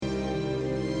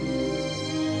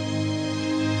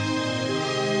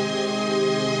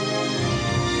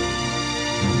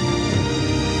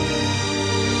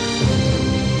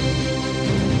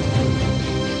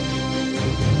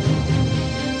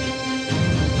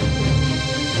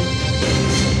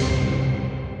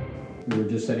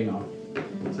just setting off.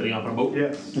 Setting off on a boat?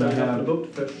 Yes, setting off on a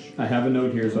boat to fish. I have a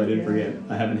note here so I didn't forget.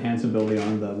 I have enhanced ability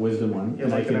on the wisdom one,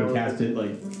 and I can cast it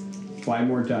like 5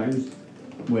 more times,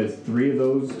 with 3 of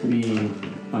those being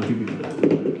on 2 people.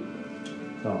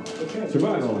 So,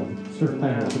 survival.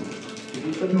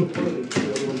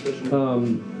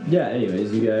 Yeah,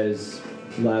 anyways, you guys,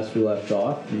 last we left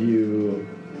off, you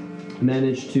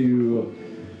managed to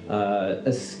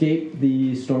escape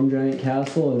the Storm Giant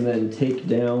castle and then take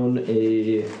down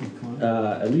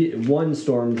at least one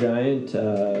Storm Giant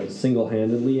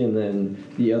single-handedly, and then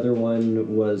the other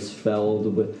one was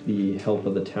felled with the help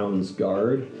of the town's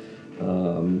guard.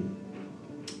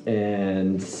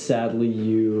 And sadly,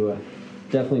 you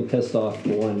definitely pissed off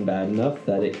the one bad enough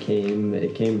that it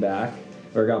came back,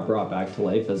 or got brought back to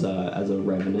life as a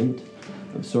revenant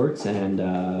of sorts, and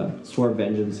swore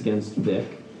vengeance against Vic.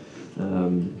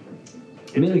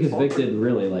 Mainly because Vic did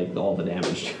really like all the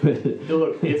damage to it.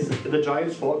 Look, it's the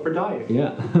Giant's fault for dying.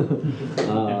 Yeah.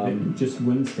 Just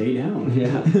wouldn't stay down.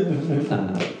 Yeah.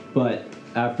 But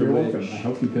after You're which, welcome. I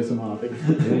hope you piss him off.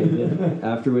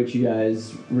 after which you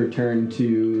guys returned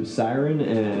to Siren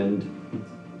and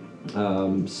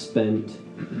spent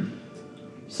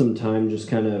some time just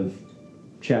kind of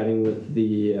chatting with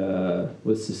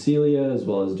with Cecilia, as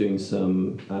well as doing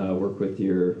some work with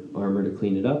your armor to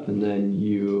clean it up, and then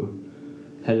you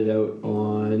headed out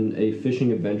on a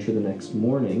fishing adventure the next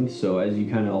morning. So as you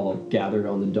kind of all gathered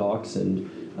on the docks and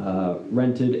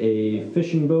rented a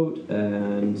fishing boat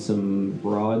and some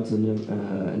rods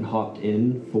and hopped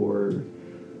in for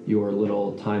your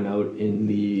little time out in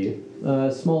the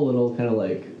small little kind of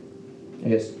like, I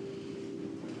guess,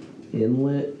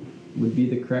 inlet would be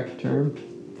the correct term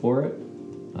for it.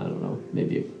 I don't know,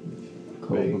 maybe a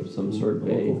cove of some sort,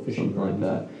 bay, something like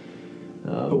that.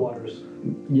 The waters.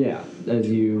 Yeah, as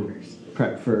you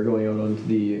prep for going out onto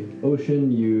the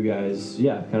ocean, you guys,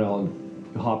 kind of all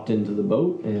hopped into the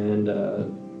boat and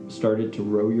started to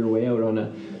row your way out on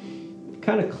a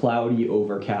kind of cloudy,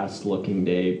 overcast-looking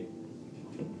day.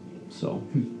 So,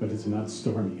 but it's not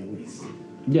stormy, at least.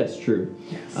 Yes, true.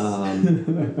 Yes.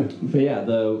 But yeah,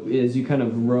 as you kind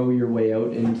of row your way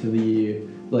out into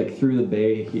through the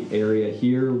bay area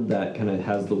here, that kind of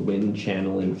has the wind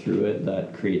channeling through it,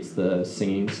 that creates the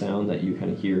singing sound that you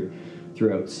kind of hear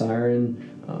throughout Siren.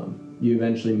 You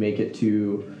eventually make it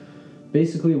to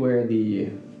basically where the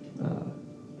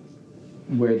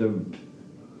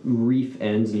reef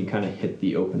ends, and you kind of hit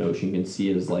the open ocean. You can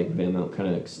see as Vanmount kind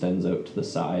of extends out to the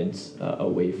sides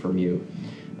away from you.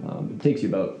 It takes you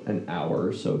about an hour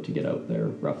or so to get out there,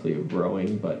 roughly,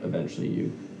 rowing, but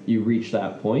eventually you reach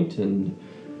that point and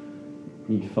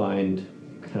you find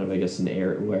kind of, I guess, an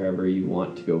area wherever you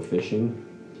want to go fishing.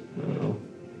 I don't know.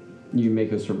 You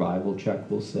make a survival check,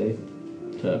 we'll say,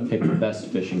 to pick the best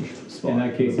fishing spot. In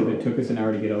that case, if it took us an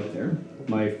hour to get out there,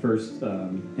 my first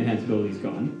enhanced ability's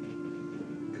gone.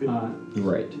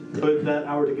 Right. Could that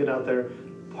hour to get out there,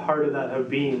 part of that have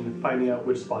been finding out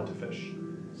which spot to fish?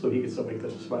 So he could still make the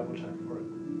survival check for it.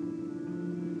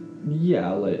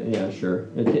 Yeah, sure.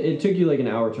 It took you like an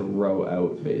hour to row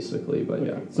out, basically, but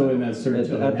yeah. So in that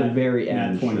search at the very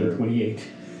end, 20, 28,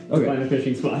 okay. To find a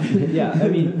fishing spot. Yeah, I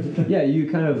mean, you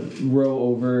kind of row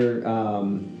over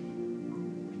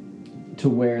to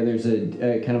where there's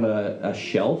a kind of a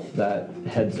shelf that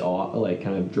heads off,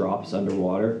 kind of drops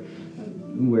underwater,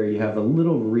 where you have a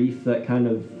little reef that kind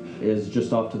of is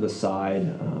just off to the side.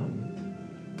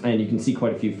 And you can see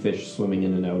quite a few fish swimming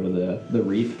in and out of the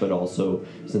reef, but also,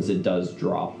 since it does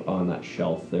drop on that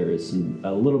shelf, there is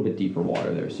a little bit deeper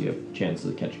water there, so you have chances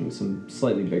of catching some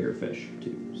slightly bigger fish,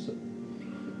 too. So,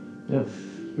 yeah.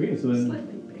 Okay, so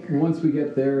then once we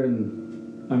get there,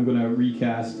 and I'm going to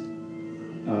recast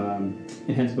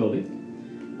Enhanced Ability,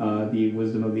 the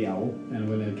Wisdom of the Owl, and I'm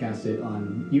going to cast it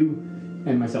on you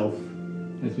and myself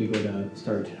as we go to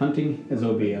start hunting, as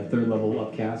it'll be a 3rd level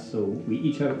upcast, so we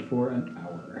each have it for an hour.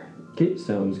 Okay,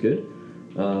 sounds good.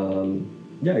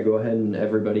 Go ahead and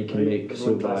everybody can make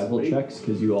survival checks,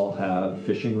 because you all have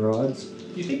fishing rods.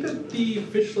 Do you think that the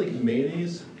fish like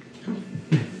mayonnaise?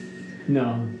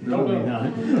 No, probably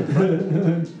not.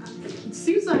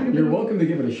 Seems like You're welcome to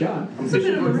give it a shot. It's a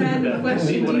bit of a random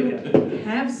question. Do you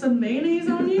have some mayonnaise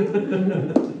on you?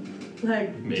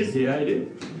 Maybe I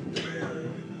do.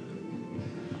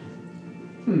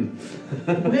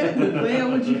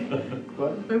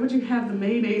 Where would you have the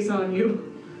mayonnaise on you?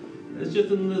 It's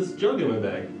just in this jug in my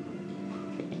bag.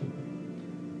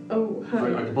 Oh,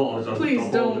 honey. I apologize.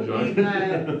 Please don't eat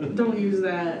that. Don't use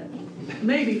that.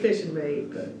 Maybe fishing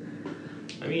bait, but...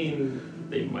 I mean,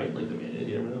 they might like the mayonnaise,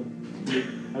 you never know.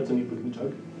 That's a neat looking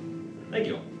jug. Thank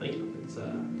you. It's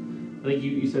I think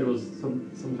you said it was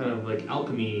some kind of like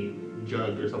alchemy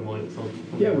jug or something like something.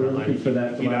 Yeah, we were looking for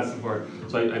that He'd last- asked for it.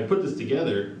 So I put this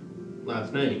together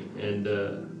last night, and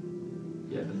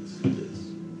yeah, it's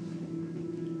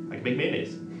I can make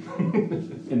mayonnaise.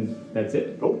 And that's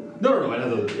it. Oh, No.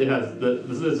 It has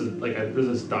this is like there's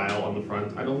a style on the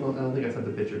front. I don't think I sent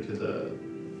the picture to the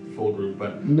full group,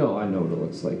 but No, I know what it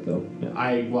looks like though. Yeah.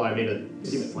 I made a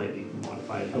slightly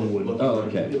modified Oh, look. Oh,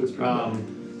 okay. it looks pretty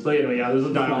good. So anyway, yeah, there's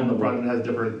a dial on the front and has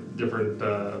different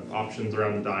options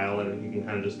around the dial, and you can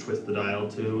kind of just twist the dial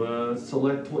to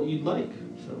select what you'd like.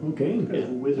 So Okay. As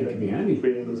a wizard, That could be handy.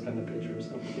 creating those kind of pictures.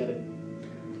 So get it.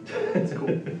 It's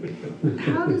cool.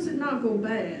 How does it not go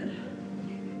bad?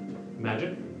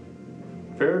 magic.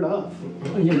 Fair enough.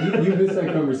 Yeah, you missed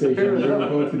that conversation. Fair We were enough.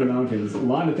 going through the mountains. A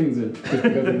lot of things are just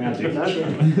because of magic.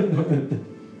 Magic.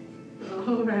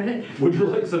 All right. Would you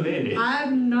like some mayonnaise?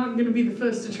 I'm not gonna be the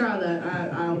first to try that.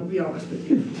 I'll be honest with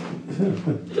you.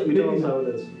 We tell us how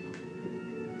it is.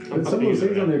 But some of those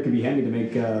things on there could be handy to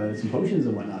make some potions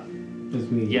and whatnot. As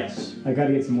we, Yes. I got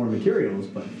to get some more materials,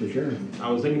 but for sure.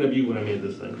 I was thinking of you when I made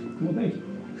this thing. Well, thank you.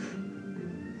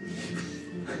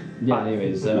 Yeah.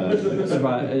 Anyways,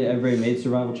 everybody made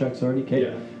survival checks already. Okay.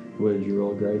 Yeah. What did you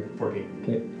roll, Greg? 14.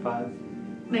 Okay.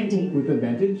 5. 19. With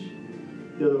advantage?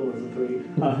 The other one was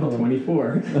a 3.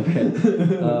 24. Okay.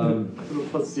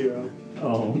 Plus 0.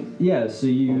 Oh. Yeah. So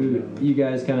you no. you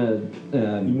guys kind of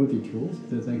Even with your tools?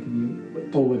 Does that give you?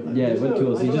 Oh, with yeah. What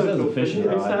tools? He just has a fishing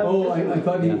I just rod. have- Oh, I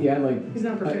thought he had like. He's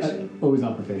not proficient. Oh, he's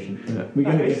not proficient. Yeah. We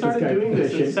gotta I get this started guy doing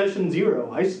this in proficient. session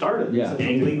 0. I started. Yeah.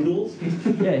 Angling tools?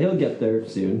 Yeah, he'll get there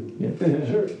soon. Yeah.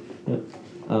 Sure.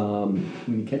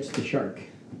 When you catch the shark.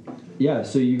 Yeah,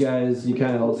 so you guys, you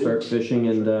kind of all start fishing,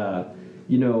 and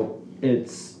you know,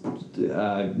 it's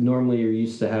normally you're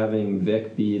used to having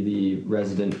Vic be the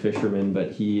resident fisherman,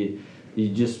 but you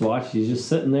just watch, he's just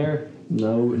sitting there,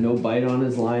 no bite on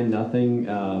his line, nothing.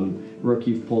 Rook,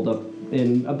 you've pulled up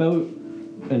in about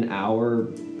an hour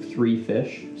 3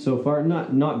 fish so far,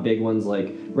 not big ones,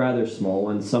 like rather small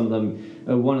ones. Some of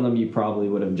them, one of them you probably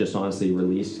would have just honestly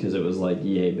released because it was like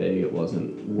yay big, it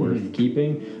wasn't worth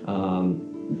keeping.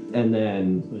 And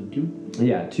then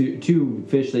yeah, two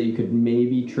fish that you could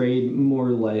maybe trade, more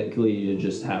likely to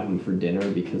just have them for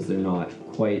dinner because they're not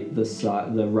quite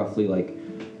the roughly like,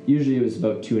 usually it was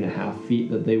about 2.5 feet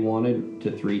that they wanted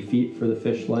to 3 feet for the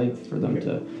fish length for them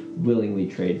to willingly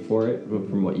trade for it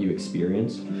from what you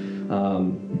experienced.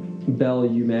 Belle,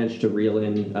 you managed to reel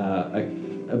in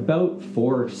about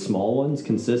 4 small ones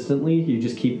consistently. You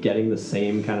just keep getting the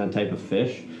same kind of type of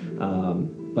fish.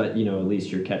 But you know, at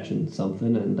least you're catching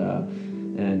something,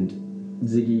 and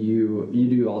Ziggy, you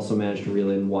do also manage to reel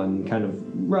in one kind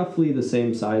of roughly the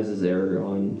same size as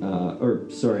Aragon,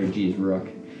 Rook.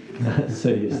 So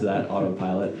use that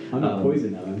autopilot. I'm not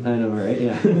poisoned now. I know, right?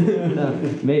 Yeah,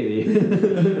 maybe.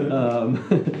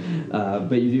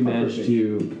 But you do manage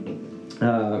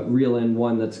to reel in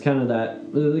one that's kind of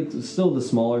that, like, still the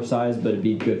smaller size, but it'd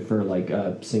be good for like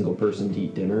a single person to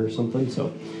eat dinner or something.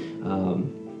 So.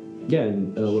 Yeah,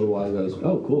 and a little while goes,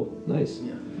 oh, cool, nice.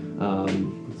 Yeah.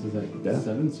 This is like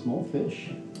 7 small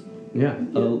fish. Yeah.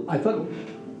 I thought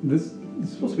this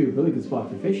is supposed to be a really good spot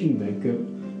for fishing, Vic.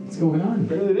 What's going on?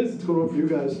 Apparently it is. It's going on for you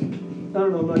guys. I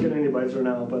don't know. I'm not getting any bites right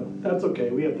now, but that's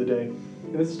okay. We have the day.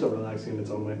 And it's still relaxing in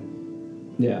its own way.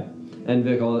 Yeah. And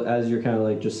Vic, as you're kind of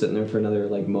like just sitting there for another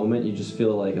like moment, you just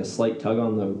feel like a slight tug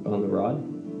on the rod.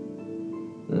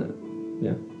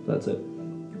 Yeah, that's it.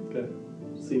 Okay.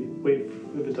 See, wait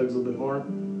if it tugs a little bit more,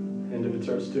 and if it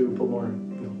starts to pull more,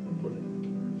 pull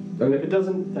it. Okay. If it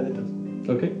doesn't, then it doesn't.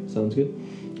 Okay, sounds good.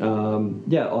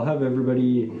 Yeah, I'll have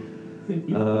everybody.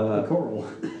 The coral.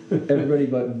 Everybody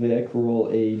but Vic roll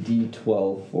a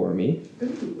d12 for me.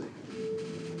 Ooh.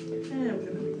 And we're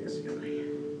gonna do this guy.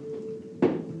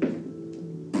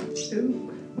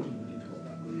 Ooh.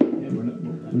 Yeah, we're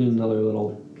not. Need another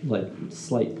little like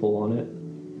slight pull on it.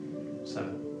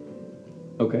 7.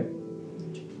 Okay.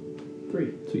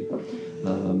 3. Sweet.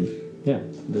 Yeah,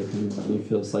 you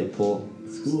feel a slight pull.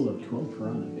 School of 12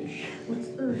 piranha fish. What's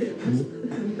the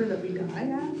number that we die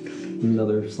at?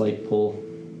 Another slight pull.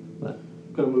 But,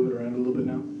 Gonna move it around a little bit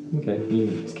now. okay,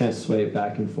 you just kind of sway it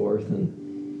back and forth, and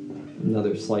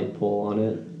another slight pull on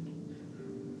it.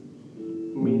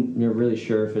 I mean, You're really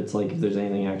sure if it's like if there's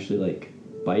anything actually like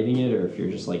biting it, or if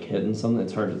you're just like hitting something.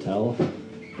 It's hard to tell.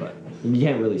 But you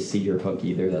can't really see your hook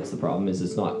either. That's the problem. Is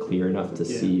it's not clear enough to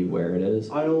see where it is.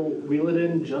 I'll reel it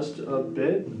in just a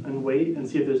bit and wait and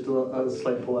see if there's still a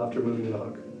slight pull after moving the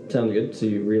hook. Sounds good. So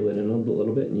you reel it in a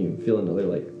little bit, and you feel another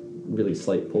like really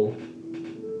slight pull.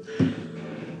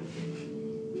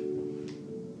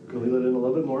 Go reel it in a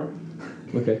little bit more.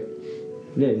 Okay.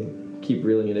 yeah, you keep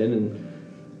reeling it in, and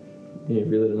you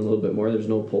reel it in a little bit more. There's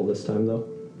no pull this time, though.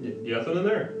 You got something in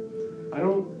there? I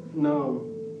don't know.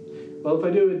 Well, if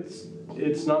I do,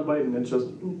 it's not biting. It's just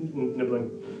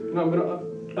nibbling. No, I'm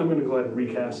gonna go ahead and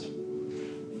recast.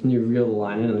 And you reel the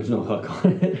line in, and there's no hook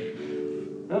on it.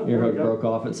 Oh, Your there we hook go. broke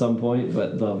off at some point,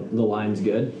 but the line's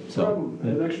good. So Problem. I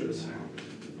have extras.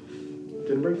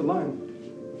 Didn't break the line.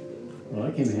 Well,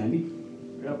 that came in handy.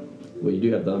 Yep. well, you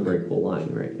do have the unbreakable line,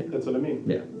 right? Yeah. That's what I mean.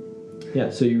 Yeah.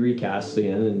 So you recast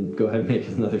again, and go ahead and make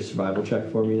another survival check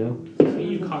for me now.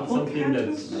 You caught something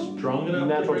that's strong enough to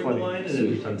Natural break 20. the line, and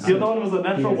Sweet. it just The other one was a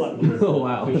natural one. Oh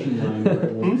wow. Fishing line where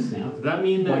it won't snap. Does that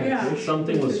mean that Yeah.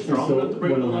 something was strong So enough to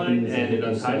break the what'll happen line is and it it'll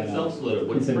untied slide itself out. so that it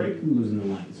wouldn't Instead break? of losing the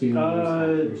line, so you don't lose half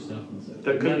your stuff inside.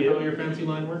 That Isn't could be that how it. your fancy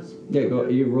line works? Yeah, go.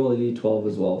 You roll a d12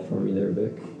 as well for me there,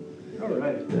 Vic. All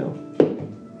right. Now,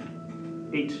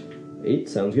 8. 8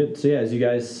 sounds good. So yeah, as you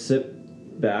guys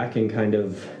sit back and kind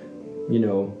of,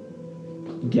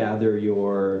 gather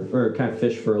or kind of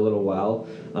fish for a little while,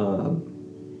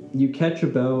 you catch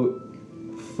about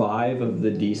 5 of the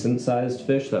decent-sized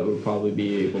fish that would probably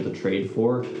be able to trade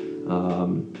for,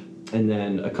 and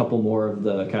then a couple more of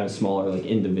the kind of smaller, like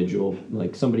individual,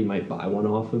 like somebody might buy one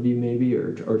off of you maybe,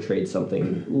 or trade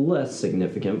something less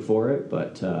significant for it.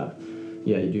 But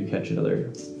yeah, you do catch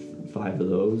another 5 of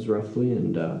those roughly,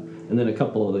 and then a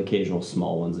couple of the occasional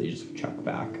small ones that you just chuck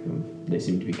back. They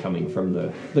seem to be coming from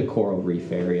the coral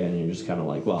reef area, and you're just kind of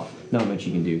like, well, not much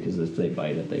you can do because if they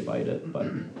bite it, they bite it. But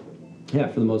yeah,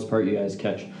 for the most part, you guys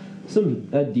catch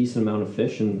a decent amount of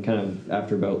fish, and kind of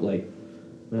after about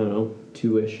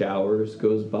 2-ish hours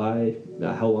goes by.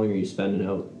 How long are you spending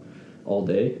out all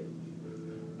day?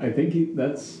 I think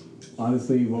that's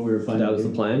honestly what we were planning. That was to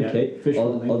the do. plan. Yeah, Okay, fish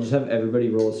only. I'll just have everybody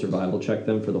roll a survival check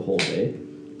then for the whole day.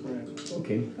 All right.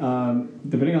 Okay.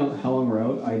 Depending on how long we're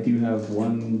out, I do have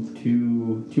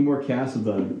 2 more casts of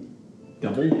the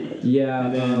double, Yeah,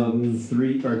 and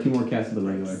then 2 more casts of the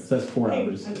regular. So that's 4 Hey,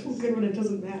 hours. I feel good when it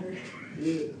doesn't matter.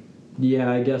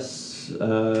 yeah, I guess.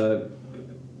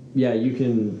 Yeah, you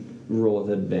can roll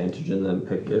with advantage and then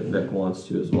pick if Vic wants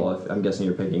to as well. I'm guessing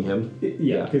you're picking him.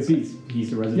 Yeah, because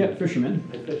he's a resident Yeah. fisherman.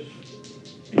 I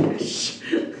fish.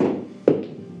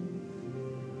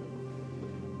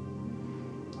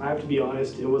 I have to be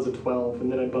honest, it was a 12,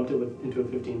 and then I bumped it into a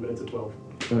 15, but it's a 12.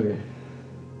 Okay.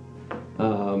 I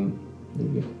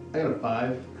got a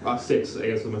 5. 6, I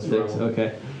guess, with my 6. survival.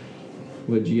 Okay.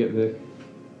 What'd you get, Vic?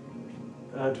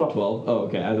 12. 12. Oh,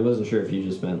 okay. I wasn't sure if you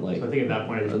just meant like So I think at that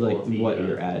point I just pull up the, what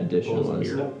your added addition pull up was.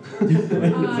 here. No.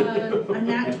 A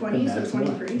nat 20, so That's what.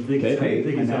 23.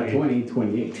 Okay. And at 20,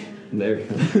 28. There. I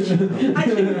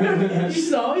think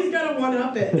he's always got to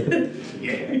one-up it.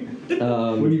 What do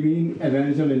um, you mean?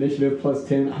 Advantage on initiative plus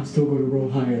 10? I'm still going to roll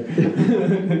higher.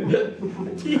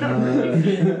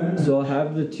 so I'll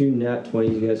have the 2 nat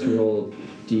 20s. You guys can roll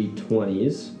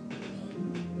d20s,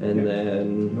 and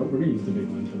then Nope, we're going to use the big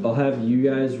one. For I'll have you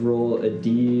guys roll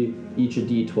each a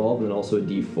d12 and then also a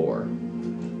d4.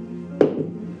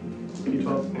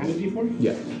 D12 and a D4?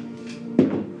 Yeah.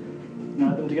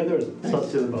 Add them together or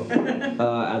substitute them both?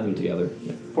 Add them together.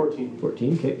 Yeah. 14.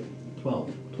 14. Okay.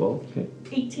 12. 12. Okay.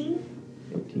 18?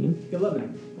 18.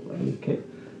 11. 11. Okay.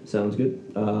 Sounds good.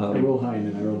 I roll high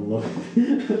and then I roll low.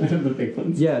 I have the big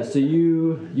ones. Yeah, so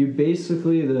you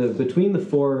basically between the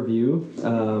 4 of you,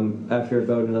 after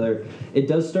about another, it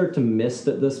does start to mist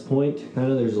at this point.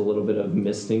 Kind of, there's a little bit of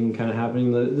misting kind of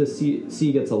happening. The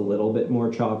sea gets a little bit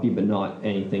more choppy, but not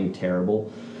anything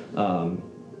terrible.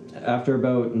 After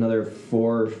about another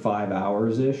 4 or 5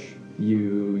 hours ish,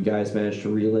 you guys managed to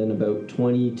reel in about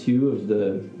 22 of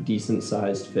the decent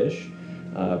sized fish.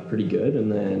 Pretty good,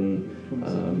 and then.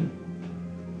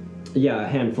 Yeah, a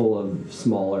handful of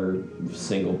smaller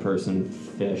single-person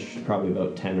fish, probably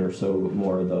about 10 or so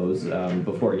more of those,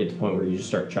 before you get to the point where you just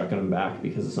start chucking them back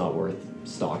because it's not worth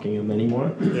stocking them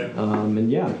anymore. Yeah.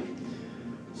 And yeah,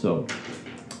 so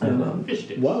Fish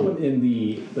sticks. While I'm in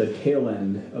the tail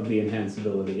end of the enhanced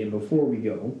ability, and before we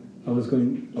go, I was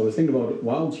thinking about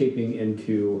wild shaping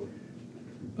into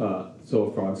so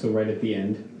a frog, so right at the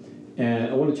end, and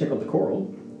I want to check out the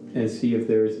coral and see if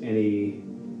there's any,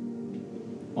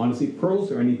 honestly,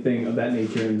 pearls or anything of that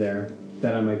nature in there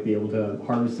that I might be able to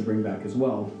harvest to bring back as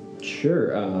well.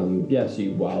 sure. Yeah, so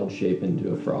you wild shape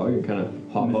into a frog and kind of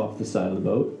hop off the side of the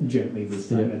boat. Gently this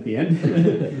time Yeah. at the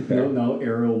end. no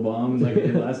aerial bomb like I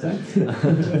did last time.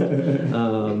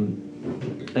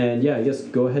 And yeah, I guess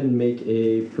go ahead and make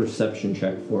a perception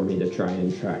check for me to try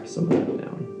and track some of that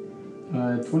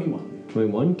down. 21.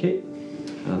 21, okay.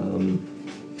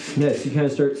 Yeah, so you kind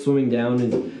of start swimming down,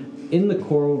 and in the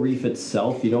coral reef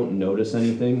itself, you don't notice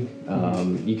anything.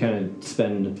 You kind of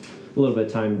spend a little bit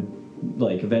of time.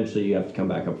 Like eventually, you have to come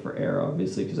back up for air,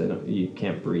 obviously, because you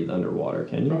can't breathe underwater,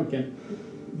 can you? Okay.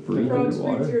 Breathe Frogs breathe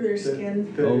underwater. through their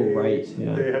skin. Oh, right,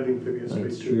 yeah. They have amphibious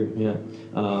That's speech too. true, yeah.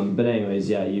 But anyways,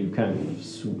 yeah, you kind of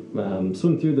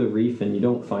swim through the reef and you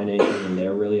don't find anything in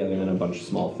there really other than a bunch of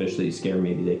small fish that you scare,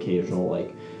 maybe the occasional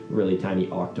like really tiny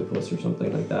octopus or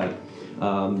something like that.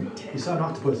 You saw an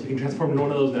octopus. You can transform into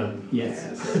one of those now.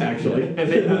 Yes, actually. And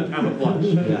they have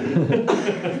camouflage.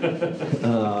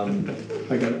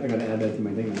 I gotta add that to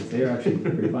my thing. They're actually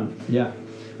pretty fun. Yeah.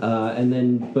 And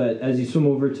then, but as you swim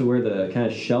over to where the kind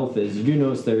of shelf is, you do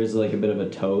notice there is like a bit of a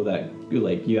toe that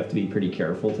like you have to be pretty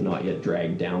careful to not get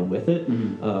dragged down with it.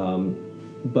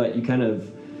 But you kind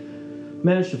of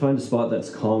manage to find a spot that's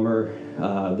calmer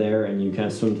there, and you kind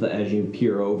of swim to the edge and you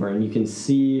peer over, and you can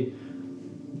see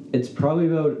it's probably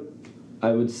about,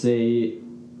 I would say,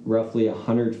 roughly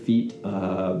 100 feet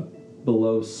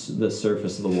below the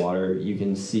surface of the water. You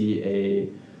can see a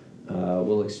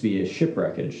what looks to be a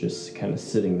shipwreckage just kind of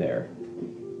sitting there.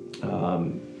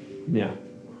 Yeah.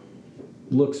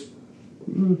 Looks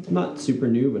not super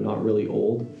new, but not really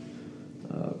old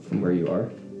from where you are.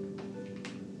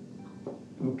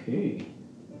 Okay.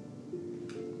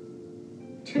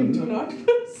 Turned into an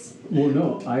octopus. Well,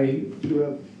 no, I You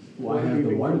have have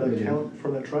the water from that breathing. count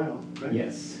from that trial, right?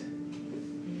 Yes.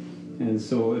 And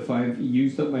so if I've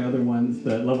used up my other ones,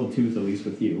 the level 2s at least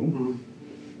with you, Mhm.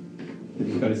 I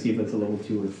just got to see if it's a level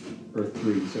 2 or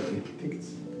 3, sorry. I think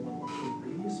it's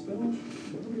a spell.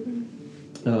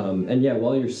 And yeah,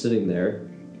 while you're sitting there,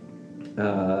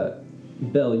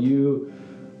 Belle, you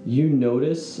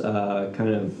notice kind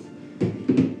of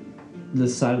the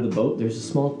side of the boat. There's a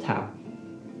small tap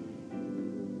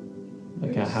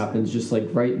that kind of happens just like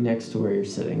right next to where you're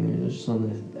sitting. Just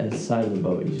on the side of the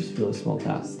boat, you just feel a small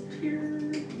tap.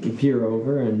 You peer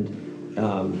over and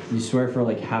you swear for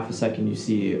like half a second you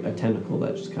see a tentacle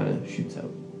that just kind of shoots out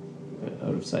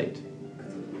of sight.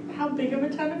 How big of a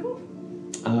tentacle?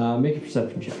 Make a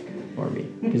perception check for me,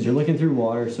 because you're looking through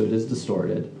water, so it is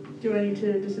distorted. Do I need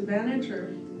to disadvantage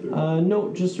or?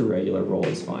 No, just a regular roll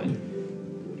is fine.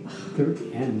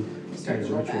 13. Start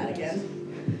to roll bad again.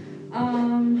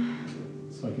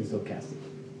 So I can still cast it.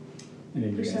 And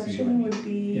then you guys can Perception join me would if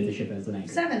the be ship has an anchor.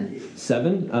 7.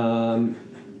 7.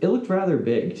 It looked rather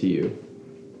big to you.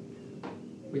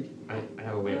 I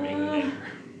have a way of making it.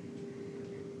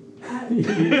 I'm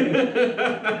not.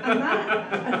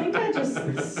 I think I just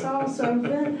saw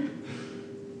something.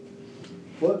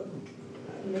 What?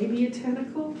 Maybe a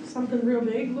tentacle. Something real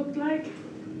big looked like.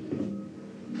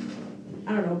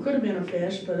 I don't know. Could have been a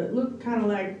fish, but it looked kind of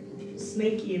like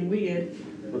snaky and weird.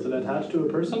 Was it attached to a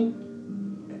person?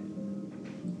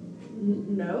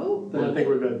 No. Then I think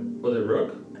we're good. Was it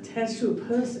Rook? Attached to a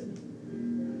person.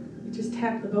 You just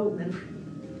tap the boat and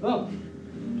then. Oh,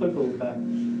 playful with that.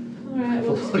 Alright,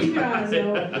 well, just keep your eyes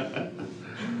out.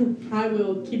 I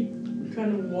will keep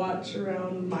kind of watch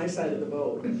around my side of the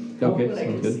boat. Okay, What I sounds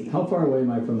can good. see. How far away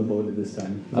am I from the boat at this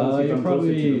time? 'Cause if you're I'm closer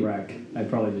to probably- the wreck, I'd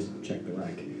probably just check the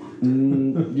wreck.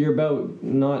 You're about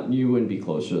you wouldn't be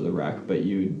closer to the wreck, but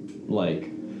you like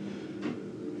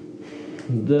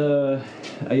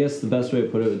I guess the best way to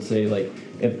put it would say like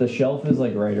if the shelf is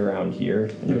like right around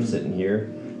here and you're sitting here,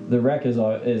 the wreck is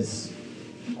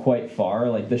quite far.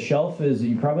 Like the shelf is,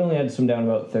 you probably only had to swim down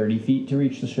about 30 feet to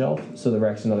reach the shelf, so the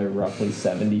wreck's another roughly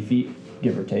 70 feet,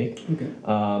 give or take. Okay.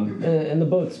 And the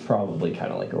boat's probably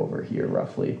kind of like over here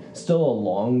roughly, still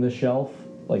along the shelf,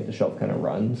 like the shelf kind of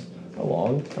runs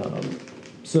along.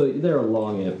 So they're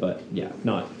along it, but yeah,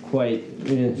 not quite.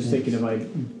 Just thinking if I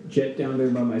jet down there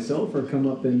by myself or come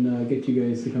up and get you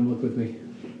guys to come look with me.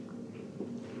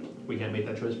 We can't make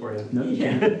that choice for you. No?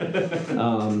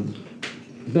 Yeah.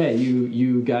 But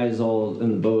you guys all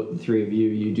in the boat, the three of you,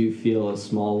 you do feel a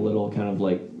small little kind of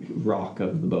like rock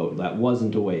of the boat. That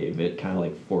wasn't a wave. It kind of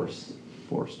like forced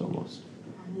almost.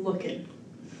 I'm looking.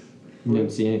 You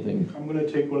didn't see anything. I'm gonna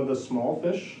take one of the small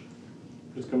fish.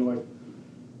 Just gonna like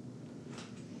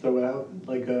throw it out,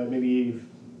 like maybe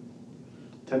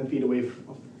 10 feet away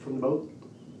from the boat.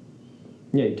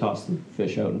 Yeah, you toss the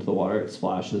fish out into the water. It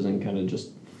splashes and kind of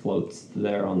just floats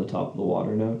there on the top of the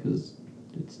water now because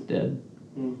it's dead.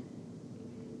 I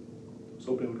was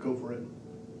hoping it would go for it.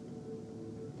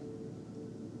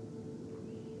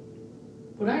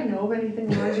 Would I know of anything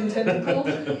large and tentacle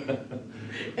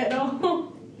at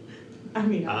all? I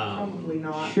mean, probably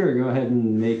not. Sure, go ahead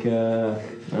and make a,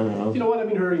 I don't know, You know what? I've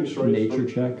been hearing stories. nature from,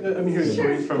 check. I've been hearing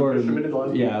stories from Or, fishermen in the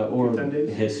last yeah, or 10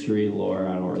 days. history, lore,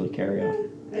 I don't really care, yeah.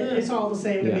 It's all the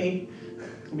same to Yeah. me.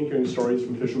 I've been hearing stories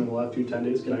from fishermen the last 10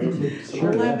 days. Can I also?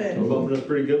 Sure. 11. Well, that's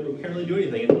pretty good, but we can't really do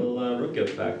anything until Rook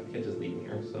gets back. We can't just leave him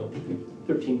here, so.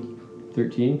 13.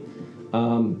 13.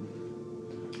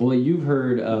 Well, you've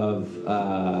heard of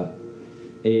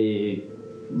you've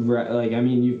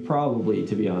probably,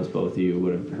 to be honest, both of you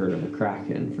would have heard of a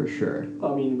kraken for sure.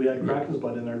 I mean, we had Kraken's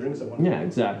blood in our drinks at one point. Yeah,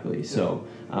 exactly. So,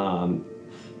 And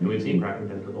we've seen Kraken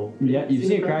tentacle. yeah, you've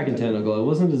seen a kraken tentacle. It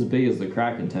wasn't as big as the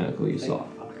kraken tentacle you saw.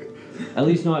 At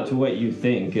least not to what you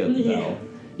think, though.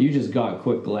 You just got a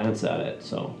quick glance at it,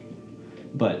 so.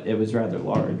 But it was rather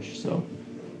large, so.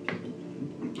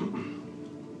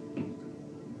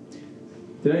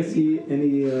 Did I see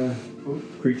any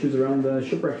creatures around the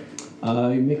shipwreck?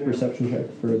 You make a perception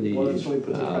check for the. Well, that's when we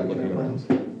put the Kraken in our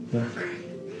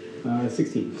plans.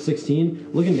 16. 16.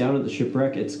 Looking down at the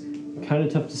shipwreck, it's kind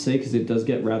of tough to say because it does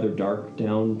get rather dark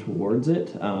down towards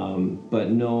it. But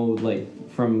no, like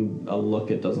from a look,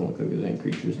 it doesn't look like there's any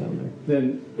creatures down there.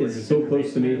 Then it's so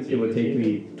close to me, it would take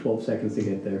me 12 seconds to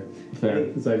get there. Fair.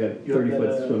 Because I got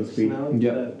 30-foot swim speed.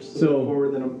 Yep. So,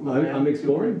 forward than I'm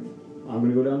exploring. I'm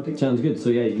going to go down and take Sounds good. So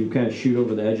yeah, you kind of shoot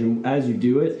over the edge, and as you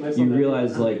do it, Nice you on that.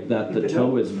 realize like that the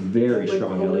toe is very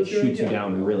strong. It like shoots you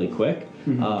down really quick,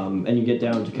 and you get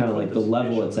down to kind of like the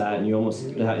level it's at, and you almost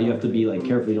you have to be like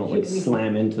careful you don't like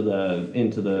slam into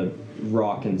the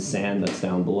rock and sand that's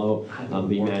down below. But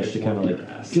you manage to kind of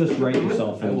like just right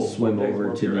yourself and swim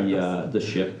over to the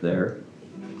ship there.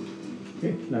 Okay,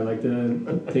 and I like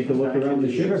to take a look around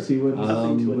the ship, see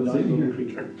what's in here.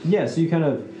 creature. Yeah, so you kind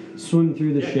of swim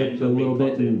through the ship a little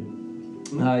bit,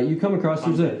 and you come across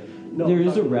there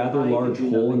is a rather large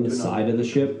hole in the side of the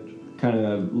ship, kind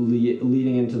of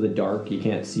leading into the dark. You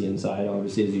can't see inside,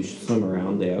 obviously, as you swim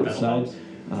around the outside.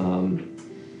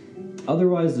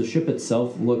 Otherwise, the ship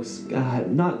itself looks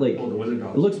not like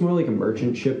it looks more like a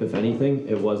merchant ship, if anything.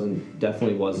 It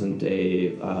definitely wasn't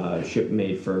a ship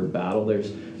made for battle.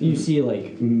 You see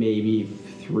like maybe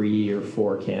 3 or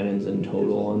 4 cannons in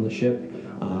total on the ship.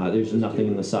 There's nothing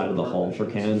in the side of the hull for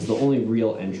cannons. The only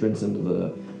real entrance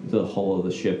into the hull of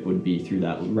the ship would be through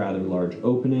that rather large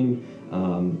opening.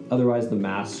 Otherwise, the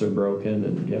masts are broken,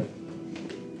 and yeah,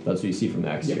 that's what you see from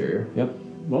the exterior. Yep.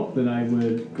 Well, then I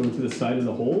would go to the side of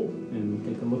the hole and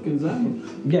take a look inside.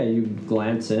 Yeah, you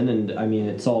glance in, and I mean,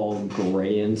 it's all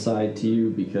gray inside to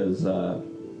you because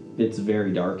it's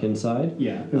very dark inside.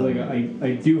 Yeah, because like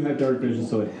I do have dark vision,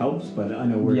 so it helps. But I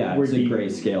know we're it's a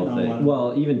grayscale thing.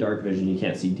 Well, even dark vision, you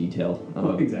can't see detail.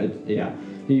 Exactly.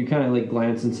 You kind of like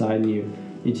glance inside, and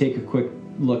you take a quick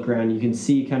look around. You can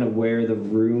see kind of where the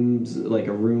rooms, like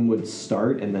a room would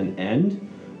start and then end.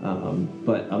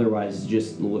 But otherwise, it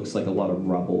just looks like a lot of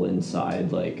rubble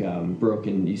inside, like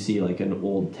broken. You see like an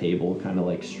old table kind of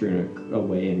like strewn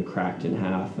away and cracked in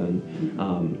half, and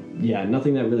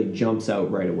nothing that really jumps out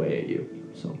right away at you.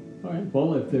 So. All right.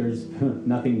 Well, if there's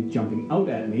nothing jumping out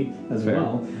at me as Fair.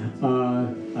 well,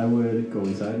 I would go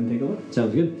inside and take a look.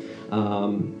 Sounds good.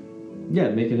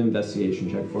 Make an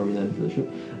investigation check for me then for the ship.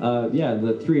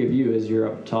 The 3 of you, as you're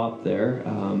up top there,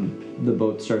 the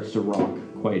boat starts to rock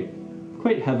quite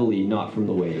heavily, not from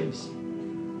the waves.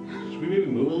 Should we maybe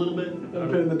move a little bit? I'm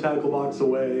putting the tackle box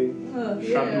away,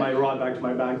 shoving my rod back to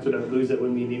my back so I don't lose it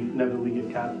when we inevitably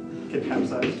get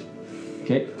capsized.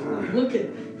 Okay. Look at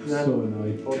So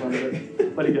annoyed. Hold on a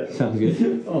bit. What do you get? Sounds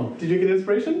good. Oh, Did you get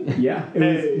inspiration? yeah.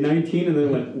 It was 19 and then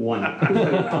it went 1.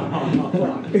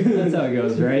 That's how it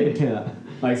goes, right? Yeah.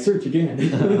 I search again.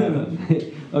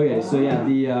 Okay, so yeah,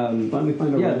 Finally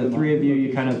find a the random 3 of you,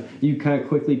 you location. kind of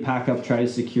quickly pack up, try to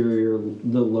secure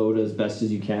the load as best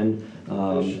as you can.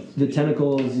 The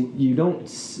tentacles, you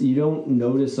don't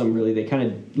notice them really. They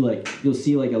kind of like you'll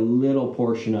see like a little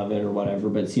portion of it or whatever,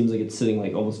 but it seems like it's sitting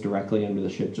like almost directly under the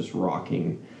ship, just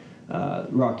rocking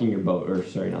your boat, or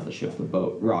sorry, not the ship, the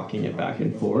boat, rocking it back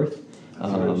and forth.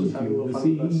 Just having a little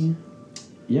fun with this.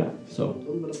 Yeah, so. A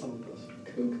little bit of fun with this.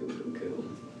 cool.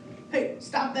 Hey,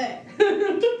 stop that!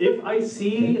 If I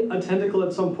see a tentacle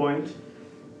at some point,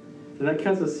 then that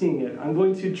counts as seeing it. I'm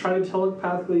going to try to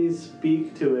telepathically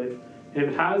speak to it. If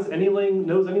it has knows any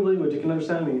language, it can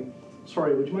understand me.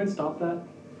 Sorry, would you mind stop that?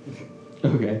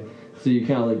 Okay. So you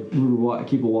kind of like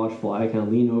keep a watchful eye, kind of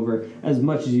lean over as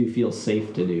much as you feel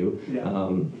safe to do. Yeah.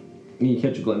 You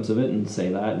catch a glimpse of it and say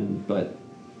that, but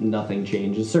nothing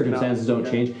changes. Circumstances don't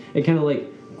change. It kind of like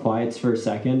quiets for a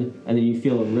second, and then you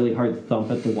feel a really hard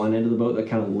thump at the one end of the boat that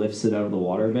kind of lifts it out of the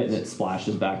water a bit, and it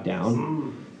splashes back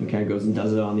down. And kind of goes and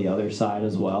does it on the other side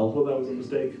as well. Well, that was a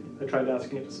mistake. I tried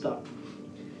asking it to stop.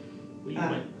 We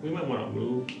might want to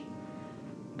move.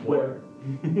 Where?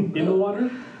 In the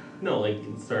water? No, like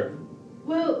start.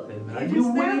 Well, if We're it's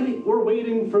that, waiting. We're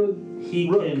waiting for He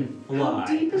can How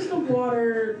deep fly. is the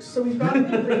water? So we've got the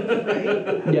reef,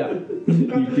 right? Yeah, We've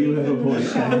got you the do reef have a and the point.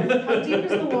 shallow. How deep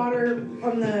is the water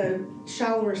on the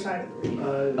shallower side of the reef?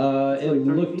 It's It like 30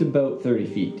 looked feet. about 30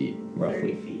 feet deep, 30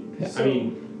 roughly. feet. Yeah. So, I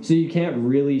mean, So you can't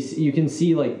really see, you can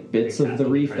see like bits of the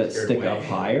reef that Scared stick away. up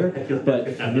higher, I feel like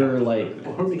but I'm they're not- like,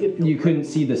 Or we could you couldn't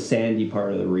see the sandy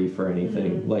part of the reef or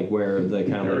anything, like where the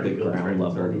kind of like the Already ground built level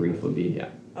of the trends reef would be, yeah.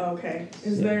 okay.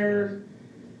 Is Yeah. there?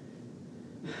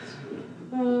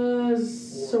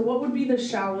 So what would be the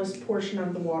shallowest portion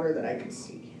of the water that I could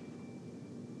see?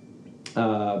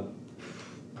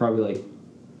 Probably like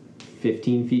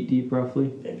 15 feet deep, roughly.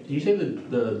 Do you say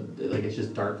the like it's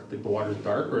just dark? Like the water's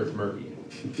dark or it's murky?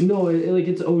 No, like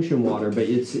it's ocean water, but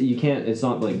it's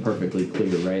not like perfectly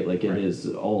clear, right? Like it is,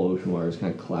 all ocean water is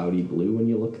kind of cloudy blue when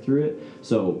you look through it.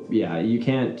 So yeah, you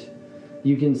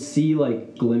can see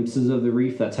like glimpses of the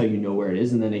reef. That's how you know where it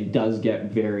is, and then it does get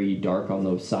very dark on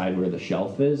the side where the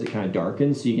shelf is. It kind of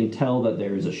darkens, so you can tell that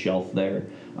there is a shelf there.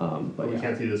 But But we yeah.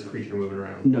 can't see this creature moving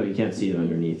around. No, you can't see it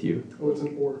underneath you. Oh, it's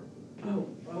an oar. Oh,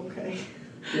 okay.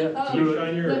 Yeah. Can you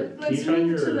shine your let's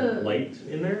move to the- light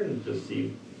in there and just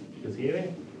see if you can see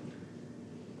anything?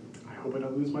 I hope I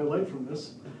don't lose my light from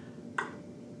this.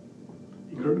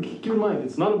 Keep in mind,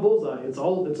 it's not a bullseye. It's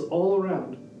all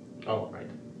around. Oh, right.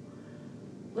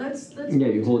 Let's Yeah, move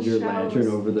you to hold the your lantern shallowest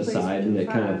over the place side, we and can it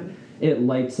kind of find. it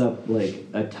lights up like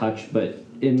a touch, but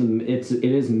it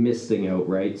is misting out,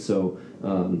 right? So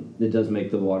it does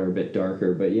make the water a bit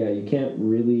darker. But yeah, you can't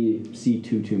really see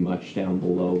too much down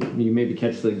below. You maybe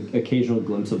catch the occasional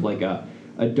glimpse of like a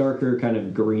darker kind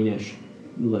of greenish,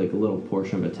 like a little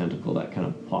portion of a tentacle that kind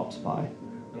of pops by.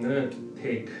 I'm gonna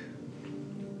take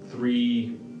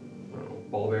 3, I don't know,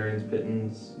 ball bearings,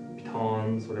 pitons,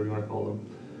 pitons, whatever you want to call them.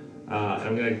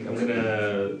 And I'm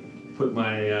gonna put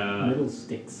my Little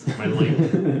sticks. my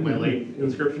light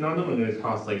inscription on them. I'm gonna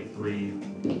toss like 3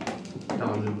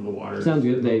 pitons into the water. Sounds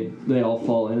good. They all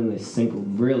fall in and they sink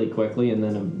really quickly, and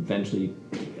then eventually you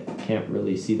can't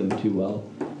really see them too well.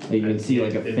 Like you can see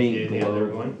like a Didn't faint see anything as they were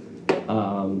glow.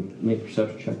 going. Make a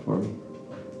perception check for me.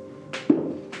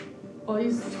 While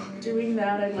he's doing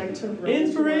that, I'd like to roll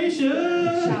Inspiration!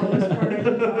 the shallowest part I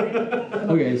can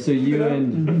find. Okay, so you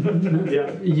and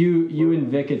Yeah. you and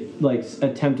Vic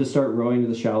attempt to start rowing to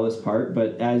the shallowest part,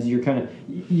 but as you're kind of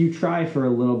you try for a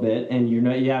little bit and you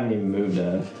haven't even moved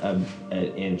an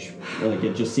inch. Like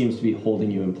it just seems to be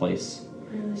holding you in place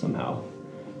somehow.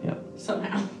 Yeah.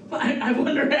 Somehow. I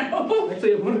wonder how.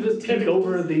 Actually, I'm gonna just take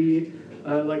over the,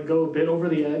 go a bit over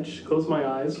the edge, close my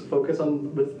eyes, focus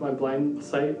on with my blind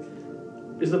sight.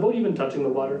 Is the boat even touching the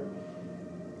water?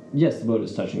 Yes, the boat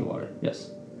is touching the water.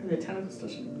 Yes. Are the tentacles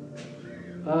touching?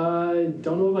 I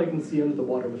don't know if I can see under the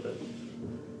water with it.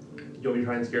 You want me to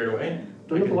try and scare it away?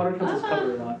 Don't know if the water counts as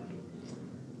cover or not.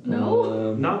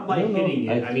 No. Not by I don't know. hitting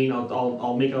it. I mean,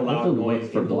 I'll make a I loud have to noise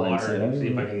look for in the blind water sight. and see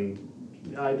if I can.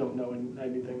 I don't know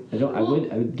anything. I don't. I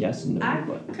would guess no, I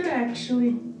but could actually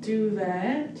do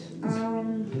that.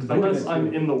 Unless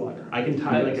I'm in the water. I can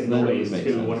tie like a Yes, that would noise make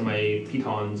to sense. one of my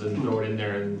pitons and throw it in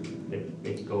there and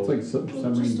make it go. It's like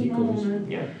submarine Just a decoys.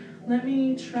 moment. Yeah. Let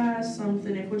me try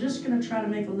something. If we're just gonna try to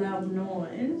make a loud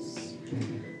noise.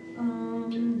 I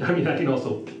mean, I can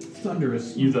also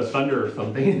Thunderous. use a thunder or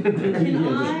something. Can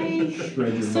I?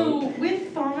 Shred your So boat.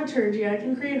 with thaumaturgy, I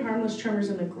can create harmless tremors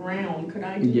in the ground. Could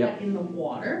I do Yep. that in the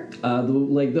water?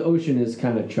 the ocean is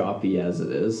kind of choppy as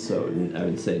it is, so I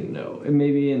would say no. And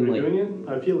maybe Are in you like doing it?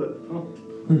 I feel it. Oh.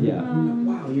 yeah.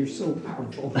 Wow, you're so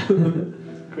powerful.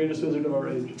 Greatest wizard of our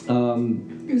age.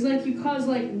 It was like you cause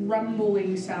like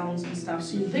rumbling sounds and stuff,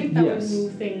 so you'd think that Yes. would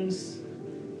move things.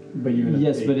 But you're in a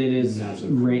Yes, big, but it is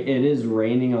massive- it is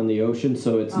raining on the ocean,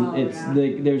 so it's Oh, it's yeah.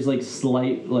 like there's like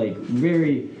slight like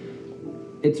very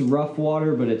it's rough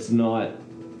water, but it's not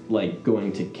like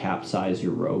going to capsize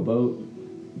your rowboat,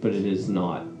 but it is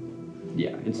not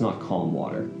it's not calm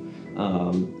water.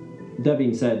 That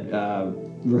being said,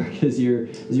 Rook, as you're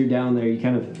down there, you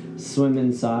kind of swim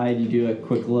inside. You do a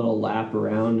quick little lap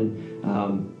around,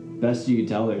 and best you can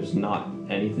tell, there's not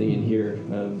anything in here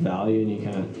of value. And you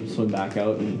kind of swim back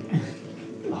out and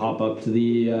hop up to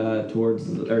the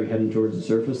are you heading towards the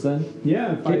surface then?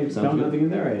 Yeah, if Okay, I sounds found good. nothing in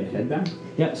there, I head back.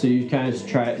 Yeah. So you kind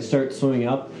of start swimming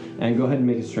up, and go ahead and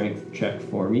make a strength check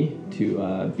for me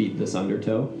to beat this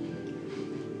undertow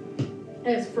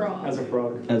As frog. As a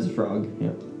frog. as a frog.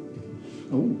 Yeah.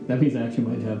 Oh, that means I actually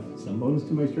might have some bonus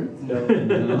to my strength. No.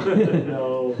 No.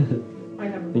 No. I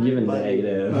have They give a But-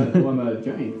 negative. Well, I'm a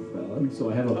giant fella, so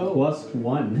I have a Oh.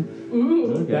 +1.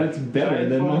 Ooh. Okay. That's better Giant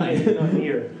than frog mine. is not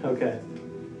here. Okay.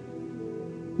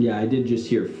 Yeah, I did just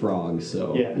hear frogs,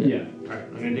 so... Yeah. Yeah. Alright,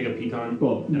 I'm gonna take a piton.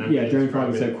 Well, and I'm yeah, gonna Dragon describe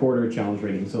Frog is it. a quarter challenge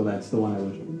rating, so that's the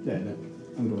one that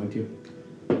I'm going to.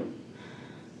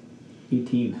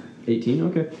 18. 18,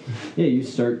 okay. Yeah, you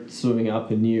start swimming up,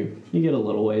 and you get a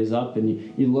little ways up,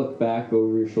 and you look back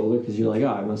over your shoulder, because you're like,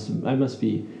 I must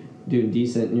be doing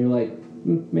decent, and you're like,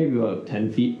 maybe about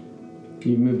 10 feet.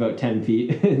 You move about 10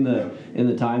 feet in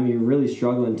the time. You're really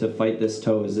struggling to fight this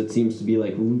tow, as it seems to be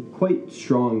like quite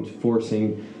strong,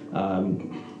 forcing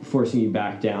you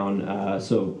back down.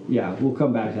 So yeah, we'll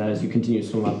come back to that as you continue to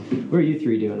swim up. What are you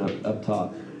three doing up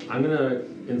top? I'm gonna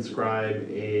inscribe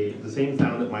the same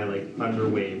sound that my like thunder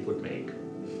wave would make.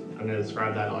 I'm gonna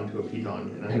inscribe that onto a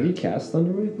piton. And I'm Have you cast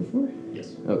Thunderwave before?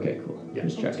 Yes. Okay, cool. Yeah.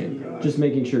 Just checking. Just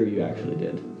making sure you actually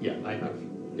did. Yeah, I have.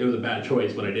 It was a bad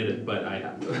choice when I did it, but I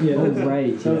have. Yeah, Oh, that's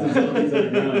right. That was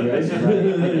Yeah. right.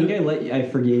 I think I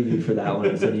forgave you for that one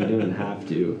and said you didn't have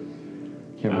to.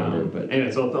 Can't remember, but Anyway,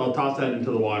 so I'll toss that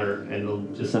into the water, and it'll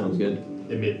just sounds good.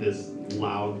 emit this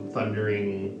loud,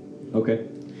 thundering, Okay,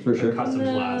 for sure. custom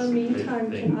blast. In the type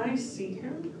meantime, thing. can I see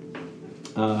him?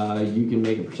 You can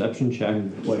make a perception check.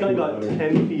 He's kind of got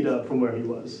 10 feet up from where he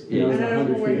was. Yeah, And I don't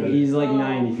know where he- he's like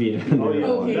 90 feet under Oh, yeah. the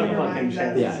Okay, water. No never fucking mind.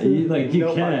 chance. Yeah, you No can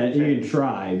fucking chance.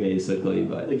 try basically,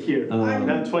 but Like here. Um,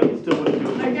 That 20 still wouldn't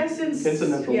do it. I guess since It's a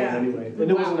natural yeah. one anyway.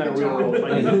 And it wasn't Wow, that good real roll. job.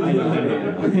 I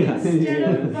know. Instead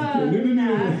of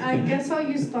that, I guess I'll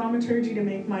use thaumaturgy to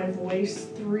make my voice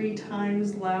 3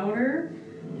 times louder,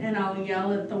 and I'll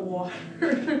yell at the water.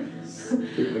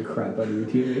 Get the crap out of your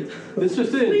teammates. This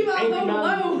just in. Leave Aldo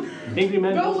alone! Angry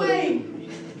Man. Go pulls it away!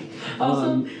 Also,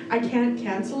 Um, I can't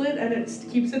cancel it, and it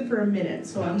keeps it for a minute,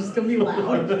 so I'm just gonna be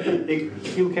loud.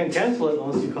 You can't cancel it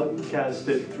unless you cast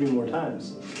it 3 more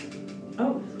times.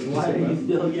 Oh, Why are you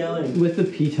still yelling? with the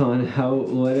piton,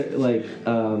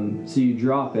 so you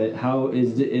drop it. How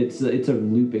is it's a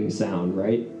looping sound,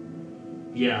 right?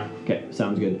 Yeah, Okay,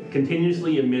 sounds good.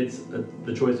 continuously emits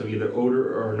the choice of either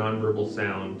odor or nonverbal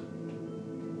sound.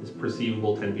 Is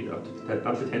perceivable 10 feet up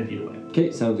to 10 feet away.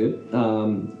 Okay, sounds good.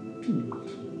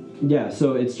 Yeah,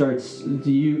 so it starts.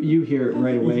 You hear it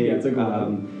right away. Yeah, it's like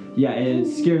a yeah, it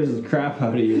scares the crap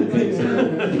out of you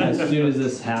basically, as soon as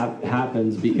this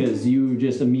happens, because you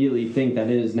just immediately think that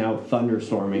it is now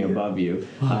thunderstorming above you,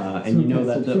 and you know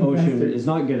that the ocean is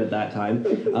not good at that time.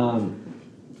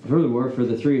 Furthermore, for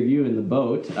the 3 of you in the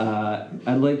boat,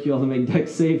 I'd like you all to make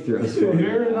dex save throws for me.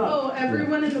 Fair enough. oh,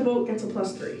 everyone in the boat gets a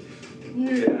 +3.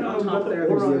 Yeah, On top there.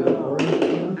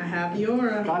 I have the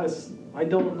aura. Goddess, I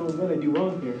don't know what I do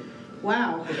wrong here.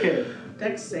 Wow. Okay,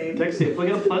 Dex save. dex save. Look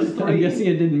at a I'm +3 guessing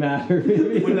it didn't matter.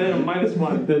 with a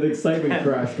 -1. That excitement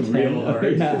crashed real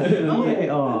hard. Yeah. Okay.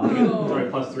 Aw. Oh, Sorry,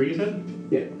 +3 you said?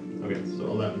 Yeah. Okay, so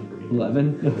 11 for me.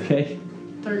 11. Okay.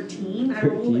 13. I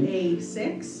rolled 13. a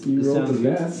 6. You rolled Sounds the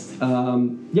good. best.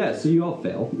 Yeah. So you all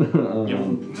fail.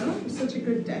 Oh, such a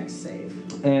good Dex save.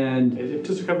 And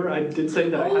Just to cover, I did say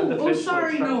that I had the fish.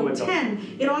 Sorry, like, no, stuck to my 10.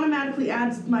 It automatically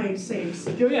adds my saves.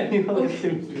 belt. Oh yeah, you know, Okay.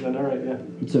 then all right, yeah.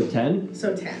 so 10.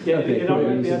 So 10. Yeah, Okay, it cool.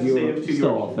 automatically This adds is save to Still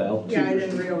your. all fail. Yeah, I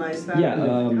didn't realize that. Yeah, How do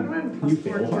I have a you +4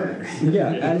 fail to hard. Dex? Yeah,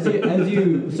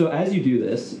 as you do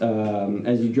this,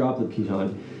 as you drop the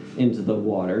piton into the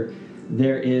water,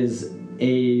 there is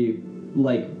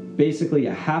basically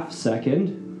a half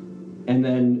second, and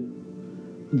then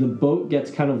the boat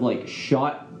gets kind of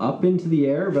shot up into the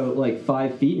air about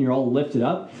 5 feet, and you're all lifted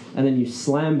up, and then you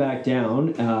slam back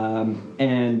down,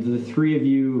 and the 3 of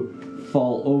you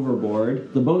fall overboard.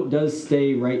 The boat does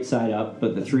stay right side up,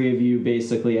 but the 3 of you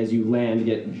basically, as you land,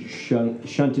 get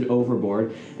shunted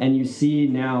overboard, and you see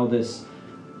now this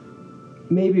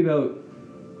maybe about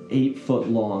 8 foot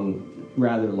long,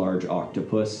 rather large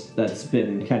octopus that's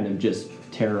been kind of just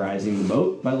terrorizing the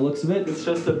boat by the looks of it. It's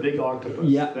just a big octopus.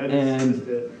 Yeah, That is and just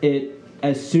it. it,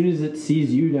 as soon as it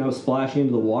sees you now splashing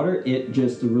into the water, it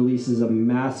just releases a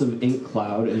massive ink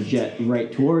cloud and jet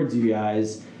right towards you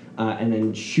guys, and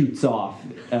then shoots off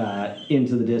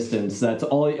into the distance. That's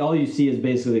all you see is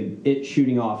basically it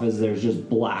shooting off as there's just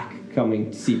black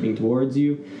seeping towards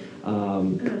you.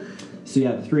 So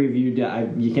yeah, the 3 of you,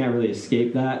 you can't really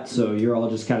escape that. So you're all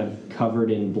just kind of covered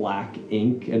in black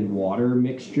ink and water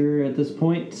mixture at this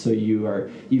point. So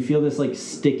you feel this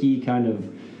sticky kind of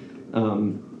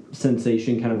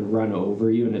sensation kind of run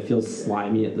over you, and it feels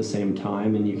slimy at the same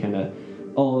time. And you kind of,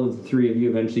 all of the 3 of you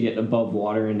eventually get above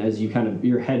water. And as you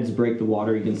your heads break the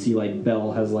water, you can see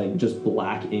Belle has just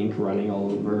black ink running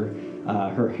all over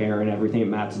her hair and everything. It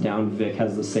mats down. Vic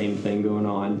has the same thing going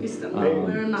on. He's still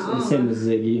wearing my Same armor. as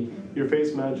Ziggy. Your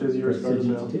face matches your scars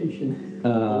now. Prestidigitation.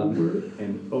 Over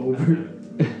and over.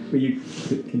 But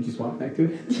can you swap back to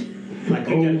it? I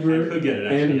could get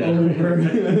it and actually.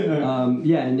 over.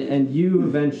 Yeah, and you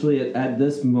eventually at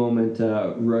this moment,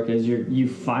 Rook, as you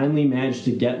finally manage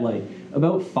to get like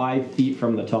about 5 feet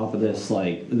from the top of this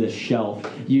shelf,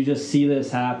 you just see this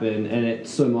happen and it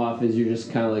swim off as you're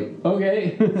just kind of like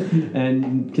okay,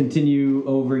 and continue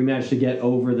over. You manage to get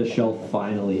over the shelf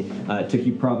finally. It took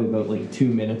you probably about like 2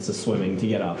 minutes of swimming to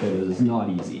get up. It was not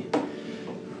easy.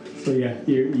 So yeah,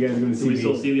 you guys are going to see Do we me.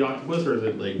 still see the octopus, or is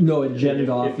it like? No, it jetted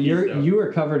off. You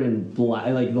were covered in black.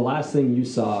 Like the last thing you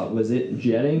saw was it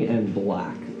jetting and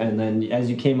black. And then as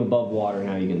you came above water,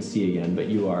 now you can see again. But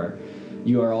you are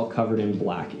all covered in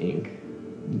black ink.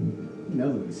 Now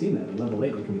that we've seen that, at level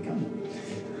 8 it can become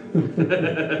one.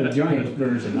 The giant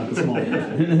version, not the small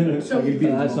version. So- Like, it'd be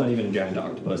That's small. not even a giant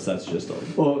octopus. That's just a.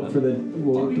 Well, for the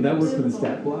did that work for the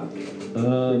stat block?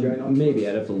 Maybe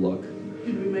I'd have to look.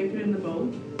 Did we make it in the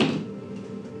boat?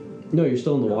 No, you're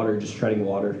still in the water, just treading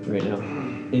water right now,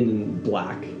 in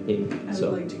black ink. I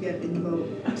So would like to get in the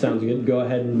boat. sounds good. Go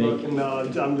ahead and make. No,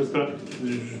 I'm just gonna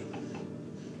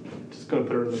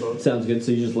put her in the boat. Sounds good.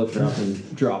 So you just lift her up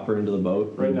and drop her into the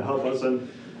boat. Right to help us and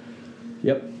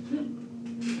Yep.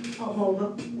 I'll hold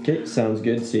up. Okay, sounds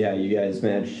good. So yeah, you guys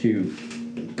managed to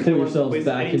pull yourselves waste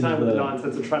back any into time with the the.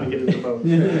 nonsense of trying to get into the boat.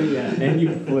 Yeah, and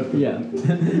you flip. Yeah,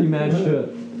 you managed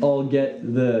to all get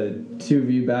the two of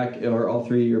you back, or all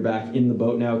three of you are back in the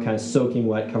boat now, kind of soaking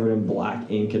wet, covered in black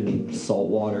ink and salt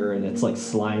water, and it's like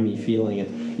slimy feeling.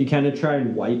 And you kind of try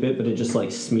and wipe it, but it just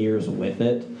like smears with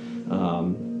it.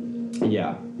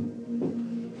 Yeah,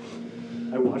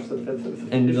 I watched the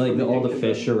fifth. and like all the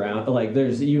fish around, like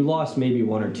you lost maybe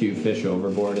 1 or 2 fish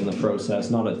overboard in the process,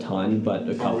 not a ton, but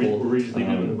a couple. Were we just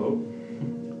leaving them in the boat?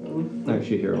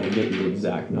 Actually, here I'll get you the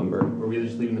exact number. Were we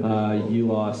just leaving them? You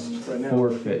lost Right now.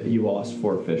 4 fish. You lost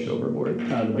 4 fish overboard.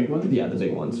 The big one? Yeah, the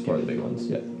big ones. 4 of the big ones.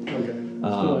 Yeah. Okay.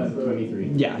 Still at 23.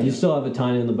 Yeah, you still have a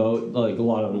ton in the boat. Like a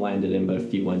lot of them landed in, but a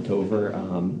few went over.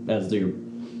 As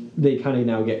they kind of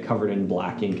now get covered in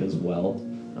black ink as well.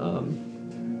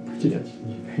 Yeah.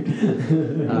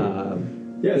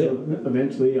 Yeah, so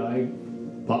eventually I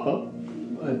pop up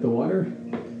at the water,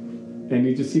 and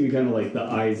you just see me kind of like the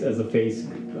eyes as the face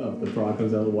of the frog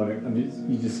comes out of the water.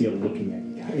 You just see it looking at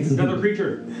you guys. Another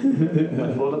creature.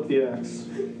 I hold up the axe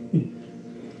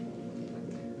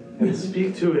and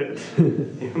speak to it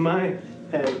in my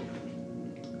head.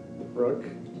 Rook,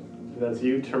 that's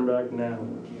you. Turn back now.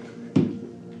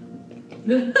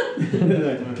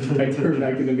 I turn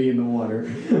back into me in the water.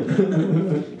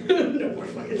 No more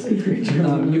fucking sea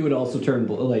creature. You would also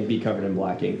be covered in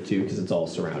black ink too, because it's all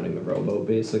surrounding the rowboat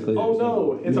basically. Oh, There's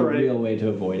no, it's no all right. real way to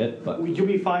avoid it, but You'll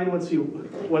be fine once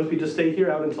we just stay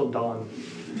here out until dawn.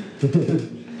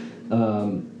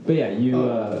 but yeah, you.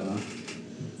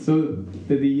 So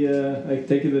did I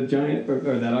take it the giant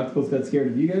or that octopus got scared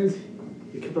of you guys?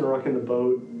 You kept on rocking the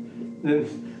boat.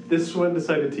 Then this one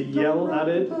decided to yell at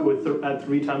it at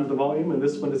 3 times the volume, and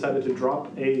this one decided to drop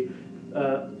a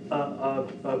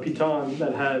piton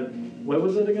that had, what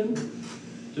was it again?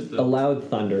 Just a loud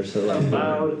thunder, so like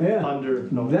Loud Yeah. thunder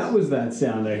noise. That was that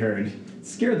sound I heard. It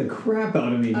scared the crap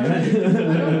out of me, I don't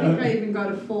man. think I even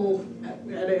got a full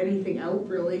at anything out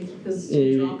really because Eh,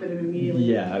 you drop it immediately.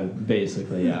 yeah,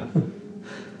 basically, yeah.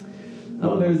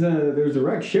 Well, there's a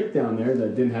wrecked ship down there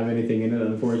that didn't have anything in it,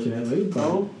 unfortunately. But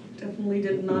Oh, Definitely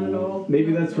did not at all.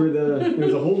 maybe that's where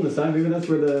there's a hole in the side. Maybe that's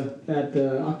where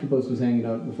that octopus was hanging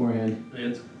out beforehand.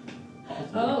 It's awesome.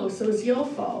 Oh, so it's your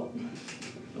fault.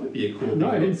 That would be a cool No,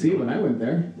 thing. I didn't see it when I went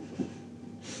there.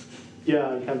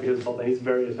 yeah, it can't be his fault. He's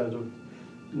very attentive.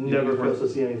 Never fails to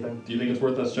see anything. Do you think it's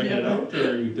worth us checking it Yeah. out,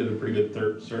 or you did a pretty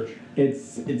good search?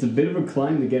 It's a bit of a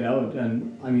climb to get out,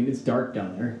 and I mean it's dark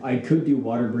down there. I could do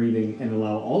water breathing and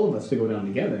allow all of us to go down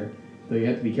together, though you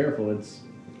have to be careful. It's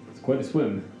quite a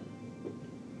swim.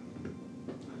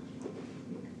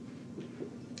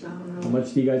 I don't How know.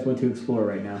 much do you guys want to explore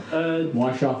right now?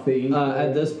 Wash off the ink.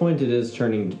 At this point, it is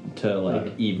turning to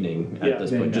like evening. At Yeah.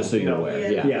 this Then point, just so no. you're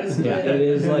aware. Yeah, Yeah. that's Yeah. Yeah, good. it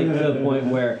is like to the point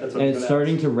where That's what and I'm it's gonna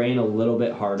starting ask. to rain a little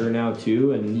bit harder now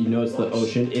too, and you notice the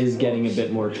ocean is getting a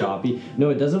bit more choppy. No,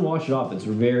 it doesn't wash it off. It's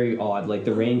very odd. Like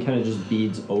the rain kind of just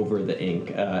beads over the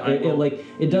ink.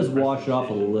 It does wash it off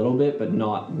a little bit, but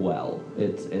not well.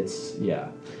 It's yeah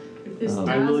If this I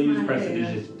I does will use my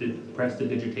hair-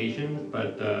 prestidigitation,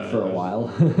 but for a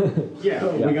while. Yeah.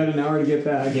 So yeah. we got an hour to get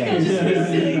back. Yeah. Just be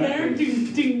sitting there, ding,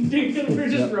 ding, ding, and we're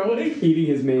just rowing. Eating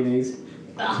his mayonnaise.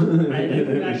 I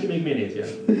can actually make mayonnaise,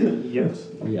 yeah. Yes.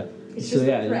 yeah. It's So just a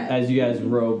yeah, threat. as you guys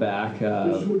row back,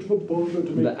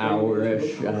 the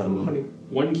hour-ish.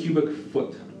 1 cubic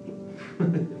foot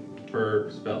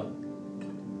per spell.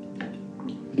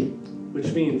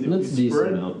 which means if That's a you decent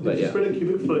spread, amount, but if you yeah. spread a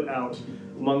cubic foot out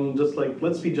among just like,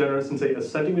 let's be generous and say a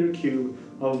centimeter cube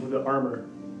of the armor.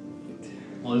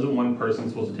 Well, isn't one person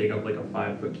supposed to take up like a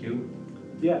 5-foot cube?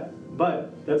 Yeah,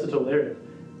 but that's a total area.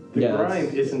 The Yeah, grind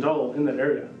that's- isn't all in that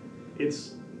area.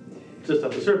 It's just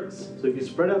at the surface. So if you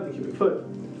spread out the cubic foot,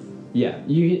 Yeah,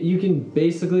 you can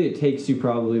basically, it takes you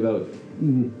probably about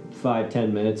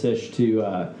 5-10 minutes ish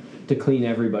to clean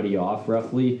everybody off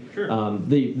roughly. Sure.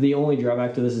 The only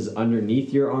drawback to this is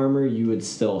underneath your armor you would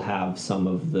still have some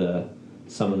of the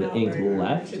Not ink wearing armor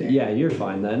left. today. Yeah, you're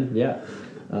fine then. Yeah.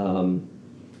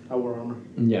 I wore armor.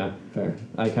 Yeah, fair.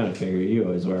 I kind of figured you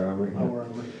always wear armor. I wore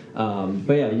armor.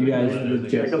 But yeah, you guys.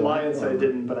 I could lie and say I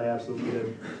didn't, but I absolutely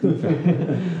did.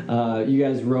 You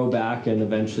guys row back, and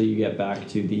eventually you get back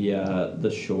to the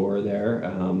shore there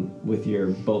with your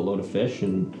boatload of fish,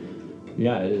 and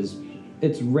yeah, it's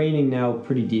raining now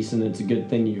pretty decent. It's a good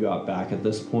thing you got back at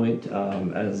this point,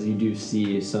 as you do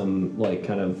see some like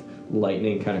kind of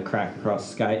lightning kind of crack across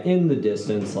the sky in the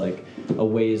distance, like a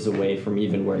ways away from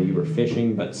even where you were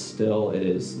fishing, but still it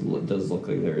does look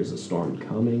like there is a storm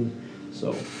coming.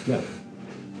 So yeah.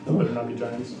 That better not be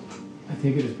giants. I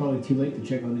think it is probably too late to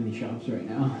check out any shops right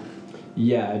now.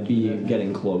 Yeah, I'd be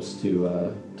getting close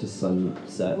to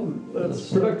sunset. That's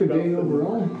Productive day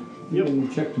overall. Yep. We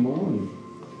can check tomorrow,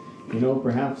 and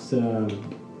perhaps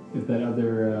if that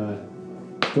other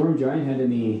storm giant had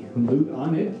any loot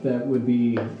on it that would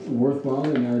be worthwhile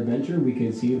in our adventure, we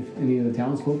could see if any of the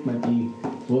townsfolk might be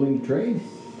willing to trade.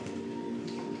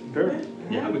 Sure.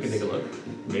 Yeah, we can take a look.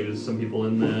 Maybe there's some people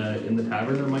in the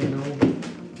tavern that might know.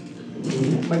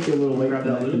 It might be a little late Grab for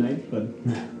that that loot. tonight, but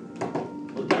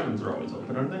Well, the taverns are always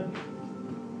open, aren't they?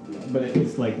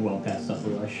 it's like well past supper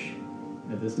rush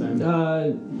at this time.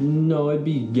 No, I'd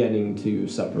be getting to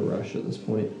supper rush at this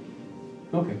point,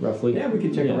 Okay. roughly. Yeah, we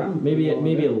could check around. Maybe While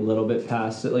maybe a we're little bit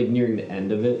past it, like nearing the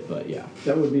end of it, but yeah.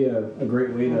 That would be a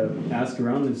great way to ask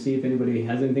around and see if anybody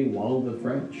has anything while the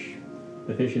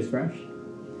fish is fresh.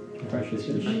 The freshest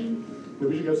fish. Maybe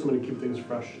we should get somebody to keep things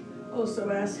fresh. Also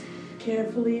ask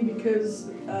carefully because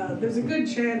there's a good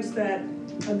chance that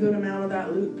a good amount of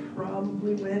that loot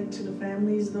probably went to the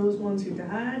families, those ones who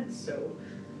died, so,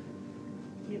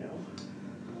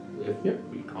 If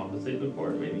we compensate them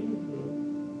for it, maybe.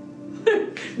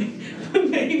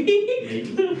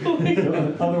 Maybe. Maybe.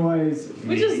 So, otherwise,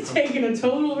 We're just taking a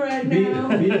total right be now.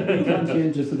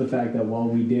 conscientious of the fact that while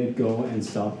we did go and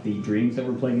stop the dreams that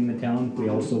were plaguing the town, we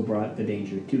also brought the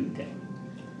danger to the town.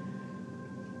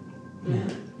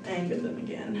 Anger them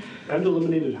again. And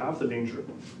eliminated half the danger.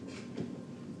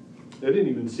 They didn't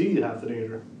even see half the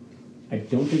danger. I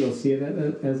don't think I'll see it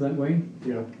as that way,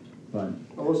 Yeah. but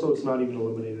Also, it's not even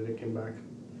eliminated. It came back.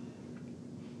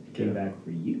 it came back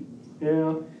for you.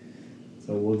 Yeah.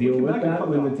 So we'll deal We'll with come back that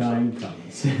and when fuck the off, time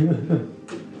comes.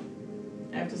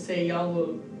 I have to say, y'all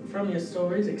were, from your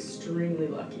stories, extremely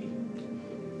lucky.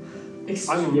 I'm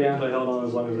amazed Yeah. I held on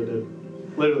as long as I did.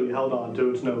 Literally held on to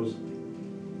its nose.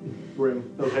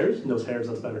 Rim. Those hairs? Those hairs,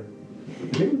 that's better.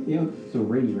 Yeah, it's a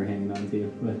ring you were hanging on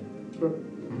to, but Sure.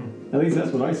 at least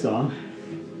that's what I saw.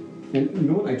 And you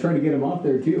know what? I tried to get him off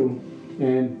there too,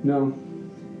 and no.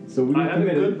 So we I had a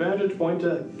committed. good vantage point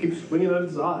to keep swinging at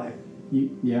its eye.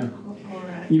 Yeah.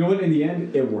 Alright. You know what? In the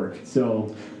end, it worked.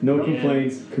 So no Yeah.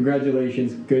 complaints.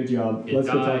 Congratulations. Good job. It Let's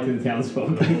go talk died. to the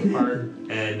townsfolk. Part,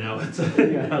 and now it's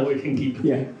Yeah. now we can keep.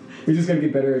 Yeah. We just gotta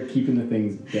get better at keeping the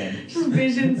things dead. Just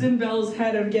visions in Belle's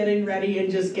head of getting ready and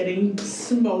just getting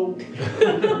smoked. Not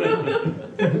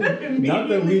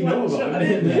that we know about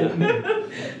it.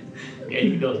 Yeah,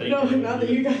 you can build anything. No, not that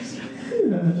you guys.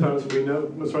 As far as we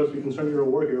know, as far as we're concerned, you're a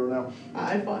war hero now.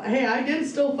 Hey, I did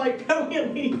still fight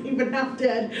valiantly, even now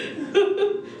dead.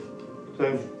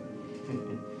 So,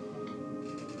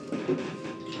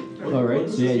 All right,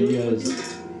 so yeah, you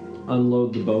guys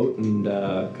unload the boat and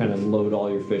kind of load all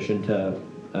your fish into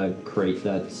a crate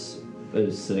that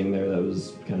is sitting there that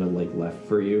was kind of like left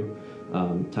for you.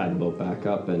 Tie the boat back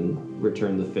up and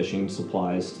return the fishing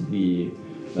supplies to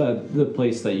the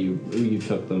place that you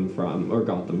took them from or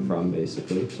got them from,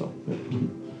 basically. So,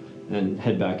 and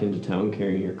head back into town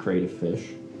carrying your crate of fish.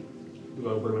 You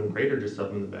want to put them in a crate or just stuff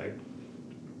them in the bag?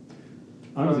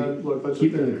 Honestly, look, let's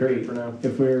keep just it in the crate. for now.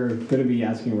 If we're gonna be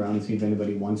asking around and see if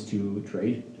anybody wants to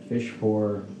trade fish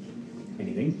for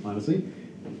anything, honestly,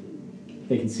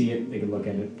 they can see it, they can look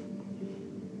at it.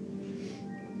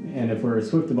 And if we're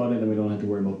swift about it, then we don't have to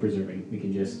worry about preserving. We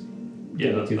can just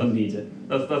get it to who needs it.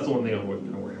 That's the one thing I'm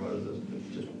worried about is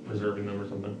just preserving them or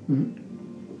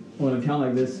something. Well, in a town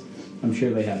like this, I'm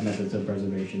sure they have methods of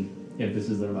preservation if this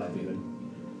is their livelihood.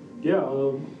 Yeah,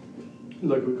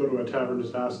 Like we go to a tavern,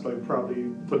 just ask like probably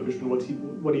for the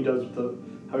fisherman what he does with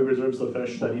how he preserves the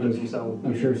fish that he doesn't sell.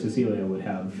 I'm sure Cecilia would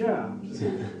have Yeah.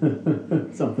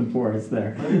 something for us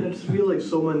there. I mean, I just feel like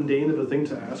so mundane of a thing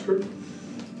to ask her.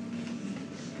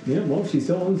 Yeah, well, she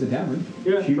still owns the tavern.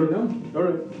 Yeah, She sure. would know. All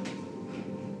right.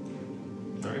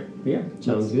 All right. Yeah,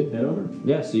 Sounds good. Head over.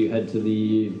 Yeah, so you head to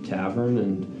the tavern,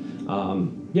 and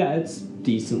yeah, it's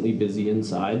decently busy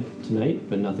inside tonight,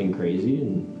 but nothing crazy,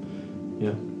 and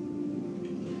yeah.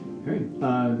 All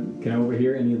right. Can I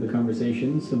overhear any of the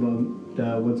conversations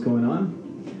about what's going on?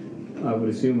 I would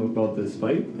assume about this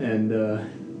fight and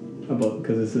about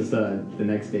because this is the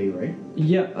next day, right?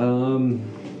 Yeah.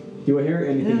 Do I hear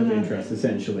anything of interest,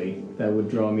 essentially, that would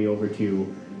draw me over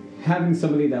to having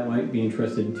somebody that might be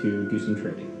interested to do some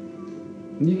trading?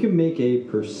 You can make a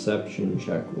perception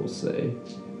check, we'll say.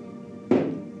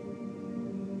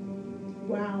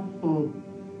 Wow.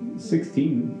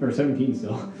 16 or 17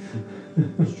 still.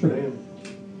 Damn.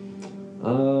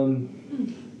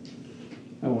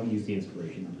 I won't use the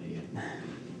inspiration on that yet.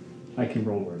 I can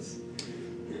roll worse.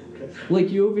 Like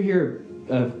you overhear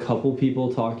a couple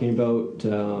people talking about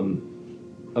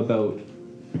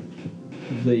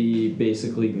the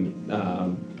basically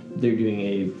they're doing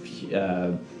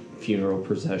a funeral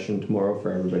procession tomorrow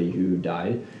for everybody who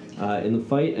died in the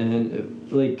fight,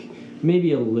 and like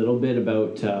maybe a little bit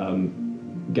about some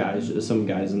guys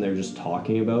in there just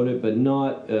talking about it, but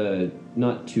not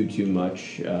too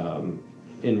much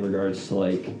in regards to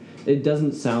like it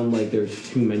doesn't sound like there's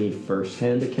too many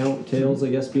first-hand account tales, I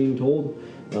guess, being told.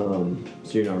 So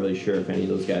you're not really sure if any of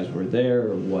those guys were there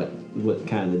or what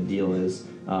kind of the deal is.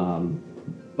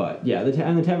 But yeah, the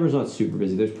tavern's not super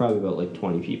busy. There's probably about like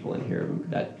 20 people in here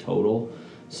at total.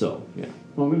 So yeah.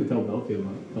 Well, I'm going to tell Belfield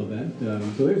about that.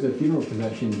 So there's a funeral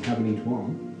procession happening tomorrow.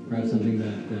 Perhaps something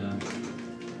that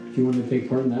if you wanted to take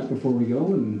part in that before we go,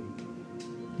 and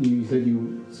you said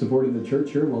you supported the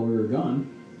church here while we were gone.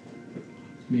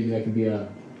 Maybe that could be a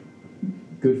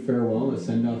good farewell, a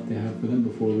send-off to have for them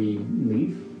before we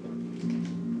leave.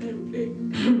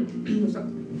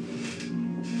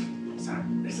 Sorry,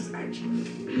 this is actually.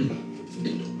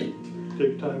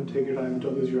 Take your time,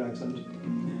 don't lose your accent.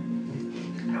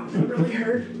 That would really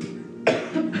hurt.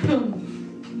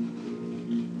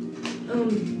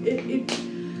 It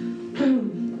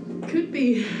could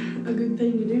be a good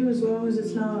thing to do as long as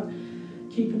it's not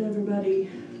keeping everybody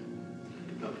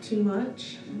up too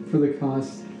much. For the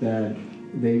cost that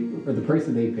or the price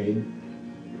that they paid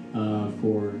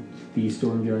for the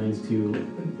storm giants to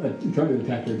try to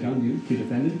attack their town to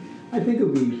defend it, I think it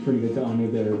would be pretty good to honor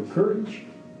their courage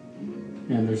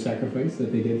and their sacrifice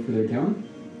that they did for their town.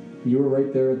 You were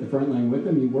right there at the front line with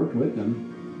them. You worked with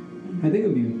them. I think it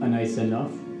would be a nice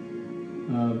send-off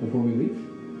before we leave.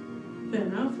 Fair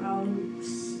enough. I'll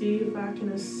see if I can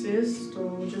assist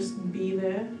or just be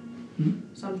there.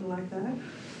 Mm-hmm. Something like that.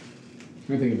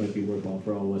 I think it might be worthwhile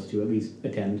for all of us to at least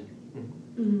attend.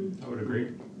 Mm-hmm. I would agree.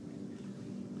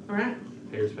 All right.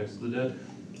 Pay respects to the dead.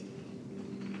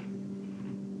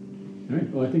 All right.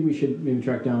 Well, I think we should maybe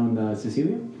track down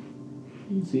Cecilia.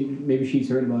 See, maybe she's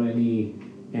heard about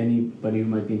anybody who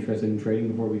might be interested in trading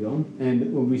before we go.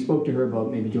 And when we spoke to her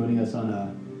about maybe joining us on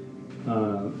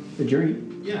a journey.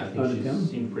 Yeah, I Out think of she town?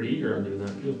 seemed pretty eager on doing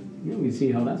that. Yeah, we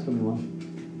see how that's coming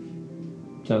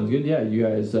along. Sounds good. Yeah, you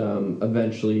guys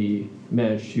eventually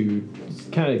manage to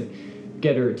kind of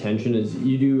get her attention. As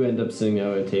you do end up sitting at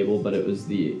a table, but it's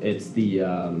the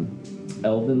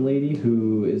elven lady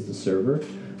who is the server.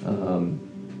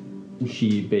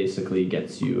 She basically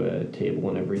gets you a table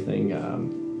and everything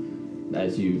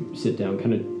as you sit down,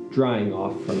 kind of drying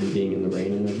off from being in the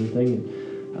rain and everything.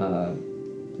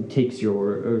 Takes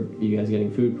your are you guys getting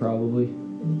food probably?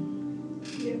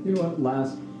 Yeah. You know what?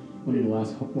 One of the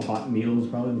last hot meals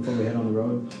probably before we head on the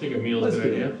road. I think a meal is a Let's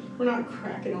good do it. idea. We're not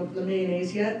cracking open the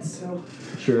mayonnaise yet, so.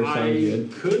 Sure, sounds I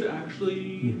good. could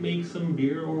actually make some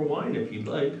beer or wine if you'd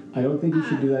like. I don't think you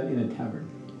should do that in a tavern.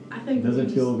 I think Doesn't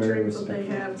we feel just very drink what they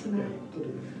respectful. have tonight.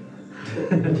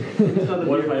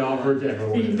 What if I offered to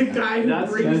everyone? The guy who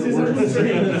That's- brings his that's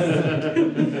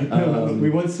own drinks. We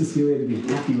want Cecilia to be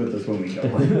happy with us when we go.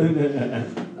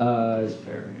 That's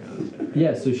fair, yeah.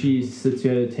 Yeah, so she sits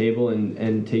you at a table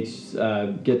and takes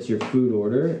gets your food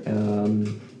order.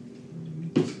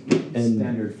 And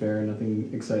Standard fare, nothing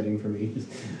exciting for me.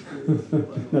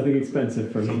 Nothing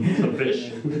expensive for me. Some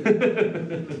fish?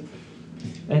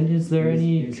 And is there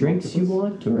any Is drinks you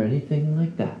octopus? want or anything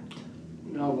like that?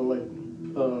 No, but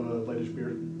lightish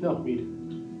beer. No, mead.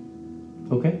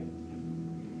 Okay.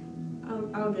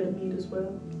 I'll get a meat as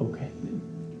well. Okay.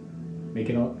 Make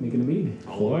it a mead.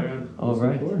 All the way around. All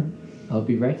right. I'll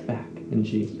be right back. And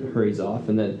she hurries off,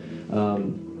 and then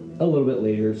a little bit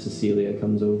later, Cecilia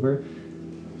comes over.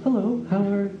 Hello, how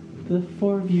are the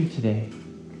four of you today?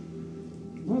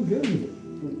 Well, good.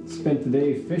 Spent the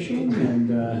day fishing and,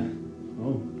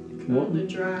 Kind of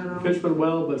drying off. Fish went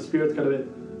well, but spirits got a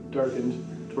bit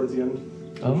darkened towards the end.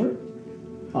 Oh,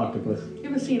 octopus. You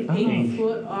ever seen Oh.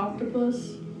 8-foot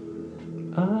octopus?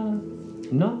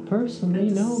 Not personally,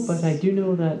 no, but I do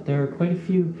know that there are quite a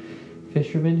few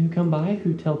fishermen who come by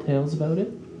who tell tales about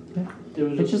it.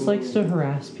 It just likes to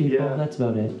harass people, Yeah. that's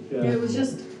about it. Yeah. It was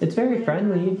just. It's very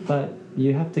friendly, but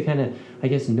you have to kind of, I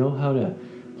guess, know how to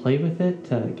play with it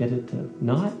to get it to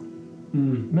not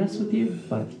mess with you,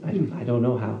 but I don't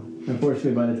know how.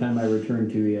 Unfortunately, by the time I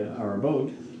returned to our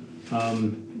boat,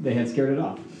 they had scared it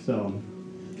off. So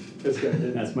It's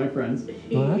good. that's my friends.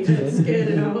 Well, that's He good. scared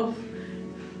it off.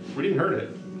 We didn't hurt it.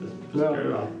 Just No. carried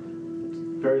it off.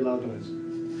 Very loud noise.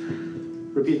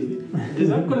 Repeatedly. Is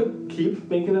that going to keep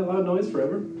making that loud noise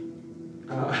forever?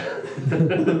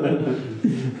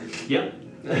 Yep.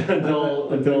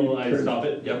 until I stop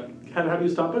it. Yep. How do you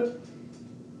stop it?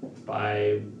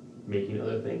 By making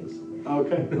other things.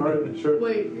 Okay, alright, sure.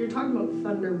 Wait, you're talking about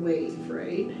thunder wave,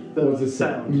 right? The What's the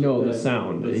sound? No, the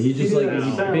sound. He He just did like, that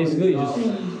he sound. basically just did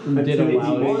a Until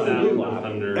loud he wanted to. thunderclap.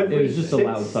 Thunder. Every It was just a 6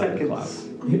 loud thunderclap.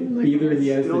 seconds. Either he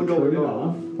has Still to going turn it on.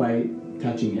 off by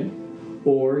touching it,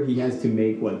 or he has to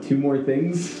make, 2 more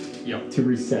things Yep. to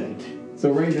reset it. So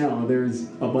right now, there's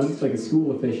a bunch, like a school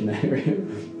of fish in that area.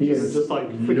 He It's has just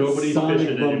like Nobody's sonic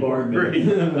fishing anymore. bombardment.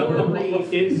 Or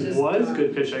reef. It It's just was done.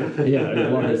 good fishing. Yeah,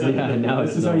 it was. Yeah, now This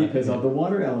it's is how you not. piss off the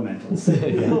water elementals.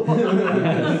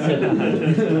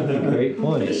 Great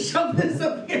point. Just shove this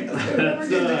up here. So we never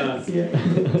That's, get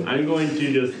I'm going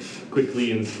to just quickly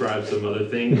inscribe some other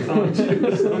things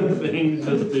onto some things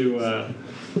just to.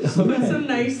 Put some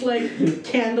nice,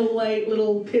 candlelight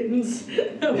little pittons. I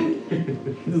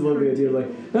just love the idea of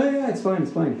oh yeah, it's fine.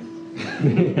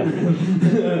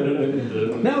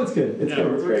 Now it's good. It's Yeah,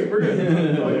 good. It's great. we're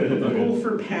good. Roll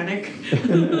for panic.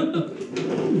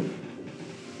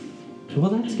 Well,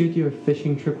 that's good. Your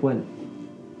fishing trip went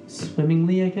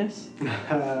swimmingly, I guess.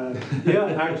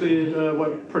 Yeah, actually it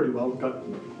went pretty well. Got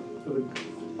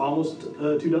almost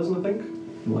 2 dozen, I think.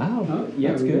 Wow,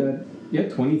 Yeah, that's we good. got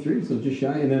 23, so just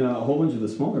shy, and then a whole bunch of the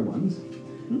smaller ones.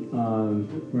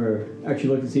 We're actually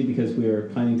looking to see because we are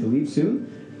planning to leave soon.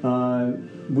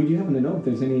 Would you happen to know if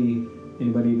there's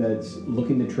anybody that's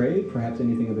looking to trade? Perhaps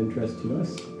anything of interest to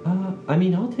us? I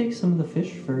mean, I'll take some of the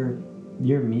fish for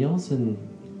your meals and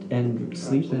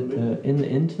sleep at in the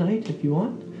inn tonight if you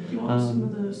want. You want some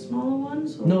of the smaller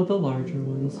ones? Or? No, the larger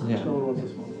ones. Yeah. No one wants the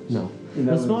small ones. No. And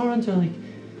that The was- smaller ones are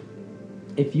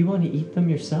if you want to eat them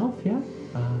yourself, yeah.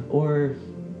 Or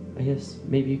I guess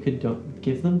maybe you could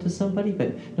give them to somebody,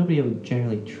 but nobody will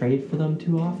generally trade for them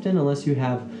too often unless you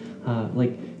have,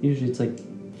 usually it's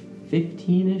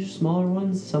 15-ish smaller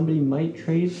ones. Somebody might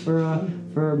trade for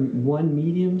one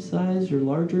medium-sized or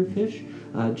larger fish,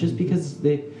 just because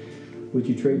Would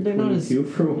you trade they're not as 22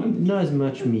 for one? not as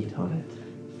much meat on it.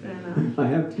 Fair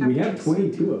enough. We have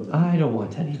 22 of them. I don't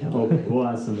want any. No. Okay, we'll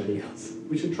ask somebody else.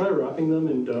 We should try wrapping them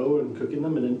in dough and cooking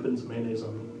them and then putting some mayonnaise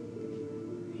on them.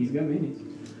 He's got mayonnaise.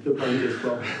 It'll probably taste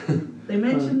well. They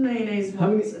mentioned mayonnaise How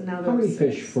many, once, and now how they're many 6.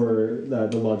 fish for the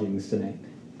lodgings tonight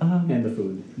and the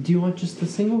food? Do you want just the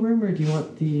single room, or do you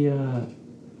want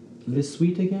the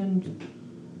suite again?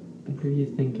 What are you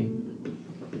thinking?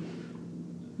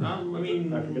 I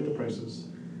mean, I forget the prices.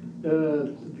 I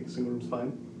think single room's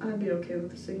fine. I'd be okay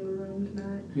with a single room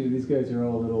tonight. You know, these guys are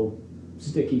all a little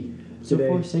sticky So today.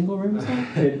 4 single rooms?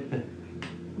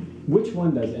 Which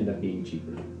one does end up being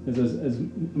cheaper? As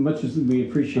much as we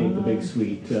appreciate the big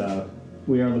suite,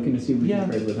 we are looking to see if we Yeah, can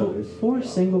trade with others. 4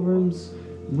 single rooms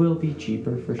will be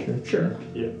cheaper for sure. Sure.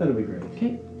 Yeah. That'll be great.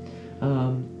 Okay.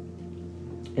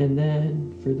 And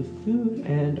then for the food,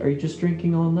 and are you just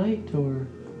drinking all night, or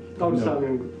I'm just No.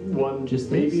 having one,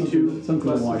 Just maybe this? 2. Something to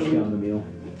glasses wash of down the meal.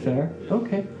 fair?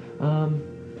 Okay.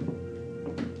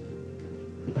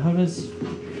 How does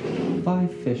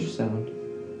 5 fish sound?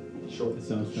 sure. That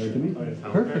sounds fair to me. Okay.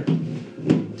 Sounds Perfect. fair.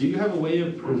 Do you have a way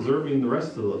of preserving the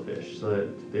rest of the fish so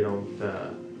that they don't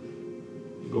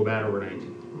go bad overnight?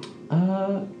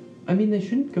 I mean, they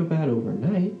shouldn't go bad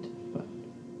overnight, but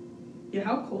Yeah,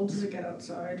 how cold does it get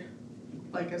outside?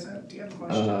 Is that the other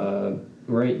question?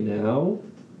 right now,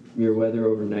 your weather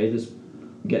overnight is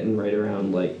getting right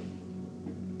around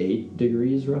 8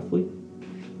 degrees roughly.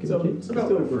 So Okay. it's about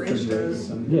Still what a fridge refrigerated does.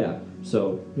 some. Yeah,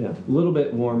 so yeah, a little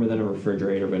bit warmer than a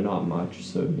refrigerator, but not much.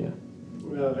 So yeah.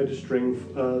 I just drain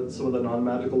some of the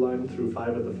non-magical lime through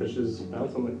 5 of the fish's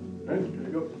mouths. I'm like, all right, here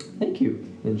you go. Thank you.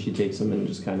 And she takes them and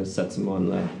just kind of sets them on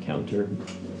the counter.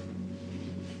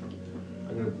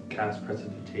 I'm gonna cast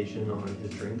precipitation on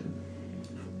his drink.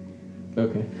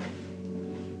 Okay.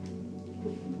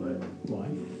 But Why?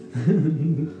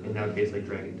 And now it tastes like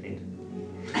dragon taint.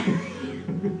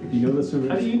 You know this from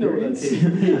how do you know that? experience?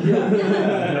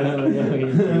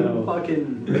 You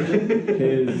fucking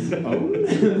His own?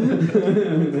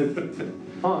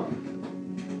 huh?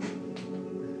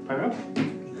 Pineapple?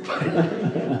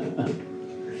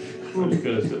 I'm just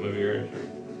gonna sip my beer.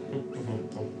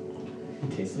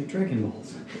 It tastes like Dragon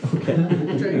Balls.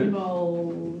 Dragon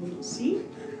Ball C?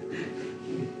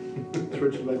 It's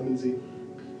rich in vitamin Z.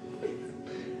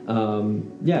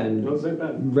 Yeah, and No, it's not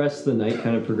bad. rest of the night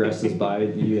kind of progresses by.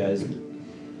 You guys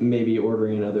maybe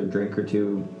ordering another drink or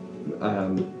two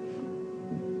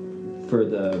for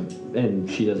the, and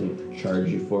she doesn't charge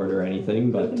you for it or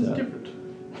anything, but It's different.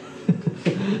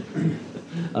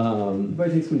 If I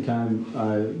take some time,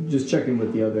 just checking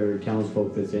with the other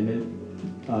townsfolk that's in it,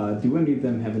 do any of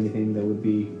them have anything that would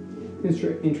be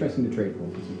interesting to trade for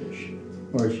some fish?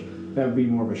 Or that would be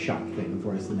more of a shock thing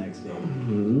for us the next day?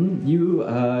 you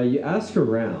ask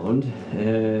around,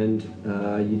 and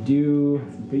you do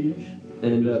Fish?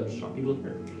 end up. Shop people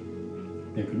here.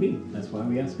 There could be. That's why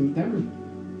we asked in the tavern.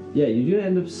 Yeah, you do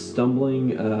end up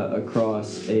stumbling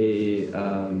across a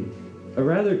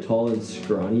rather tall and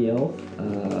scrawny elf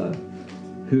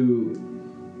who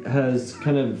has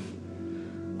kind of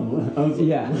I was like,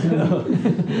 yeah.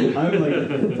 I'm like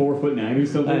 4'9" or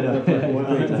something. I know.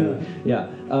 Like, Yeah,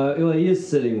 well, he is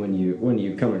sitting when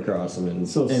you come across him, and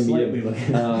So and slightly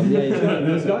yeah, like-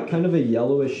 he's got kind of a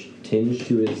yellowish tinge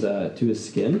to his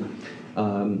skin,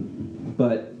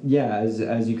 but yeah,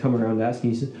 as you come around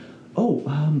asking, he says, "Oh,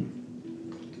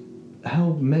 how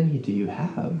many do you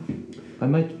have? I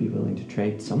might be willing to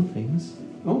trade some things."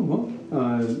 Oh, well,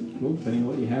 depending on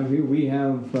what you have here, we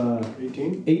have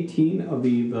 18? 18 of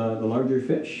the larger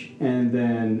fish, and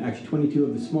then actually 22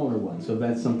 of the smaller ones. So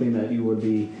that's something that you would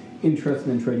be interested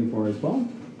in trading for as well.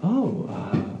 Oh,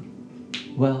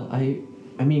 well, I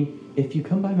mean, if you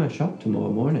come by my shop tomorrow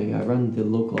morning, I run the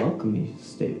local alchemy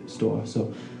store,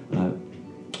 so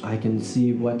I can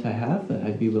see what I have that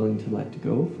I'd be willing to let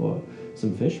go for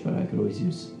some fish, but I could always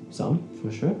use some,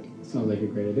 for sure. Sounds like a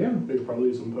great idea. They could probably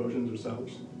use some potions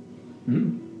ourselves.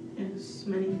 Yes,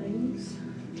 many things.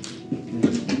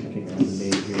 Okay, on the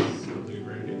name here.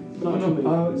 No,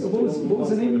 what was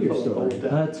the name of your store?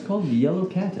 It's called Yellow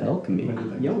Cat Alchemy.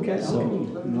 Yellow Cat So,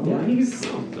 Alchemy. yeah. Nice.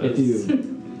 If you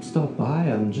stop by,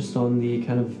 I'm just on the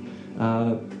kind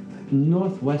of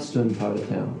northwestern part of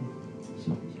town.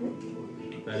 So.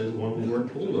 That is one we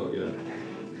weren't told about yet.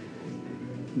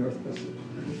 Northwest.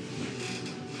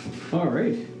 All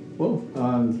right. Well,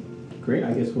 great.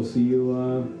 I guess we'll see you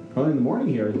probably in the morning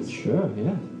here. Sure,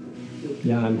 yeah.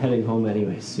 Yeah, I'm heading home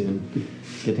anyway soon.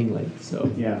 It's getting late, so.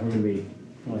 Yeah, we're gonna be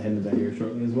heading to bed here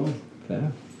shortly as well.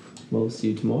 Fair. We'll see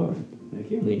you tomorrow.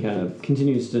 Thank you. And he kind of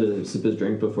continues to sip his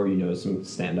drink before you notice him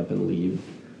stand up and leave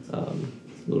a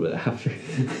little bit after.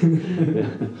 Yeah.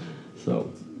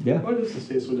 So, yeah. Why does this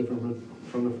taste so different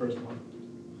from the first one?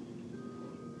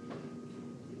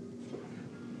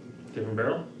 Different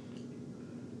barrel?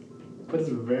 But it's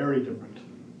very different.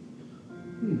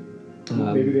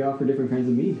 Maybe they offer different kinds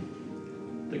of meat.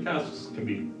 The casks can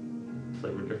be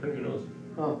flavored different, who knows?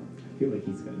 Oh. I feel like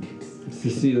he's gonna do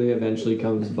Cecilia eventually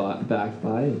comes back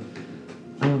by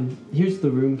and, here's the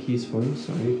room keys for you.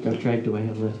 Sorry, got dragged away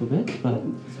a little bit, but,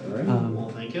 All right. Well,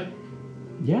 thank you.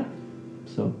 yeah.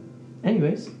 So,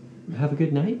 anyways, have a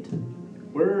good night.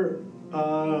 And We're,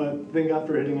 I think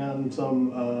after hitting on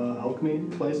some alchemy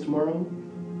place tomorrow,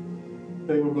 I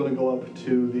think we're going to go up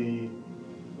to the...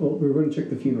 Well, we're going to check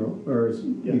the funeral. Or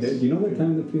Yes. do you know what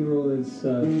time the funeral is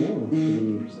tomorrow?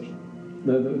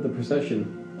 The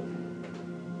procession.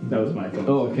 That was my fault.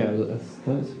 oh, okay.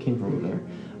 That came from over there.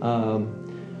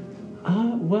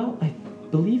 Well, I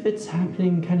believe it's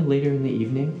happening kind of later in the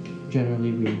evening.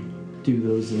 Generally, we do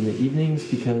those in the evenings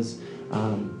because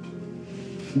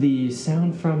the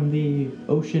sound from the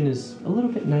ocean is a little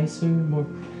bit nicer,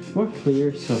 more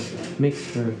clear, so it makes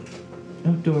for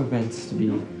outdoor events to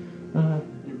be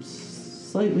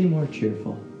slightly more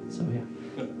cheerful. So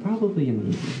yeah, probably in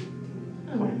the evening.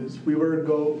 Point is, we're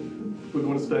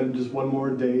going to spend just one more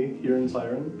day here in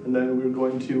Siren, and then we're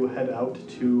going to head out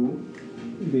to...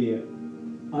 The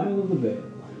Isle of the Veil.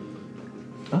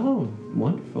 Oh,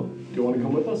 wonderful. Do you want to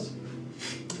come with us?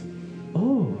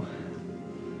 Oh,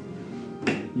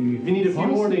 If you need a few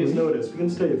more Possibly. days' notice, we can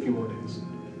stay a few more days.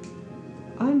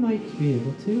 I might be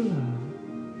able to.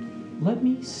 let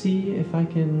me see if I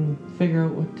can figure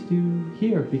out what to do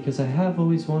here because I have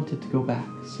always wanted to go back.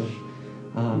 So,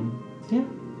 yeah.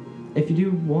 If you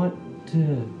do want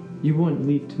to, you won't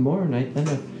leave tomorrow night, then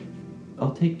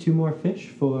I'll take 2 more fish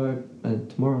for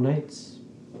tomorrow night's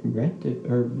rent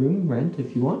or room rent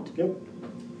if you want. Yep.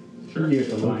 Sure. You get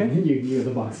the line. Okay. You get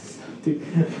the boxes. Too.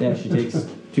 Yeah, she takes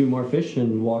 2 more fish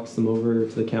and walks them over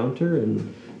to the counter,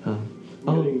 and I'm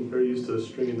getting very used to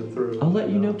stringing them through. I'll let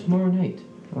you know tomorrow night.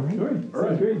 All right. All right. All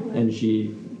right. Great. And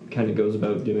she kind of goes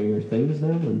about doing her things now,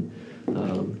 and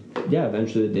yeah,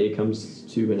 eventually the day comes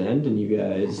to an end, and you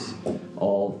guys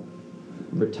all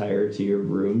retire to your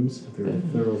rooms.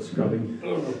 Thorough scrubbing.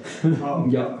 Oh,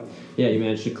 Yeah. God. Yeah, you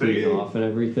managed to clean Ziggy. off and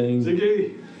everything.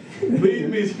 Ziggy, leave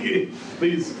me, Ziggy,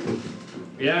 please.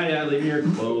 Yeah, leave me your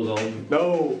clothes on.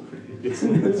 No, it's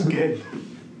in the skin.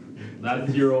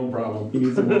 That's your own problem. He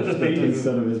needs to wash the taste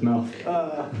out of his mouth.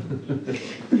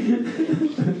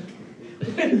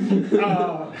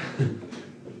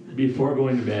 Before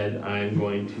going to bed, I'm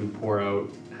going to pour out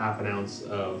half an ounce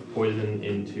of poison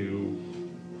into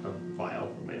a vial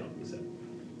from my alchemy set.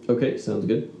 Okay, sounds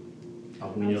good.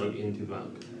 Alchemy into the vial.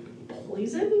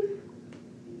 Poison?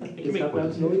 Is half an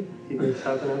ounce Millie? He makes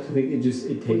half an I ounce. think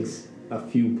it takes a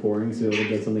few pourings to be able to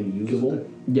get something usable.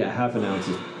 Yeah, half an ounce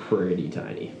is pretty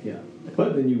tiny. Yeah.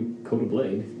 But then you coat a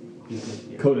blade,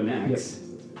 coat an axe.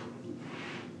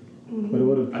 What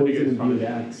about a I think poison it's probably imbued the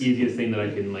axe? easiest thing that I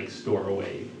can like store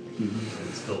away. And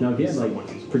still Now if you had somewhat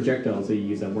like useful. projectiles that you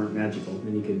use that weren't magical,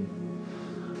 then you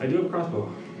could I do have a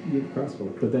crossbow. use a crossbow.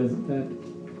 But that's that.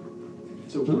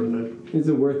 So worth it. Is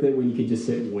it worth it when you could just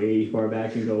sit way far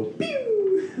back and go pew?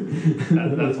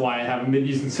 That's why I haven't been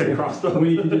using said crossbow.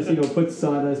 When you can just put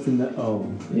sawdust in the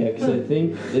Yeah, because I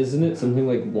think, isn't it something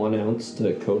like 1 ounce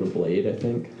to coat a blade, I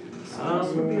think?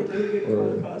 Would be a really good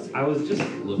Or- cost. I was just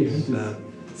looking at that.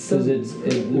 Because it's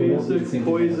Basic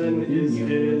poison is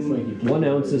in 1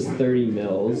 ounce is 30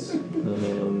 mils. the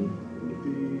equipment.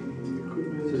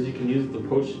 Says you can use the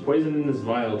poison in this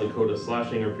vial to coat a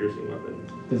slashing or piercing weapon.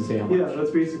 doesn't say how much. Yeah,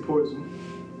 that's basic poison.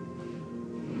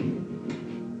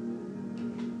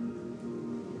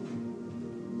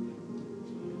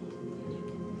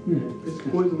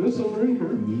 Basic poison is somewhere in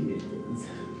here. Yes.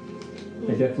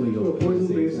 I definitely go Well, with poison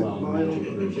the basic wild vial.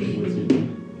 magic version wizard.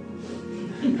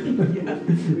 Yeah.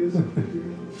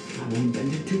 I will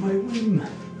bend it to my whim.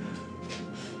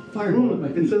 Fireball at my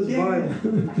It feet. says vial.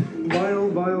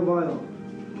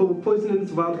 Poison in this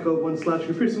vial to coat 1 slashing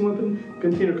or piercing weapon.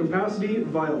 Container capacity,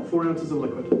 vial, 4 ounces of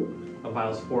liquid. A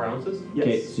vial's 4 ounces? Yes.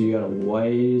 Okay, so you got a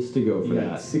ways to go for You got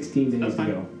that. 16 days That's to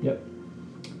fine. go. Yep.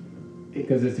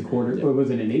 Because it's a quarter. Yeah. Or was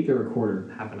it an eighth or a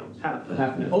quarter? Half an ounce. Half.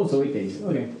 Half an hour. Oh, so 8 days.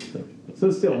 Okay. So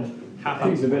it's still Half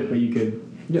takes ounce. a bit, but you could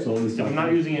Yep. slowly If stop. I'm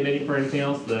not using it for anything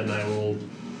else, then I will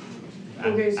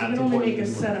Okay, so you add can some only poison make a to it.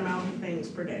 set amount of things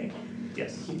per day.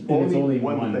 Yes. And it's only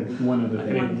one one thing. one of the I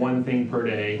things. make one thing per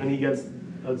day. And he gets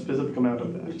a specific amount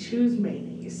of We that. choose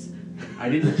mayonnaise. I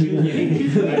didn't choose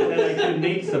mayonnaise. I said I could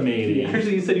make some mayonnaise.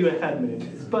 Actually, you said you had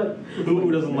mayonnaise, but Who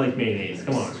doesn't like mayonnaise?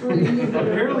 Come on.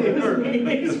 Apparently it hurt.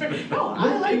 Mayonnaise. No,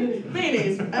 I like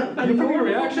mayonnaise. from your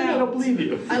reaction, I don't believe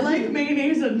you. I like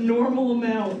mayonnaise a normal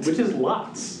amount. Which is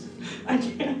lots. I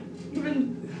can't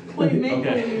even quite make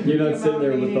Okay. it. You're not sitting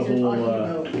there with the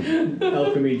whole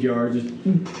alchemy jar just.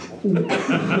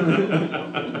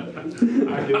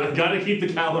 I gotta keep the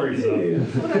calories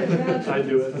up. I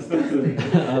do it.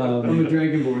 I'm a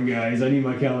dragonborn, guys. I need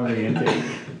my calorie intake.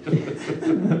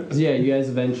 So yeah, you guys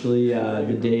eventually,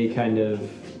 the day kind of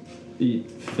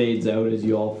fades out as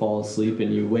you all fall asleep,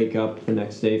 and you wake up the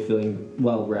next day feeling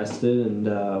well rested,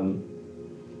 and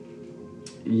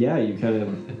yeah,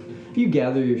 you you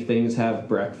gather your things, have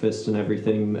breakfast and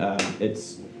everything.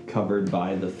 It's covered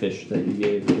by the fish that you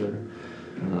gave her.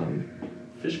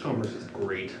 Fish commerce is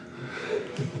great.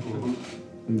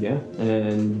 Yeah,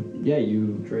 and yeah,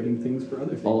 you Trading things for other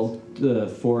things. all the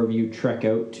 4 of you trek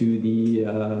out to the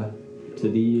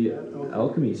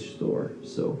alchemy store.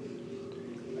 So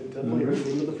I definitely heard the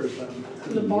name of the first time.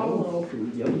 The bottle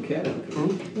Yellow cat.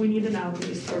 We need an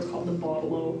alchemy store called the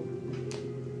Bottle-O.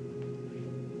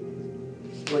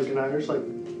 Like in Irish, like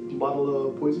bottle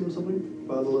of poison or something?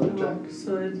 Bottle of Jack?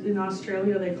 So in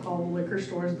Australia they call liquor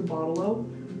stores the Bottle-O.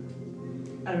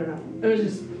 I don't know. It was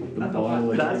just I thought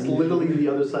Bottle-O. That's literally the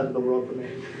other side of the world for me.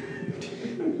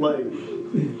 like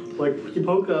you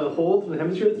poke a hole through the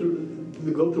hemisphere through the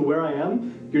globe through where I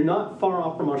am, you're not far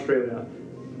off from Australia.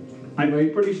 I'm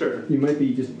pretty sure. You might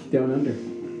be just down under.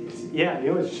 Yeah,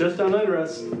 it's just down under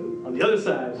us. On the other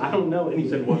side, I don't know You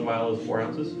said anything. 1 vial is 4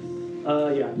 ounces?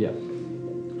 Yeah. yeah.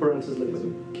 4 ounces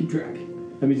liquid. Keep track.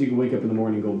 That means you can wake up in the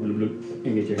morning, go bloop, bloop,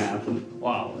 and get your half.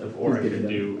 Wow, or I Let's get could it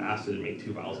do acid and make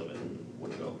 2 vials of it and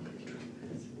would go.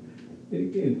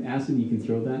 In acid, you can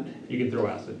throw that. You can throw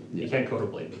acid. You can't coat a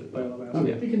blade with it. Vial of But acid.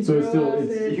 Okay. You can So it's throw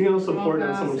still- acid, You can also pour it down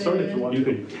drop someone's throat if you acid. want. you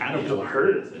could catapult It'll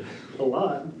hurt. acid. A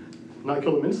lot. Not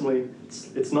kill them instantly.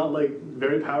 It's not like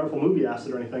very powerful movie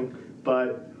acid or anything,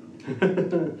 but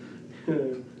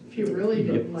If you really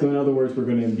didn't So in like other words, we're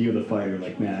going to imbue the fire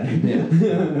like mad. Yeah.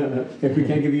 If we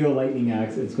can't give you a lightning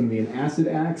axe, it's going to be an acid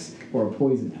axe or a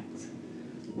poison axe.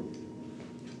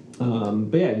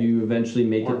 But yeah, you eventually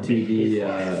make Or it to the.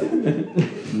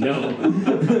 No.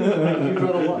 you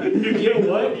draw the line. You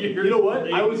know what? You know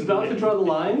what? I was about to draw the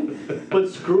line, but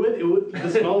screw it. The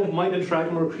smell might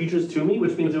attract more creatures to me,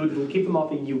 which means it would keep them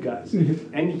off of you guys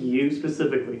and you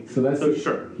specifically. So that's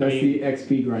sure. That's I mean, the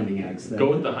XP grinding axe. Then. Go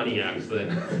with the honey axe then.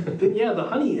 Then yeah, the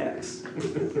honey axe.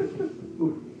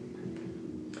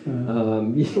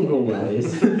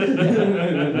 Anyways,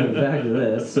 back to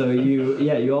this. So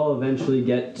you all eventually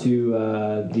get to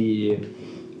the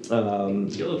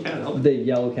Yellow cat help. the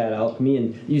yellow cat alchemy,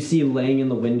 and you see laying in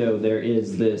the window there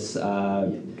is this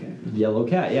yellow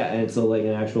cat. Yeah, and it's like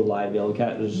an actual live yellow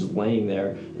cat that's just laying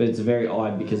there. But it's very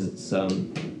odd because it's a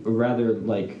rather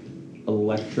like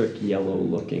electric yellow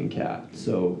looking cat.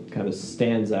 So kind of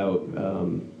stands out.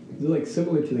 Is it like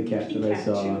similar to the cat that I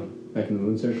saw back in the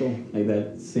Moon Circle? Like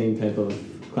that same type of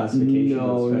classification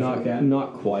No, of special cat?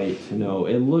 not quite. No,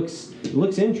 it looks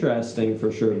interesting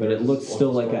for sure, but it looks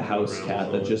still like a house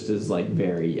cat that just is like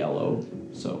very yellow.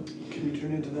 So Can you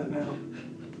turn into that now?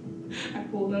 I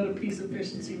pulled out a piece of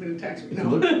fish and see if it attacks me. If, it No.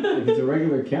 looked- if it's a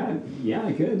regular cat, yeah,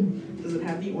 I could. Does it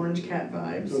have the orange cat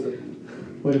vibes?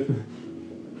 What if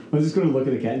I was just going to look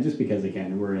at the cat, and just because I can,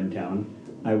 and we're in town,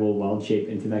 I will wild shape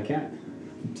into that cat.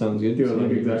 sounds good. Do it So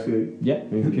like you- exactly. Yeah,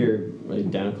 you appear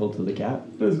identical to the cat.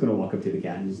 I was going to walk up to the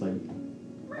cat and just like.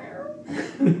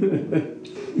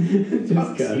 just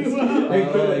Fucks cuz. you up.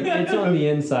 Like, it's on the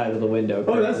inside of the window.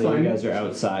 Oh, that's currently. fine. You guys are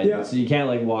outside, Yeah. so you can't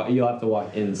like walk. You'll have to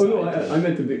walk Oh inside. no, I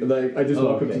meant to be like I just Oh,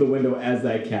 walk up okay. to the window as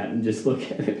that cat and just look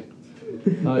at it.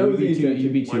 That You'd was be the too. intention.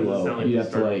 You'd be Why too does it low. sound like You'd you have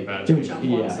to start like. bad jump- Jump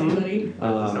Yeah. on somebody.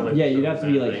 sound like Yeah, you you'd start have to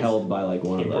be bad like things. held by like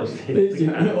one of those.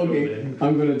 Okay,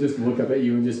 I'm gonna just look up at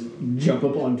you and just jump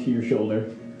up onto your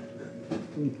shoulder,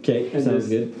 Okay, And sounds just-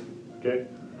 good. Okay.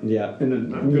 Yeah, and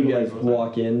then I'm you gonna guys like,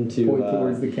 walk into. point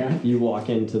towards the cat. You walk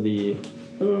into the.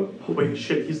 Oh, Oh wait,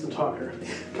 shit, he's the talker.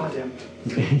 Goddamn.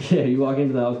 Yeah, you walk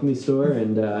into the alchemy store,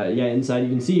 and yeah, inside you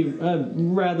can see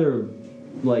rather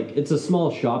like it's a small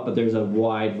shop, but there's a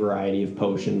wide variety of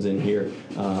potions in here,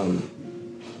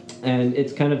 and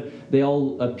it's kind of they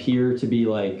all appear to be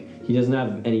like he doesn't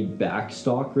have any back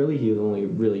stock really. He only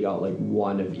really got like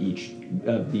one of each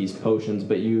of these potions,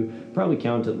 but you probably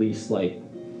count at least like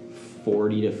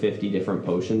 40 to 50 different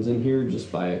potions in here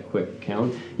just by a quick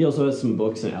count. He also has some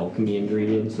books and alchemy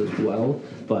ingredients as well,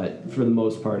 but for the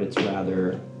most part it's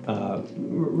rather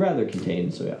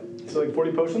contained, so yeah, So like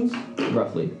 40 potions?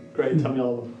 roughly. Great, tell me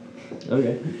all of them.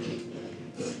 Okay.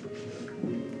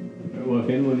 well, if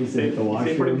anyone needs to hit the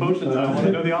Say 40 washroom, potions, I want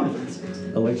to know the options.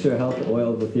 Elixir of health,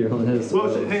 oil of etherealness, Well,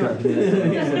 oil of hang on. sharpness,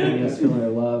 sweetness, pillar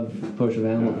of love, potion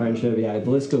of animal friendship. Yeah, the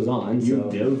list goes on. you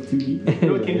So. delve too deep. You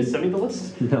know what, can you send me the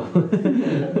list? No.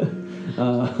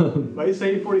 Why are you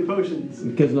saying 40 potions?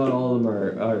 Because not all of them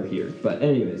are here. But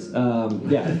anyways, yeah,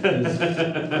 there's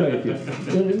quite a few.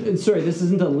 And sorry, this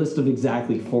isn't a list of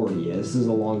exactly 40. This is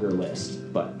a longer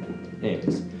list. But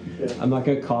anyways, Yeah. I'm not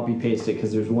going to copy paste it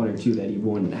because there's one or two that he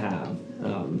wouldn't have.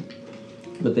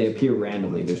 But they appear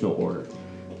randomly. There's no order.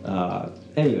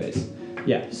 Anyways,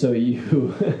 yeah, so you...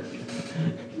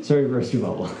 sorry to burst your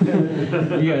bubble.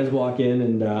 You guys walk in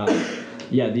and...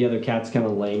 yeah, the other cat's kind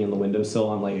of laying in the windowsill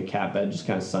on like a cat bed, just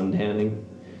kind of sun tanning.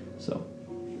 So,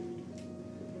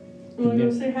 You wanna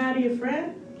go say hi to your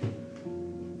friend?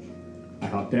 I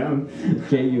hop down.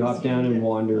 okay, you hop down and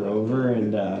wander over,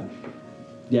 and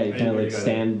yeah, you kind of like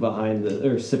stand behind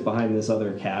or sit behind this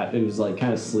other cat who's like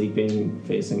kind of sleeping,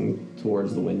 facing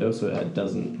towards the window, so it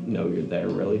doesn't know you're there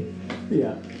really.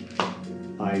 Yeah.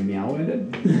 I meow at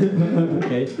it.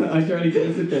 Okay. I try to get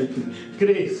his attention.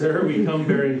 Good day, sir. We come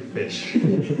bearing fish.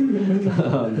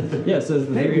 Yeah, so as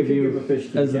the Hey, three we of could you, give a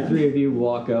fish to as the the cat. three of you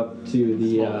walk up to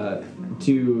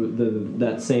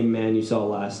that same man you saw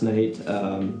last night,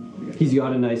 he's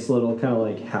got a nice little kind of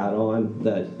like hat on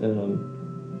that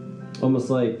almost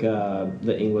like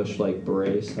the English like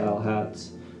beret style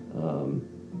hats,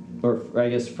 or I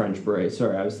guess French beret.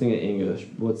 Sorry, I was thinking English.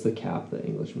 What's the cap that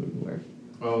Englishmen wear?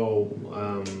 Oh,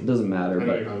 Doesn't matter, I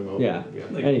know what you're talking but about. yeah. Yeah.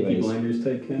 Like Anyways. Peaky Blinders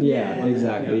type cat. Yeah, Yeah.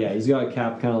 exactly. Yeah, he's got a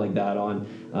cap kind of like that on.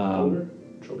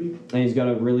 Trophy. and he's got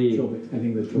a really Trophy. I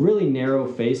think that's trophy. really narrow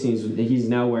face, and he's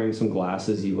now wearing some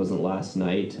glasses he wasn't last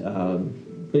night.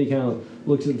 But he kind of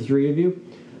looks at the three of you.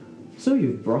 So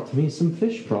you've brought me some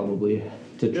fish, probably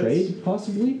to Yes. trade,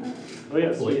 possibly. Oh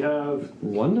yes, we have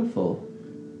Wonderful.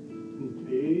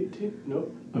 18.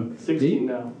 Nope. I'm 16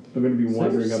 now. going to be Is there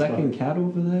wandering a up. second cat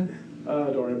over there?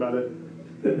 Don't worry about it.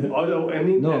 Oh no, I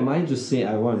mean. No, am I just seeing?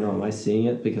 I want to know. Am I seeing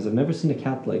it? Because I've never seen a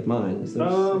cat like mine. Is there?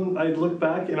 I look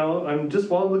back and I'm just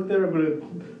while I look there, I'm gonna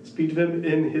speak to him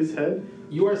in his head.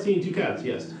 You are seeing two cats,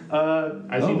 yes.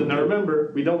 I see them. Now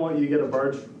remember, we don't want you to get a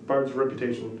bard's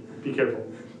reputation. Be careful.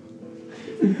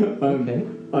 Okay.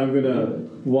 I'm going to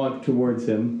walk towards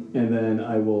him, and then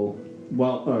I will.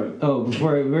 Well, Oh,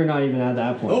 before we're not even at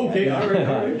that point. Okay, yet. all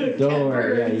right. Don't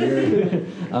worry. Yeah, you're.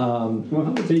 well,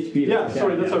 how much HP does Yeah, the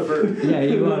sorry, cat that's have? our bird. Yeah,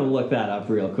 you want to look that up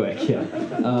real quick. Yeah.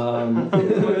 I'm gonna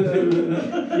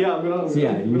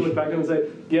look back and say,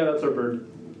 yeah, that's our bird.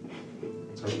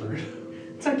 It's our bird.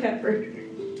 It's a cat bird.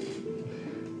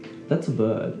 That's a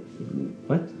bird.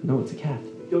 What? No, it's a cat.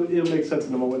 It'll make sense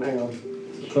in a moment. Hang on.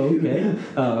 Okay.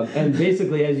 And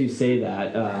basically, as you say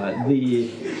that, the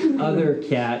other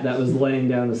cat that was laying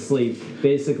down asleep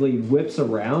basically whips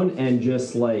around and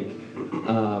just like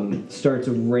starts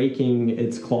raking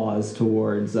its claws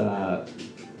towards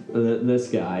this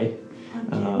guy,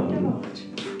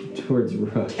 towards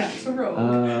Rook. Cat's a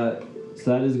rogue.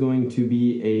 So that is going to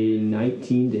be a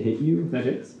 19 to hit you. That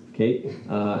is. Okay.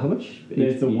 How much?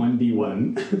 It's a HP?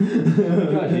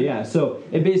 1d1. Gotcha, yeah. So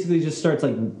it basically just starts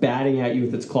like batting at you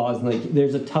with its claws, and like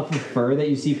there's a tuft of fur that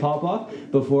you see pop off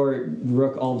before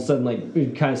Rook all of a sudden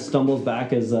like kind of stumbles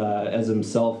back as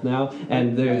himself now,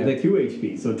 and I there's have 2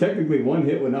 HP, so technically one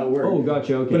hit would not work. Oh,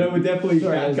 gotcha. Okay. But I would definitely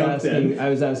Sorry, back up then. I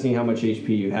was asking how much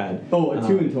HP you had. Oh, a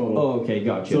 2 in total. Oh, okay,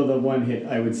 gotcha. So the one hit,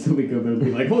 I would still be good, but it would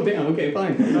be like, oh damn, okay,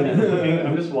 fine.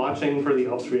 I'm just watching for the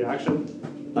elf's reaction.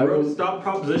 I will, Stop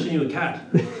propositioning the cat.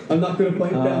 I'm not going to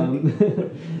fight back.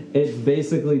 It's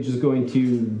basically just going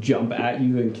to jump at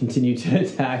you and continue to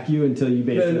attack you until you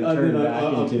basically Then, turn then back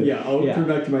I'll into. I'll turn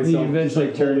back to myself. You eventually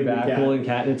like turn holding the back, cat. holding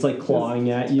cat, and it's like clawing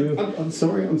at you. I'm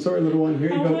sorry, little one.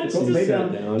 Here you How go. much Go does lay a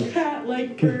down.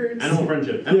 cat-like birds? Animal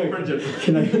friendship. Animal friendship.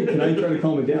 Can I try to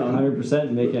calm it down?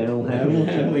 100% make animal Animal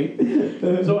handling.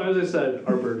 handling. So as I said,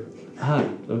 our bird. Ah,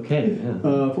 okay,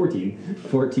 yeah. 14.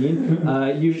 14.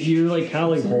 You're like kind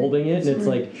of like holding it, and it's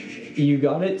like you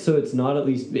got it, so it's not at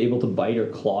least able to bite or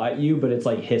claw at you, but it's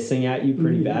like hissing at you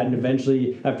pretty bad. And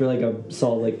eventually, after like a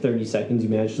solid like 30 seconds, you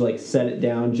manage to like set it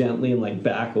down gently and like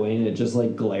back away, and it just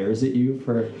like glares at you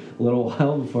for a little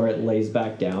while before it lays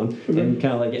back down, and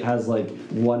kind of like it has like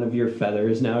one of your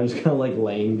feathers now just kind of like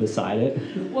laying beside it.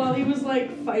 While he was like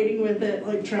fighting with it,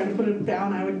 like trying to put it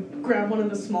down, I would grab one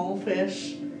of the small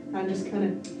fish and just kind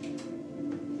of.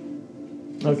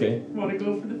 Okay. Want to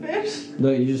go for the fish?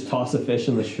 No, you just toss a fish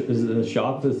in the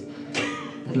shop. Is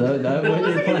that No, what I your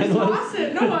wasn't gonna plan was? toss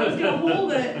it. No, I was gonna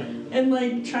hold it and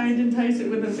like try and entice it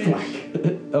with a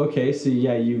fish. Okay, so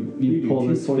yeah, you You do pull 2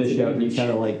 this points fish of out and you damage.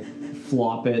 kind of like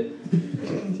flop it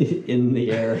in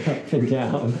the air up and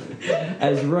down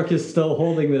as Rook is still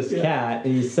holding this cat,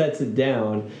 and he sets it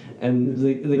down, and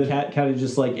the cat kind of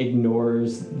just like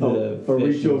ignores the Or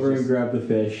fish reach over and just- grab the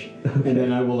fish, and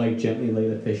then I will like gently lay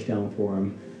the fish down for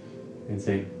him, and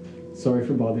say, "Sorry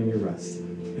for bothering your rest."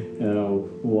 And I'll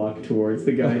walk towards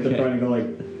the guy at the Okay. front and go like,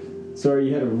 "Sorry,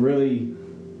 you had a really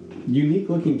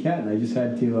unique-looking cat, and I just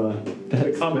had to." That's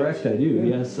Become it. correct, I do.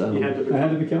 Yes. You had to I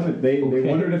had to become it. They Okay.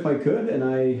 wondered if I could, and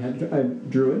I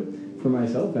drew it for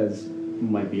myself, as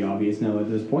might be obvious now at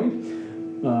this point.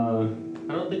 I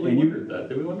don't think we And you- wondered that.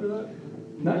 Did we wonder that?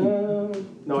 Not you.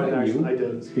 No, I Not actually you. I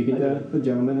did. Speaking I to did. the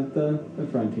gentleman at the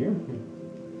front here.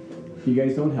 You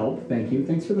guys don't help. Thank you.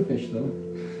 Thanks for the fish, though.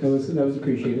 That was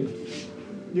appreciated.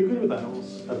 You're good with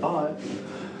animals. I thought.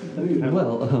 I knew you'd have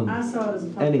Well, I saw it as a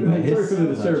puppy. Anyways. Sorry for the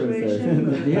disturbance there.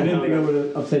 Situation. Yeah. I didn't think I would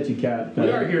have upset you, cat. We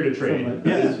are here to trade. Something like-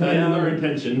 Yes, That is our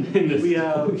intention in this. We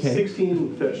have Okay.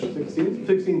 16 fish.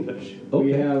 16 fish. We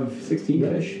okay. have 16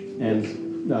 fish, and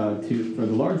 2 for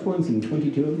the large ones, and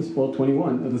 22 of the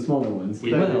 21 of the smaller ones.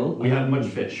 We have, Well, we have much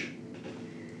fish.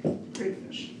 Great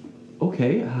fish.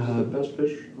 Okay. The best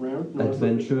fish around. No, that's not-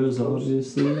 Adventures,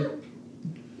 obviously.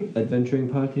 Adventuring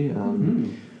party. Mhm.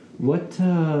 What?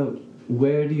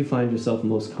 Where do you find yourself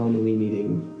most commonly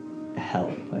needing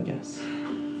help? I guess.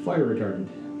 Fire retardant.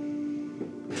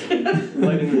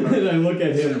 Lighting And retardant. I look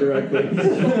at him directly.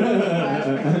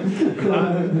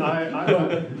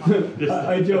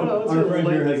 I joke. Well, it's Our a friend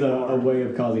here has lightning a rod. way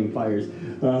of causing fires.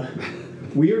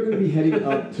 We are going to be heading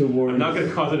up towards. I'm not going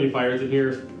to cause any fires in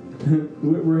here.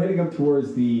 We're heading up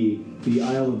towards the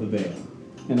Isle of the Vale,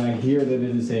 and I hear that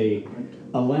it is a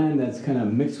land that's kind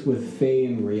of mixed with Fae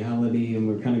and reality, and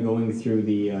we're kind of going through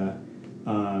the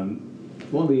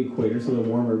the equator, so the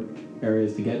warmer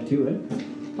areas to get to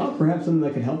it. Perhaps something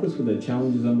that could help us with the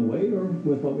challenges on the way, or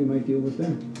with what we might deal with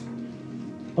there.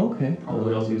 Okay.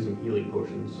 Probably also use some healing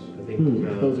potions. I think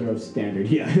Those are of standard,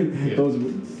 yeah. Those.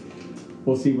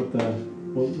 We'll see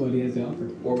what he has to offer.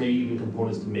 or maybe even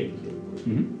components to make healing potions.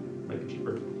 Mm-hmm. Might be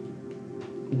cheaper.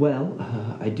 Well,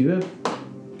 I do have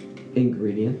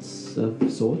ingredients of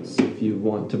sorts if you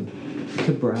want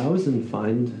to browse and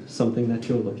find something that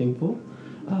you're looking for.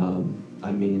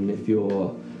 I mean, if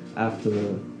you're after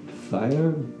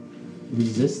fire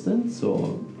resistance or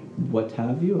what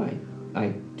have you, I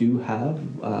do have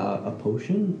a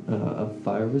potion of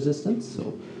fire resistance,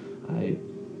 so I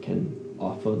can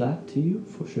offer that to you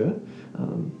for sure.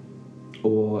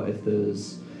 Or if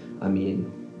there's, I mean,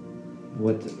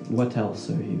 what else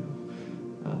are you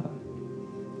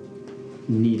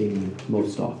needing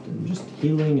most often? Just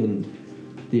healing and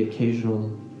the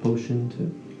occasional potion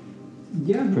to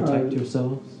protect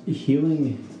yourselves?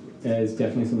 Healing is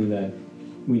definitely something that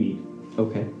we need.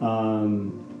 Okay.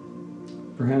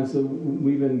 Perhaps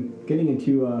we've been getting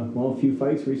into a few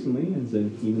fights recently, as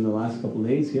in even the last couple of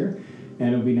days here,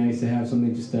 and it would be nice to have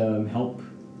something just to help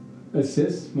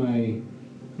assist my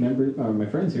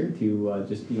friends here to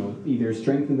just either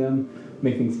strengthen them,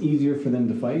 make things easier for them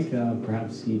to fight,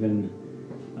 perhaps even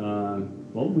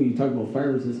we talked about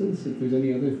fire resistance. If there's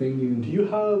any other thing Do you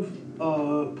have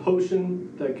a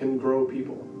potion that can grow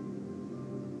people?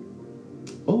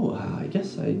 Oh, I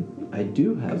guess I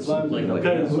do have something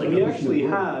Because like we a actually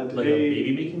had Like a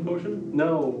baby making potion?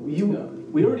 No,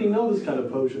 we already know this kind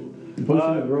of potion. The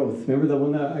potion of growth. Remember the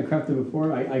one that I crafted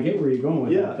before? I get where you're going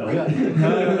with that, though.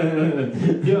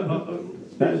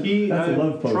 That's a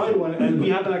love potion. Tried one, and we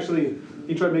haven't actually.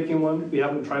 He tried making one. We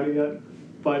haven't tried it yet.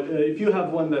 But if you have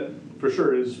one that for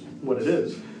sure is what it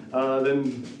is,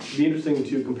 then it'd be interesting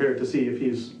to compare it to see if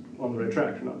he's on the right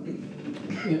track or not.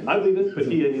 Yeah. I believe it, but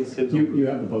he needs his. You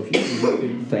have the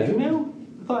potion. Thank you, now?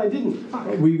 I thought I didn't.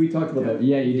 Fuck. We talked about that.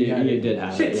 Yeah, you did. You did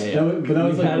have Shit. it. Yeah. But that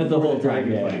was You've like had it the before whole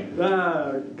dragon time.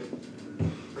 fight.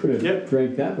 Could have Yep.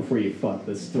 drank that before you fought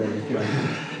this storm.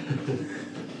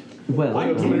 Well,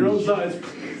 I was on your own size.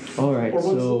 all right. Or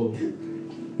So You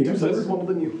Two got sizes that? smaller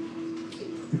than you.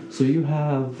 So you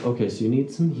have, so you need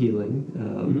some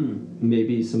healing,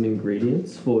 maybe some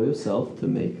ingredients for yourself to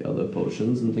make other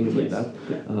potions and things like Yes. that.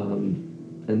 Yeah.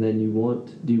 And then do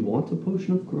you want a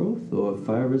potion of growth or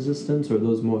fire resistance, or are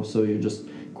those more so you're just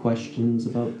questions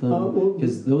about them? Well-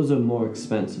 Because those are more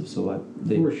expensive, so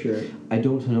For sure. I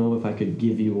don't know if I could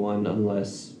give you one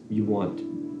unless you want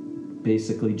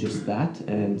basically just that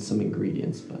and some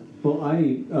ingredients, but... Well,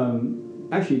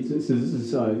 actually, this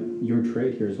is your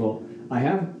trade here as well. I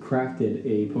have crafted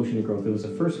a potion of growth. It was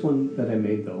the first one that I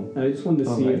made, though. And I just wanted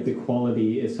to see if the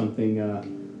quality is something.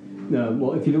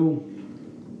 If you know,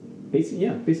 basically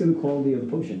the quality of the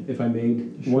potion. If I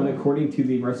made one according to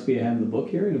the recipe I have in the book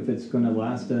here, and if it's going to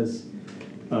last us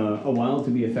a while to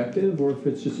be effective, or if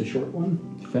it's just a short one.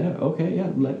 Fair. Okay, yeah.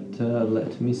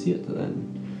 Let me see it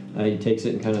then. He takes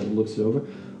it and kind of looks it over.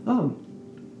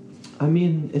 I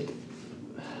mean,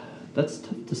 that's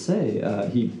tough to say.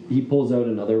 He pulls out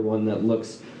another one that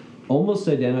looks almost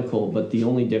identical, but the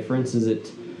only difference is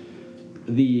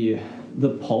the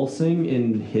pulsing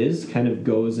in his kind of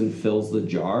goes and fills the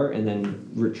jar and then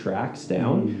retracts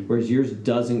down, whereas yours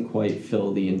doesn't quite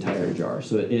fill the entire jar.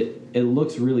 So it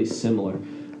looks really similar.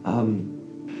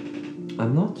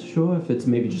 I'm not sure if it's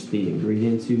maybe just the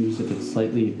ingredients used, if it's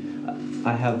slightly...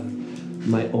 I have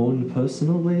my own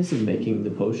personal ways of making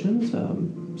the potions,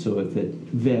 so if it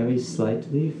varies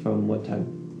slightly from what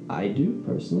I do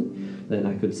personally, then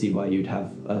I could see why you'd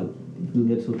have a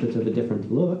little bit of a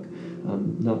different look.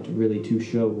 Not really too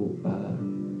sure,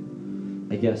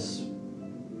 I guess,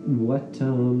 what...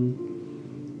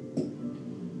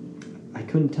 I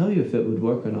couldn't tell you if it would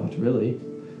work or not, really.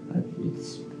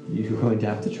 You're going to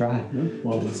have to try. Yeah.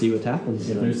 Well, Let's see what happens.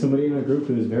 if there's somebody in our group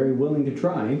who is very willing to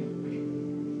try.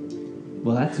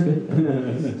 Well, that's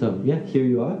good. So, yeah, here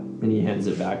you are. And he hands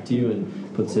it back to you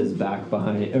and puts his back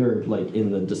behind, or like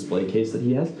in the display case that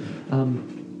he has.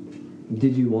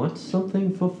 Did you want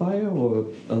something for fire or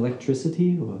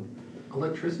electricity or?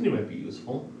 Electricity might be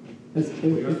useful.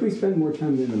 If we spend more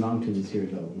time in the mountains here,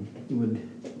 though,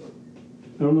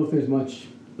 I don't know if there's much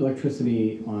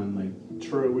electricity on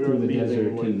True, we through are the leaving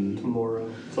desert like and- tomorrow.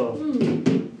 So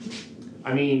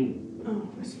I mean, Oh,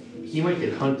 I suppose. he might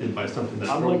get hunted by something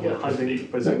that's I'm like hunting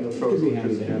by something that throws Could be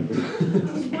handy to electricity. have.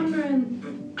 I was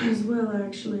wondering as well,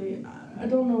 actually. I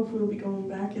don't know if we'll be going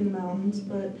back in the mountains,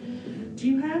 but do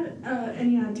you have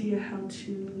any idea how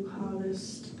to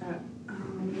harvest that?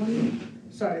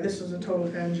 Sorry, this was a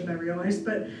total tangent, I realized,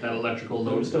 but That electrical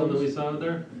lodestone that we saw out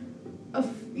there?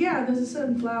 yeah, there's a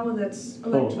certain flower that's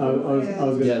Oh, electrical. I was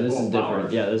gonna. Yeah, this Oh, is flower.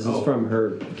 different. Yeah, this is Oh. from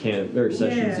her camp or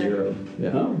session Yeah. 0.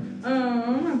 Yeah.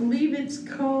 Oh, I believe it's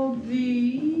called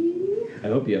the I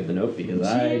hope you have the note because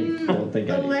I don't think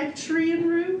I do. Electrian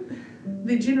root.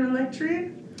 The Gin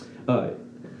Electrian.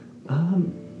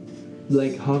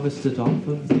 Like harvest it off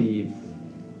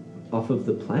of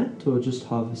the plant, or just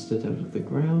harvest it out of the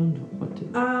ground? What?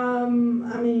 I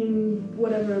mean,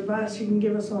 whatever advice you can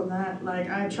give us on that. Like,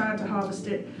 I tried to harvest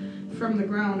it from the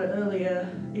ground earlier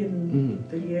in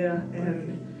the year,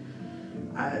 and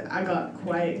I got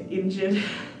quite injured.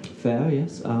 Fair,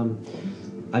 yes.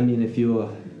 I mean, if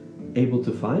you're able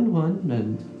to find one,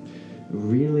 and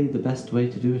really the best way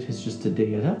to do it is just to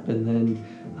dig it up, and then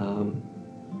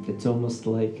it's almost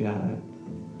like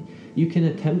you can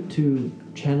attempt to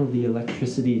channel the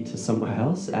electricity to somewhere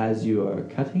else as you are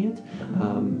cutting it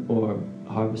or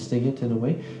harvesting it in a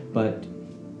way. But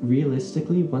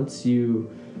realistically, once you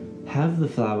have the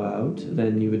flower out,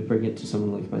 then you would bring it to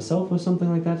someone like myself or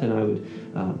something like that, and I would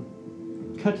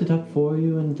cut it up for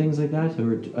you and things like that.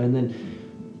 And then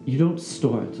you don't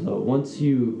store it though. Once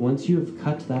you've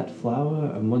cut that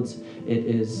flower, and once it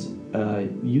is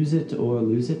use it or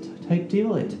lose it type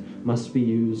deal, it must be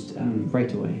used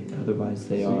right away. Otherwise,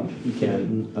 they are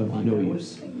of no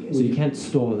use. So you can't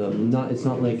store them. It's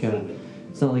not like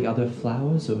other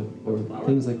flowers or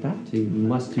things like that. You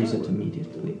must use it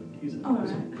immediately.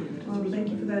 Alright. Well, thank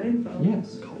you for that info.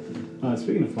 Yes.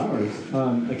 speaking of flowers,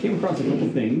 I came across a couple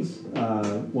things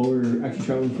while we were actually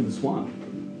traveling through the swamp,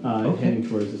 heading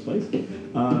towards this place.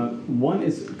 One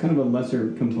is kind of a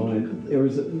lesser component. There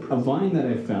was a vine that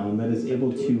I found that is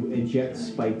able to eject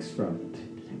spikes from it.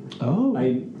 Oh.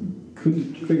 I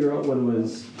couldn't figure out what it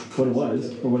was or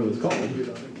what it was called.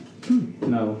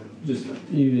 No, just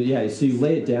So you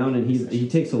lay it down and he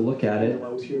takes a look at it.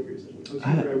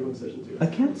 I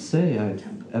can't say I've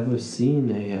ever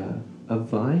seen a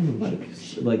vine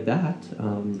like that.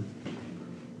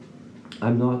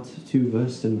 I'm not too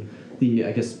versed in the,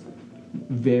 I guess,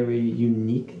 very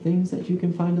unique things that you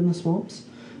can find in the swamps,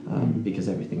 because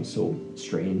everything's so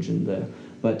strange in there.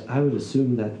 But I would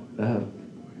assume that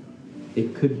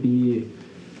it could be.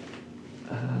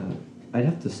 I'd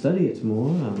have to study it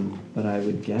more, but I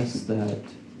would guess that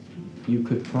you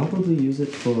could probably use it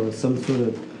for some sort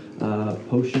of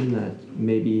potion that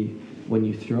maybe when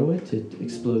you throw it, it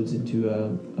explodes into a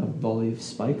volley of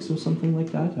spikes or something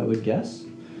like that, I would guess.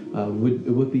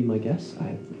 It would be my guess.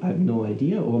 I have no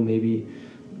idea. Or maybe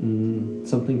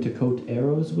something to coat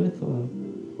arrows with, or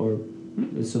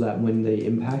so that when they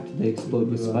impact, they explode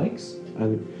with spikes.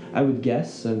 I would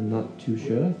guess. I'm not too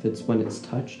sure if it's when it's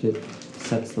touched, it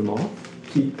sets them off.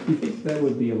 Do you think that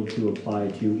would be able to apply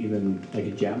to even like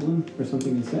a javelin or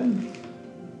something instead?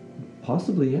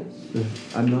 Possibly, yes.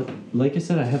 I'm not. Like I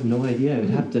said, I have no idea.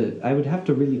 I would have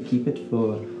to really keep it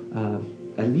for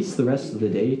at least the rest of the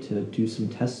day to do some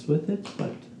tests with it.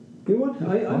 But you know what?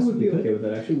 I would be Possibly okay with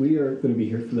that. Actually, we are going to be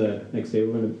here for the next day.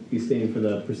 We're going to be staying for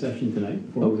the procession tonight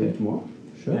before we leave tomorrow.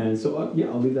 Sure. And so, I'll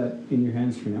leave that in your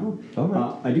hands for now. All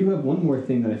right. I do have one more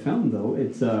thing that I found, though.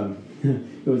 It's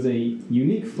it was a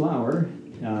unique flower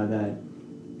that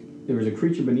there was a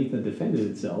creature beneath that defended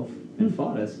itself and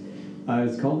fought us.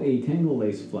 It's called a tangle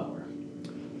lace flower.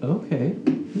 Okay.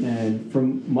 And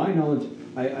from my knowledge,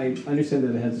 I understand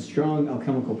that it has a strong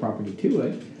alchemical property to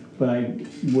it, but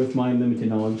with my limited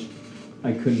knowledge,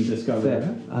 I couldn't discover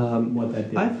what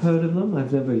that did. I've heard of them.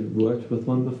 I've never worked with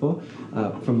one before.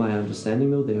 From my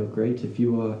understanding, though, they are great if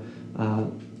you are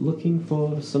looking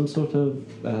for some sort of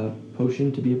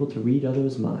potion to be able to read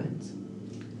others' minds.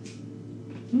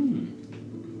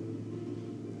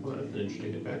 Well, that's an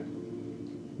interesting effect.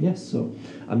 Yes, so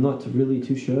I'm not really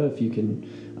too sure if you can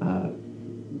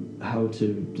how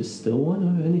to distill one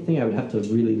or anything. I would have to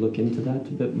really look into that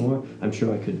a bit more. I'm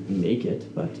sure I could make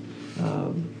it, but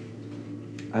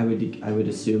I would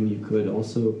assume you could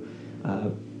also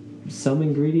some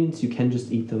ingredients you can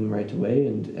just eat them right away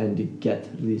and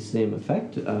get the same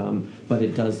effect, but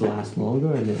it does last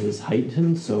longer and it is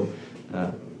heightened. So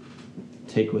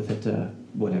take with it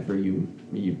whatever you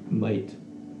might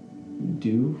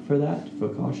do for that, for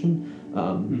caution,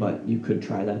 but you could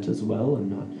try that as well.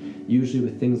 And not usually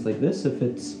with things like this, if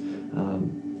it's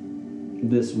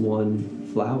this one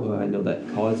flower I know that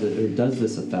causes or does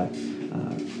this effect,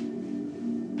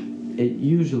 it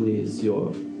usually is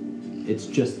it's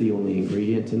just the only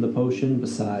ingredient in the potion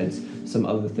besides some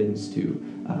other things to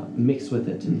mix with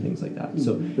it and things like that.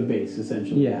 So the base,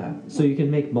 essentially. yeah, so you can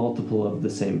make multiple of the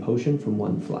same potion from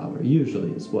one flower.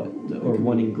 Usually is what, or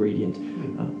one ingredient.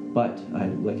 But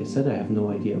like I said, I have no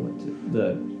idea what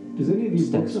the. Does any of these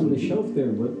Steps books on would the be- shelf there,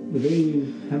 do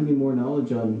they have any more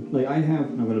knowledge on, like I have,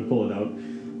 I'm going to pull it out,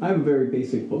 I have a very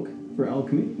basic book for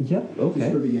alchemy, Yep. just for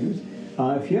Okay. beginners.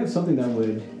 If you have something that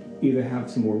would either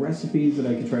have some more recipes that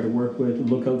I could try to work with,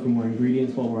 look out for more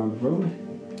ingredients while we're on the road.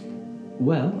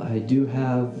 Well, I do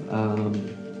have.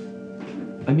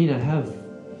 I mean, I have.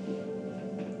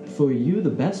 For you, the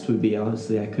best would be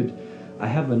honestly. I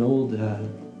have an old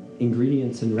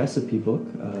ingredients and recipe book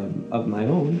of my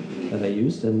own that I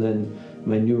used, and then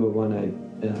my newer one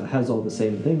has all the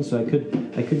same things. So I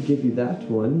could give you that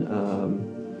one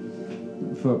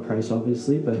for a price,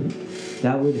 obviously, but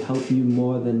that would help you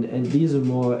more than. And these are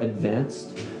more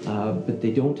advanced, but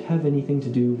they don't have anything to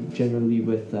do generally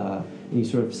with any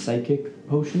sort of psychic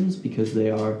potions because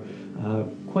they are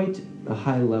quite a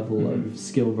high level of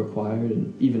skill required,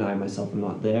 and even I myself am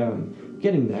not there. I'm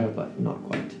getting there, but not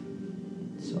quite.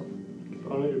 So,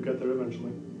 Oh, you'll get there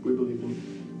eventually. We believe in you.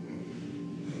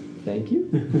 thank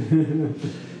you.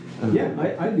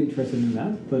 Yeah, I'd be interested in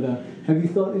that, but have you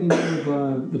thought any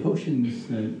more of the potions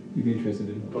that you'd be interested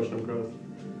in? Potion of growth.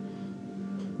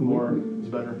 More is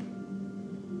better.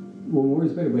 Well, more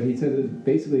is better, but he said that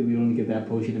basically we only get that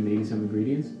potion and maybe some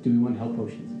ingredients. Do we want health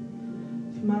potions?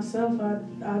 For myself,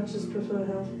 I just prefer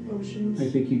health potions. I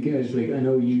think you guys, like, I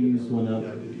know you used one up.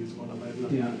 Yeah, I did use one of my.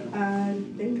 Yeah. I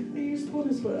think I used one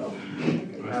as well.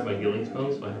 I have my healing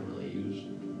spells, so I haven't really used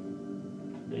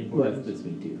any Well, potions. that's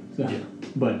me too. So, Yeah.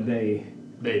 but they,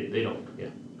 They don't, yeah.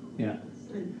 yeah.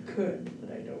 I could,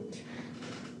 but I don't.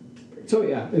 So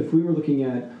yeah, if we were looking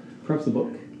at perhaps the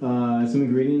book, some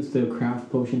ingredients to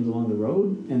craft potions along the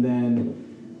road, and then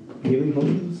healing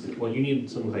potions. Well, you need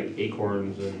some like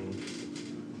acorns and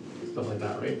stuff like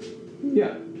that, right?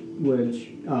 Yeah, which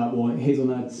well,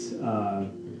 hazelnuts,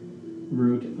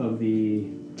 root of the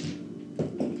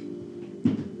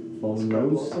fallen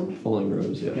rose, Falling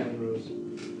Rose, yeah. Yeah. Rose.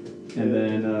 and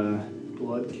then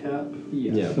Blood cap.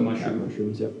 yeah, the mushroom.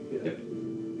 Mushrooms, yep. Yeah.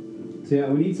 So yeah,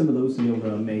 we need some of those to be able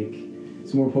to make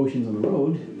some more potions on the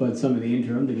road, but some in the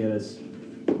interim to get us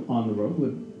on the road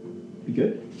would be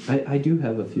good. I do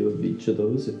have a few of each of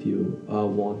those if you are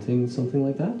wanting something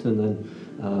like that, and then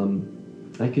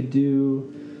I could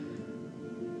do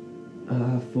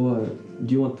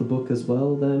do you want the book as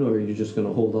well then, or are you just going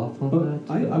to hold off on But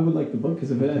that? I would like the book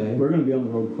because Okay. we're going to be on the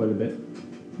road quite a bit.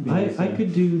 It'd be nice, I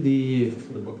could do the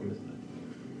The book I missed that.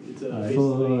 It's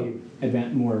for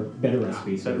basically more better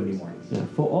recipes. So better it'll be more. yeah,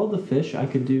 for all the fish I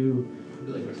could do I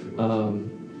do like recipe books.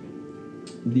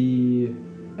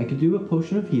 I could do a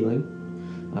potion of healing.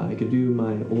 I could do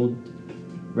my old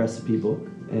recipe book,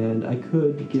 and I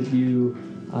could give you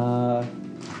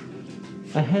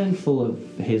a handful of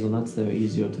hazelnuts that are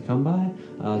easier to come by.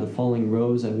 The falling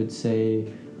rose, I would say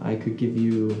I could give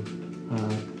you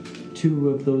 2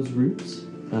 of those roots,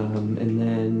 and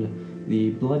then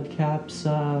the blood caps,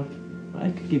 I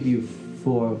could give you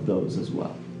 4 of those as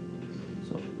well.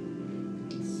 So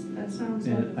That sounds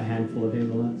like And a handful of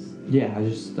hazelnuts. yeah, I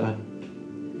just 10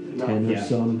 or Yeah.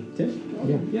 some.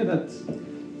 Yeah. Yeah,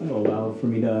 that'll allow for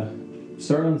me to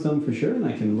start on some for sure, and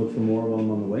I can look for more of them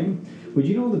on the way. Would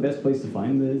you know the best place to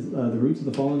find the roots of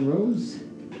the fallen rose?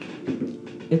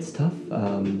 It's tough.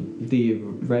 The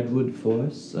redwood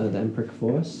forests, the Emprick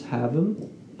forests, have them.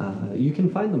 You can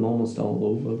find them almost all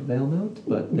over Valemount,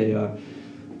 but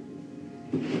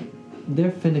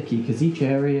they're finicky because each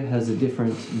area has a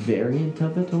different variant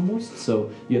of it almost. So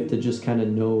you have to just kind of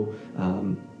know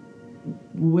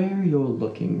where you're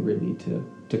looking really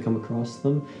to come across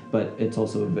them. But it's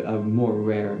also a more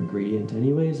rare ingredient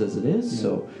anyways as it is. Yeah.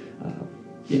 So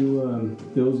Do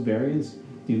those variants,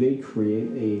 do they create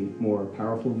a more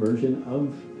powerful version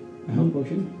of a health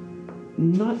potion?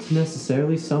 not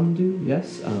necessarily. Some do,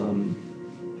 yes.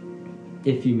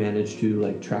 If you manage to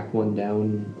like track one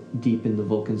down deep in the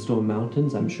Vulcanstorm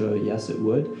Mountains, I'm sure yes it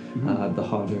would. The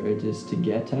harder it is to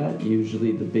get at,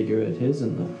 usually the bigger it is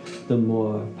and the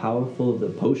more powerful the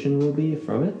potion will be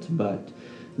from it. But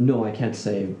no, I can't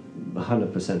say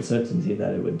 100% certainty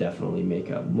that it would definitely make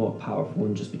a more powerful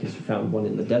one just because you found one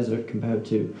in the desert compared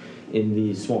to in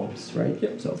the swamps, right?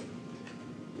 Yep. So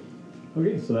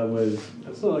Okay, so that was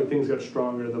It's not like things get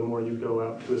stronger the more you go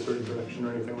out to a certain direction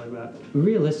or anything like that.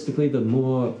 realistically, the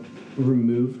more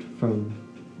removed from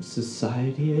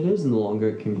society it is and the longer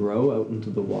it can grow out into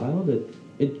the wild,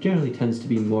 it generally tends to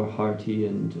be more hearty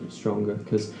and stronger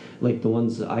because like the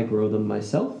ones that I grow them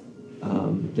myself,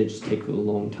 they just take a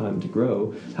long time to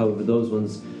grow. However, those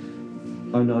ones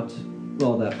are not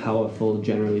all that powerful,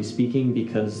 generally speaking,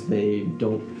 because they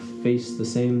don't face the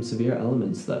same severe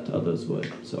elements that others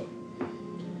would. So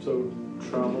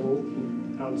travel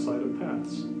outside of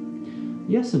paths.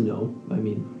 yes and no. I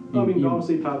mean,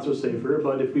 obviously paths are safer,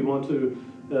 but if we want to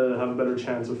have a better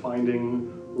chance of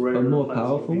finding rare a more plant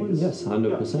powerful one, species, yes,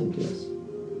 100%, yes.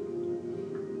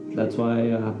 That's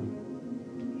why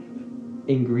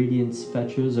ingredients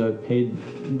fetchers are paid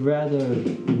rather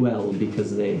well,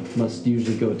 because they must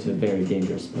usually go to very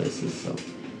dangerous places. So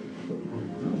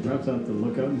Well, perhaps I'll have to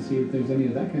look out and see if there's any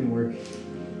of that kind of work.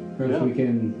 Perhaps Yeah. we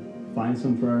can find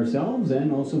some for ourselves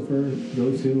and also for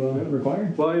those who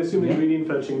require. Well, I assume Yeah. ingredient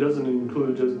fetching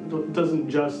doesn't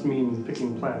just mean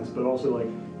picking plants, but also like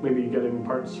maybe getting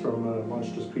parts from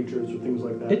monstrous creatures or things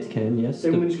like that. it can, yes.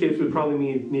 In which case, we'd probably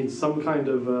need some kind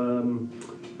of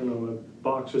I don't know, a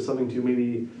box or something to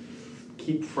maybe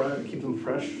keep them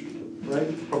fresh, right?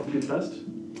 Probably be best.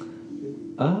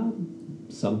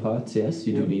 Some parts, yes,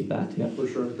 you do Yeah. need that, yeah. For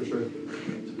sure.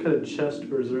 Some kind of chest to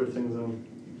reserve things in.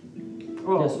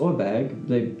 Well, Yes, or bag.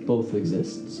 They both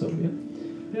exist, so yeah.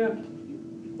 yeah.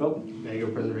 Well, Bag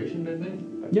of preservation, I think.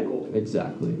 Yeah, cool.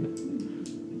 exactly.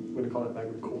 I'm gonna call it bag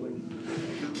of coaling.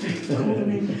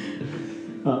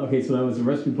 Okay, so that was the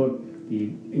recipe book, the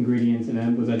ingredients, and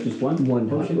then was that just one? One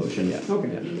hot potion, yeah. Okay.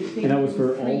 Anything And that was in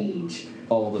for all? fridge.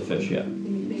 All the fish, yeah.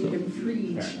 Anything in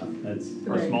fridge. Fair enough. That's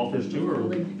Or small fish too,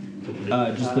 or?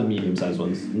 Just the medium-sized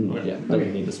ones. Okay. Yeah,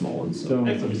 doesn't need the small ones. So. so.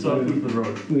 Excellent. So food for the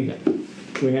road.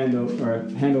 We hand over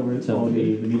all the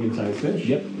medium-sized fish.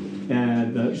 Yep.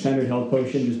 And the standard health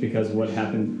potion, just because of what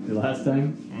happened the last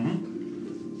time.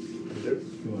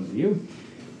 Going to you.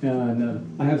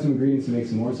 And I have some ingredients to make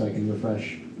some more, so I can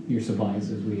refresh your supplies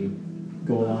as we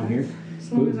go along here.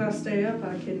 As long as I stay up,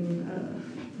 I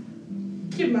can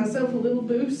give myself a little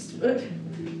boost, but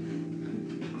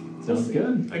Sounds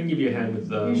good. I can give you a hand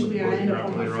with usually I working end her up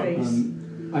up on my later on.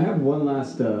 face. I have one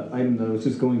last item that I was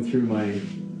just going through my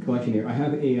collection here. I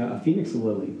have a phoenix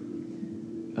lily.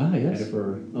 Ah, I've had yes. it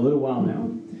for a little while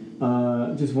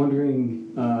now. Just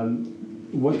wondering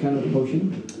what kind of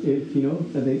potion, if you know,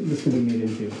 that this can be made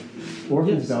into, or if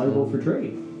it's Yes, valuable for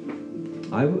trade.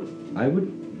 I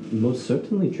would most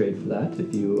certainly trade for that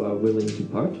if you are willing to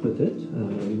part with it.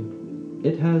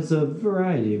 It has a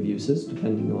variety of uses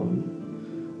depending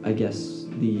on, I guess,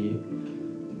 the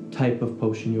type of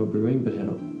potion you're brewing, but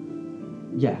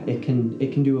it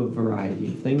can do a variety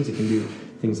of things. It can do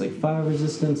things like fire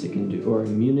resistance. It can do, or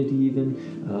immunity even.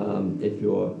 If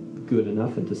you're good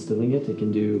enough at distilling it, it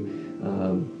can do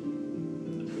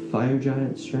fire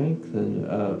giant strength and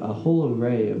a whole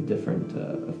array of different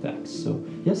effects. So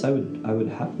yes, I would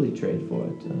happily trade for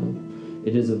it.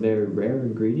 It is a very rare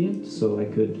ingredient, so I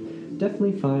could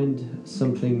definitely find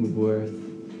something worth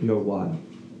your while.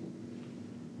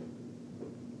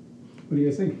 What do you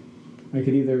guys think? I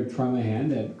could either try my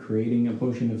hand at creating a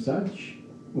potion of such,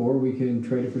 or we can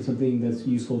trade it for something that's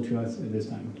useful to us at this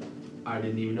time. I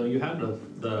didn't even know you had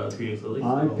the Phoenix Lily.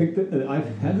 I so- picked it.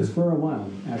 I've had this for a while.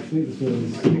 Actually, this I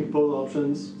was. think both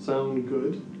options sound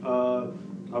good.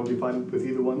 I would be fine with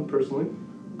either one personally.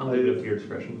 I'll leave it up to your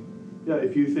discretion. Yeah,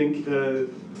 if you think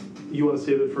you want to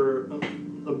save it for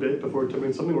a bit before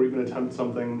attempting something, or even attempt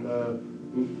something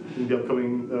in the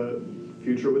upcoming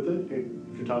future with it,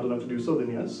 if you're talented enough to do so,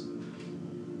 then yes.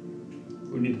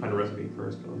 We need to find a recipe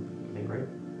first, though, I think, right?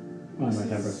 Well, I might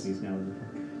have recipes now.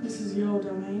 This is your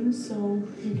domain, so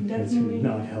you can That's definitely.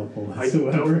 not helpful I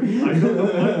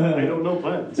don't know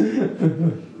plants.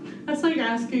 That's like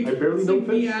asking. I barely it's know like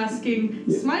me fish. asking,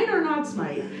 smite or not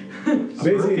smite?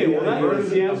 Basically, well, that idea is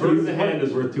is- the A answer. bird in the hand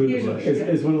is worth two in the bush.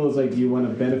 It's one of those like, do you want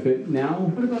to benefit now,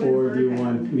 What about or in do you bird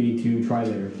want me to try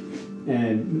later?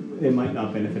 And it might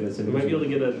not benefit us. We might be able to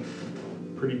get a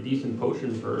pretty decent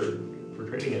potion for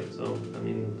trading it. So, I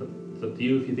mean, it's up to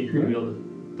you if you think you're going to be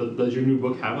able to. Does your new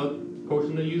book have a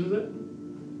potion that uses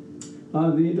it?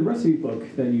 The recipe book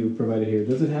that you provided here,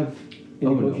 does it have any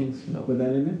Oh, no. potions No. with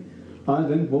that in there?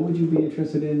 Then what would you be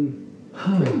interested in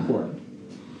trading for it?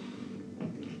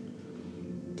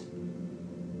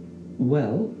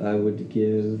 Well,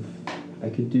 I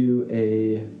could do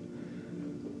a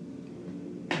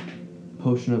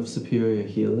potion of superior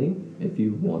healing if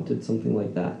you wanted something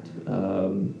like that.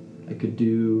 I could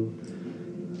do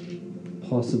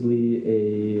possibly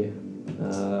a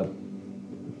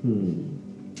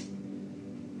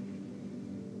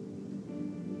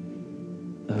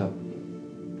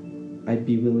I'd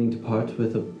be willing to part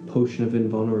with a potion of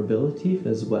invulnerability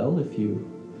as well if you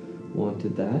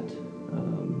wanted that.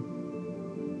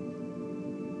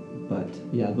 But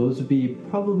yeah, those would be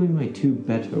probably my two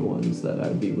better ones that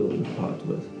I'd be willing to part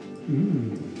with.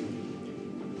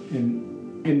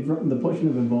 And the potion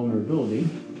of invulnerability,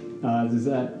 does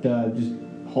that just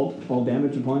halt all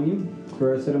damage upon you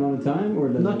for a set amount of time, or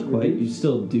does Not it quite. You reduce?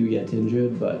 still do get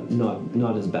injured, but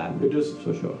not as bad. It just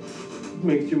for sure.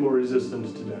 makes you more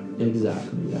resistant to damage.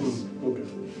 Exactly. Yes. Okay.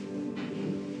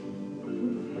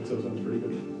 That sounds pretty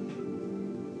good.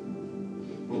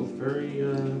 Both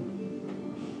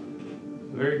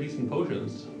very decent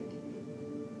potions.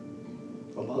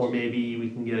 Or maybe we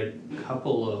can get a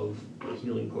couple of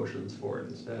healing potions for it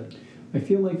instead. I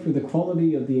feel like for the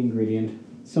quality of the ingredient,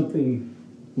 something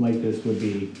like this would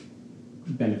be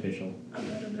beneficial. A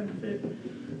better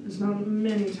benefit. There's not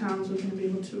many towns we're going to be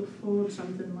able to afford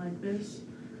something like this.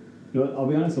 You know what, I'll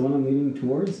be honest, the one I'm leaning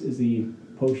towards is the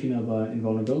potion of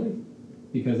invulnerability,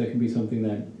 because that can be something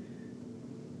that,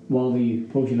 while the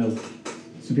potion of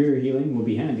superior healing will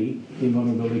be handy, the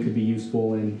invulnerability could be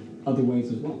useful in other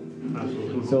ways as well.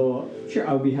 Absolutely. So, sure,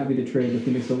 I would be happy to trade the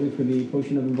Phoenix Lily for the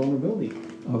potion of invulnerability.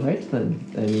 All right then.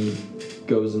 And he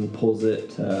goes and pulls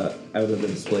it out of the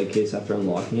display case after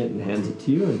unlocking it and hands it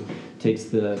to you and takes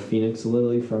the Phoenix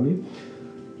Lily from you.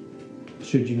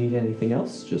 Should you need anything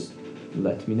else, just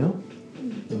let me know.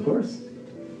 Of course.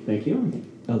 Thank you.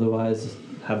 Otherwise,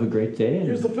 have a great day. And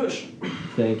Here's the fish.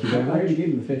 thank you I very much. already gave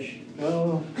you the fish.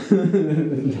 Oh.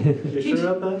 You sure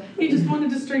about that? He just wanted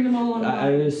to string them all on a I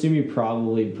line. assume you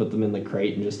probably put them in the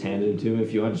crate and just handed it to him.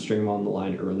 If you want to string them on the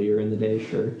line earlier in the day,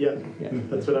 sure. Yeah. Yeah.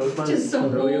 That's what I was planning. Just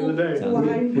some early in the day. Sounds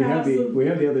line We have past we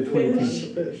have the other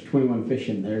fish. 21 fish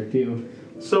in there too.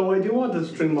 So I do want to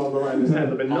string them on the line and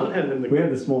hand them, and not hand them the We have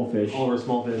the small fish. All our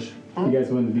small fish. You guys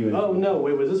wanted to do it. Oh no!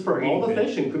 Wait, was this for Eating all the fish.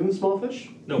 fish, including small fish?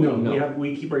 No, No.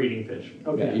 we keep our eating fish.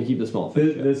 Okay. Yeah, you keep the small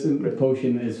fish. This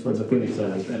potion is for the Let's Phoenix breed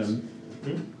Lily. these bastards.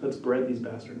 Adam. Let's bread these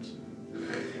bastards.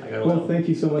 I got Well, thank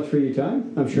you so much for your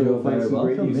time. I'm sure You're we'll find very some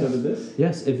great welcome, use yes. out of this.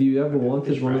 Yes, if you ever wanted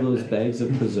Fish one of fry those today. bags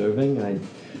of preserving,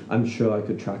 I'm sure I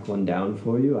could track one down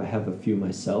for you. I have a few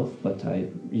myself, but I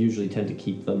usually tend to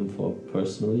keep them for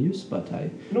personal use. But I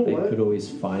know what? could always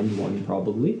find one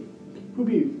probably.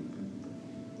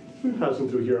 We're passing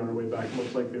through here on our way back,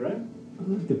 most likely, right?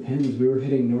 It depends. We were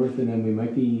heading north, and then we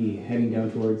might be heading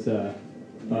down towards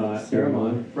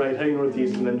Aramon. Right, heading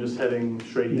northeast and then just heading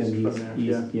straight east Then from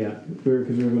there. east, yeah.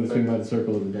 Because we were going to swing by the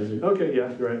circle of the desert. Okay,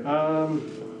 yeah, you're right.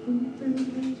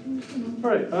 All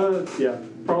right. Yeah,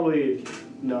 probably.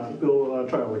 No, we'll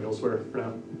try our way elsewhere for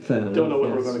now. Fair enough, Don't know when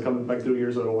we're yes. going to come back through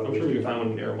here, so I don't want I'm to. sure you found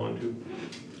one in Aramon too.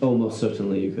 Oh, most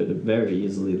certainly you could very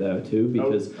easily there too,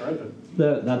 because all right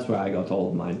then. that's where I got all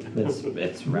of mine.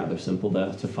 It's rather simple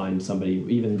to find somebody.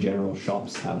 Even general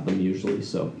shops have them usually.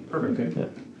 So Perfect. Okay.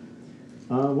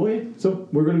 yeah. Well, yeah. So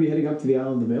we're going to be heading up to the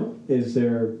Isle of the Vale. Is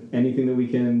there anything that we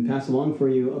can pass along for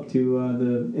you up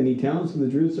to any towns in the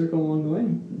Druid Circle along the way?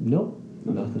 Nope,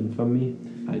 nothing from me.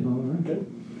 I've All right. Okay.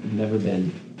 never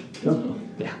been. Oh,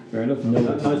 Yeah. fair enough. No.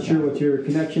 Not sure what your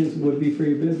connections would be for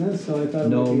your business, so I thought. it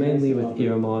No, might be mainly nice to with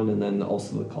offer. Iramon and then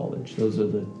also the college. Those are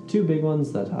the two big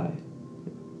ones that I.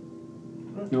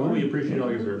 No, We appreciate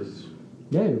all your services.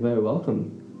 Yeah, you're very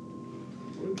welcome.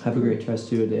 Have a great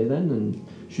rest of your day then, and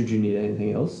should you need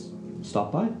anything else,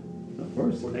 stop by. Of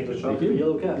course. Thank you. Shop for the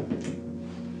yellow cat.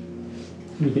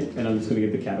 Yeah, and I'm just going to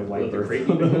give the cat a white Let the berth crate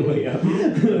on the way up.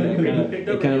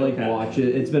 It kind of like cat.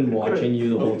 watches. It's been watching you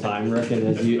the whole time, Rick, and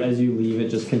as you leave, it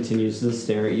just continues to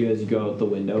stare at you as you go out the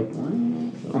window.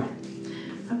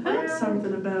 I've heard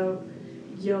something about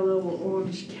yellow or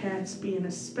orange cats being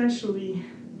especially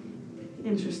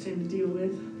interesting to deal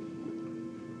with.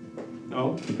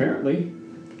 Oh, Apparently.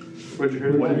 where'd you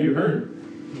hear What that? have you heard?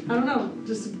 I don't know,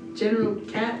 just general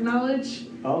cat knowledge.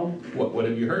 Oh, What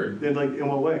have you heard? In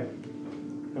what way?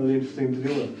 Really interesting to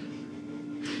deal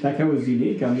with. that cat was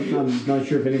unique. I'm not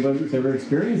sure if anybody's ever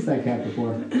experienced that cat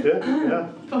before. Yeah.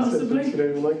 Possibly. I don't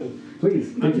even like it. Please,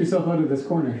 get yourself out of this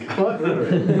corner. What?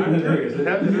 I'm curious. You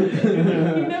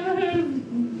never heard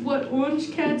of what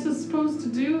orange cats are supposed to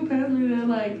do? Apparently they're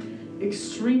like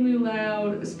extremely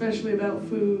loud, especially about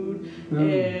food,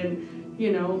 and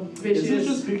you know, vicious. Is this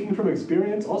just speaking from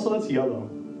experience? Also, that's yellow.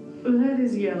 That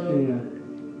is yellow. Yeah.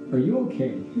 Are you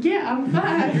okay? Yeah, I'm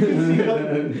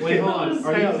fine. Wait, hold on.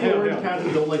 Are Hang on, these hang the on, orange hang on. cats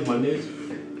who don't like Mondays?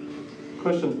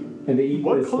 Question. And they eat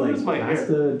What this color like is my hair?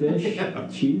 pasta dish,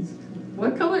 cheese.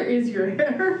 What color is your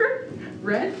hair?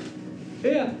 Red?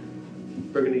 Yeah.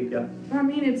 Burgundy, yeah. I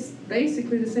mean, it's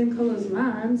basically the same color as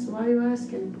mine, so why are you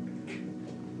asking?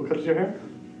 What color's your hair?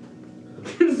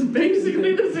 It's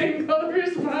basically the same color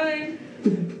as mine.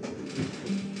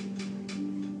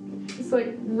 It's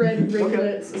like red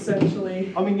ringlets,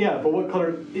 essentially. I mean, yeah, but what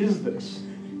color is this?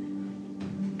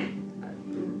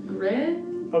 Red?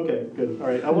 Okay, good. All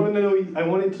right. I wanted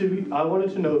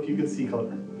to know if you can see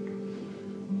color.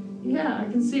 Yeah,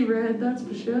 I can see red, that's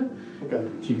for sure. Okay.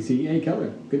 So you can see, hey, color.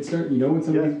 Good start. You know when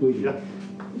somebody's bleeding. Yeah.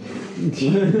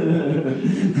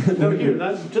 No, here,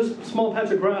 that's just a small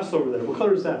patch of grass over there. What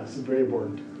color is that? This is very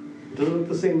important. Does it look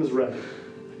the same as red?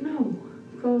 No,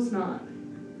 of course not.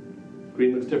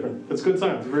 Green looks different. That's a good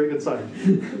sign. It's a very good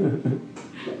sign.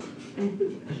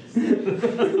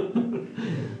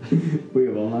 We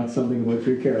have unlocked something about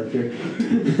your character.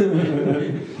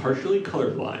 Partially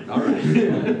colorblind. All right.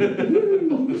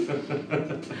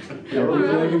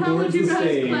 Everyone's working How would towards you the guys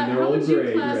same. They're how all would you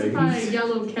gray. classify Right? a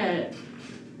yellow cat?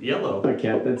 Yellow. A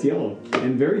cat that's yellow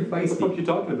and very What the fuck are feisty. you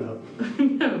talking about?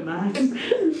 Never mind.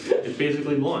 It's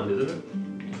basically blonde, isn't it?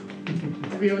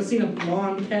 Have you ever seen a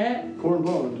blonde cat? Corn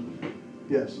blonde.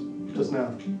 Yes, just now.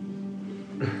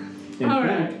 In All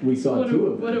fact, right. we saw What two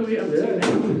are, of what them. are we up to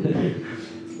now?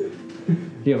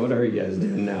 Yeah, what are you guys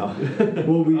doing now?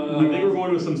 Well, we I think we're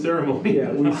going with some ceremony.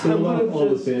 yeah, we sold I'm gonna off all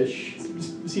the just- fish.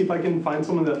 See if I can find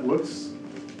someone that looks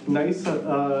nice,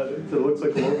 that looks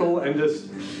like a local, and just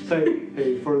say,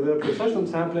 hey, for the procession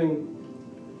that's happening,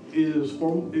 is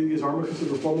armor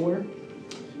considered formal wear?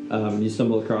 You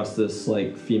stumble across this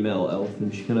like female elf,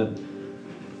 and she kind of,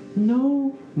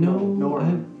 no, No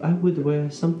armor. I would wear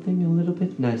something a little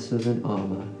bit nicer than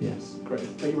armor. Yes, Great,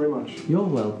 thank you very much. you're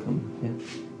welcome. Yeah.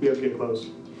 We have to get clothes.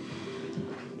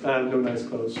 No nice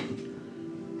clothes.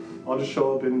 I'll just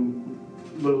show up in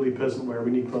literally peasant wear.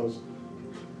 We need clothes.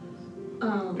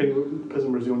 Peasant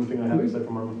wear is the only thing I have aside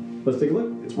from armor. Let's take a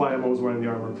look. It's why I'm always wearing the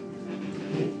armor.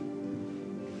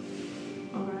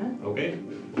 Alright. Okay.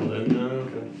 Well then,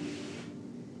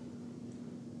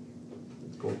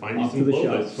 let's go find you Off to some the clothes,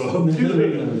 I shops.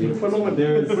 suppose. One moment.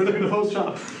 There's- We're in the clothes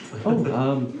shop.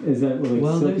 Oh, Is that like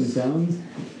Well, Silk and there's- Sounds?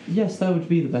 yes, that would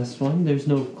be the best one. There's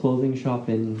no clothing shop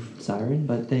in Siren,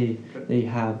 but they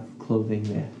have clothing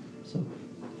there. So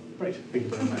Right, thank you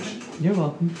very much. you're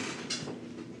welcome.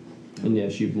 And yeah,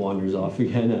 she wanders off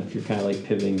again after kind of like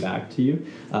pivoting back to you.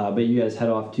 But you guys head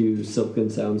off to Silk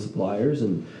and Sound Suppliers,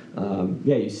 and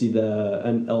yeah, you see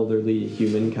an elderly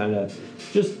human, kind of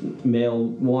just male,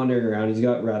 wandering around. He's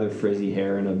got rather frizzy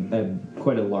hair and a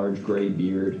quite a large gray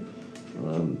beard.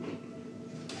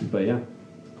 But yeah,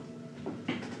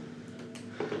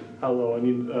 Hello, I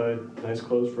need nice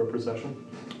clothes for a procession.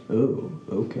 oh,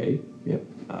 okay, yep,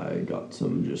 I got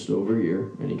some just over here.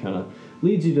 And he kind of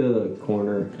leads you to the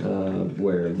corner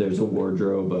where there's a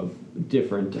wardrobe of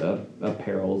different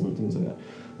apparels and things like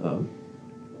that.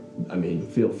 I mean,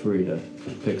 feel free to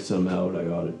pick some out. I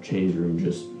got a change room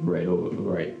just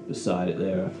right beside it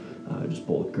there. Just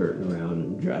pull the curtain around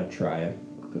and try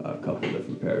a couple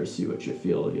different pairs, see what you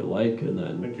feel you like, and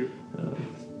then Thank you.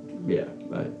 yeah,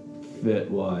 fit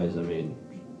wise, I mean,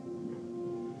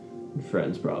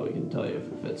 friends probably can tell you if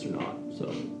it fits or not.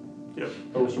 So, Yep,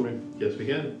 that works for me. Yes, we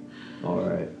can. all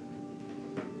right.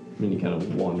 And he kind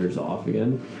of wanders off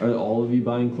again. Are all of you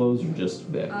buying clothes or just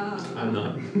Vic? I'm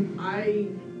not. I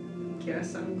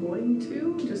guess I'm going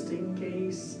to, just in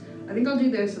case. I think I'll do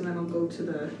this and then I'll go to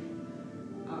the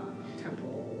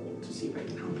temple to see if I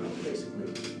can help out,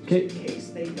 basically. Just Okay. in case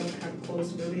they don't have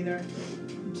clothes for me there.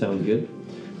 Sounds good.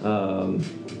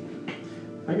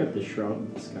 I got the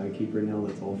Shroud Skykeeper now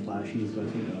that's all flashy, so I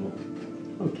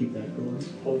think I'll keep that going.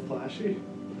 All flashy.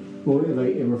 Well,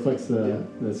 it reflects the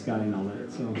sky and all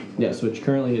that, so. Yeah, so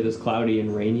currently it is cloudy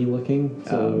and rainy looking,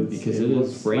 So because it it looks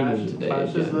is raining today.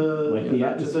 Flashes again. the Like the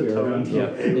matches atmosphere tone. around here.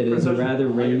 Yep, it is a Procession. rather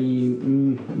rainy,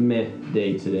 meh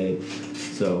day today.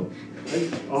 So,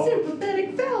 I'll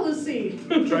Sympathetic fallacy!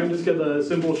 try and just get a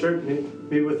simple shirt,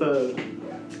 maybe with a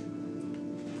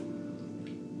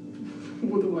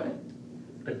With a what?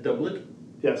 A doublet?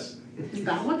 yes, Is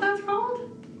that what that's called?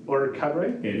 or a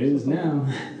cabaret. It is now.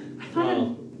 I thought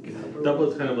Well,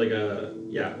 doublet's kind of like a,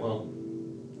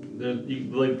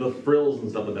 like the frills and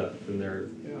stuff like that in there.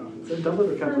 Yeah, it's a doublet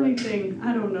or frilly cabaret. thing.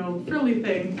 I don't know. Frilly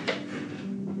thing.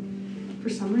 For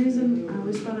some reason, I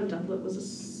always thought a doublet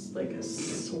was like a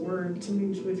sword.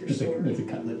 Something to do with your sword. It's a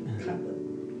cutlet. Cutlet.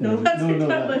 No, that's a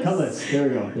cutlass. Cutlets. There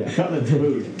we go. Yeah. Cutlet's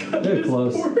food. they're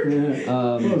close.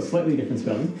 Oh, slightly different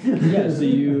spelling. Yeah, so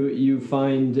you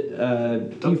find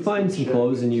some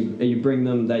clothes and you bring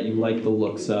them that you like the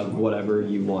looks of, whatever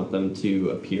you want them to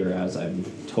appear as. I'm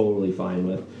totally fine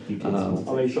with.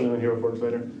 I'll make something on Hero Forge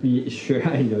later. Sure,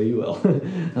 I know you will.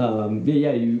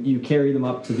 You carry them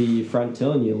up to the front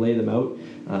till and you lay them out.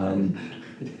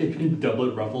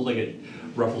 Doublet ruffles, like it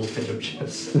ruffles ketchup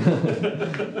chips.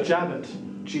 Jabot.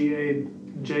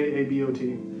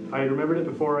 G-A-J-A-B-O-T. I remembered it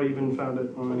before I even found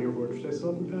it on Hero Forge. I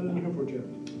still haven't found it on Hero Forge yet.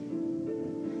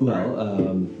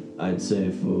 Well, I'd say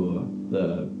for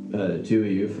the two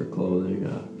of you for clothing,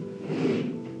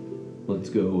 let's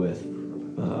go with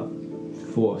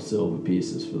 4 silver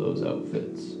pieces for those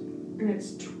outfits. And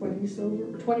it's 20 silver,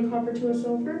 20 copper to a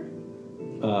silver.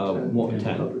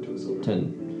 10. Copper to a silver.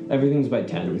 10. Everything's by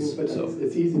tens, Everything's by so. tens.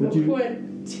 It's easy We'll to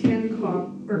put 10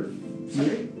 copper.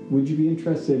 Sorry. Would you be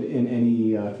interested in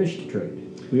any fish to trade?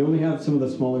 We only have some of the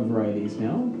smaller varieties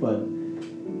now, but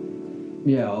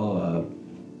Yeah, I'll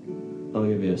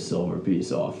give you a silver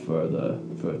piece off for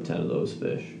 10 of those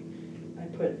fish. I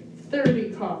put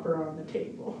 30 copper on the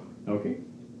table. okay.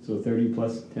 So 30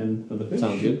 plus 10 of the fish.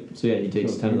 Sounds good. So yeah, he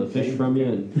takes So 10 of the fish 10. from you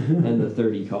and the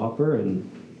 30 copper and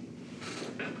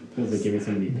Feels like giving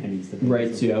somebody pennies to pay.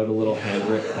 writes you out a little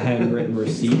handwritten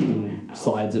receipt and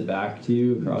slides it back to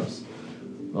you across.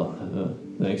 Well,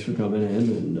 thanks for coming in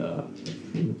and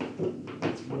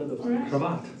It's one of those. Alright.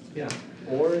 Cravat. Yeah.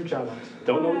 Or Javat.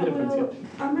 Don't know the difference Well, yet.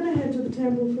 I'm gonna head to the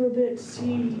temple for a bit,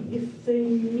 see if they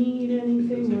need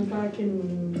anything, or if I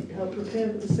can help prepare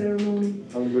for the ceremony.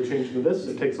 I'm gonna go change into this.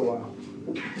 It takes a while.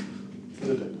 Is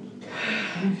it?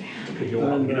 Because you'll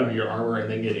want to get out of your armor and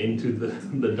then get into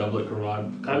the doublet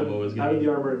cravat combo is Out gonna of be.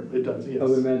 the armor, it does. Yes. I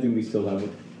would imagine we still have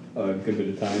a good bit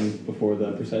of time before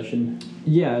the procession.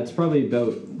 yeah, it's probably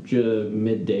about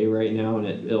midday right now and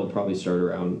it'll probably start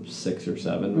around 6 or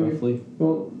 7 Okay. roughly.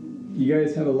 Well, you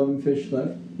guys have 11 fish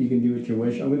left. You can do what you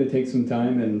wish. I'm going to take some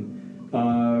time and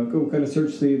go kind of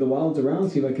search the wilds around,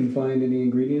 see if I can find any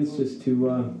ingredients just to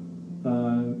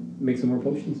make some more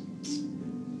potions.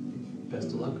 Best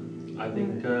of luck. I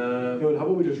think. You know what, how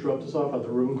about we just drop this off at the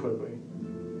room quickly?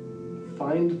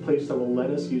 Find a place that will let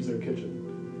us use their kitchen.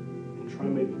 And try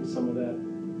making some of that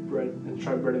bread and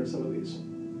try breading some of these.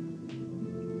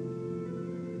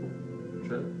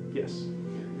 Sure. Yes.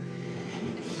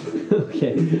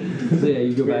 Okay. So yeah,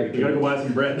 you go back. You gotta go buy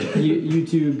some bread. You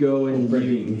two go and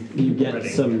Breading. you get Breading.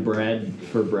 some bread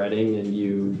for breading and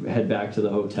you head back to the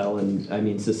hotel and I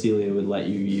mean Cecilia would let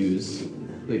you use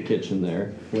the kitchen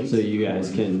there so you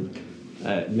guys can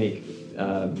make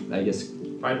I guess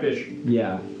Fried fish.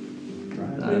 yeah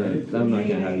I'm not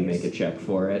gonna have you make a check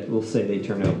for it. We'll say they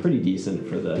turn out pretty decent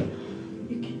for the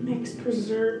You can mix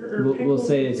preserve or we'll pickles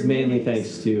say with it's your mainly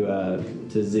mayonnaise. thanks to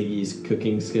Ziggy's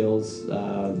cooking skills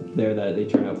there that they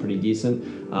turn out pretty decent.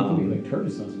 You can do like tartar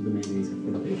sauce with the mayonnaise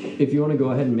for the fish. If you want to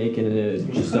go ahead and make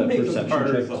just a Make some perception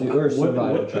tartar check sauce. too, or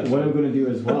survival check. What I'm going to do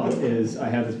as well is I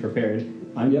have this prepared.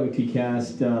 I'm going to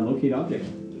cast locate object,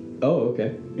 Oh,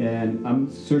 okay. and I'm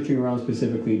searching around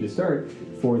specifically to start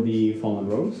for the fallen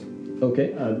rose,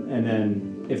 Okay. and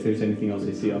then if there's anything else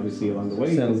I see, obviously along the way,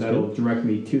 Sounds because that'll direct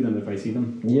me to them if I see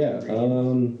them. Yeah.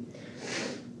 And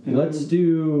Let's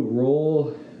do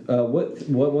roll.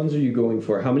 What ones are you going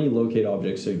for? How many locate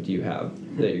objects do you have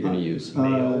that you're going to use?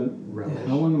 Mayo, relish,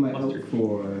 how long am I out mustard.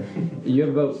 for? You have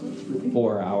about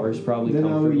 4 hours probably Then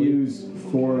I'll comfortably. use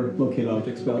 4 locate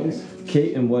object spells.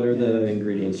 Kate, and what are the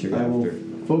ingredients you're I will after?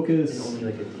 focus. Only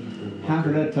like a teaspoon. Half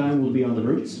of that time will be on the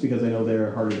roots because I know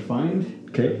they're harder to find.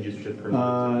 Okay.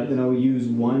 Then I will use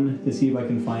 1 to see if I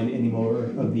can find any more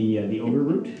of the ogre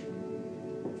root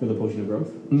for the potion of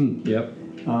growth. Yep.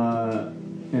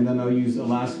 And then I'll use the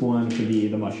last one for the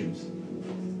mushrooms.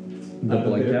 The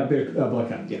blood cap. Blood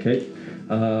cap. Yeah. Okay.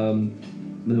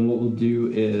 Then what we'll do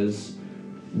is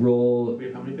roll We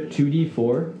have how many fish?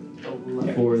 2d4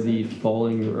 11. for the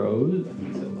falling rose.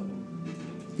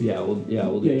 Yeah, we'll do Yeah,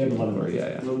 you have 11 2d4.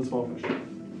 Yeah. 11 small fish.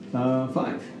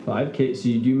 5. 5. Okay, so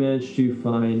you do manage to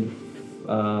find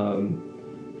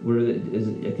what are the,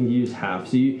 I think you use half.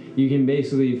 So you can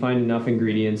basically find enough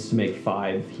ingredients to make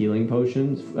 5 healing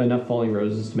potions, enough falling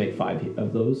roses to make 5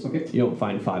 of those. Okay. You don't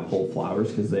find 5 whole flowers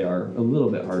because they are a little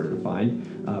bit harder to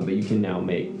find, but you can now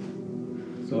make.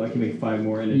 So I can make 5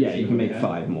 more in addition. Yeah, you can to what make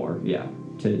I had. 5 more. Yeah,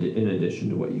 in addition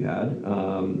to what you had,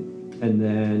 and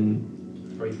then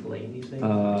Are you filleting these things?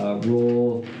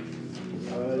 roll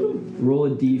a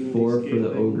d4 for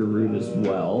the ogre root as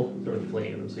well. Sort of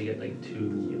filleting them, so you get like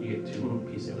two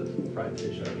pieces of fried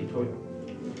fish out of each one.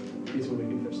 These will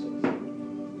make you fish sticks.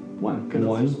 1. Good.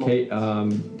 One. Small. Okay,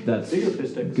 that's Bigger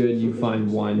fish sticks. good. You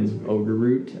find 1 ogre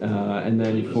root, and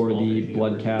then for the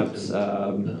blood caps,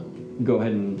 go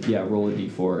ahead and roll a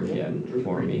d4 again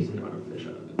for me. Decent amount of fish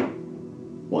out of it.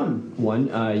 1. 1.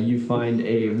 You find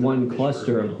a 1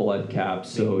 cluster of blood caps,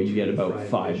 so you get about Fried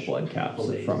 5 fish, blood caps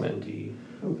fillets from will it. be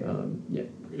Okay. Yeah,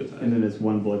 pretty good size. And then it's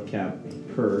 1 blood cap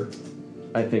per.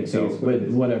 I think so. That's what it But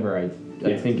is. whatever, I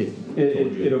Yeah. think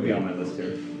It'll be on my list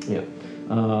here. Yeah.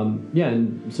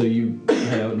 And so you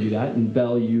head out and do that, and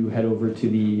Belle, you head over to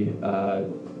the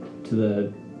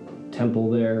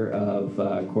temple there of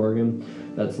Corrigan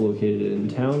that's located in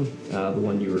town, the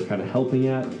one you were kind of helping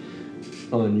at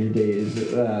on your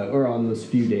days, or on those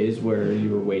few days where you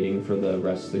were waiting for the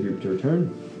rest of the group to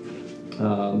return.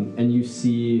 And you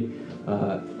see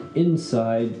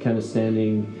inside, kind of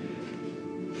standing,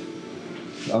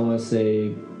 I want to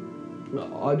say,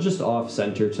 just off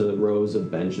center to the rows of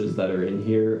benches that are in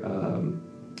here,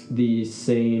 the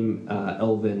same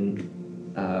elven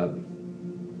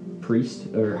priest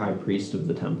or high priest of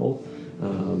the temple.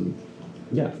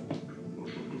 Yeah.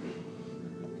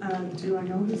 Do I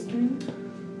know his name?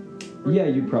 Yeah,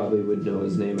 you probably would know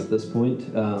his name at this point.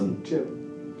 Jim.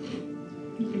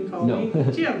 You can call No. me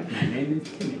Jim. My name is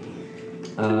Timmy.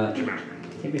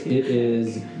 It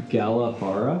is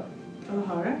Galahara.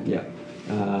 Alhara. Yeah.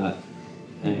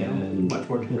 And Much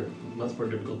more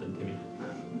difficult than Timmy.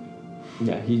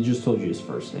 yeah, he just told you his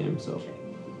first name, so.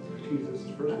 Jesus,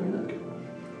 first name.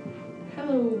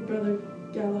 Hello, Brother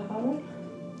Galahara.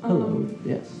 Hello.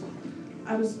 Yes.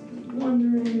 I was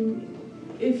wondering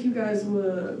if you guys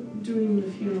were doing the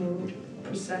funeral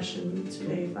procession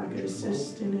today, if I could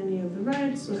assist in any of the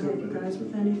rites or help you guys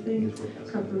with anything,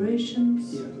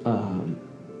 preparations.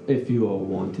 If you are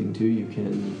wanting to, you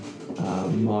can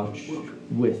march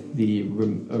with the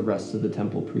rest of the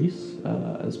temple priests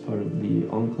as part of the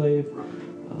enclave,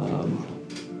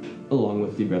 along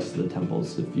with the rest of the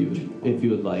temples. If you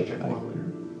would like, I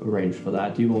can arrange for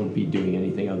that. You won't be doing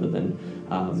anything other than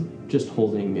just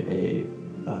holding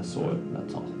a sword.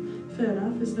 That's all. Fair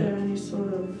enough. Is there any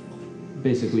sort of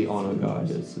Basically, honor guard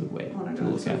is the way honor to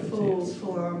guard, look so at it. Yes.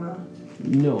 full armor?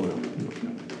 No.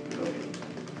 Okay.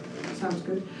 Sounds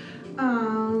good.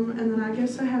 And then I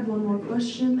guess I had one more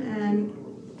question, and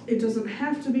it doesn't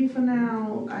have to be for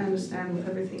now. I understand with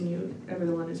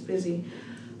everyone is busy.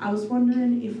 I was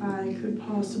wondering if I could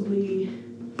possibly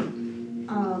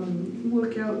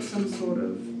work out some sort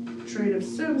of trade of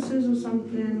services or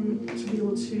something to be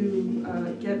able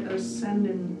to get a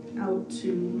sending out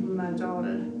to my daughter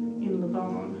in the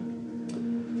barn.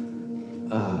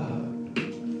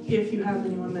 If you have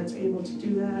anyone that's able to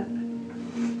do that.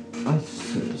 I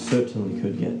certainly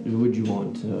could get. Would you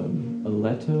want a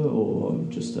letter or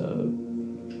just a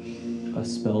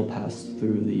spell passed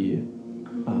through the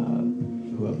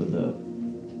whoever the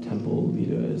temple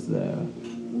leader is there?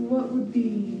 What would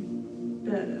be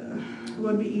better?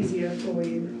 What would be easier for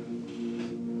you?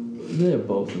 They're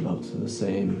both about the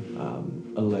same.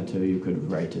 A letter, you could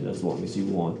write it as long as you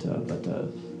want, but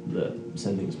the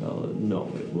sending spell, no,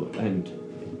 it will, and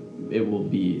it will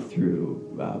be through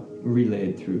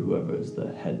relayed through whoever is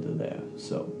the head there.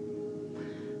 So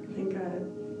I think I'd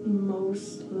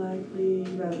most likely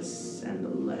rather send a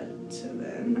letter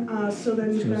then. So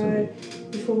then could I,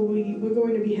 we're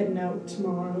going to be heading out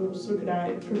tomorrow, so could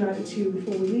I provide it to you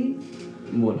before we leave?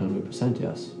 100%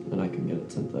 yes, and I can get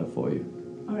it sent there for you.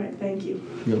 All right, thank you.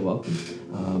 You're welcome.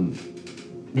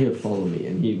 Here, follow me,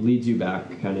 and he leads you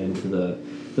back kind of into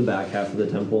the back half of the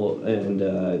temple, and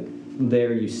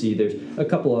there you see there's a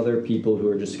couple other people who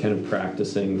are just kind of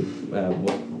practicing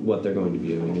what they're going to be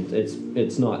doing.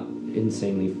 It's not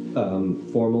insanely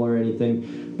formal or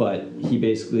anything, but he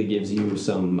basically gives you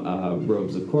some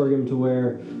robes of Korgum to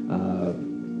wear,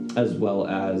 as well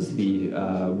as the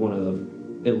one of the.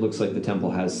 It looks like the temple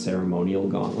has ceremonial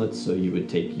gauntlets, so you would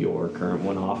take your current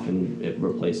one off and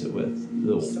replace it with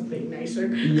the Something nicer.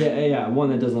 yeah, one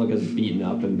that doesn't look as beaten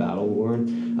up and battle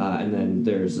worn. And then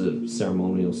there's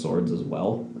ceremonial swords as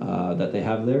well that they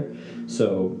have there.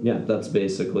 So yeah, that's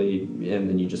basically, and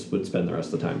then you just would spend the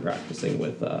rest of the time practicing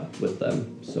with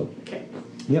them. So Okay.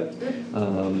 yep.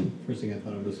 First thing I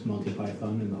thought of was Monty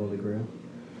Python and the Holy Grail.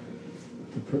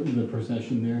 The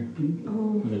procession there,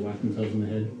 Oh, where they whack themselves in the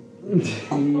head.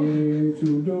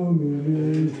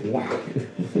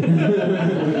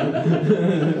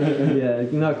 Yeah,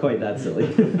 not quite that silly.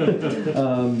 I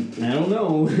don't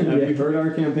know. Have you heard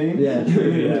our campaign? Yeah,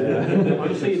 true. Yeah.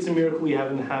 Honestly, it's a miracle we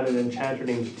haven't had an enchanter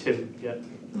named Tim yet.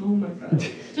 oh my God.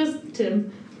 Just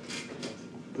Tim.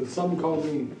 But some call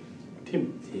me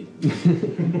Tim.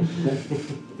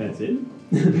 That's it?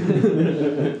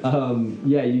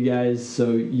 Yeah, you guys,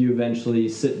 so you eventually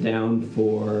sit down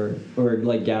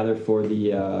gather for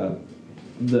the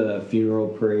funeral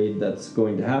parade that's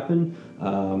going to happen.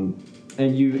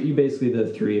 And you basically, the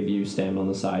three of you stand on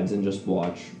the sides and just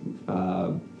watch.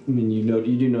 I mean, you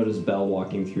do notice Belle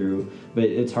walking through, but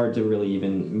it's hard to really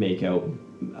even make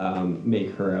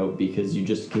her out because you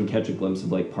just can catch a glimpse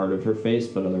of like part of her face,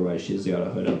 but otherwise she's got a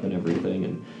hood up and everything,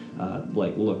 and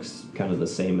looks kind of the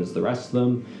same as the rest of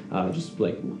them. Just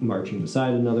like marching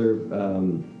beside another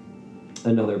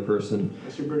person.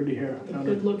 That's your birdie hair.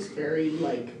 It looks very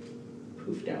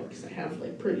poofed out because I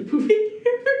have pretty poofy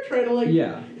hair. Try to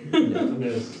Yeah. I'm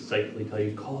gonna psychically tell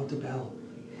you, call it to Belle.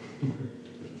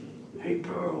 Hey,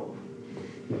 Pearl.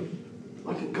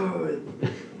 Looking good.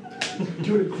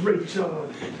 Doing a Great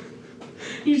job.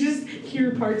 You just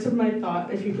hear parts of my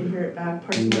thought, if you can hear it back.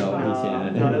 Parts of my No, thought. we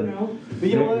can't. Got it. No. But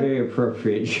you know what? Very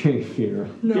appropriate during a funeral.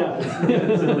 No. Yeah.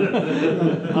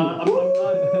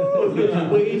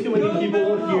 I'm way too many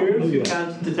people here who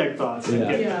can't detect thoughts and,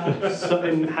 Yeah.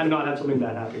 and not have something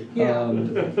that happy. Yeah.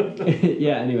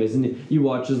 Yeah, anyways, and you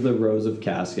watch as the rows of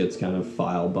caskets kind of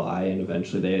file by, and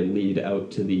eventually they lead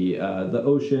out to the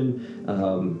ocean,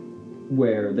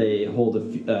 where they hold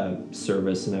a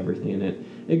service and everything, and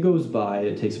it goes by.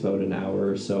 It takes about an hour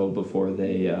or so before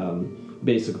they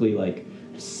basically like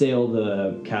sail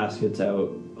the caskets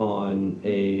out on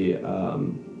a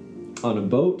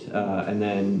boat, and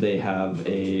then they have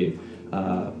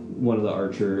one of the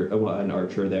an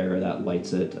archer there that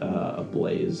lights it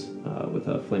ablaze with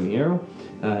a flaming arrow,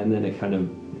 and then it kind of,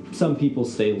 some people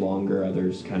stay longer,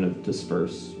 others kind of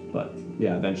disperse, but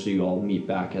yeah, eventually you all meet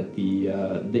back at the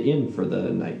inn for the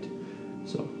night.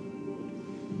 So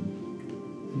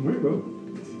Where go?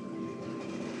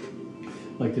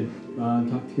 Like to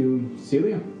talk to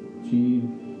Celia.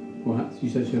 She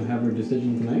said she'll have her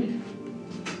decision tonight.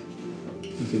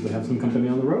 And see if we have some company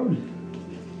on the road.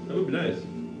 That would be nice.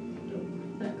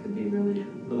 That could be really. A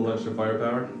little extra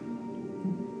firepower.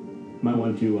 Might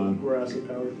want to We're acid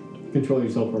powered. control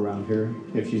yourself around here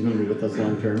if she's going to be with us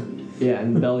long term. yeah,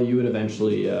 and Bella, you would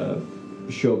eventually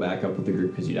show back up with the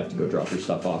group because you'd have to go drop your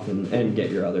stuff off and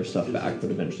get your other stuff back, but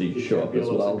eventually you show up as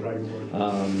well.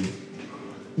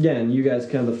 Yeah, and you guys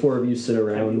kind of, the four of you sit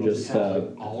around just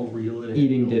all reel it in.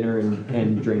 eating dinner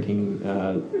and drinking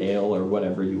ale or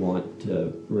whatever you want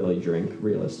to really drink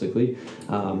realistically.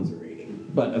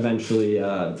 But eventually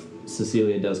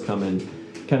Cecilia does come and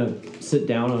kind of sit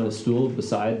down on a stool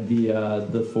beside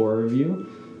the four of you.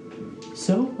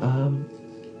 So,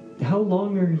 how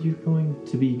long are you going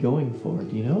to be going for?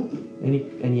 Do you know?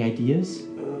 Any ideas?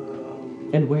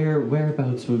 And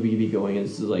whereabouts would we be going?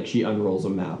 It's like she unrolls a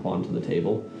map onto the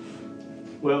table.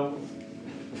 Well,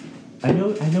 I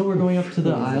know we're going up to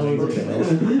the Isles of Bale.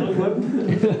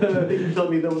 I think you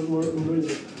told me that was more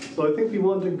noisy. So I think we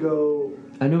want to go.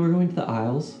 I know we're going to the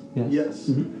Isles. Yes. Yes.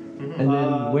 And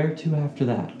then where to after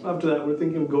that? After that, we're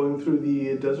thinking of going through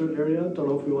the desert area. Don't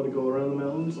know if we want to go around the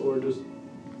mountains or just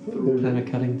through. Kind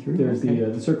of cutting through. There's okay.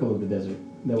 the circle of the desert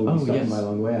that will Oh, be stopping yes. by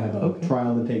along the way. I have a Okay.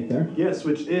 trial to take there. Yes,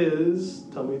 which is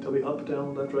tell me up,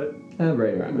 down, left, right.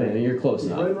 Right around. Man, you're close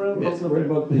enough. Right around. Close enough What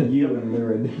there. about the you and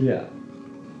Lurid? Yeah.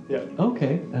 Yeah.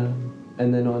 Okay.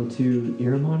 And then on to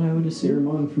Iramon, I would assume.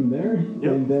 Iramon from there,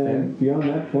 Yep. and then beyond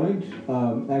that point,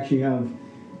 actually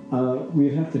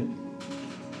we'd have to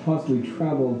possibly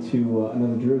travel to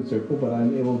another druid circle, but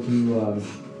I'm able to.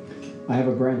 I have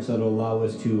a branch that will allow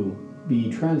us to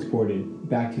be transported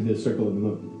back to the circle of the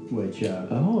moon, which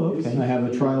Oh, okay. I have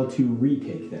a trial to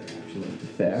retake there. Actually,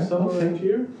 Fair. Somewhere Okay. around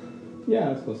here. yeah,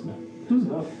 that's close enough. Close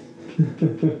enough.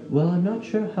 Well, I'm not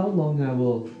sure how long I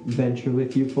will venture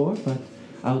with you for, but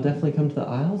I'll definitely come to the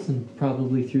Isles and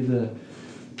probably through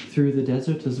the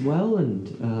desert as well,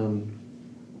 and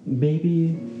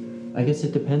maybe, I guess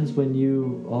it depends when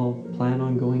you all plan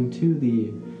on going to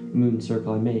the Moon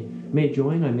Circle. I may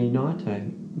join, I may not.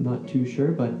 I'm not too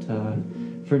sure, but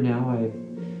for now I've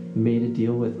made a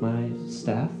deal with my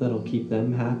staff that'll keep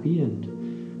them happy,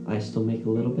 and I still make a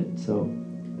little bit, so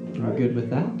I'm Alright. good with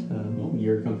that. Well,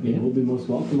 your company Yeah. will be most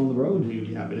welcome on the road. We'd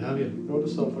be happy to have you. Note to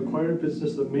self: acquire a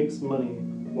business that makes money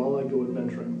while I go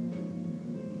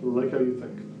adventuring. Like how you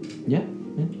think. Yeah.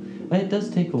 But it does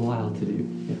take a while to do.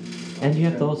 Yeah. And you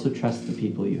have to also trust the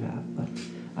people you have, but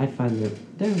I find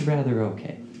they're rather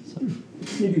okay. So,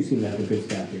 You do seem to have a good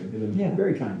staff here. They've been Yeah.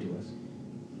 very kind to us.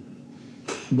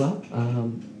 well,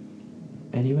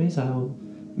 anyways, I'll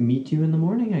meet you in the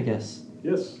morning, I guess.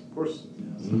 Yes, of course.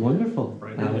 Wonderful.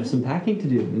 Right I now. have some packing to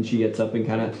do. And she gets up and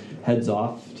kind of heads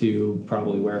off to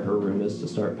probably where her room is to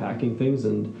start packing things,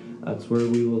 and that's where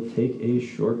we will take a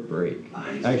short break.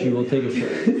 Actually,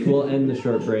 we'll end the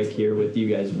short break here with you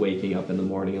guys waking up in the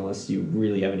morning, unless you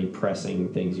really have any pressing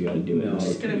things you got to do. No. at It's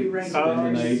night. gonna be right. Spend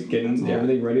the night getting Yeah.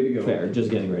 everything ready to go. Fair,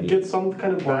 just getting ready. Get some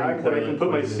kind of bag that I can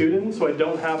put my suit in, so I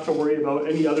don't have to worry about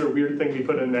any other weird thing we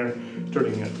put in there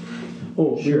during it.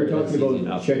 Oh, we Sure, were that's talking easy about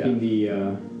enough, checking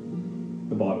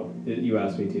the bottle. You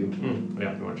asked me to.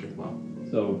 Yeah, if you want to check them out.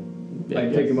 So Yeah, I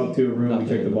take him up to a room, we nothing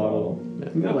check in the the bottle.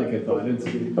 bottle. Not like I thought. It's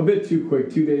a bit too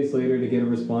quick. 2 days later to get a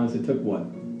response. It took what?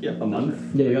 Yeah, A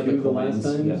month? Yeah, you got the the last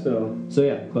coins, time. yeah. So So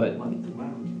yeah, but Wow.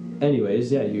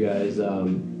 anyways, yeah, you guys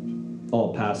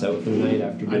all pass out for the night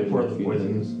after I doing pour a the few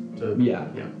poisons things. to. Yeah,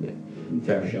 Yeah. yeah,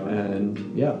 fair. And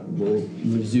yeah, we'll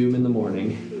resume in the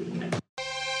morning.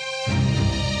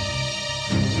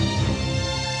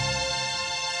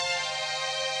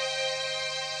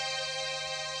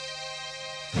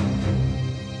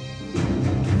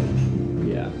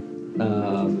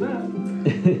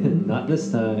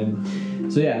 this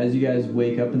time. So yeah, as you guys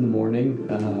wake up in the morning,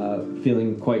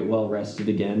 feeling quite well rested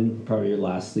again, probably your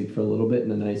last sleep for a little bit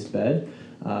in a nice bed,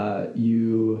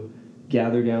 you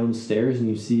gather downstairs and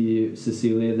you see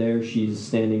Cecilia there. She's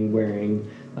standing wearing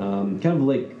kind of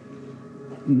like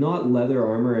not leather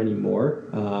armor anymore.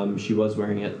 She was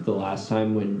wearing it the last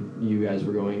time when you guys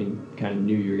were going and kind of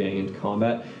knew you were getting into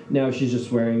combat. Now she's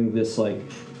just wearing this like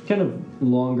kind of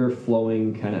longer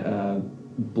flowing kind of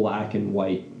black and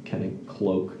white kind of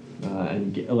cloak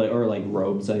or like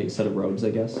robes, a set of robes I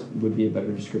guess would be a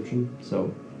better description.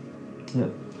 So yeah,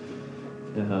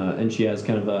 and she has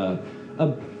kind of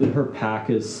her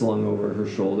pack is slung over her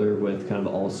shoulder with kind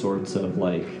of all sorts of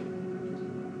like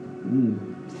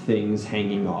things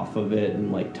hanging off of it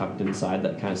and like tucked inside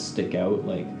that kind of stick out,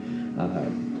 like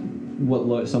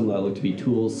some that look to be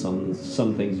tools, some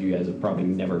things you guys have probably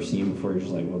never seen before. You're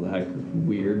just like, what the heck,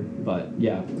 weird. But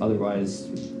yeah, otherwise,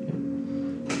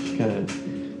 she kind of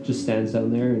just stands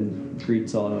down there and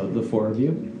greets all the four of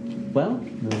you. Well,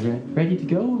 ready to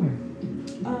go? Or?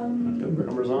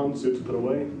 Armor's on, suits put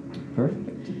away.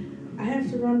 Perfect. I have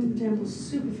to run to the temple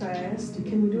super fast.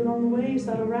 Can we do it on the way? Is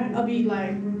that alright? I'll be like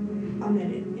a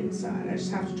minute inside. I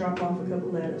just have to drop off a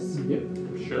couple letters. Yep.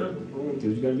 Sure. Do what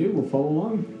you gotta do. We'll follow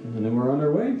along, and then we're on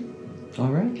our way.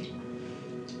 All right.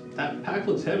 That pack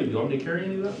looks heavy. Do you want me to carry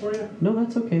any of that for you? No,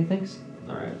 that's okay. Thanks.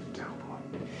 All right.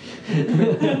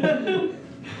 I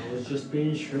was just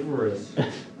being chivalrous.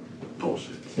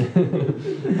 Bullshit.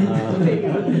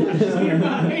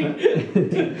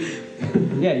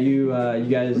 Yeah, you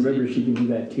guys. Remember, she can do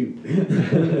that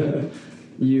too.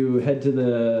 You head to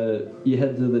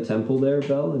the temple there,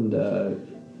 Belle, and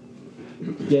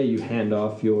yeah, you hand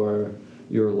off your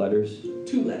letters.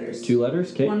 2 letters. 2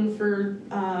 letters, okay. One for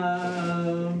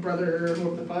brother,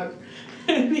 what the fuck,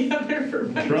 and the other for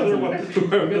my Brother, what?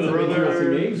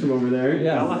 Interesting names from over there.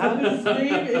 Yeah. His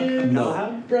name is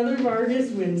No. Brother Vargas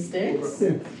Winsticks.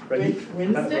 Ready?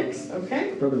 Winsticks,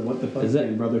 okay. Brother, what the fuck? Is it?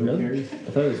 And brother, who Really? cares?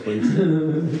 I thought it was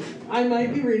Winston. I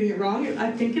might be reading it wrong.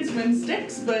 I think it's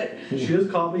Winsticks, but She just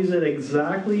copies it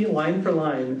exactly line for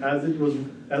line as it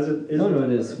is. No,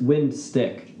 it is Wind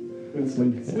Stick.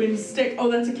 Winstick. Oh,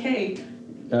 that's a K.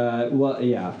 Well,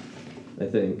 yeah, I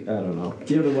think. I don't know.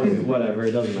 The other one. Whatever,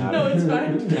 it doesn't matter. No, it's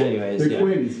fine. Anyways, They're yeah.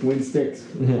 twins. Twin sticks,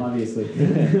 obviously.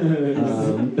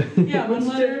 Yeah, one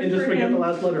letter And just for forget him, the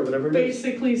last letter, whatever it is.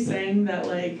 basically saying that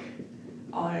like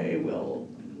I will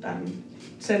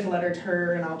send a letter to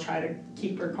her and I'll try to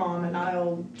keep her calm and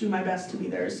I'll do my best to be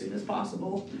there as soon as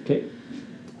possible. Okay.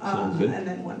 Sounds good. And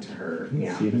then one to her.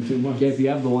 Yeah. See you in 2 months. Yeah, if you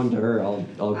have the one to her,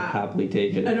 I'll happily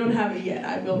take it. I don't have it yet.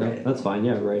 I will No, write it. that's fine.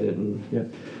 Yeah, write it and yeah.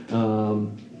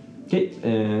 Okay,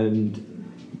 and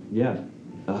yeah.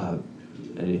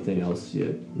 Anything else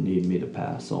you need me to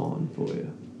pass on for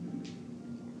you?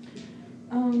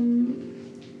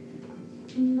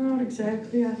 Not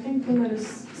exactly. I think the letters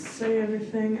say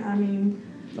everything. I mean,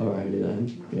 Alrighty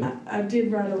then. Yeah. I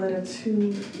did write a letter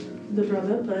to the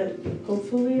brother, but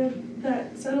hopefully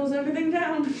that settles everything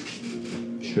down.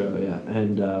 Sure. Yeah.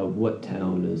 And what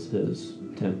town is his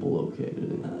temple located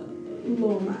in?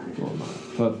 Lormai.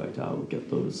 Lormai. Perfect. I will get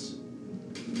those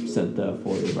sent there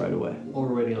for you right away. While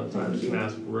we're waiting outside, I'm just gonna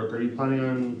ask Rook, are you planning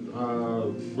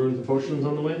on runes and potions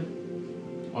on the way?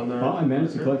 On the. Well, I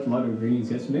managed to collect a lot of ingredients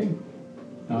yesterday.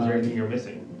 Is there anything you're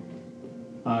missing?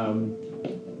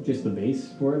 Just the base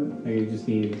for it. I just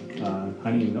need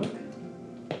honey and milk.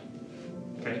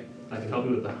 Okay, I can help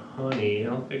you with the honey. I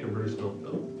don't think I can produce milk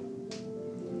though.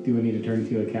 Do I need to turn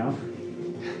into a cow?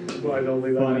 Well, I don't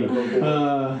leave that.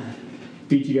 Funny.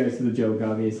 Beat you guys to the joke,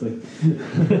 obviously.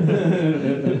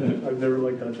 I've never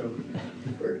liked that joke.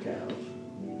 For a cow.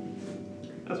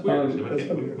 That's weird. Actually, that's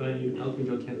funny. my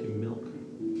Alchemy can't do milk.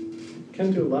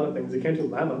 Can't do a lot of things. You can't do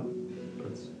lava.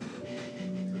 That's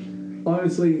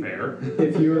Honestly, fair.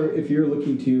 if you're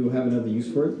looking to have another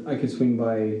use for it, we could swing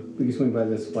by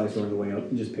the supply store on the way out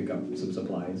and just pick up some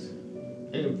supplies.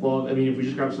 Well, I mean, if we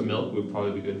just grab some milk, we'd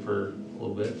probably be good for a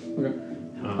little bit. Okay.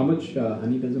 How much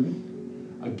honey does it make?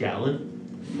 A gallon.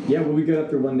 Yeah, well, we got up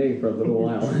there one day for a little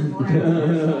while.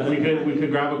 we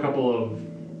could grab a couple of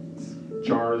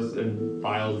jars and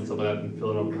vials and stuff like that and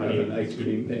fill it up with honey. An ice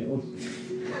cream pail.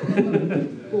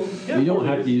 You don't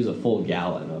have to use a full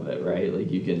gallon of it, right?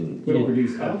 Like you can. We don't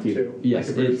produce up to.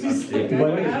 Yes, I could it's. produce up to.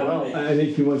 But as well. I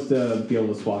think he wants to be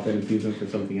able to swap it and use them for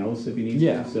something else if he needs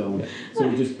Yeah. to. So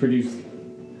we just produce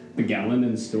the gallon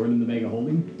and store it in the bag of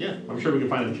holding. Yeah, I'm sure we can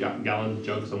find a gallon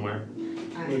jug somewhere.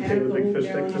 I We have take the the big whole fish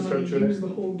stick gallon. to I'm start gonna shooting. use the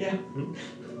whole gallon.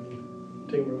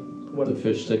 Take what? The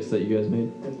fish sticks that you guys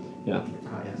made. Yeah.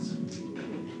 Ah, yes.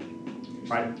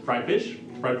 Fried fish?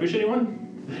 Fried fish,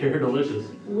 anyone? They're delicious.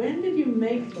 When did you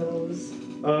make those?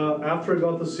 After I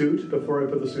got the suit, before I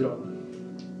put the suit on.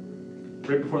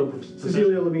 Right before the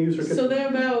Cecilia, let me use her kitchen. So they're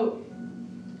about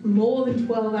more than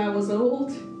 12 hours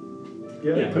old.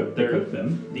 Yeah. Yeah, but they're cook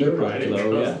them. deep fried and cooked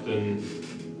though, cooked and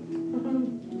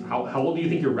how old do you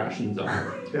think your rations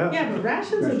are? Yeah. Yeah, but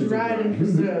rations are Rations are dried and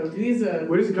preserved. These are.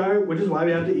 Which is why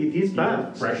we have to eat these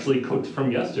fast. Freshly cooked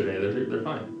from yesterday. They're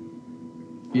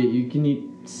fine. Yeah, you can eat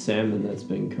salmon that's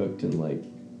been cooked and like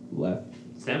left.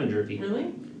 Salmon jerky.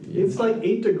 Really? It's like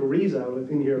 8 degrees out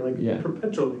in here, like Yeah.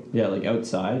 perpetually. Yeah, like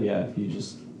outside. Yeah, if you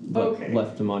just Okay.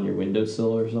 left them on your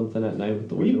windowsill or something at night with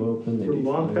the We- window open, they'd We're be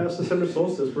long fine. past December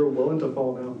solstice. We're well into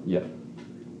fall now. Yeah.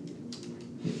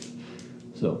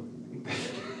 So.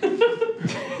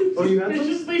 Oh, you had some?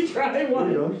 Viciously try There you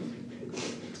one. go.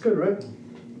 It's good, right?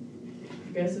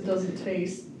 I guess it doesn't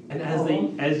taste. And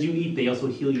as you eat, they also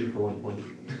heal you for 1 point.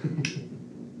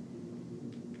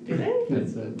 Do they?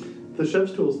 That's The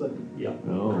chef's tools then. Yep.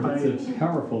 Oh. it's a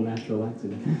powerful natural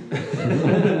laxative.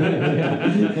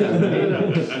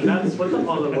 That's what the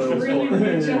olive oil is Really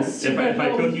for. just If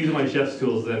I cook using my chef's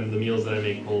tools, then the meals that I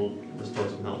make will restore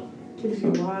some health. gives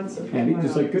you lots of. Handy,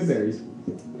 just like good berries.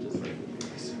 Just like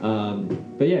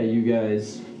But yeah, you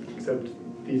guys Except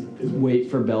these wait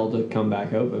for Belle to come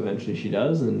back out, but eventually she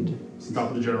does, and stop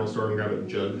at the general store and grab a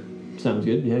jug. sounds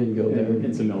good. Yeah, you go there.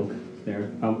 And some milk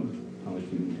there. How much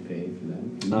do you need to pay for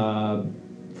that?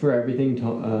 For everything,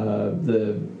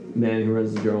 the man who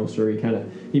runs the general store,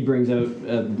 he brings out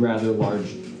a rather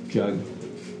large jug.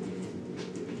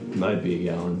 Might be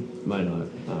a gallon, might not.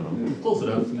 I don't know. Close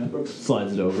enough.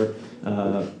 Slides it over.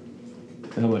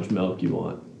 How much milk you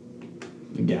want?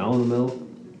 A gallon of milk?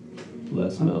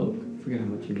 Less milk? I forget how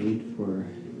much you need for.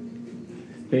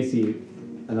 Basically,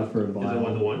 enough for a Is it vial.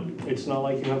 1-to-1? It's not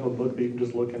like you have a book that you can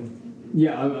just look in.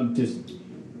 Yeah, I'm just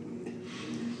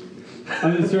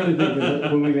trying to think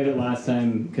 'cause when we made it last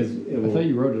time because I thought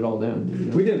you wrote it all down. Didn't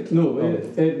you? we did no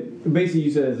it basically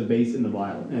used it as a base in the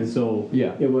vial, and so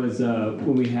Yeah. it was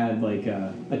when we had like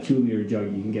a 2-liter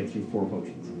jug you can get through 4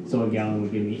 potions, so a gallon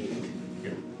would give me 8. Yeah.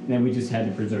 And then we just had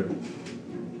to preserve it.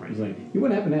 It was like you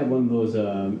wouldn't happen to have one of those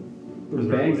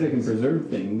bags that can preserve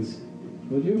things,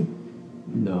 would you?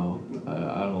 No,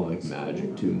 I don't like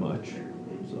magic too much,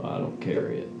 so I don't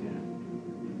carry it.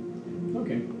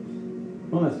 Okay,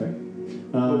 well that's fair.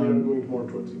 But we are going more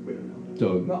towards equator now.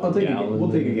 So I'll take gallon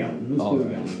we'll take a then? gallon. Let's All do a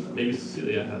right. gallon. Maybe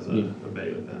Cecilia has a Yeah.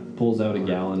 bag with that. Pulls out a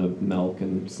gallon of milk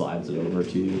and slides it over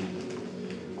to you.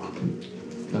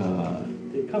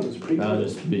 It comes pretty That'll good.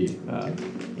 just be a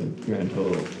grand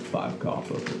total of 5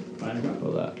 copper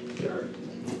for that.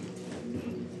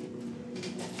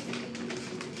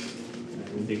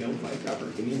 We'll dig out 5 copper.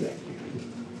 Give me that.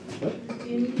 What?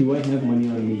 Do I have money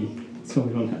on me so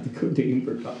we don't have to go digging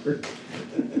for copper?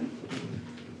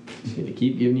 Just gonna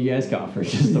keep giving you guys copper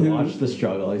just to watch the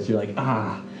struggle as you're like,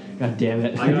 god damn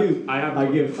it. I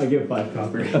give 5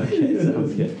 copper. Okay,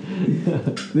 sounds good.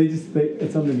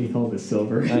 It's underneath all the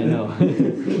silver. I know.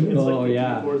 Oh like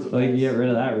yeah. boards of Well, you can ice. get rid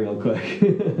of that real quick.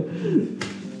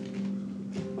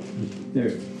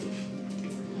 There.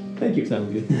 Thank you.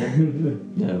 Sounds good.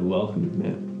 Yeah, welcome,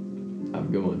 man. Have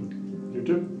a good one. You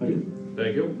too. Thank you.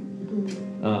 Thank you.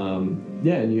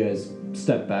 Yeah, and you guys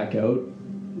step back out,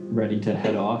 ready to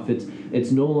head off.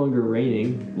 It's no longer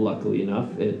raining, luckily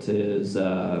enough. It is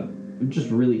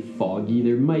just really foggy.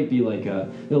 There might be like a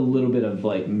little bit of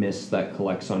like mist that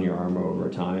collects on your armor over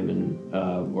time and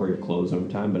or your clothes over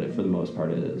time, but for the most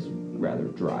part, it is rather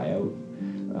dry out.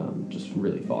 Just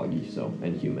really foggy,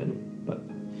 and humid. But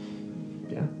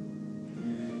yeah.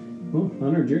 Well,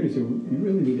 on our journey, so we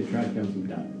really need to track down some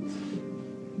diamonds.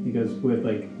 Because with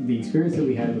like the experience that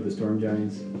we had with the storm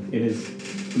giants, it is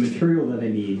the material that I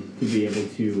need to be able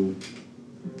to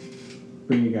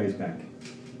bring you guys back.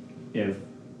 If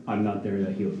I'm not there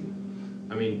to heal you.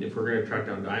 I mean, if we're going to track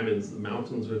down diamonds, the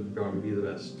mountains would probably be the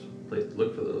best place to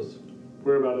look for those.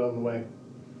 We're about it on the way.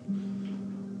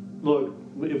 Look,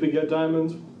 if we get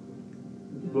diamonds,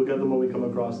 we'll get them when we come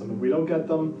across them. If we don't get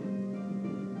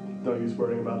them, no use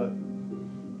worrying about it.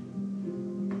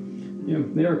 Yeah,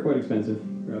 they are quite expensive.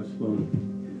 Perhaps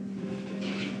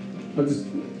I'll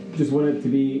just want it to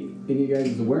be in you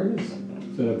guys' awareness,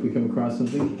 so that if we come across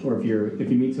something, or if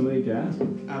you meet somebody to ask.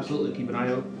 Absolutely, keep an eye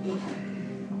out.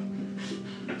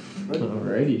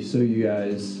 Alrighty, so you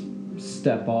guys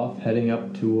step off, heading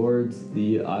up towards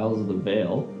the Isles of the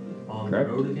Vale. On Correct.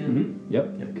 the road again?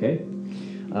 Yep. Okay.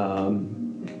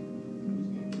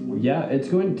 Yeah, it's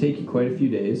going to take you quite a few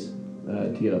days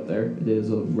to get up there. It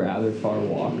is a rather far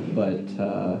walk, but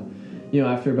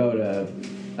after about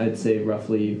I'd say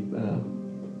roughly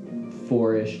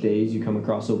 4-ish days, you come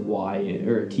across a Y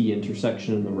or a T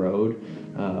intersection in the road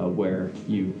where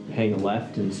you hang a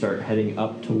left and start heading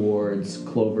up towards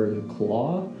Clover the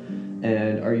Claw.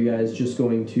 And are you guys just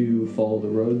going to follow the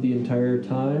road the entire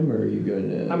time, or are you going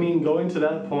to... I mean, going to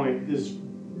that point is...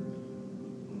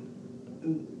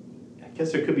 I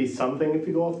guess there could be something if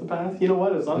you go off the path. You know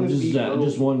what? As long as we go...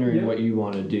 just wondering what you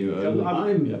want to do.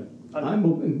 I'm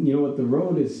open. You know what? The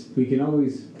road is. We can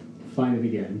always find it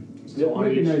again. So on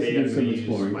Might be each nice to day, do I'm some going to use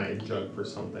exploring. my jug for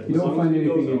something. You don't find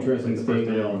anything interesting Like the first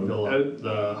staying day I'll along. fill up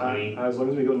the honey. As long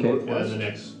as we go Okay. And then northwest, the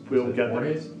next we'll was it get 4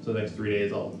 there. days. So the next 3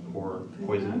 days I'll pour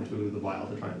poison into the vial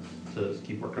to try to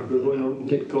keep working If we're on going,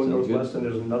 it. Okay, going sounds northwest good.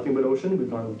 and there's nothing but ocean, we've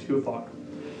gone too far.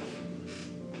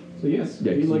 So yes,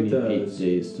 Yeah, we'd 'cause like you need to. 8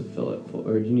 days to fill it full,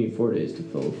 or do you need 4 days to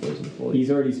fill the poison fully? He's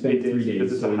already spent 8 3 because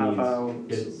days, it's so a he half needs.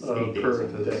 ounce It's 8 days. per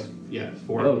because day. it's- Yeah, it's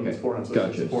 4 Okay. It's 4 ounces.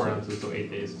 Gotcha. 4 ounces, so 8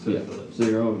 days to Yeah. fill it.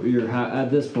 So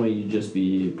at this point you'd just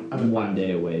be I'm at 1 5.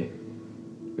 day away.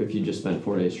 If you just spent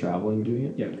 4 days traveling doing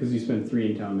it. Yeah, because you spent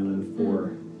 3 in town and then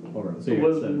 4 over. So you're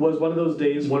was at 7. was one of those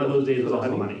days? One of those days for was the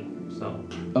also honey? honey. So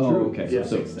Oh, True. okay. Yeah.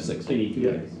 So then. 6 So you need 2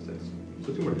 Yeah. days. 6.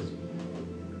 So 2 more days.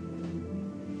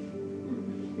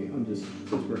 Okay,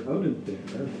 since we're out of there,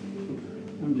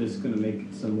 I'm just gonna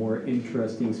make some more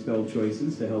interesting spell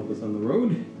choices to help us on the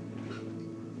road.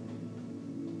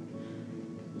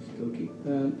 Still keep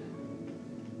that.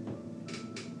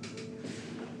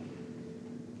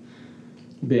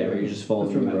 But yeah, are you just following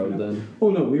That's from the road Mackinac. then? Oh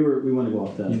no, we want to go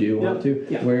off that. You do want to?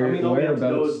 Yeah. Where I mean, all we have to go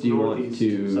whereabouts is do you want northeast,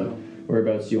 to so.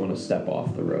 whereabouts do you want to step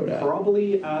off the road at?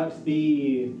 Probably at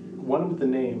the one with the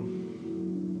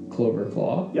name. Clover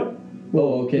Claw? Yep.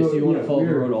 Oh, okay, so you want to follow the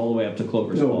we're- road all the way up to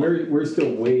Clover's No, Claw. we're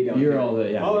still way down. You're here. all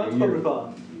the, yeah. Oh, that's you're- Clover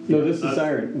Claw. No, this is That's-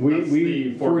 Siren. that's We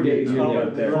the 4 days. four You're Oh, there.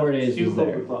 right there. 4 days Two was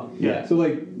Clover there. Claw. Yeah. So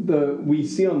like we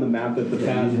see on the map that the Yeah,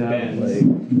 path you have, bends.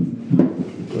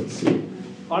 like- let's see.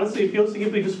 Honestly, it feels like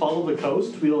if we just follow the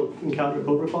coast, we'll encounter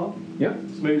Clover Claw. Yeah.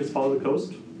 So maybe just follow the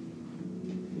coast.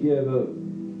 You have about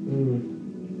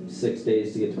 6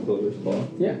 days to get to Clover's Claw.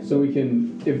 Yeah. So we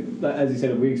can, if as you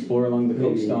said, if we explore along the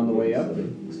coast on the way up,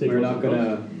 Stay we're close not to the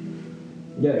gonna.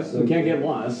 Yeah, Yeah, we can't get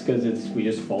lost because we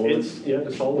just follow it.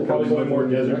 Just follow the We're probably coast. going more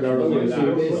desert Okay, than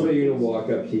so basically you're gonna walk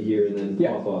up to here and then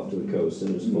Yeah. pop off to the coast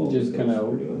and just follow Just the kind coast of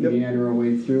we're doing. meander our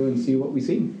way through and see what we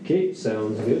see. Okay,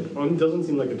 sounds good. It doesn't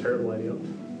seem like a terrible idea.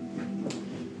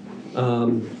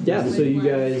 Yeah, so you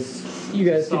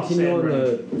guys Stop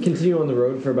continue on the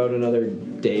road for about another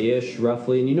day-ish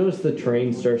roughly, and you notice the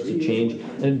terrain starts to change,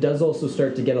 and it does also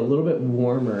start to get a little bit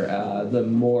warmer the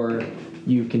more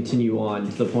you continue on,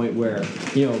 to the point where,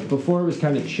 you know, before it was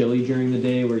kind of chilly during the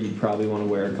day where you'd probably want to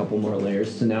wear a couple more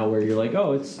layers, to now where you're like,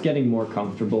 oh, it's getting more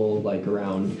comfortable, like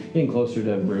around getting closer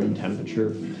to room temperature.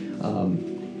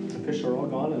 The fish are all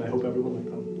gone, and I hope everyone liked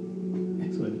them.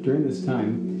 Excellent. During this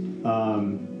time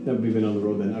that we've been on the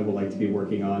road, then I would like to be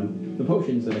working on the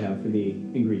potions that I have for the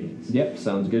ingredients. Yep,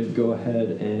 sounds good. Go ahead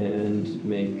and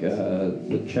make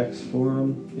the checks for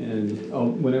them.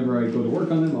 And whenever I go to work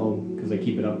on them, because I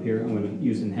keep it up here, I'm going to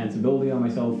use enhanceability on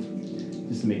myself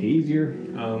just to make it easier.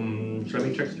 Should I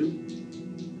make checks too?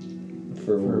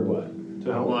 For what?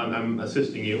 To help. Well, I'm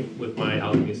assisting you with my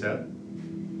alchemy set.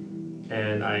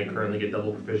 And I currently get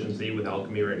double proficiency with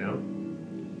alchemy right now.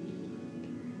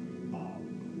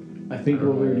 I think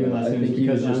what we were doing last I time is think he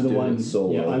was because I'm just the doing one. it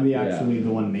solo. Yeah, I'm actually the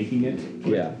one making it.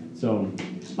 Yeah, So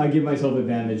I give myself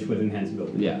advantage with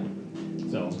enhanceability. yeah.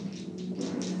 So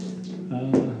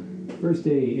first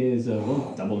day is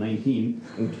double 19.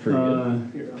 Pretty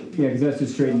good. Yeah, because that's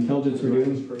just straight intelligence we're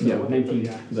doing. Yeah. 19.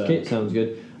 Okay, sounds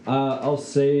good. I'll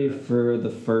say for the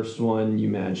first one, you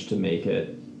managed to make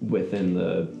it within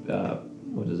the,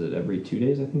 what is it, every 2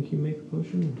 days I think you make a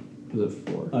potion? Was it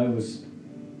 4? I was.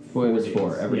 Well, it was 4 4,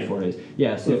 days, every yeah. 4 days.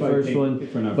 Yeah, so If the I first take- one,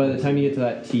 if we're not by the focused. time you get to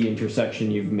that T intersection,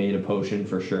 you've made a potion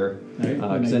for sure. Right,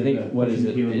 Because and I think, the what is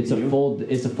potion it? healing It's to a you.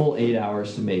 it's a full 8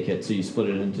 hours to make it, so you split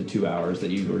it into 2 hours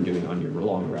that you were doing on your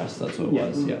long rest. That's what it Yeah.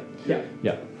 was. Yeah. Yeah.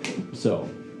 Yeah. So,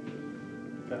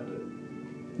 Found it.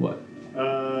 what?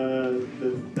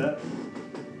 That.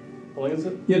 How long is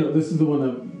it? Yeah, no, this is the one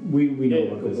that we know Yeah,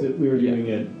 about cool, this. cool. We were Yeah. doing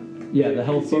it. Yeah, the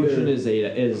health It's either- potion is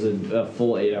a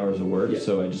full 8 hours of work, Yeah.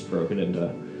 so I just broke it into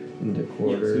Yeah,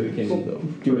 quarters. so we can so-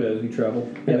 do it as we travel.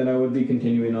 Yeah. And then I would be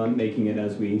continuing on making it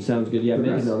as we Sounds good. Yeah, make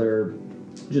Progress. another.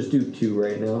 Just do 2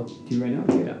 right now. do right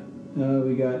now. Yeah.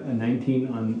 We got a 19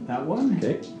 on that one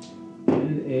Okay.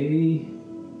 and a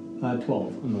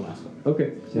 12 on the last one.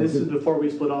 Okay. This is before we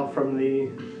split off from the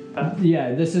path.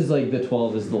 Yeah, this is like the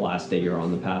 12 is the last day you're on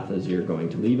the path as you're going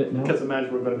to leave it now. Because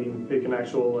imagine we're going to be making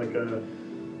actual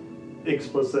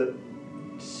explicit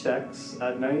checks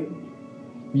at night.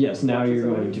 Yes, now Watches you're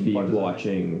away. going to be Watches away.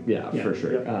 watching, yeah, Yeah. for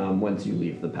sure, Yeah. once you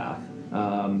leave the path.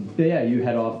 But yeah, you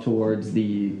head off towards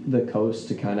the coast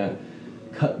to kind of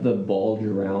cut the bulge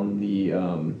around the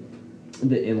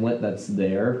inlet that's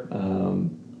there,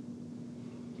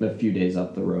 a few days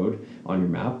up the road on your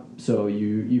map. So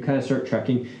you kind of start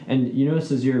trekking, and you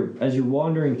notice as you're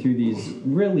wandering through these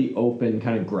really open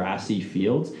kind of grassy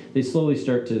fields, they slowly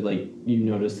start to, like, you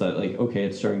notice that, like, okay,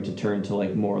 it's starting to turn to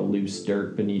like more loose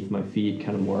dirt beneath my feet,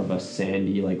 kind of more of a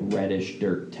sandy, like reddish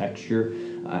dirt texture.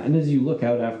 And as you look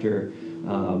out after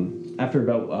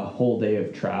about a whole day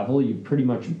of travel, you pretty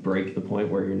much break the point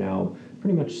where you're now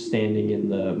pretty much standing in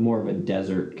the more of a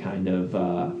desert kind of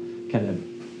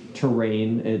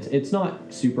terrain. It's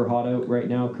not super hot out right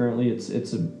now. Currently,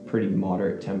 it's a pretty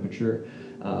moderate temperature.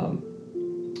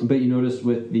 But you notice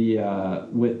with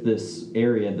this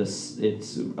area,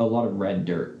 it's a lot of red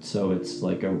dirt. So it's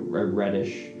like a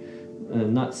reddish.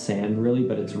 Not sand really,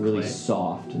 but it's really Clay?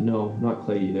 soft. No, not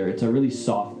clay either. It's a really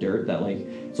soft dirt that, like,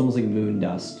 it's almost like moon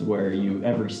dust, where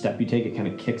every step you take, it kind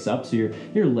of kicks up. So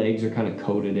your legs are kind of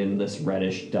coated in this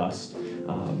reddish dust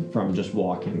from just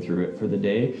walking through it for the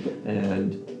day.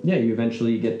 And yeah, you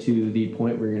eventually get to the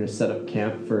point where you're going to set up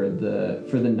camp for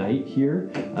the night here.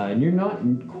 And you're not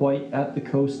quite at the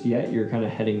coast yet. You're kind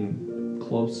of heading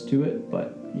close to it,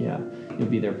 but yeah, you'll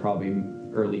be there probably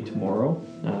early tomorrow.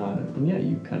 And yeah,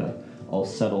 you kind of all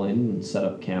settle in and set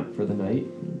up camp for the night.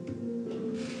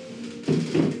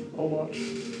 I'll watch.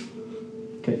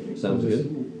 Okay, sounds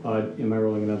good. Am I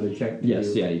rolling another check?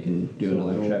 Yes, yeah, you can do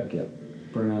another check. Yep.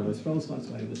 Burn out of a spell slot,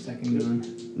 so I have a second gun.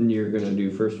 And you're gonna do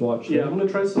first watch. Yeah, then? I'm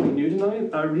gonna try something new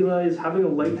tonight. I realize having a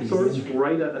light source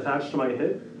attached to my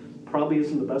hip probably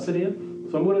isn't the best idea.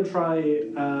 So I'm gonna try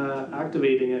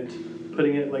activating it,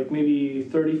 putting it like maybe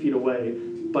 30 feet away,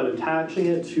 but attaching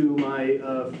it to my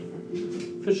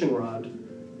fishing rod.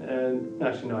 And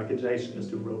actually, no, I should just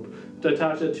do rope. To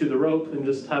attach it to the rope and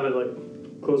just have it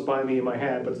like close by me in my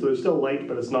hand, but so there's still light,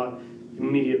 but it's not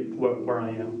immediate where I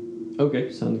am. Okay,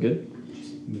 sounds good.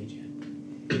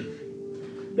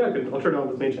 Yeah, I'll turn it on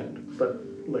with Mage Hand, but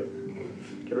like,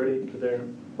 get ready, get there,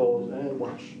 hold, and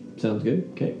watch. Sounds good.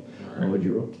 Okay. What would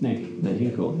you roll? 19.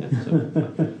 19, cool.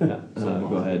 Yeah. So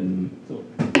go ahead and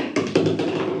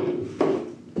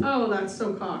Oh, that's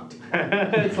so cocked.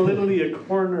 It's literally a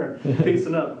corner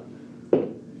facing up.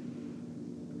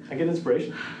 I get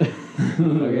inspiration.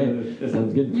 okay.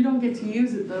 Sounds good. You don't get to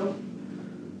use it though,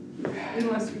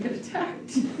 unless we get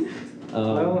attacked.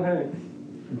 Oh, hey.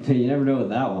 You never know with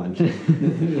that one.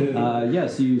 Yeah,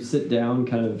 so you sit down,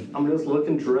 kind of I'm just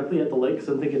looking directly at the lake because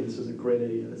I'm thinking this is a great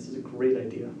idea. This is a great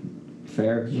idea.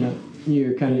 fair. Yeah.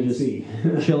 You're kind of just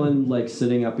chilling, like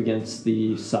sitting up against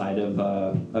the side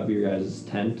of your guys'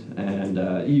 tent, and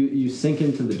you sink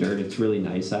into the dirt. It's really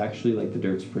nice, actually. Like the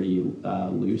dirt's pretty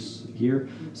loose here,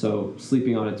 so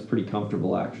sleeping on it's pretty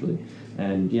comfortable, actually.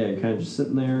 And yeah, you're kind of just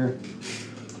sitting there,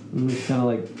 and just kind of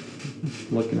like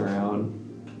looking around.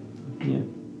 Yeah.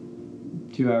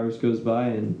 2 hours goes by,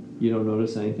 and you don't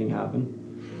notice anything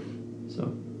happen.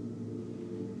 So.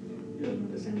 You don't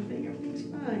notice anything, everything's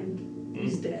fine.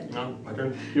 He's dead. No, my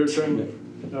turn. Your turn.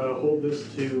 Hold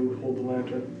this to hold the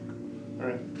lantern. All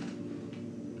right.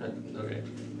 Okay.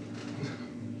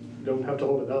 You don't have to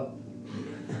hold it up.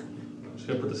 I'm just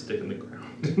gonna put the stick in the ground.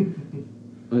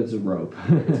 It's a rope.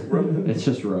 rope. It's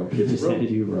just rope. It just Rope. handed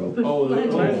you rope. Oh, The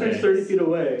Lantern. lantern's okay. 30 feet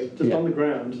away, just Yeah. on the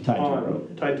ground. Tied to a on,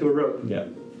 rope. Tied to a rope. Yeah.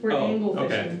 We're Oh, angle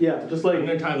okay. fishing. Yeah, just I'm like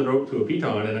gonna tie the rope to a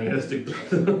piton and I'm gonna stick the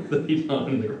piton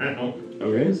in the ground.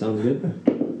 Okay, sounds good.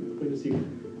 wait to see.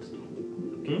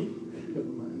 Never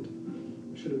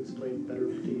mind. I should have explained better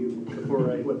to you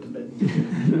before I went to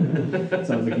bed.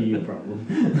 Sounds like a you problem.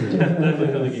 That's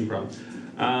another key problem.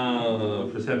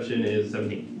 Perception is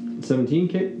 17.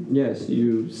 17K? Yes,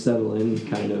 you settle in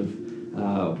kind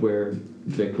of where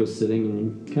Vic was sitting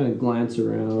and you kind of glance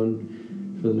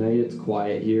around for the night. It's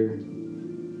quiet here.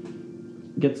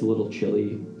 Gets a little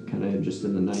chilly kind of just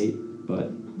in the night,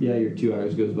 but yeah, your 2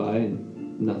 hours goes by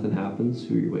and nothing happens.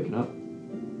 Who are you waking up?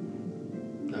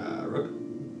 Rook,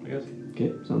 I guess.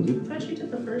 Okay, sounds I good. thought you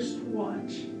did the first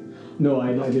watch. No,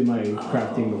 I did my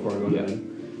crafting before I go to Yeah. bed.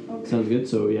 Okay. Sounds good.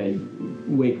 So yeah, you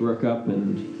wake Rook up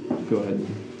and go ahead.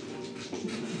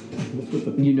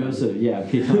 You notice a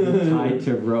piton tied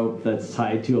to rope that's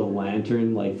tied to a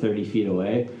lantern like 30 feet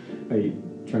away. Are you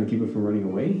trying to keep it from running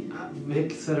away?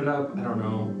 Vic set it up. I don't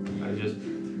know. I just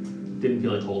didn't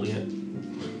feel like holding it.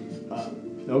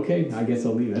 Okay, I guess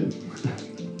I'll leave it.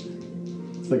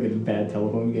 It's like a bad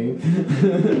telephone game.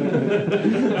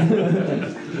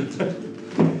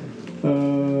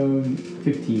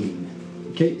 15.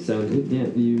 Okay, sounds good. Yeah,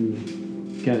 you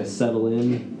kind of settle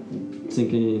in,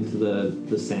 sinking into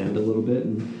the sand a little bit,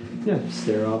 and yeah,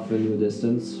 stare off into the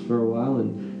distance for a while,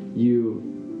 and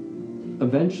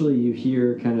eventually you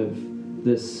hear kind of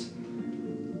this,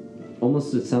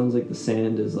 almost it sounds like the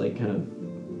sand is like kind of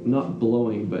not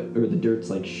blowing, or the dirt's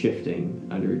like shifting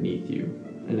underneath you,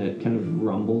 and it kind of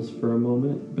rumbles for a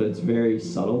moment, but it's very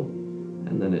subtle,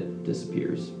 and then it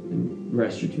disappears, and the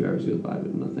rest of your 2 hours goes by,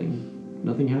 but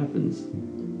nothing happens.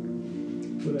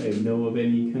 Would I know of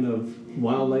any kind of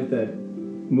wildlife that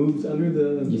moves under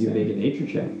the You can sand? make a nature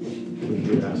check if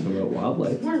you're asking about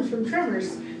wildlife. Worms from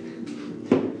Tremors.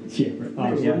 Yeah,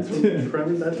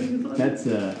 Tremors, that's what you thought? That's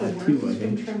a The 2, I worms from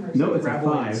think. Tremors. No, it's a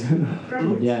Graboids. 5.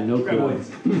 Graboids. Yeah, no clue. Graboids.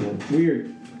 Yeah.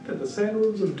 Weird. The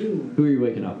sandworms of doom. Who are you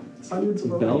waking up? Silence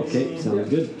of Bell? Oasis. Okay, sounds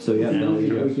good. So yeah, Bell,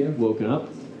 you're woken up.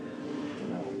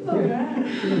 Alright.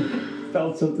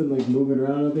 Felt something like moving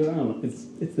around up there. I don't know.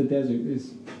 It's the desert.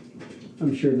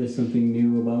 I'm sure there's something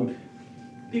new about.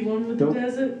 The one with Don't- the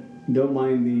desert. Don't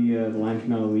mind the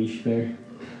lantern on a leash there.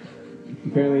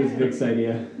 Apparently it's Vic's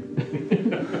idea.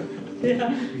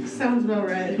 Yeah, sounds about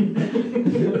right.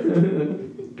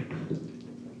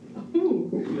 Ooh,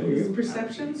 it's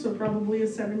perception, so probably a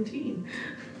 17.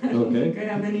 I don't Okay. think I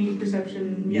have any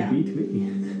perception. You Yeah. beat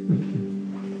me.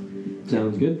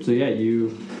 Sounds good. So yeah,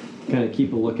 you kind of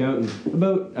keep a lookout, and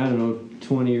about, I don't know,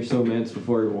 20 or so minutes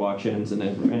before your watch ends,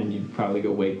 and you probably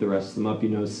go wake the rest of them up, you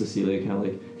notice Cecilia kind of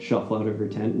like shuffle out of her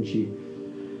tent, and she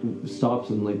stops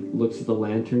and like looks at the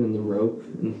lantern and the rope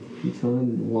and piton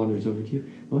and wanders over to you.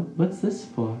 What's this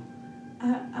for?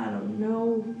 I don't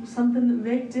know. Something that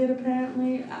Vic did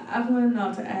apparently. I've learned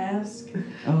not to ask.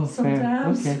 Oh,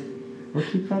 Sometimes. fair. Okay. We'll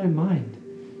keep that in mind.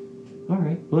 All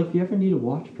right. Well, if you ever need a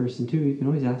watch person too, you can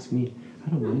always ask me. I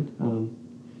don't mind.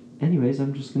 Anyways,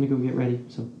 I'm just gonna go get ready.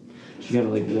 So she kind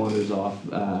of like wanders off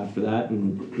after that,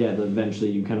 and yeah,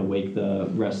 eventually you kind of wake the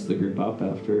rest of the group up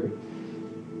after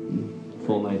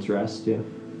full night's rest. Yeah.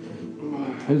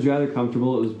 It was rather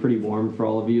comfortable. It was pretty warm for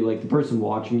all of you. Like the person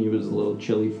watching you was a little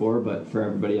chilly but for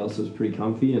everybody else it was pretty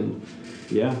comfy, and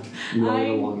yeah, you all had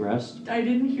a long rest. I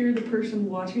didn't hear the person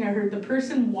watching. I heard the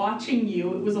person watching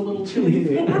you. It was a little chilly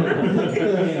for.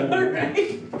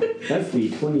 Alright. That's the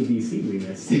 20 DC we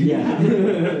missed. Yeah,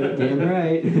 damn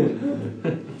right.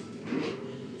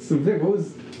 So Vic,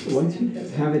 why did you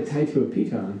have it tied to a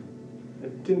piton? I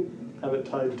didn't have it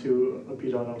tied to a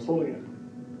piton. I was holding it.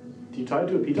 Do you tie it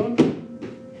to a piton?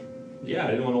 Yeah,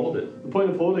 I didn't want to hold it. The point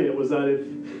of holding it was that if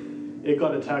it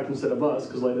got attacked instead of us,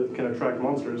 because light can attract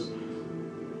monsters,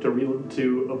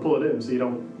 to pull it in so you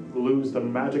don't lose the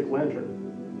magic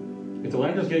lantern. If the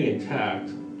lantern's getting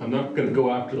attacked, I'm not going to go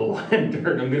after the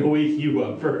lantern. I'm going to wake you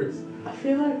up first. I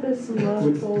feel like there's some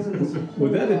love holes in this.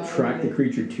 Would that attract the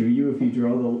creature to you if you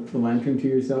draw the lantern to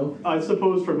yourself? I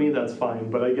suppose for me that's fine,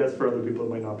 but I guess for other people it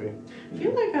might not be. I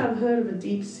feel like I've heard of a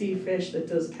deep sea fish that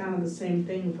does kind of the same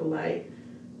thing for light.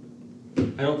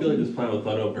 I don't feel like this plan was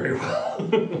thought out very well.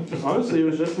 Honestly, it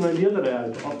was just an idea that I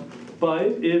had.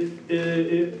 But if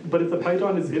the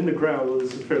python is in the ground, well,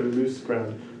 this is fairly loose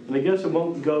ground, then I guess it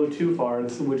won't go too far,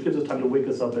 which gives us time to wake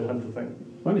us up and hunt the thing.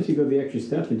 Why don't you go the extra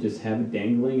step and just have it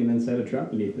dangling and then set a trap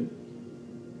beneath it?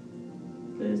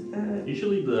 There's that. You should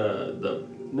leave the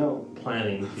No.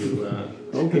 planning to...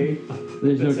 Okay.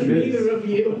 There's no To truth. neither of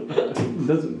you.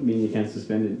 Doesn't mean you can't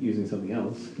suspend it using something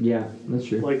else. Yeah, that's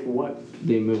true. Like what?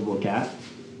 The immovable cat.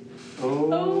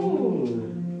 Oh.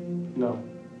 No.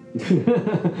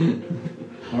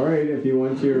 All right, if you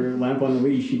want your lamp on the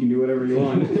leash, you can do whatever you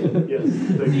want. Yes.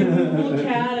 The immovable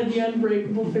cat and the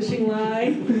unbreakable fishing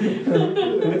line.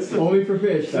 It's only for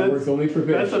fish. That works only for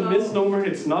That's fish. a misnomer.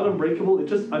 It's not unbreakable. It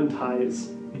just unties.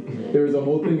 There was a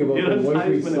whole thing about It what if we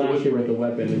unties when it slash wouldn't it with a break.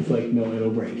 weapon? It's like, no, it'll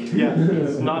break. Yeah,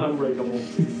 it's not unbreakable.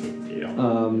 Yeah.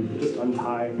 Just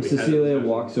untie. Cecilia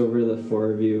walks over to the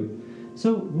four of you.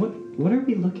 So, what are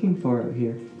we looking for out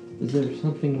here? Is there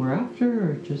something we're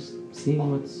after, or just seeing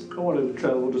what's... I wanted to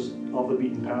travel just off the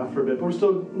beaten path for a bit, but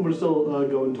we're still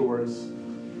going towards.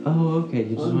 Oh, okay.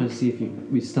 You just want to see if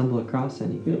we stumble across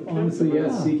anything. Honestly,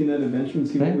 yeah, seeking that adventure and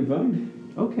see what we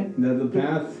find. Okay. The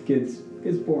path gets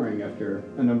boring after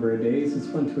a number of days. It's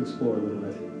fun to explore a little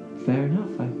bit. Fair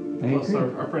enough. I Plus,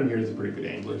 agree. our friend here is a pretty good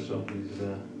angler, so he's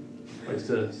likes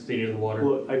to stay near the water.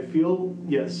 Look, I feel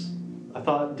yes. I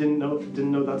thought didn't know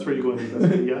that's where you're going with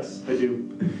this. Yes, I do.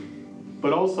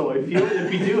 But also, I feel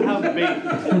if we do have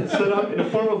bait set up in a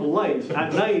form of light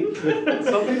at night,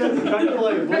 something that's attractive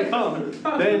light will come,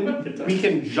 then we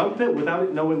can jump it without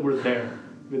it knowing we're there.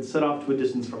 It's set off to a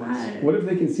distance from us. What if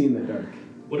they can see in the dark?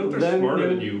 What if they're smarter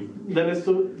than you? Then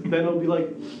it'll be like,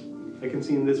 I can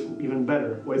see in this even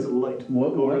better. Why is it light?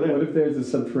 What Go over there. if there's a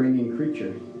subterranean creature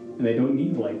and they don't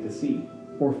need light to see?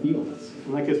 or feel us.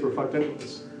 In that case, we're fucked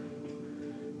anyways.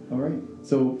 All right.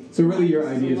 So really, your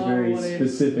That's idea is a lot very of what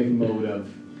ifs. specific mode of.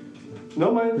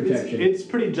 No, mine. Protection. It's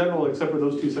pretty general, except for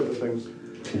those two separate things.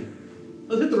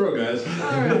 Let's hit the road, guys.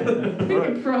 Alright. We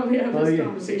Alright. could probably have Oh, this yeah.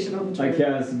 conversation on the I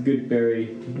trail. cast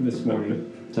Goodberry this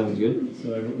morning, Sounds good.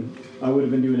 so I would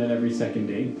have been doing it every second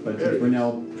day, but for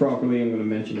now, properly, I'm going to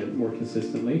mention it more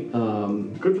consistently.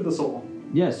 Good for the soul.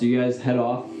 Yeah, so you guys head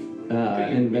off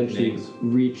and eventually names.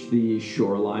 reach the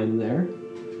shoreline there.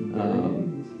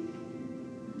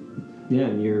 Yeah,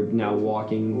 and you're now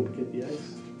walking. Get the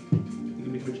ice. Give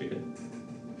me some chicken.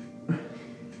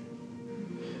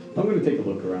 I'm going to take a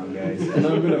look around, guys, and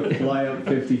I'm going to fly up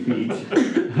 50 feet.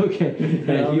 Okay. And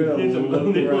Yeah, I'm you, going to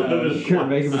look around, sure,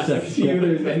 make a see perception. if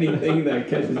there's anything that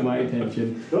catches my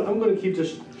attention. No, I'm going to keep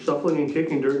just shuffling and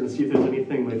kicking dirt and see if there's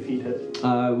anything my feet hit.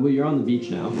 Well, you're on the beach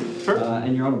now, Sure.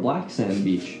 and you're on a black sand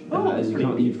beach. Oh, As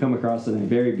you've come across a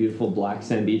very beautiful black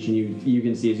sand beach, and you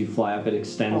can see as you fly up, it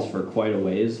extends for quite a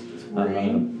ways,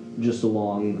 just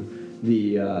along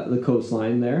the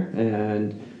coastline there,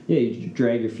 and yeah, you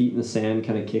drag your feet in the sand,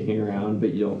 kind of kicking around,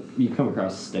 but you come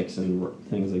across sticks and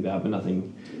things like that, but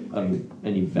nothing of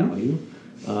any value.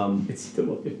 It's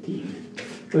still a 15.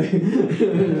 Plus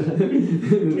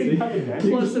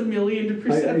a million to I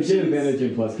perception. get advantage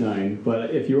in +9, but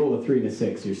if you roll a 3 and a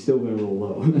 6, you're still going to roll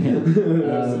low.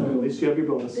 At least you have your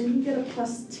bonus. Then you get a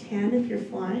 +10 if you're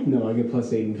flying. No, I get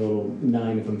 +8 in total,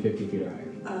 9 if I'm 50 feet or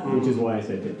higher, which is why I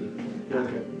said 50. Yeah,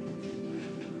 okay.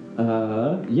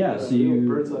 Yeah, so Little you.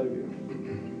 bird's eye view.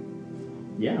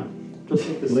 Yeah, Just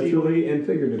like the seagull. literally and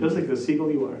figuratively. Just like the seagull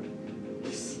you are.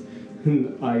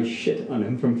 I shit on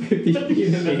him from 50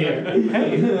 feet in the air.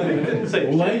 Hey, Vic didn't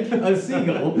say Like a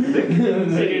seagull. Make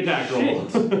an attack roll.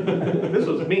 This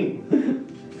was mean.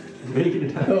 Make an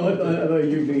attack. Oh, I thought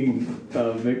you were being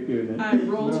Vic doing it. I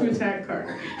roll to attack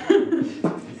Carter.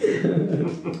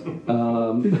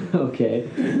 Okay.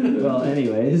 Well,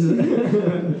 anyways.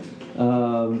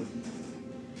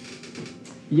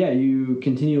 Yeah, you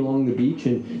continue along the beach,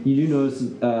 and you do notice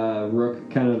Rook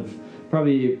kind of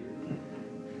probably,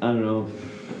 I don't know,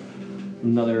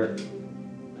 another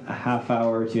a half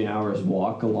hour to an hour's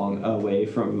walk away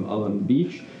from on the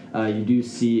beach. You do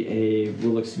see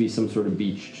what looks to be some sort of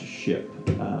beach ship.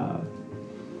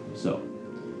 So,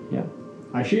 yeah.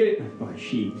 I shoot it. Oh, I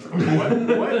sheet. What?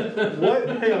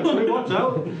 Hang on, can we watch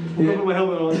out? We'll put my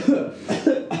helmet on.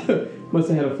 Must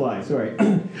have had a fly, sorry.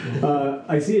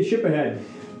 I see a ship ahead.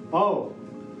 Oh.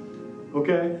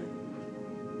 Okay.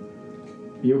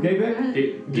 You okay,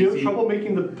 Vic? Do you have trouble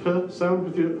making the p sound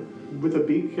with the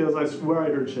beak? Because I swear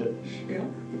I heard shit. Yeah.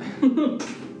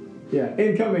 Yeah,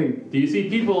 incoming. Do you see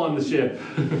people on the ship?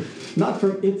 Not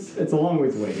from, it's a long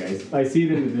ways away, guys. I see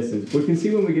it in the distance. We can see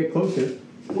when we get closer.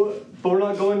 What? But we're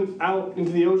not going out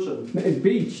into the ocean. It's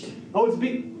beached. Oh, it's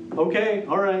beak. Okay,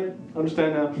 alright.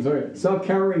 Understand now. Sorry. Stop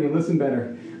cowering and listen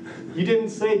better. You didn't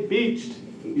say beached.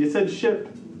 You said ship.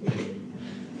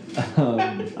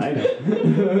 I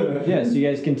know. Yeah, so you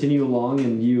guys continue along,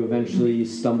 and you eventually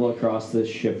stumble across this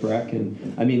shipwreck.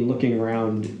 And I mean, looking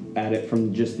around at it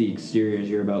from just the exteriors,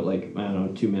 you're about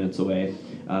 2 minutes away.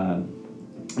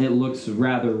 It looks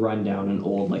rather run down and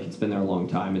old, like it's been there a long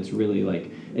time. It's really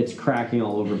it's cracking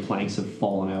all over. Planks have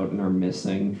fallen out and are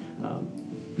missing.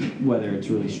 Whether it's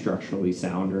really structurally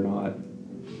sound or not,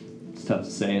 it's tough to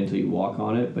say until you walk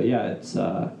on it. But yeah, it's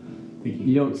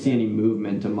you don't see any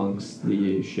movement amongst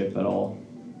the ship at all.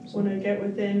 When I get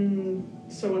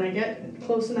when I get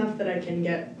close enough that I can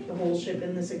get the whole ship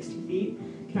in the 60 feet,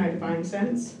 can I divine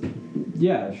sense?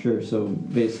 Yeah, sure. So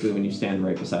basically, when you stand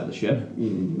right beside the ship,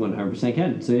 you 100%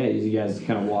 can. So yeah, you guys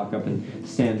kind of walk up and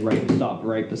stop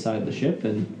right beside the ship,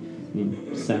 and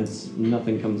you sense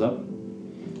nothing comes up.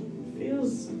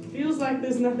 Feels like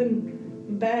there's nothing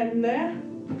bad in there.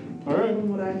 Alright. From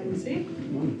what I can see.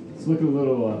 It's looking a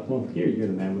little, well, you're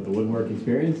the man with the woodwork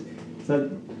experience. So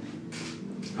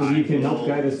you can help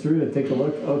guide us through to take a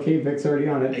look. Okay, Vic's already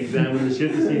on it. Examine the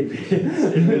ship to see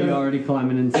if Are you already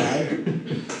climbing inside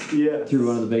Yeah. through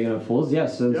one of the big enough holes?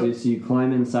 Yes. So you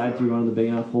climb inside through one of the big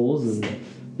enough holes, and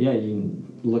yeah, you can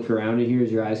look around in here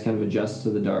as your eyes kind of adjust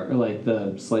to the dark, or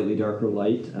the slightly darker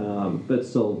light, but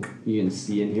still you can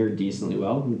see in here decently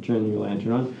well. You turn your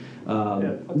lantern on. I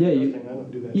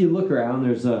don't do that. You look around.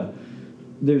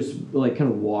 There's kind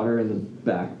of water in the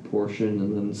back portion,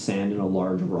 and then sand and a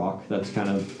large rock that's kind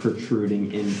of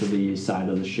protruding into the side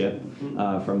of the ship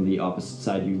from the opposite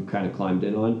side you kind of climbed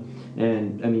in on.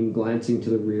 And I mean, glancing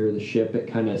to the rear of the ship, it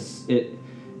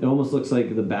almost looks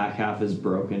like the back half is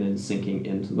broken and sinking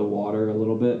into the water a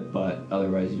little bit, but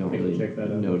otherwise you don't really Check that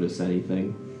out. notice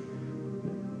anything.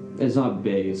 It's not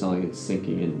big. It's not like it's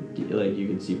sinking in deep. Like you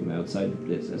can see from the outside,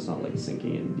 it's not like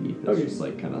sinking in deep. It's Okay. just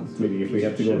like kind of. Maybe if we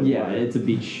have to go. Yeah, it's a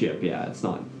beach ship. Yeah, it's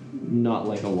not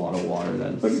like a lot of water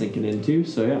that it's sinking into.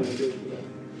 So yeah.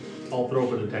 I'll throw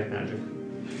up a detect magic.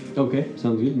 Okay,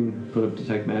 sounds good. You can put up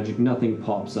detect magic. Nothing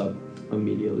pops up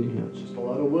immediately. Yeah. It's just a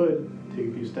lot of wood. Take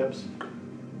a few steps.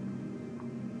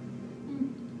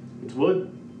 It's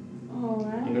wood. I'm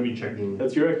Alright. gonna be checking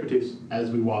That's your expertise.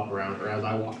 as we walk around, or as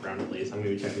I walk around at least. I'm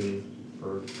gonna be checking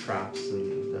for traps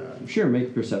and. Sure, make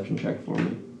a perception check for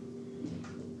me.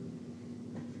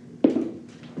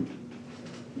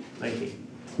 19.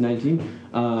 19.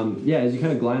 Yeah, as you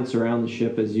kind of glance around the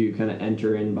ship, as you kind of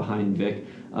enter in behind Vic,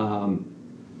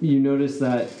 you notice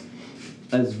that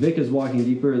as Vic is walking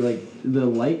deeper, like the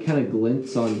light kind of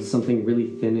glints on something really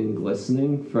thin and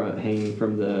glistening hanging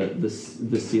from the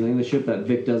ceiling of the ship that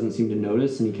Vic doesn't seem to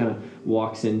notice, and he kind of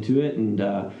walks into it. And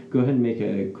go ahead and make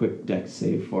a quick dex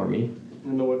save for me. I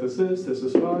know what this is. This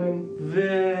is fine.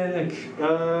 Vic!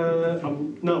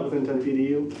 I'm not within 10 feet of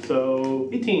you, so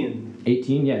 18.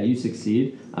 18, yeah, you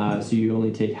succeed. So you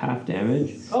only take half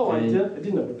damage. Oh, I and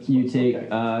did know this. You take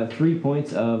Okay. 3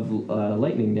 points of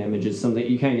lightning damage. Is something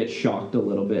you kind of get shocked a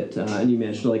little bit, and you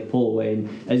manage to like pull away. And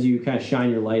as you kind of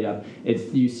shine your light up,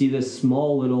 you see this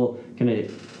small little kind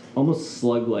of almost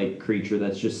slug-like creature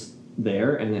that's just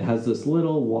there, and it has this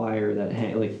little wire that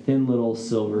like thin little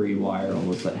silvery wire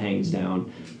almost that hangs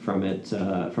down from its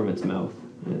mouth.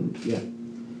 And yeah.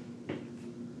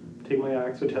 Take my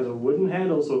axe, which has a wooden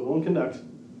handle so it won't conduct.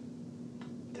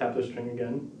 Tap the string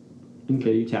again.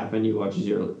 Okay, you tap and you watch as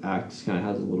your axe kind of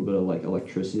has a little bit of like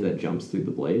electricity that jumps through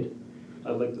the blade.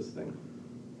 I like this thing.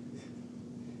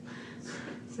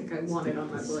 It's like I want it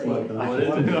on my blade. What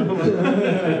is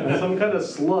it? Some kind of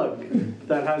slug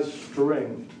that has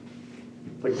string.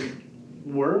 Like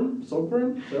worm?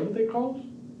 Silkworm? Is that what they call it?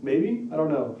 Maybe? I don't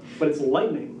know. But it's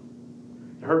lightning.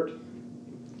 It hurt.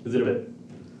 Is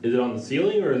it on the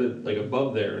ceiling or is it like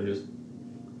above there and just?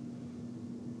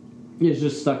 Yeah, it's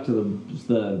just stuck to the Just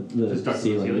stuck to the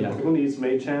ceiling. ceiling? Yeah. I'm going to use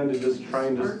Mage Hand and just try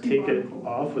and just take it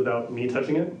off without me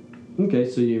touching it. Okay,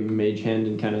 so you mage hand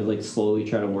and kind of like slowly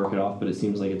try to work it off, but it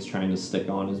seems like it's trying to stick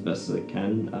on as best as it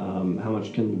can. How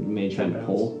much can mage 10 hand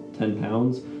pull? 10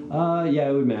 pounds. Yeah,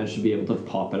 it would manage to be able to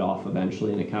pop it off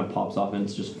eventually, and it kind of pops off, and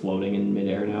it's just floating in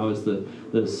midair now as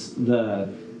the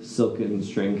silken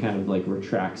string kind of like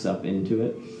retracts up into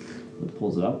it. It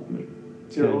pulls it up.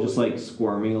 It's kind of just like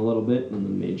squirming a little bit in the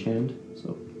mage hand.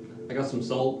 So I got some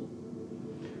salt.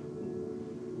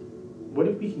 What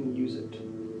if we can use it?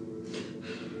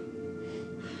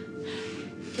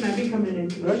 Can I be coming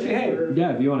into the Actually, hey. ship, or-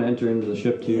 yeah, if you want to enter into the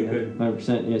ship too, You could.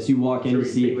 100%. Yes, you walk in Sure, to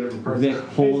we see take whatever parts Vic out.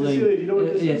 holding. Hey, Cecilia, do you know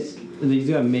what this yes, is? he's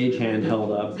got a mage hand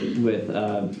held up with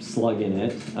a slug in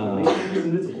it. Mage Hand is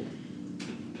invisible.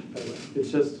 By the way. It's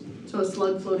just, So a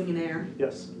slug floating in air.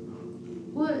 yes.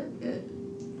 What?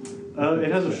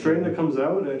 It has a string that comes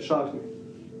out and it shocks me.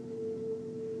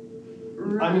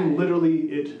 Right. I mean, literally,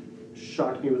 it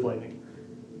shocked me with lightning.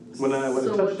 When I So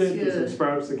touched what's it, there's your- some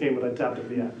sparks that came when I tapped it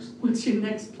with the axe. What's your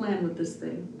next plan with this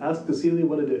thing? Ask Cecilia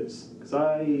what it is, because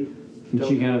I And don't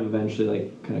she kind of eventually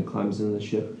like kind of climbs into the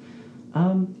ship.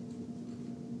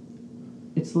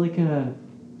 It's like a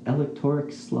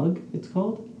electoric slug. It's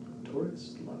called.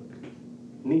 Taurus slug.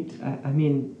 Neat. I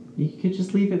mean, you could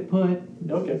just leave it put.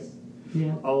 Okay.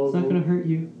 Yeah, I'll- it's not gonna hurt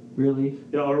you, really.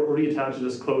 Yeah, I'll reattach it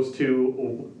just close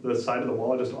to the side of the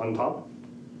wall, just on top.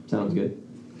 Sounds good.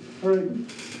 All right.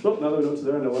 Well, now that I know it's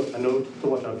there, I know to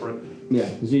watch out for it. Yeah,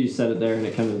 so you set it there, and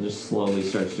it kind of just slowly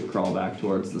starts to crawl back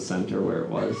towards the center where it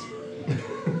was.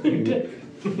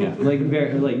 Yeah, like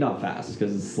very, like not fast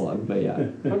because it's a slug, but yeah.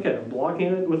 Okay, I'm blocking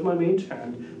it with my mage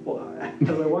hand. Well, as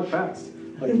I walk past.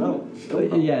 Like, no.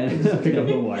 Yeah, Pick up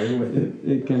the wire with it.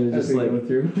 it kind of As just we like go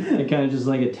through. it kind of just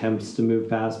like attempts to move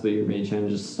past, but your mage hand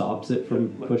just stops it from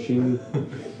pushing.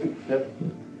 Yep.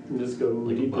 And just go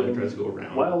Like a deep bunny in tries to go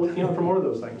around. while looking out for more of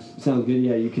those things. Sounds good.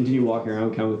 Yeah, you continue walking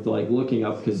around, kind of with like looking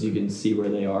up because you can see where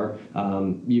they are.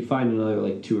 You find another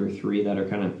like 2 or 3 that are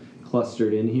kind of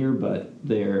clustered in here, but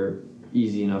they're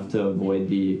easy enough to avoid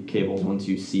the cables once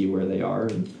you see where they are.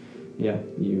 And yeah,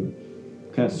 you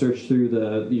kind of search through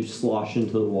you slosh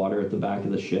into the water at the back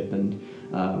of the ship, and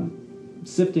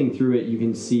sifting through it, you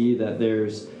can see that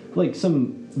there's like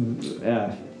some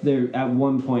there at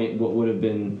one point what would have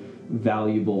been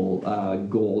valuable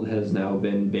gold has now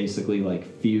been basically like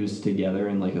fused together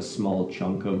in like a small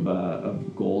chunk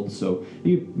of gold. So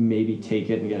you maybe take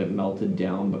it and get it melted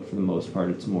down, but for the most part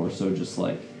it's more so just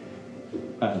like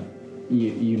a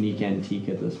unique antique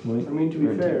at this point. I mean, to be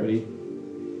or fair, antiquity.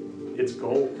 it's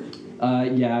gold.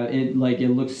 Yeah, it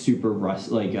looks super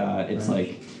rust. Like it's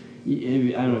like I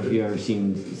don't know if you've ever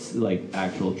seen like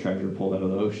actual treasure pulled out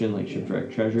of the ocean, like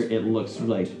shipwreck treasure. It looks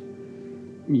like,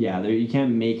 yeah, you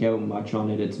can't make out much on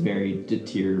it. It's very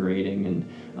deteriorating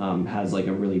and has like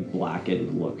a really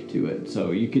blackened look to it.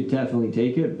 So you could definitely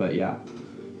take it, but yeah.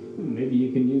 Maybe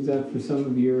you can use that for some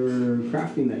of your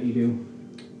crafting that you do.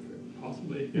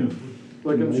 Possibly, yeah.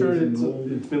 Like, I'm sure it's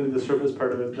mainly the surface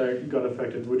part of it that got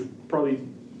affected, which probably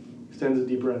extends a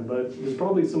deeper end, but there's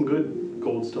probably some good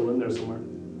gold still in there somewhere.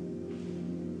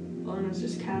 Well, and it's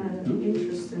just kind of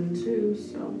interesting too,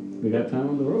 so. We got time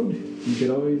on the road. You could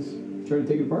always try to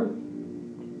take it apart.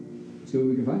 See what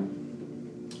we can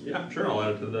find. Yeah, sure, I'll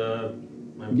add it to the...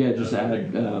 Yeah, just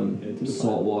add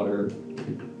saltwater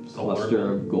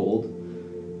cluster of gold.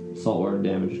 Saltwater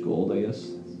damaged gold, I guess.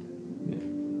 Yeah.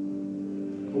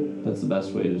 Cool. That's the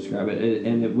best way to describe it.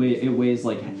 It weighs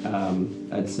like,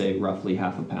 I'd say roughly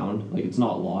half a pound. Like, it's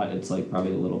not a lot. It's like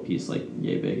probably a little piece, like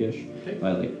yay big-ish,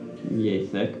 by like yay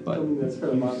thick. But I mean, that's fair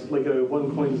amount. Like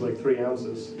one coin is like 3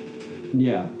 ounces.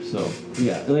 yeah. So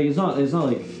yeah, like it's not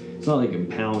like a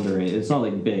pound or anything. It's not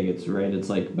like big. It's right. It's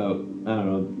like about, I don't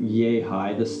know, yay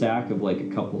high, the stack of like a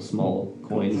couple small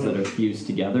coins that are fused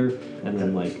together, and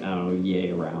then like, I don't know,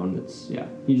 yay around. It's, yeah.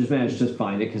 You just managed to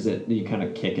find it because you kind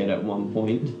of kick it at one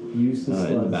point Use the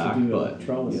in the back, to do but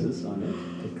electrolysis on it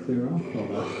to clear off all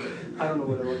that. I don't know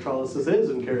what electrolysis is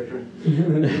in character.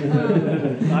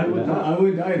 I would not. I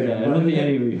wouldn't either. yeah, I don't think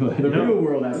any of you would. The real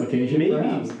world application,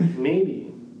 perhaps.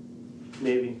 Maybe.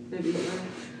 Maybe.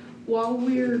 While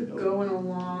we're going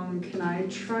along, can I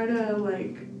try to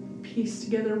like piece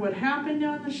together what happened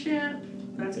on the ship?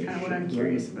 That's kind of what I'm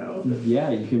curious about. Yeah,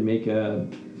 you can make a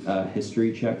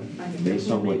history check I can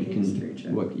based on definitely make a history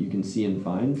check. what you can see and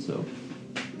find. So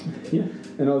Yeah,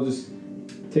 and I'll just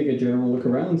take a general look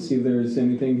around, see if there's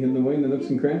anything hidden away in the nooks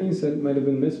and crannies that might have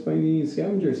been missed by any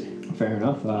scavengers. fair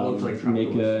enough. Looks like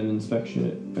Make trapdoors. an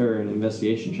inspection or an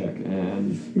investigation check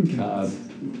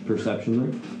and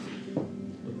perception.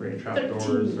 Look for any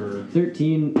trapdoors or...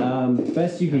 13.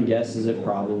 Best you can guess is it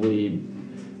probably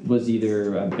was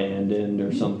either abandoned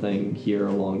or something here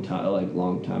a long time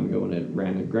ago when it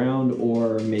ran aground,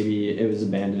 or maybe it was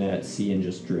abandoned at sea and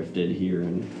just drifted here.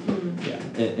 And yeah,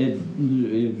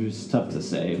 it was tough to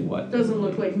say what. Doesn't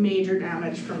look like major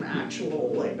damage from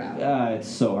actual like battle. It's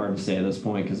so hard to say at this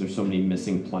point because there's so many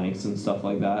missing planks and stuff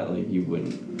like that. Like you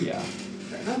wouldn't. Yeah.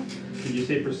 Fair enough. Did you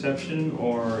say perception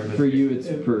or... For you, it's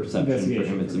perception. For Investigation.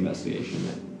 him, it's investigation.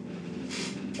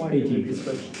 Why 18.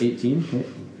 18. Okay.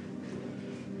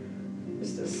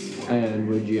 Is this? And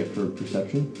what did you get for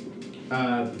perception?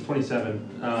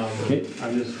 27. Okay.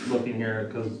 I'm just looking here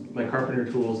because my carpenter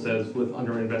tool says with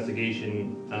under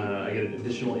investigation, I get an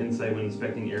additional insight when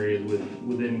inspecting areas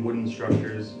within wooden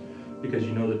structures because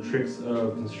you know the tricks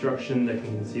of construction that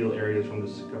can conceal areas from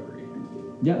discovery.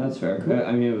 Yeah, that's fair.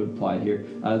 I mean, it would apply here.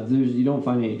 You don't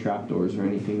find any trapdoors or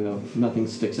anything though. Nothing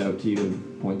sticks out to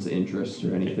you, points of interest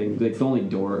or anything. Like the only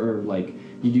door, or like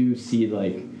you do see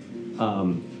like,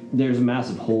 there's a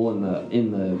massive hole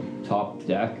in the top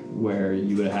deck where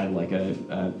you would have had like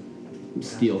a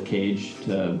steel cage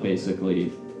to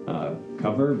basically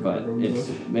cover, but it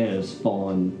has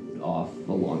fallen off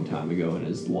a long time ago and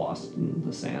is lost in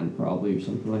the sand probably or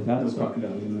something like that. No So,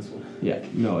 crocodile in this one. yeah,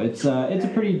 no, it's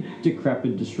a pretty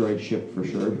decrepit, destroyed ship for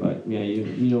sure. But yeah,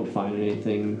 you don't find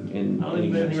anything in. I don't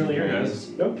think there's anything really here, guys.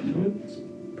 Nope. It's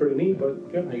pretty neat, but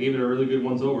yeah. I gave it a really good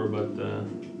once over, but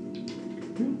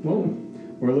Well,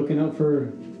 we're looking out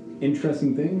for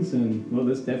interesting things, and well,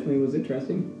 this definitely was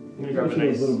interesting. I'm gonna grab a Especially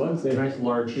those nice, little bugs there. nice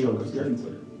large chunk of Yeah.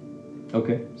 stone.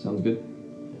 Okay, sounds good.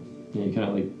 Yeah, you kind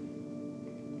of like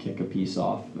kick a piece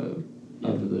off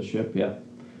of the ship. Yeah.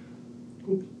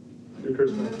 Your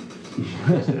curse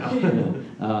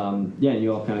Yeah, and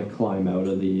you all kind of climb out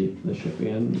of the ship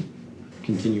again,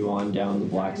 continue on down the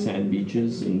black sand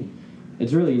beaches, and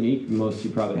it's really unique. Most of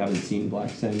you probably haven't seen black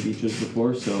sand beaches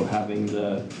before, so having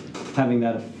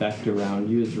that effect around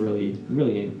you is really,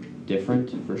 really different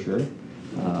for sure.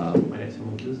 My next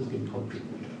one, this is going to be called.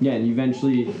 Yeah, and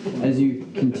eventually, as you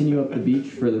continue up the beach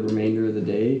for the remainder of the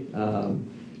day,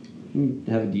 you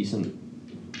have a decent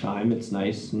time. It's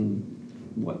nice and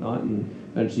whatnot, and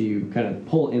eventually you kind of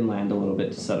pull inland a little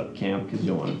bit to set up camp because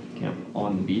you don't want to camp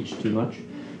on the beach too much.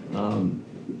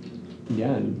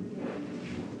 Yeah, and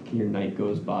your night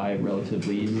goes by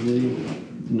relatively easily.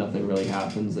 Nothing really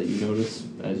happens that you notice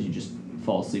as you just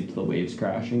fall asleep to the waves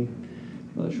crashing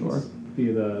by the shore.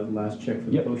 Be the last check for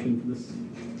the Yep. potion for this.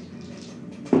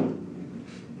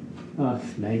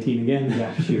 19 again.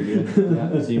 Yeah, sure, good.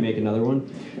 Yeah, so you make another one.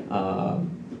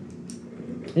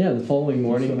 Yeah, the following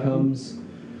morning Still have comes.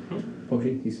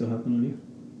 Potion, you still have one on you?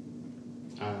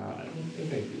 I don't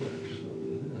think I do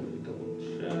actually. Let me double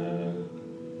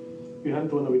check. You had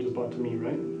the one that we just bought to me,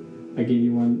 right? I gave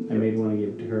you one. I made one. I gave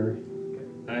it to her.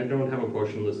 I don't have a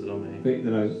potion listed on my. Wait,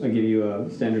 then I give you a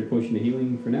standard potion of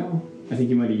healing for now. I think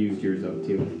you might have used yours up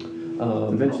too.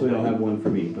 Eventually I'll have one for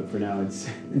me, but for now it's...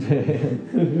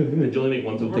 Did you only make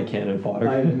one so far? The cannon fodder.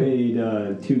 I've made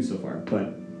 2 so far,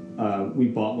 but we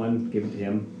bought one, gave it to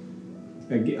him.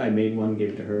 I made one, gave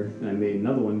it to her, and I made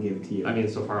another one, gave it to you. I mean,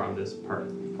 so far on this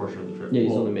portion of the trip. Yeah,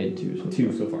 he's only made 2. So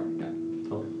 2 so far, yeah.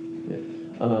 Oh. Yeah.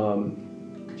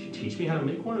 Could you teach me how to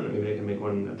make one? Or maybe I can make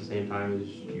one at the same time as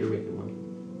you're making one.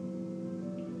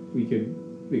 We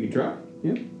could try,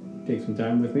 yeah. Take some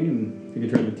time with me, and we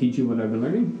could try to teach you what I've been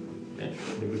learning. Yeah,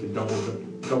 maybe we could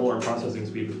double our processing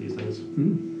speed with these things.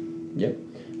 Yep.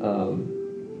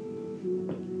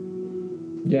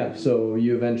 Yeah, so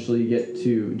you eventually get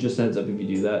to, just a heads up if you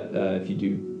do that, if you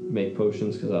do make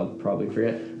potions, because I'll probably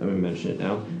forget, I'm going to mention it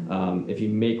now. If you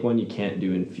make one, you can't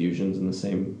do infusions in the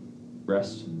same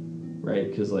rest, right?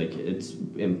 Because like it's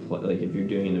like if you're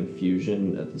doing an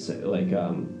infusion at the same, like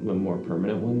a more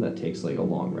permanent one that takes like a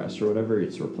long rest or whatever,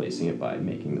 it's replacing it by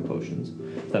making the potions.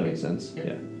 If that makes sense.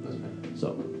 Yeah. That's fine.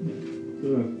 So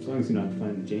As long as you're not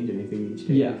planning to change anything each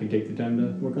day, Yeah. you can take the time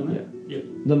to work on that. Yeah.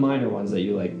 the minor ones that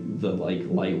you like, the like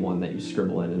light one that you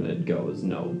scribble in and it goes,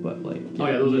 no, but like Oh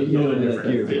yeah, those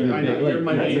are different. I know. You're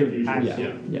my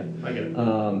yeah. I get it.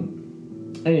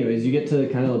 Anyways, you get to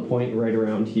kind of the point right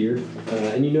around here,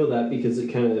 and you know that because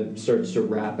it kind of starts to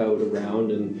wrap out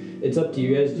around, and it's up to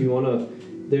you guys. Do you want to?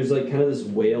 There's like kind of this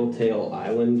whale tail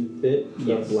island bit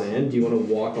of land. Do you want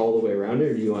to walk all the way around it,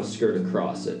 or do you want to skirt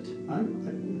across it?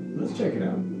 Let's check it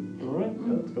out. All right.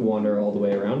 Let's go. Wander all the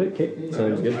way around it. Okay,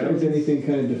 sounds good. If there's anything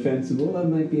kind of defensible, that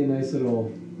might be a nice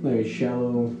little, like a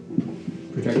shallow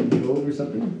protected cove or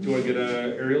something. Do you want to get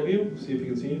an aerial view? See if you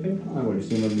can see anything? I would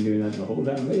assume I've been doing that the whole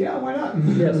time, but yeah, why not?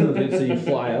 Yeah, sounds good. So you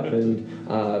fly up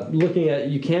and looking at,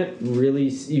 you can't really,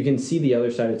 you can see the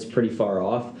other side, it's pretty far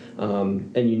off.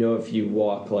 And you know if you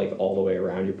walk like all the way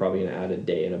around, you're probably going to add a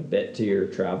day and a bit to your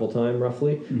travel time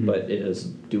roughly, but it is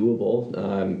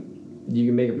doable. You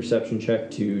can make a perception check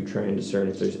to try and discern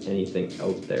if there's anything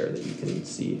out there that you can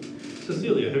see.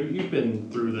 Cecilia, have you been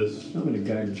through this I'm gonna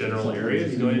guide general area?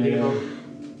 Do you know anything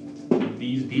about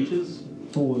these beaches?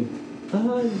 Holy.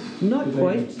 Not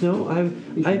quite. No,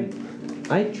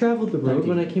 I traveled the road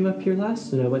when I came up here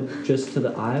last, and I went just to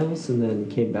the Isles and then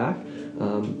came back.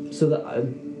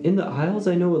 So in the Isles,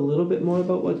 I know a little bit more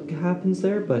about what happens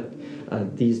there, but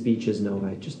these beaches, no,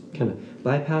 I just kind of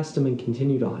bypassed them and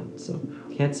continued on. So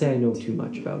can't say I know too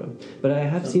much about them, but I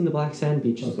have seen the black sand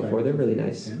beaches before. They're really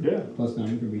nice. Yeah.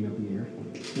 +9 for being up in the air.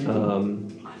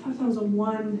 I thought that was a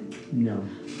 1. No.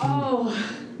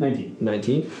 Oh. 19.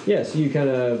 19? Yeah, so you kind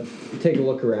of take a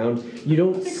look around. You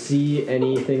don't see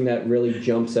anything that really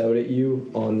jumps out at you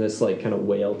on this like kind of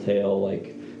whale tail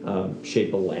like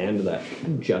shape of land that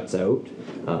juts out.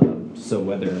 So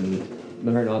whether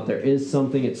or not there is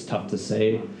something, it's tough to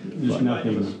say. There's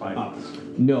nothing up.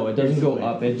 No, it doesn't go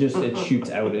up. It shoots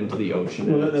out into the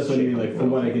ocean. Well, that's what I mean. Like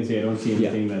from what I can see, I don't see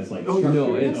anything that's like.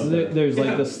 No, it's out there. there's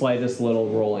like the slightest little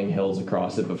rolling hills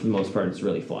across it, but for the most part, it's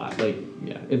really flat. Like,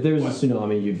 yeah, if there was a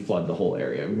tsunami, you'd flood the whole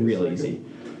area real easy.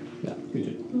 Yeah. Good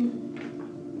job.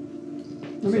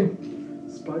 I mean,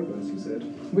 Spyglass, you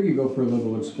said. we could go for a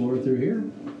little explore through here.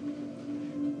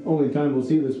 Only time we'll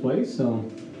see this place, so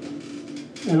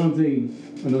I don't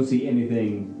see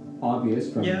anything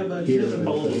obvious from Yeah, but here. he doesn't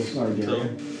follow those, large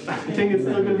area. I think it's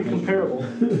still going to be comparable.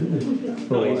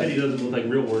 No, he said he doesn't look like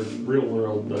real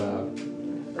world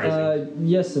pricing.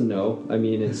 Yes and no. I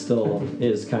mean, it still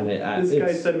is kind of. This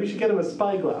guy said we should get him a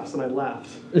spyglass, and I laughed.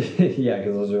 Yeah,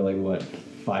 because those are like what,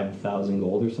 5,000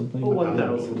 gold or something. Oh,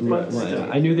 1,000. Right, But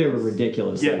still. I knew they were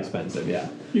ridiculously Yeah. expensive. Yeah.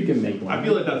 You can make one. I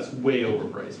feel like that's way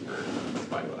overpriced for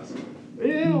spyglass.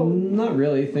 Ew. Not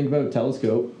really. Think about a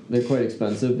telescope. They're quite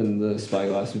expensive, and the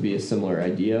spyglass would be a similar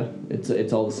idea.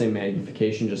 It's all the same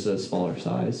magnification, just a smaller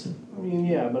size. I mean,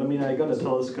 yeah, but I mean, I got a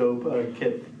telescope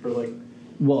kit for like.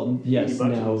 Well, yes.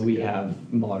 $80 Now was we good.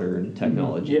 have modern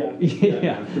technology. Yeah.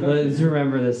 Yeah. Let's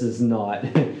remember, this is not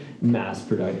mass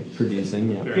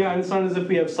producing. Yeah. Yeah, it's not as if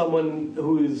we have someone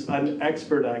who's an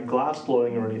expert at glass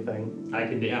blowing or anything. I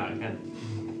can.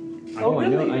 Oh, I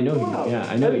know. really? I know. Wow. Yeah,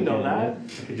 I know. I didn't you know can,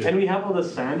 that. yeah. And we have all the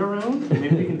sand around.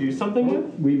 Maybe we can do something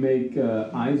with. We make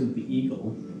eyes of the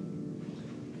eagle,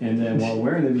 and then while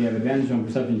wearing them, you have advantage on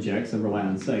perception checks that rely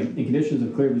on sight. In conditions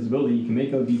of clear visibility, you can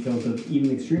make out details of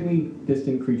even extremely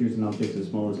distant creatures and objects as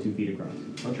small as 2 feet across.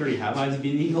 Don't you already have eyes of an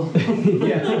eagle?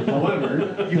 Yes,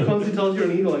 however, You constantly tell us you're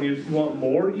an eagle and you want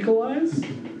more eagle eyes?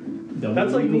 double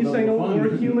That's like me eagle, saying I double want more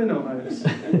fun. human eyes.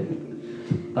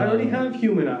 I already have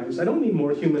human eyes. I don't need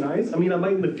more human eyes. I mean, I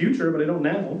might in the future, but I don't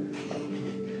now.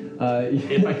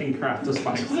 If I can craft a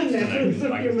spy glass, then I can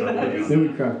start working on Then that. we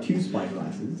craft 2 spy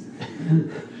glasses.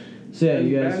 So yeah,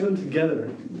 you Band guys them together.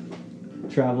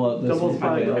 travel out this Double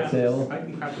spy whale glass. tail. I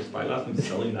can craft a spy glass. I'm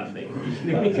selling that thing.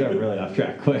 Got really off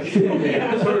track quick. Sorry,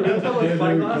 that's how like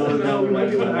spy glasses now. We might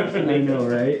be able to actually I make know,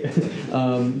 it.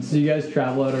 right? So you guys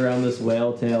travel out around this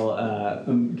whale tail,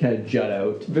 kind of jut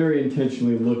out. Very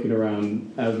intentionally looking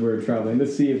around as we're traveling to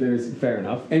see if there's Fair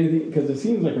enough. anything, because it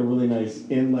seems like a really nice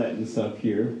inlet and stuff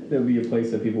here. There'd be a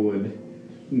place that people would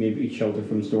maybe shelter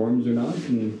from storms or not.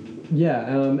 And Yeah,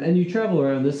 and you travel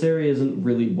around. This area isn't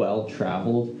really well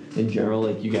traveled in general.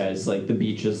 Like you guys, like the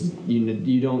beaches,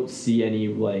 you don't see any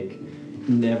like.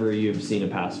 Never you've seen a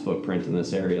past footprint in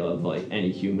this area of like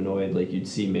any humanoid. Like you'd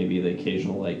see maybe the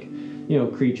occasional like,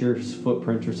 creature's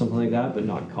footprint or something like that, but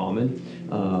not common.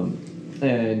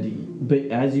 But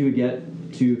as you get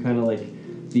to kind of like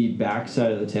the back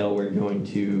side of the tail, we're going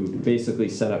to basically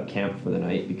set up camp for the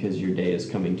night because your day is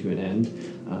coming to an end.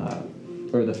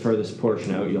 Or the furthest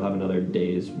portion out, you'll have another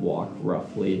day's walk,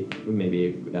 roughly,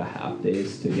 maybe a half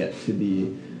day's to get to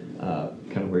the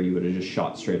kind of where you would have just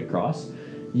shot straight across.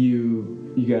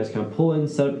 You guys kind of pull in,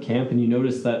 set up camp, and you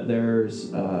notice that there's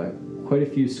quite a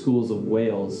few schools of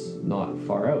whales not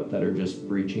far out that are just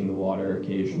breaching the water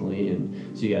occasionally,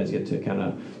 and so you guys get to kind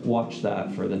of watch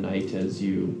that for the night as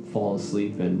you fall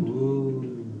asleep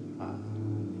and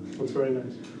That's very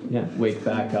nice. yeah, wake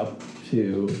back up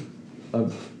to a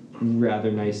rather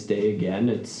nice day again.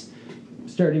 It's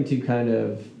starting to kind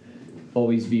of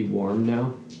always be warm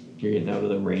now. You're getting out of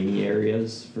the rainy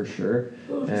areas for sure.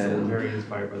 I'm And very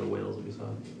inspired by the whales that we saw.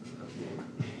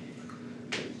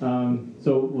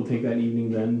 so we'll take that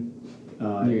evening then.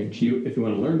 You're If you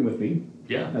want to learn with me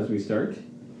Yeah. as we start.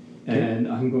 And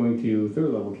I'm going to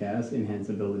 3rd level cast Enhance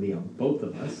Ability on both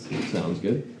of us. sounds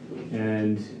good.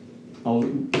 And I'll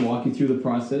walk you through the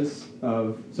process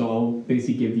of, so I'll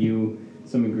basically give you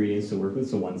some ingredients to work with,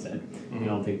 so 1 set, and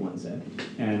I'll take 1 set,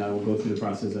 and I will go through the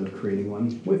process of creating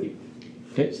one with you.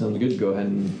 Okay, sounds good. Go ahead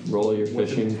and roll your What's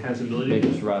fishing. enhance ability? Make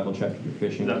a survival check if you're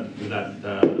fishing. Is that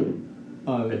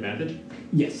advantage?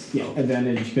 Yes, yeah,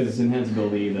 advantage because it's enhanced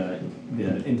ability. The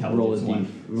intelligence Roll a one.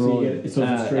 roll. So you get, so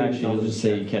it's a straight Actually, I'll just say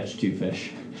you intelligence catch 2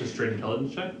 fish. Just straight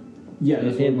intelligence check? check. Yeah,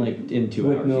 that's In what- like in 2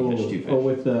 with hours, no, you catch 2 fish. or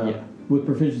with Yeah. with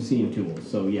proficiency in tools.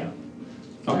 So yeah.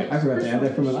 Okay. I forgot to add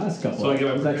that from the last couple. So I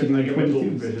I was get actually my doing total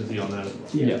 22s. proficiency on that as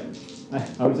well. Yeah.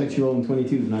 I was actually rolling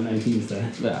 22s, not 19s. So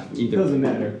Yeah, it either. doesn't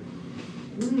matter.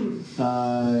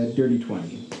 Dirty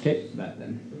 20. Okay, That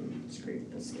then. It's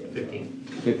great. That's good. 15.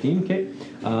 15. Okay.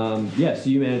 Yeah, so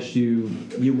you managed to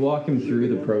walk him through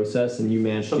the process, and you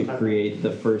managed to create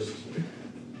the first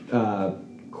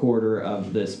quarter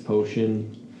of this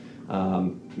potion.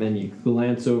 And you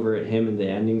glance over at him in the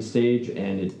ending stage,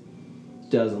 and it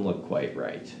doesn't look quite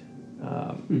right.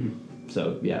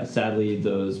 So yeah, sadly,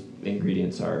 those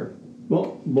ingredients are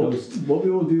Well, Toast. what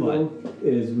we will do But- though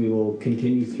is we will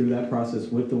continue through that process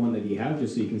with the one that you have,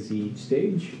 just so you can see each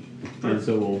stage. And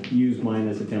so we'll use mine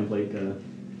as a template to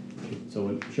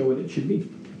show what it should be.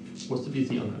 What's the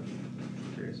DC on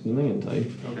that? Curious. I'm not gonna tell you.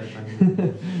 Okay,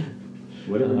 fine.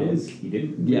 Whatever it is, you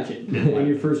didn't Yeah. reach it on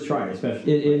your first try,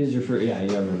 especially. It is your first. Yeah, you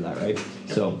remember that, right?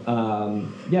 So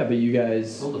yeah, but you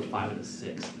guys. Rolled a 5 and a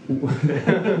 6.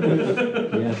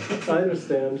 Yeah. I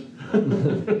understand.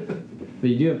 But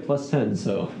you do have plus 10,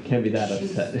 so can't be that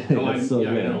upset. No, It's still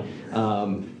I good.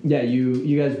 know. Yeah,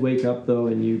 you guys wake up though,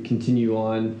 and you continue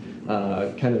on,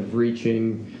 kind of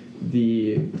reaching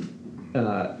the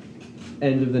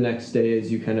end of the next day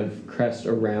as you kind of crest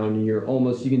around, and you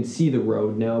can see the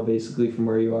road now basically from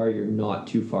where you are. You're not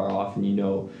too far off, and you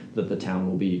know that the town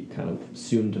will be kind of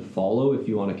soon to follow. If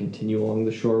you want to continue along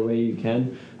the shoreway, you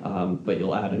can, but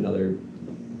you'll add another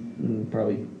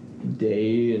probably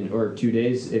day or 2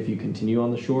 days if you continue on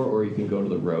the shore, or you can go to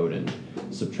the road and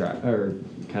subtract or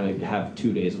kind of have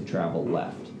 2 days of travel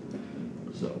left.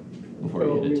 So before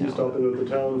you Well, hit we a can town. stop into the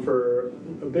town for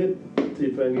a bit, see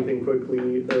if anything quickly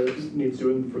needs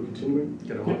doing before continuing.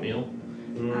 Get a hot meal.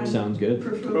 Sounds good.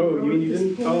 Prefer Oh, you mean you road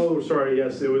didn't? this point. Oh, sorry.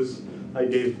 Yes, it was. I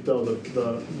gave Bill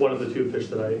the one of the 2 fish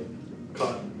that I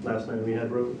caught last night. We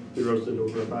roasted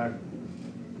over a fire.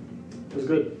 It was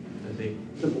good. I think.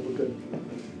 Simple but good.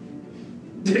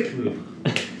 Dick move.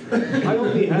 I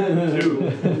only had 2,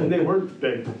 and they weren't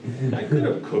big. I could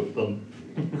have cooked them.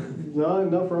 No,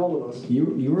 not for all of us. You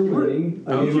were learning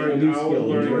a new skill.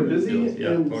 learning. were busy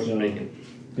Yeah, and- potion So- bacon.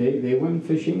 They went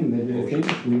fishing and they did a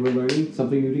thing. We were learning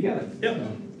something new together. Yep.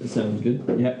 That sounds good.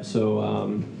 Yeah. So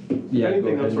yeah, Anything go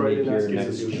ahead else, and right, make in your that case,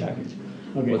 next it's check.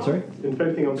 Okay. What, sorry? In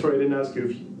fact, I'm sorry, I didn't ask you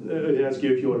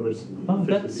if you wanted to just Oh, fish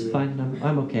that's with you. fine.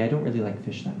 I'm okay. I don't really like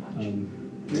fish that much.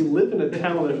 You live in a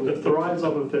town that thrives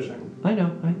off of fishing. I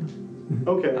know.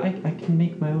 Okay. I can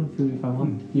make my own food if I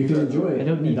want. You can enjoy it I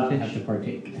don't need and not fish. have to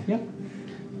partake. Yep.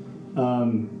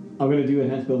 I'm going to do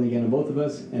enhanced building again on both of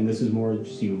us, and this is more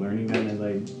just you learning them as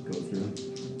I go through.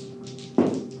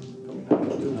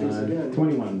 Do things again.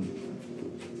 21.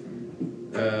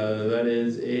 That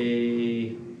is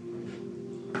a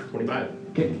 25.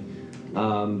 Okay.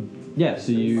 Yeah,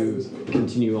 so you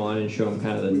continue on and show him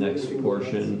kind of the next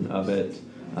portion of it.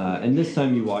 And this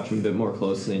time you watch him a bit more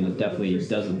closely, and it definitely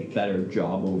does a better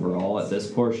job overall at this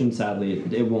portion. Sadly,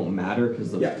 it won't matter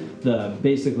because the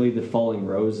basically the falling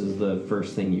rose is the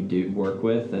first thing you do work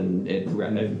with, and it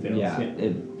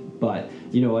fails, but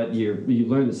you know what, you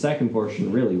learn the second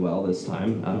portion really well this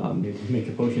time. Make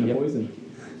a potion of poison.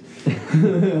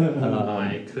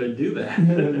 I could do that.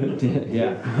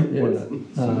 Yeah.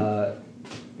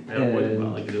 I don't poison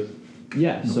well, like it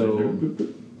Yeah, so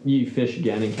you fish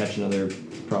again and catch another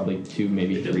probably 2,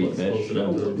 maybe It just 3 looks close fish,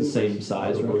 enough to- the same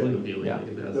size roughly. Yeah.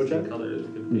 No check?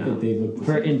 No. They look the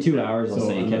For same. in 2 hours, I'll So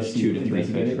say you catch unless 2 to 3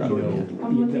 investigate fish it, roughly. you know,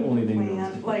 I'm the looking only at thing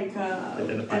plant, like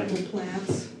Identify. edible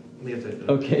plants.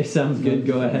 Okay, sounds good.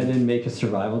 Go ahead and make a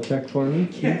survival check for me.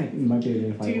 Yeah, it might be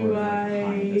identified. Do or I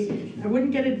investigation.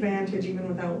 wouldn't get advantage even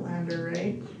with Outlander,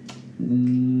 right?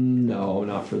 No,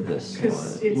 not for this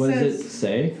 'Cause one. it What does says- it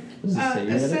say? Does it say you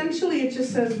get it? Essentially, it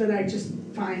just says that I just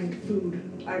find food.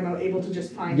 I'm able to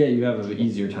just find. Yeah, you have an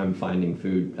easier time finding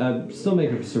food. Still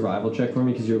make a survival check for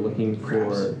me because you're looking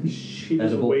for. She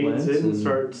just Edible wades plants in and and-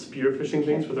 starts spearfishing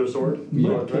things with her sword.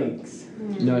 Yeah. Cakes.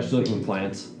 No, she's looking for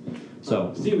plants.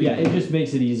 So Seaweed. yeah, it just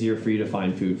makes it easier for you to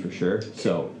find food for sure.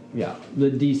 So yeah, the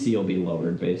DC will be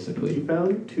lowered basically. You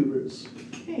found tubers.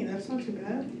 Hey, that's not too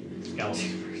bad. Scallops.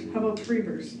 How about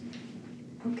freebers?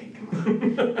 Okay,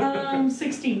 come on.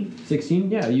 16. 16.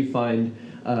 Yeah, you find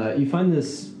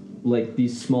this like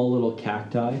these small little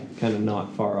cacti, kind of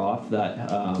not far off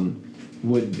that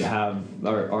would have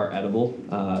are edible.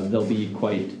 They'll be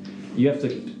quite. You have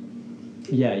to.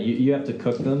 Yeah, you have to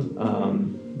cook them.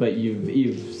 But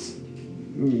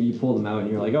you pull them out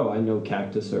and you're like, oh, I know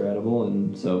cactus are edible,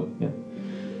 and so yeah,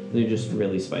 they're just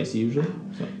really spicy usually.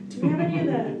 So. Do we have any of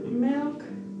that milk?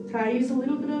 Can I use a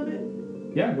little bit of it?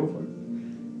 Yeah, go for it.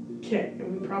 Okay,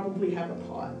 and we probably have a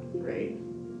pot, right?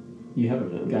 You have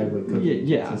a guy with cooking.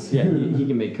 Yeah. He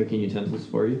can make cooking utensils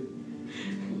for you.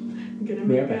 I'm gonna We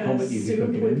make have a a helmet you can soup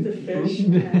cook it with in. the fish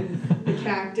and the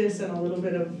cactus and a little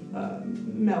bit of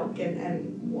milk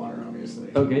and water, obviously.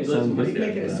 Okay, So sounds let's good.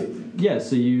 Make it a soup. Yeah,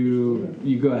 so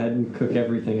you go ahead and cook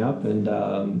everything up, and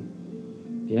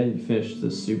you finish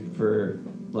the soup for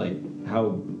like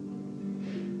how.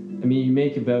 I mean, you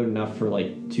make about enough for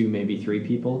like 2, maybe 3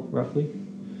 people, roughly.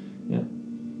 Yeah.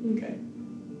 Okay.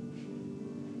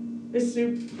 This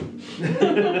soup.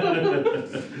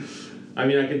 I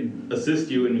mean, I could assist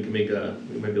you and we might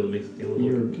be able to make something a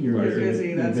little You're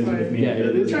busy, that's busy why. with me. Yeah,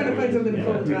 it is. Trying to find something to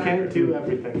focus You on. can't do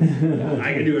everything.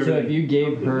 I can do So if everything. you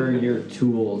gave her your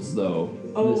tools, though,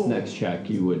 this Oh. next check,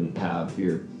 you wouldn't have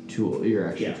your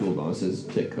extra Yeah. tool bonuses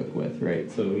to cook with, right?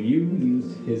 So you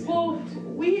use his. Well,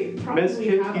 we probably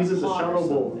Mezkit have uses a pot or shower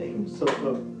bowl. something. So,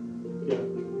 yeah.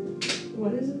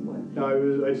 What is it? What?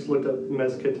 No, I just looked up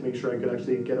Mezkit to make sure I could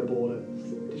actually get a bowl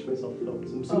to teach myself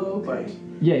some soup. Oh, okay.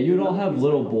 Yeah, you'd all have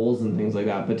little bowls and things like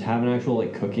that, but to have an actual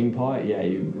like cooking pot, yeah,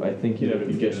 I think you Yeah, would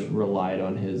have you just get it. relied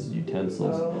on his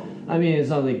utensils. Oh. I mean, it's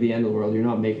not like the end of the world. You're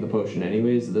not making the potion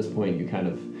anyways. At this point, you kind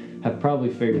of have probably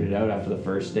figured it out after the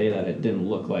first day that it didn't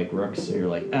look like rooks, so you're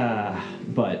like, ah.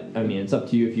 But I mean, it's up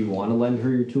to you if you want to lend her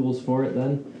your tools for it.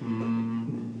 Then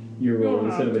Your roll No,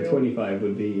 instead of a no. 25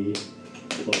 would be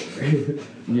lower.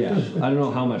 yeah, I don't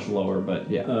know how much lower, but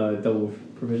yeah. Double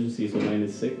proficiency, so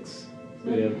 -6.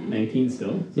 So we have 19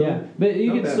 still. So Yeah, but you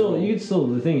not can bad still, roll.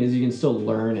 the thing is, you can still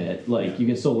learn it. Like, you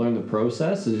can still learn the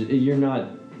process. You're not,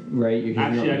 right? You're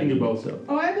Actually, not I can do both. So.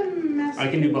 Oh, I have a mess. I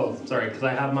can do both. Sorry, because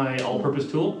I have my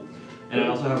all-purpose tool, and I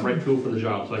also have right tool for the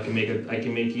job. So I can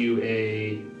make you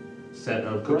a set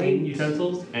of cooking Right.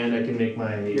 utensils, and I can make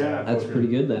my Yeah. That's potion. pretty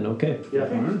good then, okay. Yeah.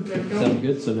 There we go. Sounds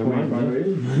good, so never mind.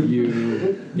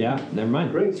 Yeah, never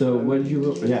mind. Great. So what did you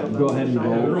roll? Yeah, go ahead and I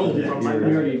haven't roll. rolled yet. We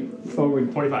already. Oh, we're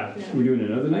 25. doing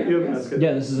another night? You have a Mezkit.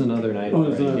 Yeah, this is another night. Oh,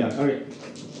 it's already, another yeah. night. Okay.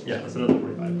 Yeah, that's another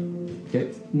 25. Okay,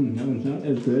 That one's not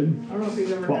as good. I don't know if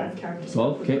you've ever 12. had cactus.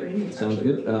 12, with okay, green. sounds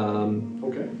good. Okay. A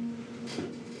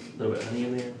little bit of honey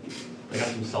in there. I got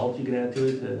some salt you can add to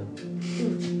it.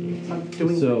 I'm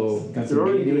doing So, things. Got They're some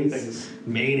already doing mayonnaise. things.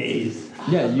 Mayonnaise.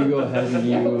 yeah, you go ahead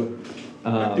and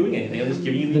I'm not doing anything. I'm just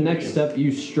giving you the next step.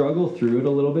 You struggle through it a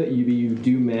little bit. You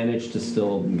do manage to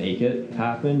still make it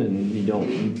happen, and you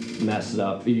don't mess it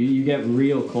up. You get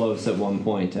real close at one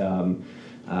point, and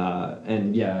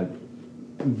yeah,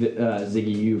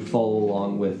 Ziggy, you follow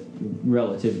along with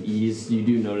relative ease. You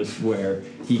do notice where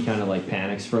he kind of like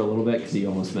panics for a little bit because he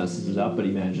almost messes it up, but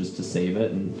he manages to save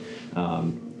it, and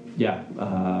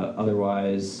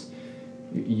otherwise.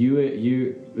 And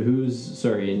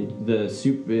the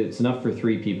soup, it's enough for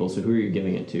 3 people, so who are you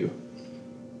giving it to?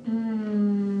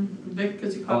 Vic,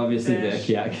 because he caught Obviously the fish. Vic,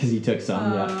 yeah, because he took some,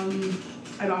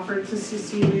 I'd offer it to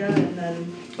Cecilia, and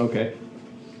then, Okay.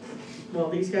 well,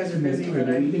 these guys are busy, but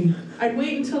I'd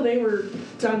wait until they were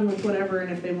done with whatever,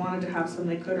 and if they wanted to have some,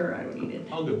 they could, or I would eat it.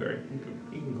 I'll go, Barry.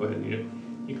 You can go ahead and eat it.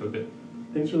 You cooked it.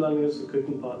 Thanks for letting us with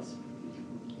cooking pots.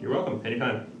 You're welcome.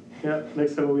 Anytime. Yeah,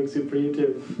 next time we'll make soup for you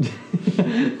too.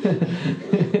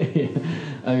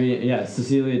 I mean, yeah,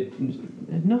 Cecilia,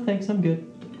 no thanks, I'm good.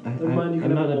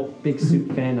 I'm not a big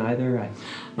soup fan either.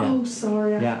 Oh,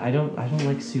 sorry. Yeah, I don't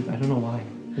like soup. I don't know why.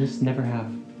 I just never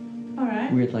have. All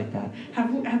right. Weird like that.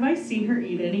 Have I seen her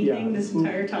eat anything this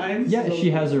entire time? Yeah,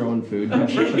 she has her own food. Yeah,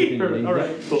 she's Okay. fucking All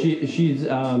right, cool. She's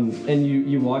and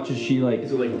you watch as she like.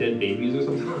 Is it like dead babies or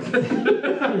something?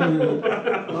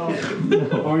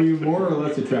 Are you more or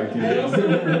less attractive? I also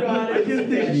forgot it.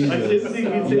 Jesus. I didn't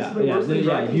think you'd say Yeah, something worse than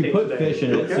yeah. rotten You cake put today. fish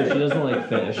in it, so she doesn't like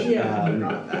fish. Yeah, I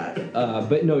forgot that.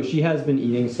 But no, she has been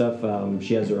eating stuff.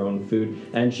 She has her own food,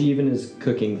 and she even is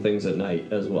cooking things at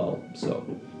night as well. So,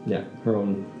 yeah, her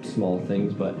own small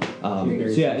things. But so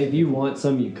yeah, if you want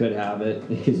some, you could have it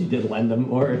because you did lend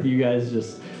them, or if you guys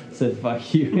just said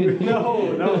fuck you.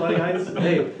 No, like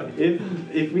hey,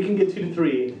 if we can get 2 to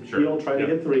 3, Sure. we'll try to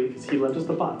get 3 because he lent us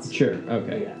the pots. Sure.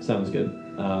 Okay. Yeah. Sounds good.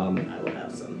 I will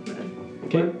have some.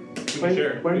 Okay. We can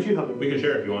share. Why don't you help him? We can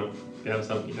share if you want. If you have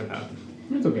some, you can have.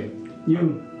 It's okay.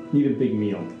 You need a big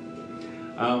meal.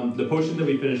 The potion that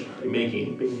we finished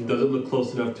making doesn't look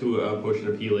close enough to a potion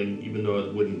of healing, even though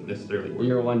it wouldn't necessarily work.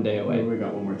 You're 1 day away. We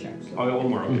got one more check. So. I got one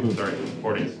more. Okay, sorry.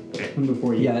 4 days. Okay. And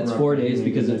before you Yeah, it's corrupt 4 days anything,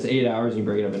 because it's 8 hours. You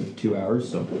break it up in 2 hours.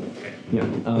 So, yeah.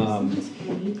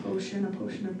 Any potion, a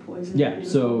potion of poison. Yeah.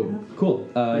 So cool.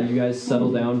 You guys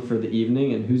settle down for the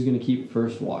evening, and who's gonna keep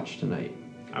first watch tonight?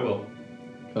 I will.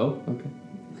 Oh, okay.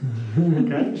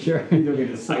 Okay. Sure. You don't get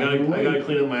to I sign gotta away.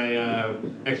 clean up my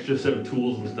extra set of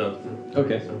tools and stuff.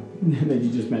 Okay. So. And then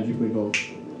you just magically go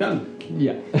done.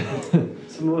 Yeah.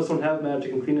 Some of us don't have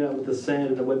magic and clean it out with the sand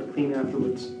and then wipe it clean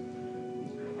afterwards.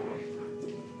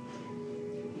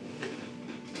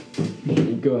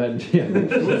 Go ahead. Yeah.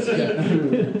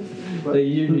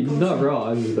 You're not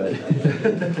wrong, but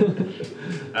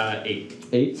 8.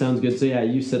 8 sounds good. So yeah,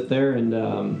 you sit there and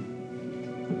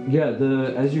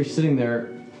as you're sitting there,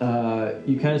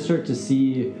 you kind of start to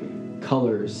see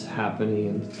colors happening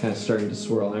and kind of starting to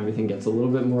swirl, and everything gets a little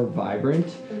bit more vibrant.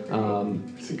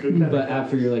 It's a good kind But of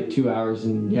after you're like 2 hours,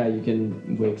 and yeah, you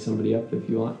can wake somebody up if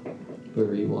you want,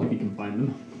 whoever you If want. you can find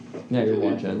them. Yeah, your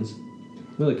watch ends.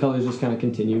 Well, the colors just kind of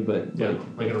continue, but Yeah,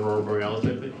 like an Aurora Borealis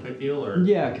type deal, or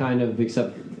yeah, kind of,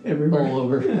 except Everywhere. all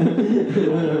over.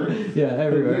 Yeah,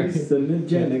 everywhere.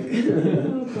 Hallucinogenic.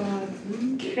 Oh god.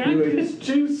 cactus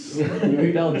juice.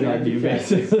 They'll drug you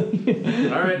basically.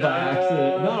 All right. By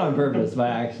accident, not on purpose, by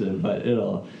accident, but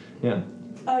it'll, yeah.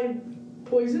 I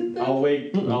poisoned them? I'll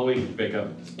wake Vic up.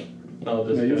 I'll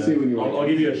just. No, you'll see when you wake I'll up.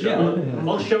 give you a shout. Yeah.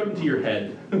 I'll shout into your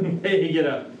head. Hey, get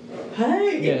up.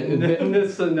 Hey! Yeah,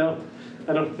 No,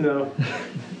 I don't know.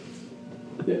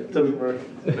 Doesn't work.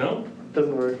 No,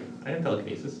 Doesn't work. I have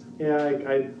telekinesis. Yeah,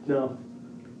 I no.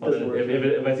 Well, Doesn't then, work.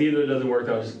 if I see that it doesn't work,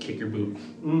 I'll just kick your boot.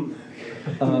 Mm.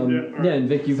 yeah, and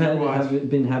Vic, you've Watch.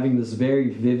 been having this very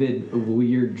vivid,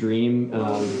 weird dream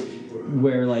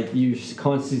where like you're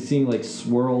constantly seeing like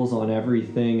swirls on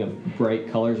everything of bright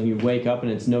colors, and you wake up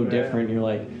and it's no different. And you're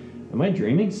like, am I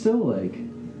dreaming still? Like,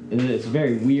 and it's a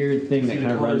very weird thing that See the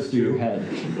kind of runs colors through your too? head.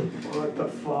 What the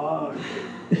fuck?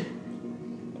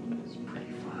 It's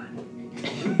pretty fun.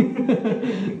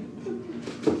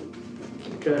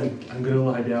 Okay. I'm gonna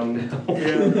lie down now. Yeah.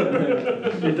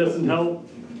 It doesn't help.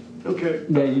 Okay.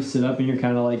 Yeah, you sit up and you're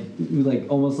kind of like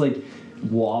almost like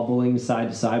wobbling side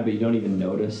to side, but you don't even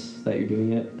notice that you're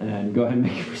doing it. And go ahead and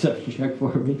make a perception check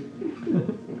for me.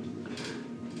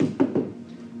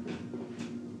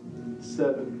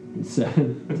 7.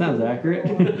 Sounds accurate.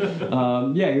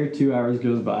 Yeah, your 2 hours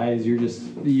goes by as you're just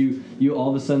you all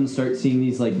of a sudden start seeing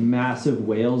these like massive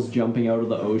whales jumping out of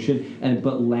the ocean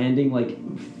but landing like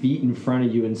feet in front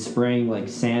of you and spraying like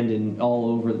sand and all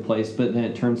over the place. But then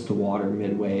it turns to water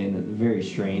midway, and it's very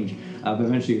strange. But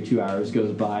eventually your 2 hours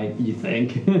goes by. You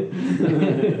think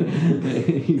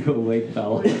you go wake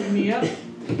Belle. Wake me up.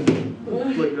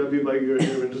 Like that'd be like your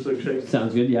hair and just like shake.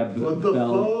 Sounds good. Yeah, What the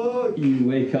Belle, fuck? you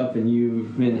wake up and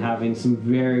you've been having some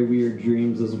very weird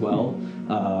dreams as well.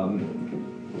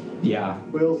 Yeah.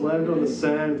 Whales landed on the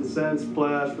sand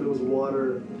splashed, but it was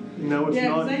water. Now it's Yeah,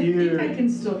 not because I here. think I can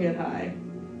still get high.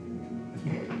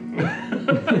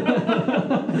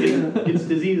 It's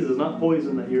diseases, not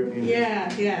poison that you're in. Yeah.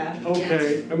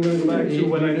 Okay, I'm gonna go back to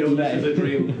when I know this is a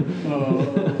dream.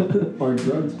 Are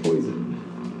drugs poison?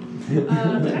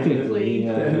 Technically.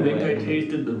 Yeah. I think I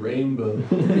tasted the rainbow.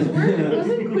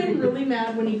 Wasn't Quinn really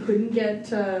mad when he couldn't get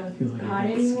Feels like high I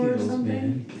got anymore or Skittles, something?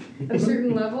 man. At a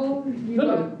certain level? You No,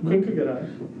 got... Quinn could get high.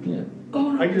 Yeah.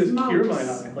 Oh, no, I could just his cure my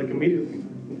mouse. high, like immediately.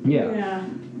 Yeah.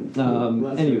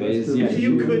 Yeah. Anyways, yeah.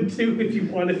 You could too if you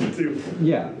wanted to.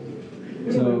 Yeah.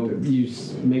 So you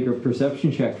make a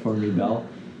perception check for me, Belle.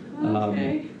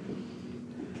 Okay.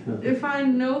 If I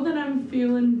know that I'm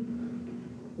feeling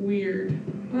weird,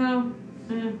 well,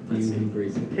 let's see.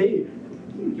 Embrace it. Hey.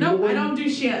 Nope, I don't do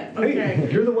shit. Okay.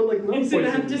 Hey, you're the one like not Is it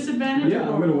at poison. disadvantage? Yeah,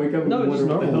 or I'm gonna wake up and No, it's wonder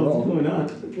just what the normal hell's roll. going on.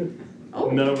 Oh,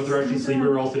 None of us are actually sleeping.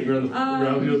 We're all sitting around the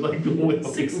ground. He was like the whale.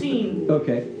 16.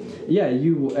 Okay. Yeah,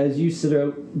 as you sit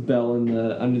out, Belle,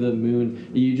 under the moon,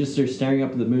 you just are staring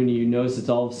up at the moon, and you notice it's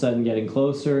all of a sudden getting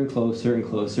closer and closer and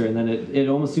closer, and then it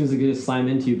almost seems like it just slam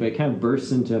into you, but it kind of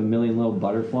bursts into a million little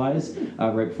butterflies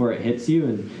right before it hits you,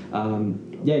 and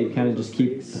yeah, you kind of just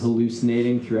keep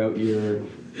hallucinating throughout your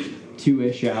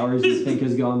 2-ish hours you think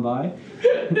has gone by.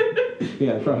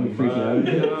 Yeah, probably freaking out.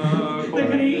 They're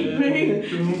gonna eat me.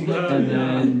 And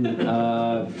then,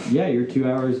 yeah, your 2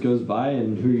 hours goes by,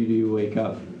 and who do you wake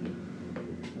up?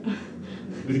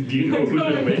 Do you know who's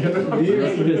gonna wake up?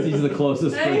 Because he's the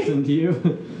closest person to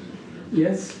you.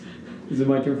 Yes. Is it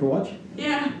my turn for watch?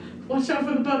 Yeah, watch out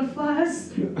for the butterflies.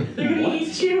 They're gonna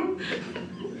eat you.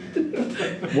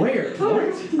 Where? Oh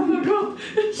my god.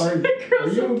 Are Girl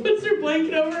you- puts her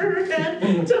blanket over her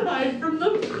head to hide from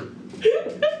them.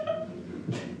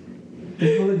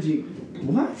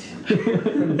 What?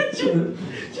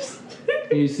 Just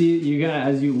You see,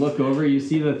 as you look over, you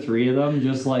see the three of them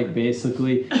just like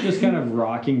basically just kind of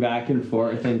rocking back and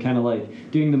forth and kind of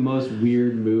like doing the most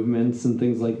weird movements and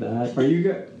things like that. Are you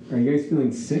guys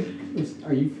feeling sick?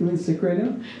 Are you feeling sick right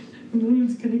now?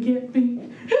 William's gonna get me.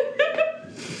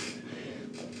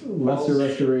 Lesser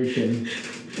restoration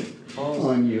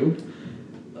on you.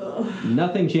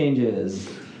 Nothing changes.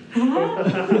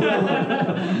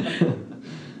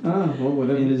 Ah, well,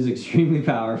 whatever. It is extremely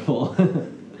powerful.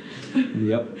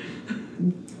 Yep.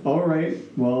 All right.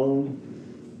 Well,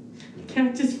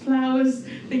 Cactus flowers,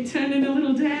 they turn into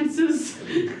little dancers.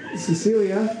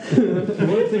 Cecilia, you want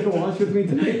to take a watch with me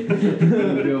tonight?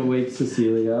 You go wake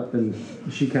Cecilia up, and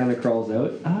she kind of crawls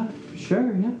out.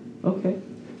 Sure, yeah, okay.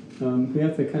 We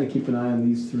have to kind of keep an eye on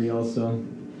these three also.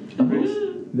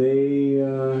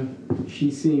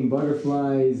 She's seeing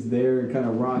butterflies. They're kind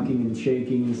of rocking and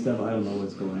shaking and stuff. I don't know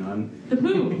what's going on. The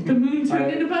moon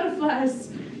turned into butterflies.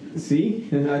 See?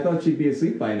 I thought she'd be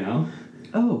asleep by now.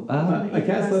 Oh, I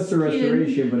cast Lesser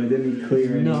Restoration, but it didn't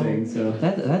clear anything, so...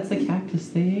 That's the cactus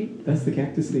they ate. That's the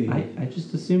cactus thing. I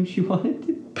just assumed she wanted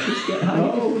to just get high.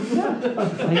 Oh,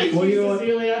 well, you know what?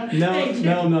 Cecilia.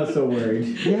 Now I'm not so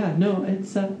worried. Yeah, no,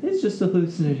 it's just a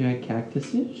hallucinogenic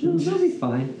cactus. Yeah, she'll be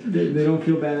fine. They don't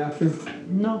feel bad after?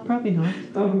 No, probably not.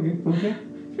 Oh, okay.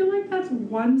 I feel like that's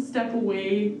one step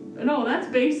away. No, that's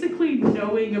basically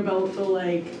knowing about the,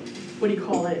 like, what do you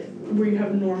call it? Where you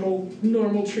have normal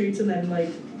treats and then, like,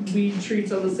 weed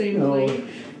treats on the same plate.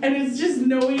 And it's just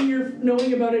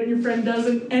knowing about it and your friend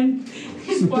doesn't, and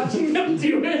just watching them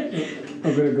do it.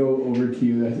 I'm gonna go over to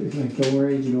you. It's like, don't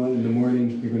worry, you know what? In the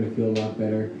morning, you're gonna feel a lot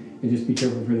better. And just be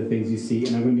careful for the things you see.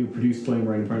 And I'm gonna do produce flame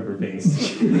right in front of her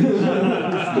face.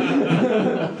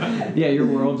 Yeah, your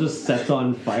world just sets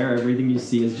on fire. Everything you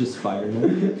see is just fire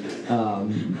now.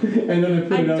 And then I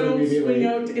put I it out don't immediately. swing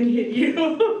out and hit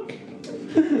you.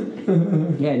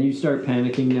 Yeah, and you start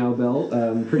panicking now, Belle,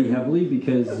 pretty heavily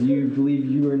because you believe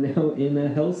you are now in a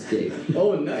hellscape.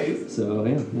 Oh, nice. So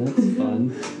yeah, that's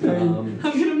fun. I'm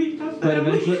gonna meet my But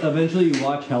family. eventually you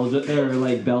watch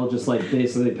Belle just like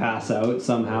basically pass out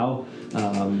somehow.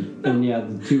 And yeah,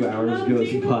 the 2 hours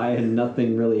goes by and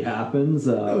nothing really happens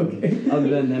other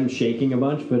than them shaking a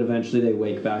bunch, but eventually they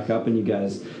wake back up and you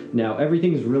guys, now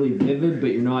everything's really vivid,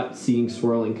 but you're not seeing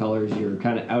swirling colors, you're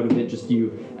kind of out of it,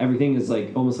 everything is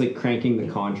like almost like cranking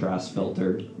the contrast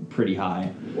filter pretty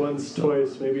high. Once,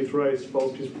 twice, maybe thrice,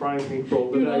 while she's prying me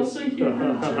for the You would dice. also hear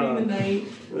her during the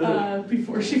night,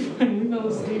 before she finally fell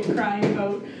asleep, crying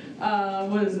about,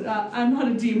 I'm not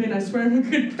a demon, I swear I'm a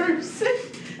good person.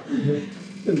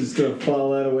 I'm just gonna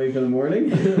fall out away for the morning.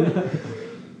 Did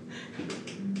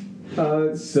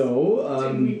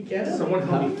we get it? Someone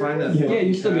help me find that. Yeah,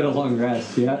 you still get a long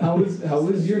rest, yeah. How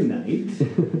was your night?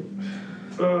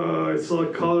 I saw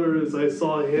colors, I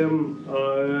saw him,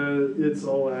 it's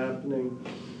all happening.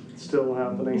 Still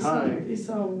happening. Hi. You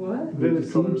saw what? Vivid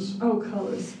colors. Oh,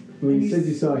 colors. Well, you said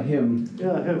you saw him.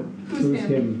 Yeah, him. Who's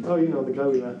him? Oh, you know, the guy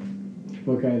we met.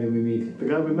 What guy did we meet? The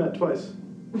guy we met twice.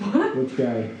 What? Which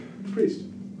guy? The priest.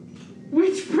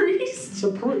 Which priest?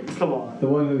 The priest. Come on. The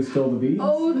one who stole the beads?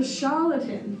 Oh, the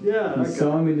charlatan. Yeah, You that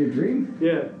saw guy. him in your dream?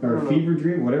 Yeah. Or a fever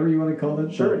dream, whatever you want to call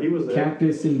it? Sure, he was there.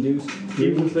 Cactus-induced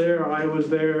He dream? was there, I was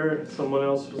there, someone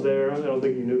else was there. I don't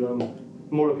think you knew them.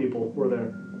 More people were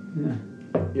there. Yeah.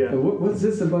 Yeah. What's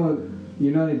this about?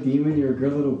 You're not a demon, you're a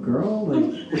good little girl?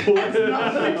 Like, Let's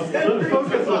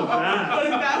focus on that. But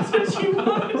if that's what you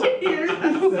wanted to hear,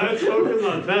 Let's focus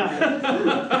on that.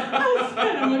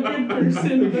 I'm a good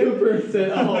person. good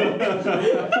person. Oh.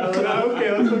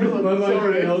 Okay, let's focus on My that. mind's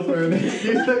Sorry. going elsewhere.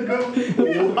 You said go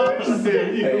watch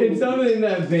it. It's something in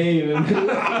that vein.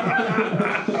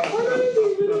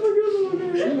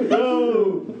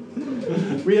 No!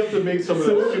 We have to make some of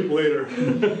that soup later.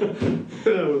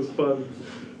 That was fun.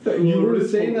 You were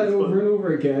saying that over and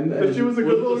over again. But she was a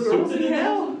good little I girl. was in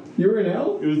hell. You were in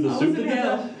hell? It was the I was soup in that did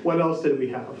hell. that? What else did we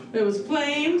have? There was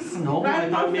flames. No, right I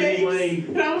in thought my maybe face. like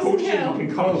And I was in hell.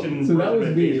 concoction So that was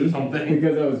me, or something.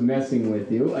 because I was messing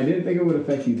with you. I didn't think it would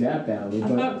affect you that badly, I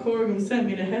but thought Corrigan sent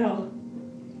me to hell.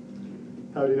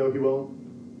 How do you know he won't?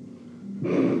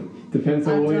 depends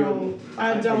I on what you. don't.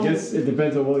 I don't. I guess it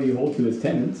depends on what you hold to his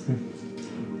tenants. I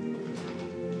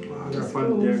gotta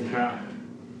find the damn cat.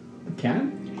 Cat?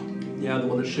 Yeah, the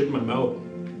one that shit in my mouth.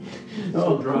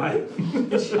 Oh, So dry. I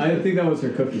didn't think that was her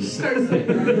cookie.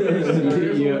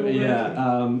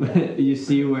 You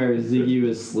see where Ziggy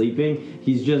was sleeping?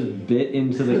 He's just bit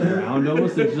into the ground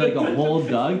almost. There's like a hole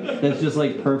dug that's just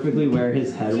like perfectly where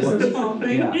his head was. Just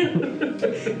chomping.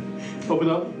 Yeah. Open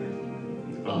up?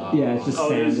 Yeah, it's just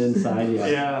sand inside. Yeah.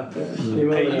 Yeah.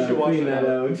 You Hey, you should watch clean that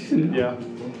out. Yeah.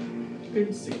 Good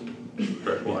to see.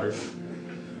 Fresh water.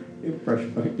 Fresh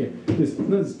bucket. Yeah. Just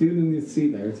let's do it in the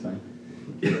seat there. It's fine.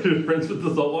 You're friends with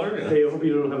the salt water? Hey, I hope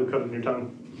you don't have a cut on your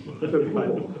tongue. That'd be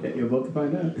fine. Yeah, you're about to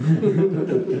find out.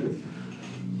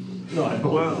 No, I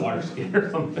know it's a water skin or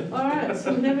something. Alright,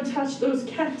 so never touch those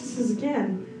cactuses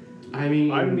again. I mean,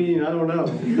 I don't know.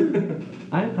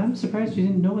 I'm surprised you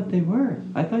didn't know what they were.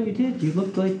 I thought you did. You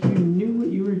looked like you knew what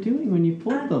you were doing when you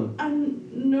pulled them. I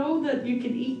know that you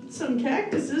could eat some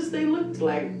cactuses. They looked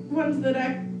like ones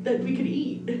that we could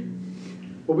eat.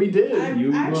 Well, we did.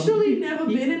 I've actually never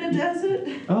been in a desert.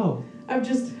 Oh, I've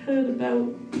just heard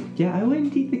about. yeah, I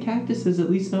wouldn't eat the cactuses, at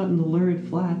least not in the lurid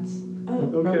flats. Oh. They're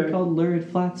probably Okay. called lurid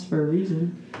flats for a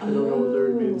reason. I don't know what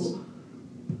lurid means.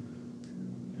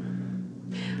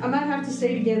 I might have to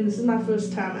say it again. This is my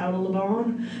first time out of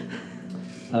Laban.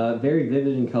 Very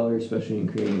vivid in color, especially in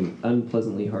creating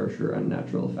unpleasantly harsh or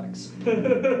unnatural effects.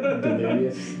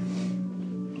 Delirious.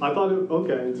 I thought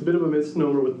it's a bit of a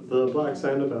misnomer with the black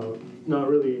sand about. Not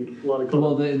really a lot of color.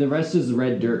 Well, the rest is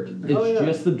red dirt. It's Oh, yeah,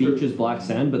 just the beach true. is black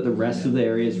sand, but the rest of the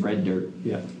area is red dirt.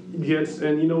 Yeah. Yes,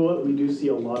 and you know what? We do see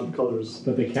a lot of colors.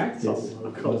 But the cactus Saw a lot of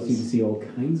allows colors. you to see all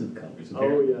kinds of colors.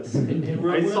 Oh, yes.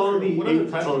 I saw the what other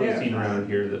eight types have you colors. seen around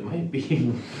here that might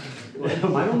be?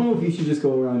 I don't know if you should just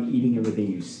go around eating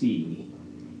everything you see.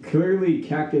 Clearly,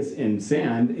 cactus and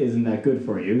sand isn't that good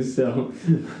for you, so.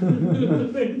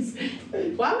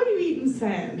 Why were you eating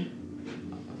sand?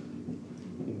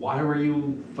 Why were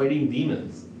you fighting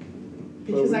demons?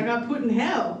 Because I got put in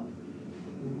hell.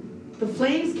 The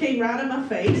flames came right at my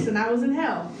face, and I was in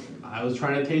hell. I was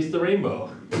trying to taste the rainbow.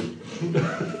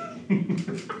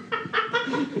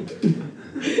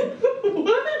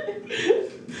 What?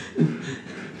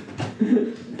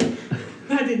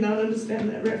 I did not understand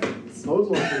that reference. I was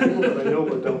watching people that I know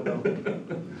but don't know.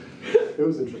 It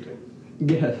was interesting.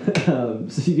 Yeah. So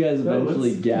you guys No,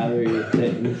 eventually let's- gather your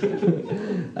things.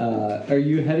 Are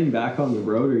you heading back on the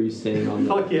road, or are you staying on the?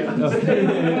 Fuck yeah.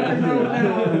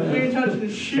 We ain't touching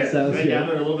the shit. Sounds Can I good.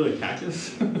 gather a little bit of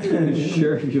cactus?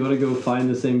 Sure. If you want to go find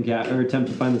the same cat or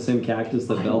attempt to find the same cactus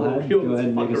that Belle had, Kill go this ahead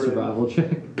and make a fucker. survival check.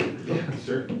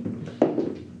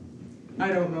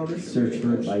 Oh, this is Search for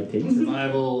really phytates.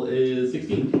 Survival is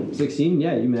 16. 16.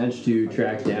 Yeah, you managed to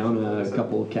track down a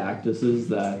couple of cactuses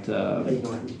that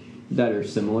that are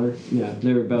similar. Yeah,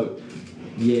 they're about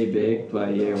yay big by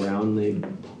yay round.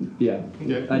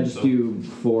 I just do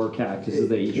 4 cactuses.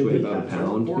 They each weigh about a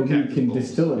pound. Maybe you can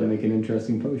distill it and make an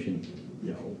interesting potion.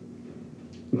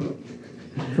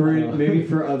 Maybe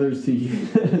for others to use.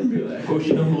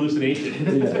 Potion of hallucination.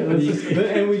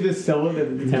 And we just sell it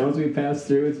at the towns we pass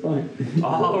through. It's fine.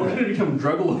 Oh, we're gonna become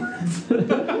drug lords.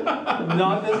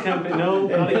 Not this campaign. No,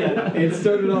 not again. It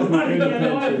started off with good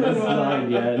adventure. That's not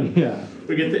yet. Yeah.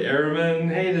 We get the airmen.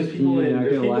 Hey, there's people You're in. not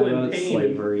There's gonna lie people in about pain.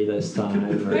 slavery this time.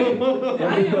 Or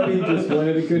Everybody just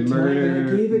wanted a good time. and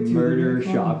I gave it to murder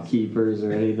them. shopkeepers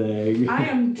or anything. I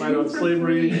am Why not 2 for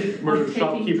slavery, 3 murder on taking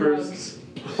shopkeepers? drugs.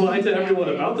 Lie to everyone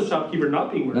about the shopkeeper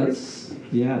not being murdered. That's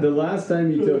yeah. The last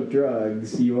time you took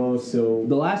drugs, you also.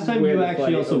 The last time went you to actually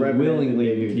fight also a revenant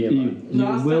willingly and they you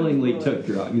Last time willingly was took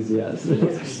drugs, yes.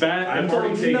 Bad. I've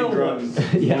already taken no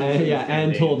drugs. yeah,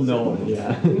 and told no one,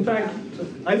 yeah. In fact,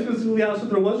 I specifically asked if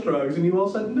there was drugs, and you all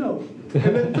said no. And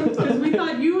then took Because them. we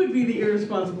thought you would be the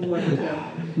irresponsible one to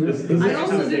tell. This I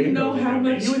also didn't know how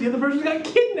much. You and the other person got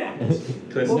kidnapped.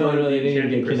 No, they didn't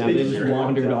get kidnapped. They just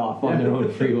wandered off on their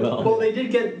own free Well, will. they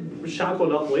did get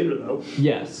shackled up later, though.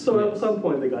 Yes. So at some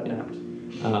point they got napped.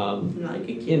 Like a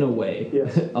kid. In a way.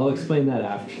 Yes. I'll explain that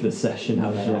after the session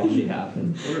how that actually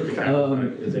happened.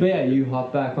 But yeah, you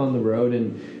hop back on the road,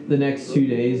 and the next 2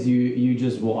 days you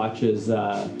just watch as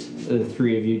the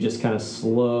 3 of you just kind of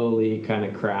slowly kind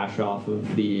of crash off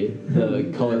of the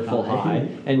colorful high,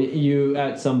 and you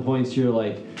at some points you're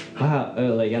like, wow,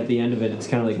 like at the end of it it's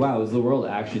kind of like, wow, is the world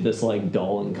actually this like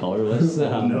dull and colorless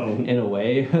No. in a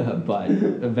way? But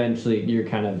eventually you're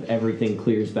kind of everything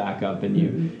clears back up, and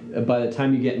you by the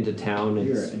time you get into town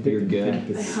you're good.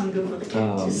 I hunger for the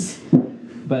cactus.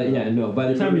 But yeah, no,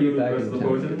 by the time you get back into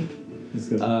town.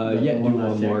 Yeah, do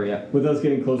one more, yeah. With us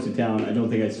getting close to town, I don't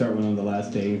think I'd start one on the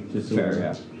last day. Just so Fair,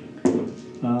 At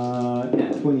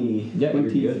 20. Yeah, you're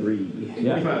good. 23.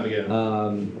 Yeah. 25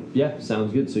 again. Yeah,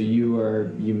 sounds good. So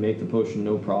you make the potion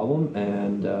no problem,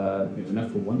 and We have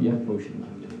enough for one Yeah. more potion left.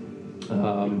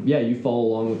 yeah, you follow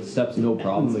along with the steps no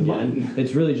problem That's again. fine.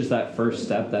 It's really just that first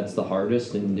step that's the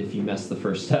hardest, and if you mess the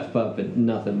first step up,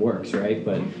 nothing works, right?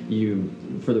 But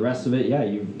for the rest of it, yeah,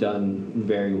 you've done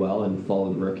very well and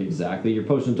followed Rook exactly. Your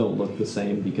potions don't look the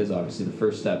same because obviously the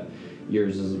first step,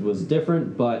 yours was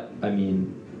different, but I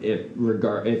mean, if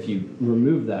you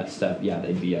remove that step, yeah,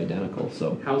 they'd be identical.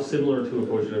 So How similar to a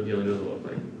potion of healing does it look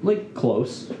like? like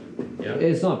close. Yeah.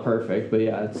 It's not perfect, but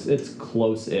yeah, it's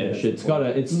close-ish. It's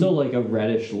still like a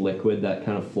reddish liquid that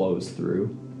kind of flows through,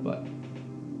 but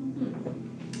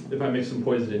If I mix some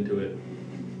poison into it.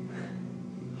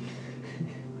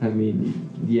 I mean,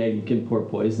 yeah, you can pour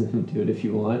poison into it if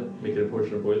you want. Make it a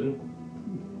potion of poison?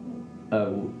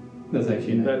 That's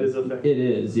actually nice. That is a thing. It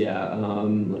is, yeah.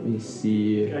 Let me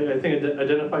see. I think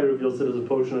Identify reveals it as a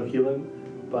potion of healing,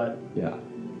 but Yeah.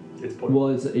 it's poison. Well,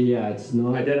 it's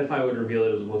not. Identify would reveal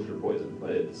it as a potion of poison,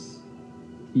 but it's.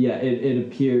 Yeah, it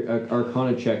appears.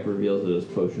 Arcana check reveals it as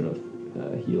potion of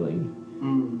healing,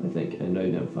 I think, and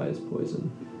identify as poison.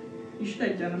 You should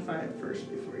identify it first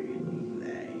before you do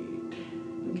that.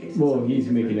 In case it's Well, something he's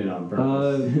different. making it on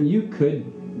purpose. You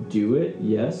could do it,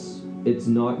 yes. It's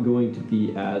not going to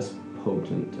be as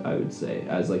potent, I would say,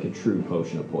 as like a true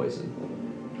potion of poison.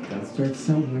 Gotta start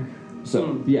somewhere.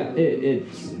 So yeah,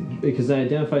 it's because the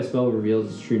identify spell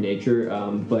reveals its true nature,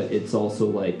 but it's also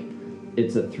like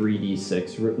it's a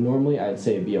 3d6. Normally, I'd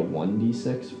say it'd be a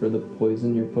 1d6 for the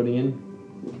poison you're putting in.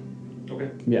 Okay.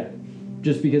 Yeah,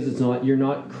 just because you're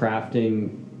not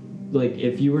crafting. Like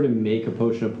if you were to make a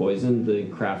potion of poison, the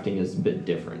crafting is a bit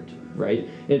different, right?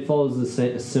 It follows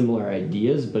the similar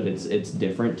ideas, but it's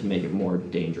different to make it more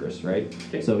dangerous, right?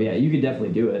 Okay. So yeah, you could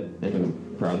definitely do it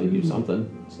and probably do something.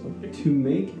 So. To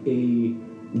make a.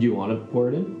 Do you want to pour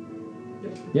it in?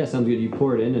 Yeah, sounds good. You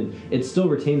pour it in, and it still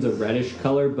retains a reddish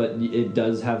color, but it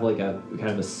does have like a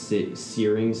kind of a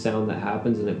searing sound that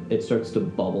happens, and it starts to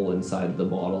bubble inside the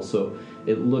bottle. So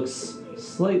it looks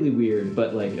slightly weird,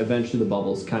 but like eventually the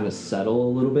bubbles kind of settle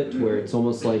a little bit to where it's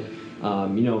almost like,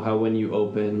 you know how when you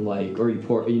open or you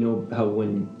pour, you know how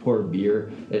when you pour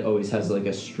beer, it always has like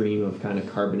a stream of kind of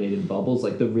carbonated bubbles,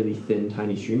 like the really thin,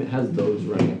 tiny stream. It has those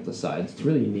running up the sides. It's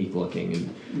really unique looking,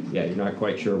 and yeah, you're not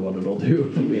quite sure what it'll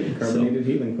do. You made a carbonated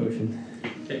healing potion.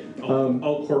 Okay.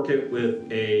 I'll cork it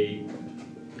with a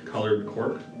colored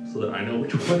cork so that I know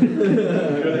which one.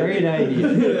 Great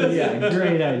idea. Yeah,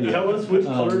 great idea. Tell us which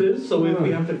color it is, so if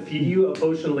we have to feed you a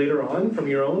potion later on from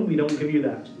your own, we don't give you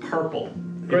that. Purple.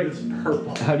 Great. It's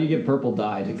purple. How do you get purple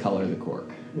dye to color the cork?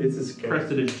 It's a scary.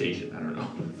 Prestidigitation. I don't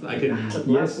know. I can.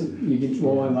 Yes, you can.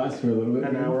 Well, it lasts for a little bit.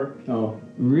 An hour. Oh,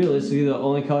 Realistically, the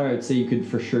only color I'd say you could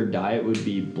for sure dye it would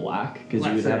be black, because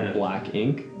you would Black have sand. black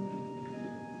ink.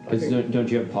 Because don't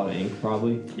you have a pot of ink,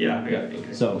 probably? Yeah, I got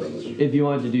it. So, if you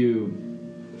wanted to do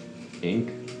ink,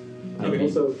 I Okay. would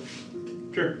Also,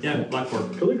 Sure. Yeah, black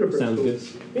cork. calligrapher's Sounds good.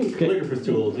 tools. Ink. Okay. Calligrapher's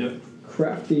tools. Yep.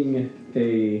 crafting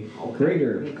a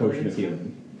greater potion of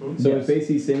healing. So Yes. it's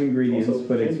basically same ingredients, Also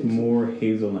but it's paintings. more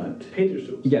hazelnut. Painter's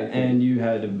tools. Yeah, and you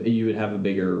would have a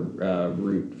bigger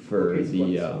root for Okay,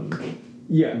 the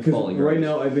Yeah, because Falling right rose.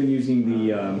 now I've been using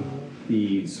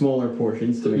the smaller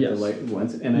portions to make Yes. the light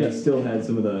ones, and I Yes. still had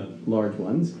some of the large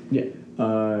ones. yeah.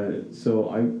 So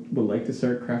I would like to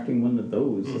start crafting one of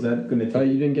those. Is that going to take?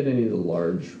 You didn't get any of the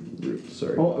large roots.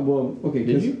 Sorry. Oh well, okay.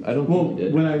 Did 'cause- you? I don't Well, think you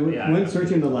did. when I Yeah, went I-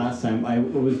 searching the last time, I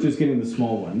was just getting the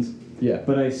small ones, Yeah.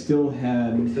 but I still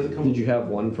had. Does it come? Did you have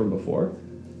one from before?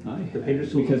 The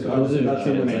painter's tools. Because I was Those are about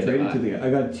to when I giant traded like to the guy.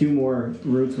 I got 2 more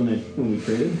roots when we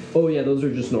traded. Oh yeah, those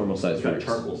are just normal size It's got roots.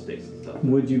 charcoal sticks and stuff.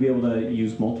 Would you be able to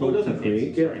use Oh, multiple it does to have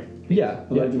create? paints. Sorry. Yeah,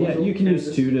 yeah, Large yeah. ones? You can use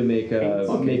Canvas. 2 to make a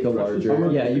Okay. make a larger.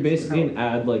 Brushes. Yeah, you basically can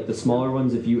add like the smaller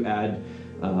ones. If you add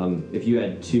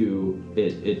 2,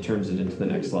 it turns it into the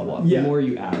next level up. Yeah. The more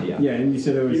you add, yeah. Yeah, and you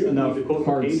said there was You enough need to quote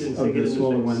parts page and of stick it the in the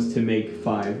smaller mix. ones to make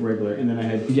 5 regular, and then I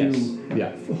had 2 Yes.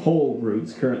 Yeah. whole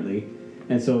roots currently.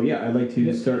 And so yeah, I'd like to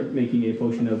Yeah. start making a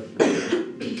potion of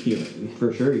healing.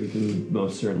 For sure, you can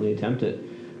most certainly attempt it.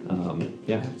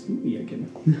 Yeah. Absolutely, I can.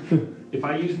 If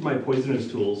I used my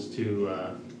poisoner's tools to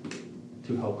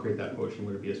help create that potion,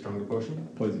 would it be a stronger potion?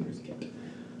 Poisoner's kit.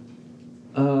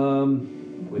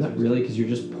 Not really, because you're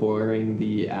just pouring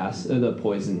the the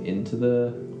poison into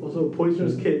the. Also,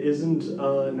 Poisoner's Kit isn't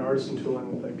an artisan tool, I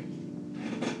don't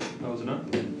think. Oh, is it not?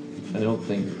 I don't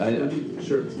think. I'm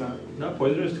sure it's not. No,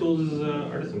 poisoner's tools is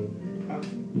artisan.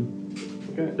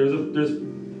 Okay.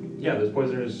 There's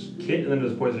poisoner's kit and then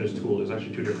there's poisoner's tool. There's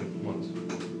actually 2 different ones.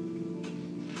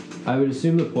 I would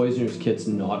assume the poisoner's kit's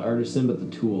not artisan, but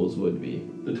the tools would be.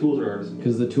 The tools are artisan.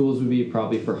 Because the tools would be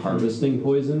probably for harvesting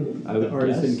poison, I would The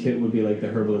artisan guess. kit would be like the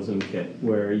herbalism kit,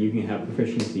 where you can have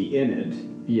proficiency in it,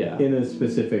 Yeah. in a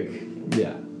specific,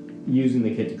 Yeah. using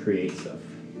the kit to create stuff.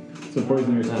 So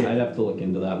poisoner's I'd kit. have to look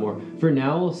into that more. For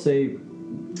now, I'll say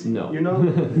no. You're not.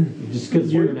 Just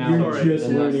because You're for now, just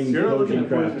unless- learning You're not looking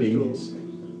potion at Poisoner's crafting. tools.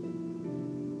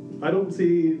 I don't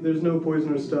see. There's no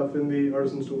Poisoner's stuff in the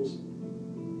artisan's tools.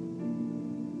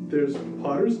 There's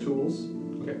Potter's tools.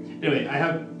 Okay. Anyway, I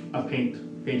have a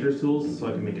painter's tools, so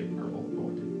I can make it purple. if I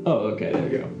want to. Oh, okay, there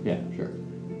you go. Yeah, sure.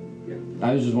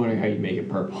 I was just wondering how you make it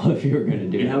purple if you were going to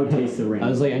do And how it it. tastes the rain. I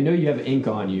was like, I know you have ink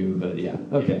on you, but yeah.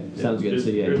 Okay, Yeah, sounds good. So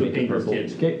yeah, you there's a make it painter's purple.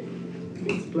 kit. Okay,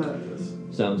 It's glass.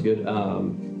 sounds good.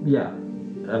 Yeah.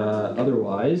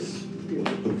 Otherwise,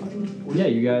 yeah,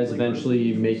 you guys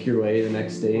eventually make your way the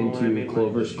next day Oh, I into made my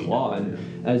Clover's machine. Claw, and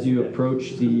as you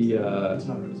approach the It's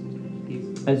not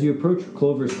artisan. as you approach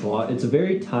Clover's Claw, it's a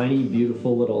very tiny,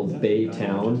 beautiful little bay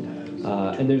town,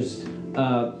 and there's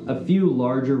a few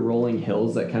larger rolling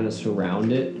hills that kind of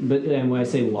surround it. But and when I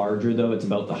say larger, though, it's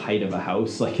about the height of a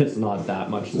house. Like it's not that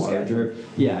much larger.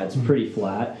 Yeah, it's pretty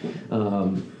flat.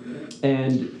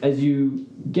 And as you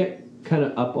get kind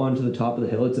of up onto the top of the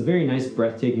hill, it's a very nice,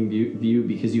 breathtaking view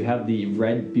because you have the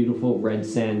beautiful red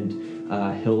sand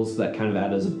hills that kind of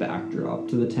add as a backdrop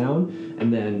to the town,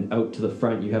 and then out to the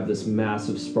front you have this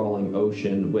massive sprawling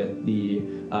ocean with the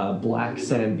black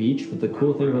sand beach. But the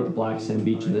cool thing about the black sand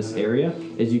beach in this area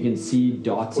is you can see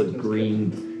dots of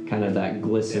green kind of that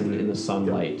glisten in the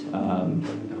sunlight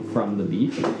from the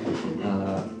beach.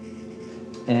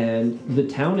 And the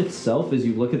town itself, as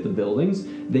you look at the buildings,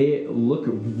 they look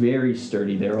very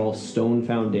sturdy. They're all stone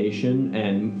foundation,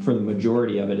 and for the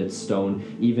majority of it, it's stone,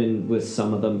 even with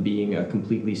some of them being a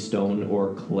completely stone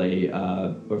or clay,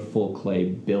 or full clay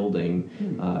building,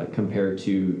 compared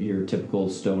to your typical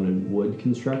stone and wood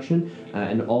construction.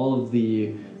 And all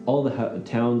the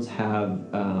towns have,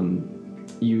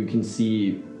 you can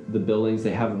see the buildings,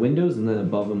 they have windows, and then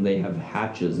above them they have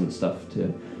hatches and stuff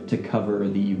to cover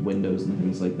the windows and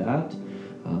things like that.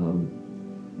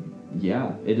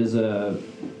 Yeah, it is a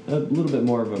little bit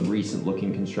more of a recent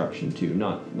looking construction too.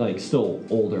 Not like still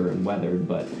older and weathered,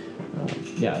 but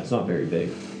yeah, it's not very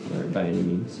big by any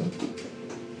means. So.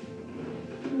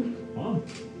 Wow.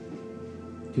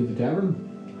 To the tavern.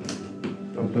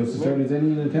 The place to start is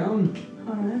any in the town.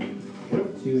 Alright. Yep.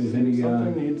 See if there's any.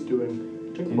 Something needs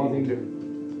doing. Check the bottom anything? too.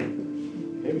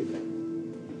 Maybe.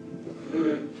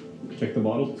 Check the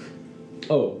bottle.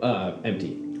 Oh,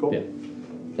 empty. Cool. Yeah.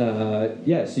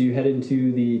 Yeah. So you head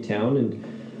into the town, and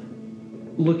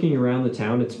looking around the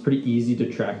town, it's pretty easy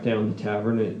to track down the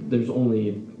tavern. There's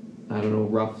only, I don't know,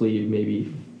 roughly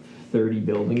maybe 30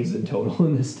 buildings in total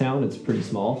in this town. It's pretty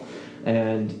small.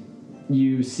 And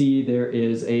you see there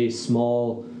is a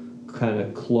small kind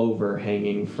of clover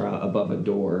hanging from above a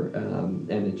door, and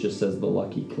it just says the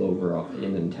Lucky Clover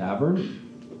Inn and Tavern.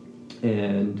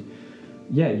 And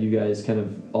yeah, you guys kind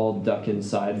of all duck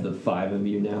inside, the 5 of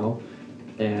you now.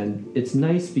 And it's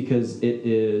nice because it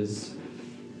is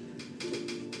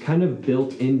kind of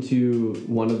built into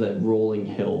one of the rolling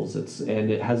hills.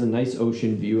 And it has a nice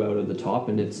ocean view out of the top,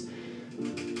 and it's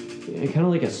kind of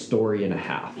like a story and a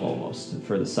half almost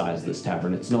for the size of this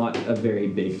tavern. It's not a very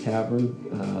big tavern,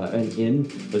 an inn,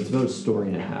 but it's about a story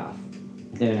and a half.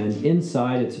 And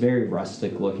inside, it's very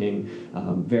rustic looking,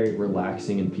 very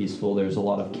relaxing and peaceful. There's a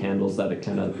lot of candles that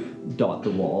kind of dot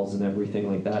the walls and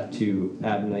everything like that to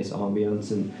add a nice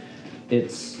ambiance. And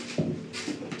it's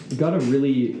got a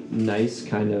really nice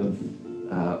kind of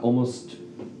almost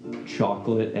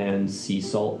chocolate and sea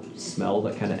salt smell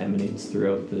that kind of emanates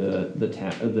throughout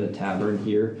the tavern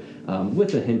here,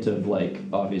 with a hint of like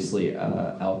obviously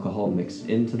alcohol mixed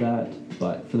into that,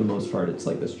 but for the most part it's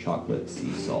like this chocolate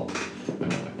sea salt.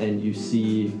 And you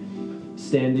see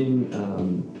standing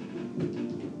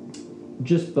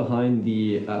just behind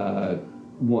the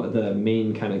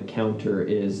main kind of counter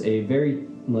is a very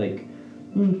like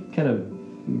kind of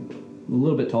a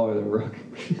little bit taller than Rook,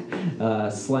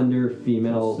 slender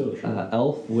female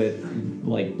elf with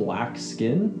like black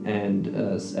skin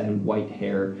and white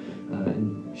hair,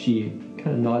 and she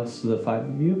kind of nods to the 5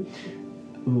 of you.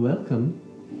 Welcome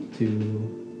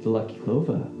to the Lucky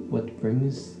Clover. What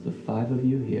brings the 5 of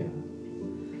you here?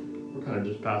 We're kind of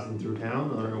just passing through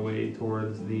town on our way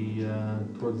towards the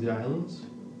islands.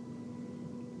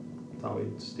 Thought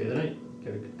we'd stay the night,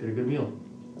 get a good meal.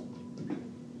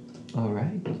 All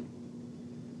right.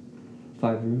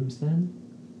 5 rooms then,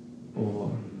 or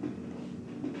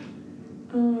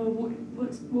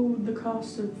what would the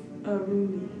cost of a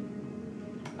room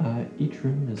each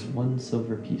room is 1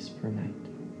 silver piece per night.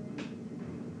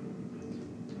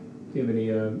 Do you have any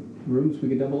rooms we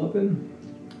could double up in?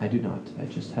 I do not. I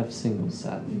just have singles,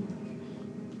 sadly.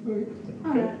 Okay.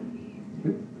 Alright.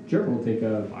 Sure, we'll take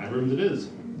a 5 rooms it is.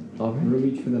 All right. room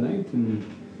each for the night, and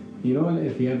you know what,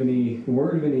 if you have any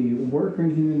word of any work or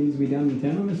anything that needs to be done in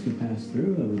town as we pass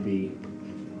through, that would be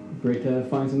great to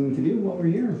find something to do while we're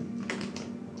here.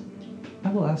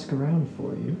 I will ask around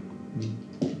for you.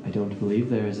 I don't believe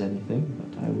there is anything,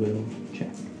 but I will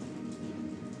check.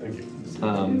 Thank you.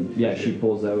 Yeah, she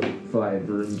pulls out 5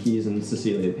 room keys, and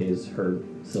Cecilia pays her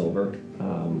silver.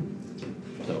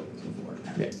 So,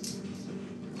 yeah.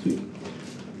 Sweet.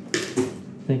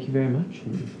 Thank you very much.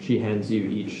 And she hands you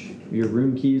each your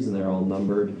room keys, and they're all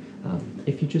numbered.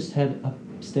 If you just head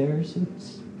upstairs,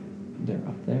 they're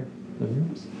up there, the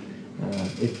rooms.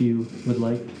 If you would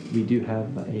like, we do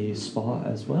have a spa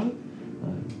as well.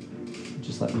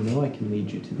 Just let me know. I can lead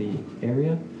you to the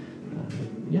area.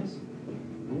 Yes.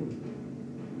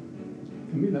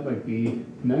 I mean, that might be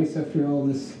nice after all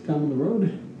this time on the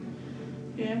road.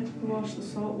 Yeah, wash the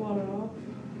salt water off.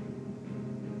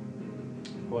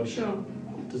 What Sure.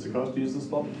 does it cost to use the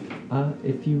spa?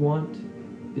 If you want,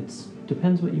 it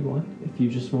depends what you want. If you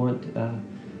just want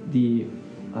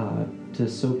to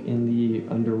soak in the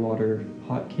underwater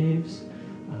hot caves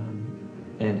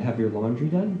and have your laundry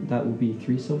done, that will be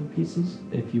 3 silver pieces.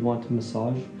 If you want a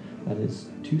massage, that is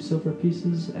 2 silver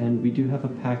pieces, and we do have a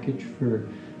package for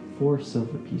 4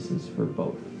 silver pieces for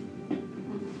both.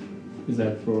 Is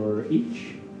that for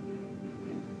each?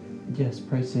 Yes,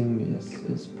 pricing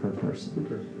is per person.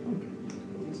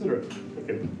 Consider it.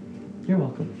 Okay. You're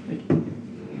welcome. Thank you.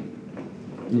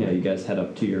 Yeah, you guys head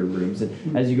up to your rooms,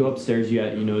 and as you go upstairs, you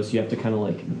notice you have to kind of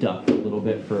like duck a little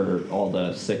bit for all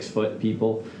the 6-foot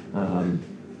people.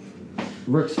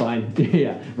 Rook's fine.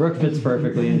 Yeah, Rook fits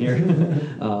perfectly in here.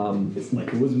 It's like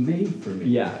it was made for me.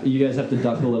 Yeah, you guys have to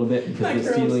duck a little bit because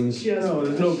the ceilings. No,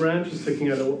 there's no branches sticking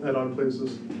at odd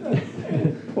places.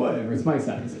 Whatever, it's my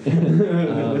size.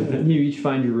 You each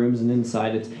find your rooms, and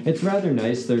inside it's rather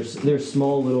nice. There's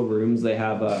small little rooms. They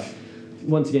have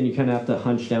once again, you kind of have to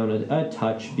hunch down a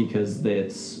touch because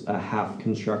it's a half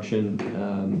construction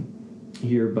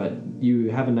here, but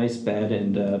you have a nice bed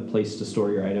and a place to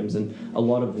store your items, and a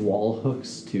lot of wall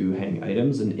hooks to hang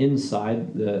items. And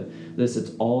inside this,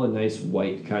 it's all a nice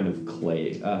white kind of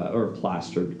clay or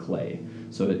plastered clay.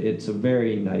 So it's a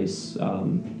very nice,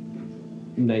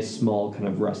 nice small kind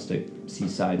of rustic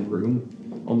seaside room,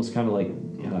 almost kind of like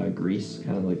Greece,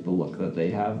 kind of like the look that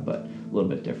they have, but a little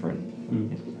bit different.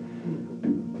 Mm.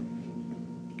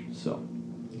 So.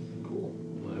 Cool.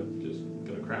 I'm just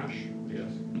gonna crash, I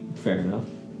guess. Fair enough.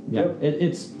 Yeah, Yep.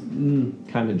 it's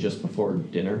kind of just before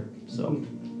dinner, so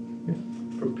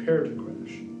Prepare to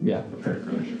crash. yeah.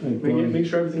 Make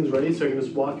sure everything's ready so I can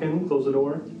just walk in, close the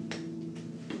door.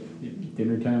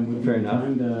 Dinner time would be Fair the enough.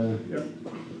 time to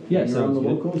Yeah, hang around sounds the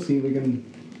good. local, see if we can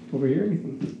overhear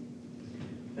anything.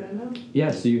 Fair enough.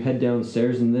 Yeah, so you head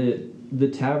downstairs, and the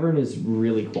tavern is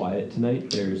really quiet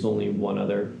tonight. There's only one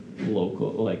other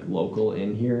local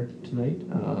in here tonight.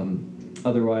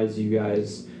 Otherwise, you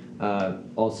guys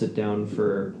all sit down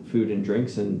for food and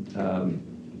drinks, and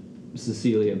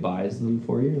Cecilia buys them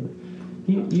for you.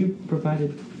 You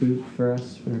provided food for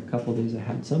us for a couple days. I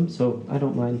had some, so I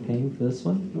don't mind paying for this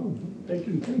one. Oh, Thank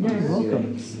you. Yeah, you're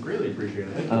welcome. Greatly appreciate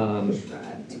it.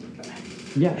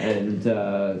 Yeah,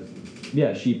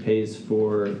 and she pays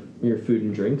for your food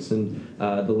and drinks, and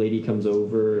the lady comes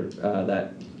over,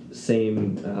 that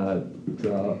same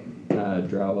drow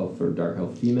elf or dark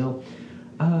elf female.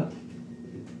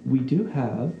 We do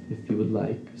have, if you would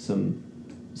like, some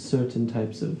certain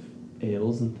types of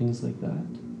ales and things like that.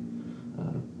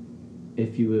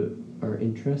 If you are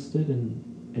interested in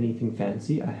anything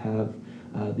fancy, I have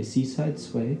the Seaside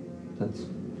Sway. That's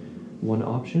one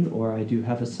option, or I do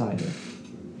have a cider.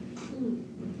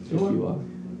 If you are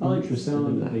I like the interested in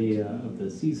sound that. of the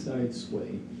seaside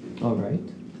sway. All right.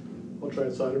 I'll try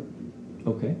a cider.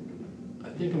 Okay. I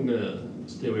think I'm gonna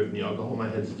stay away from the alcohol. My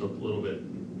head's still a little bit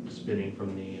spinning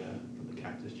from the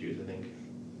cactus juice. I think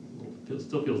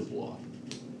still feels a little off.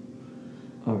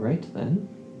 All right then.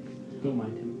 Don't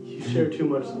mind him. You share too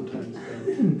much sometimes.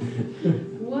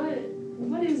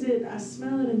 What is it? I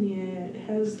smell it in the air. It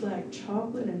has like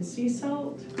chocolate and sea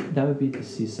salt. That would be the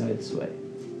Seaside Sway.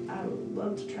 I would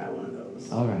love to try one of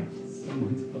those. All right.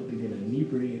 Someone's about to get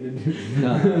inebriated.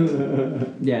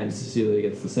 Yeah, and Cecilia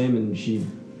gets the same, and she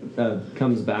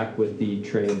comes back with the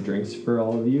tray of drinks for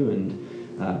all of you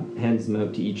and hands them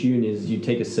out to each of you. And as you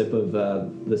take a sip of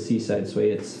the Seaside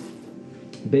Sway, it's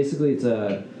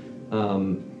a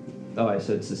I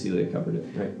said Cecilia covered it,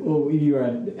 right? Well, you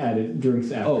added drinks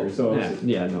after, so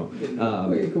no.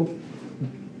 okay, cool.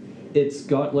 It's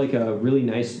got like a really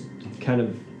nice kind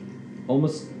of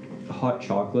almost hot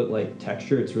chocolate like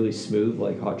texture. It's really smooth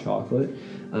like hot chocolate,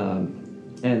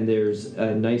 and there's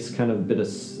a nice kind of bit of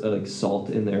like salt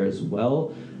in there as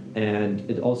well, and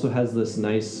it also has this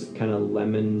nice kind of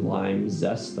lemon lime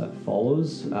zest that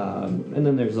follows, and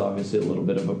then there's obviously a little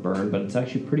bit of a burn, but it's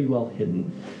actually pretty well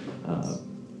hidden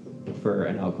for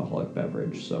an alcoholic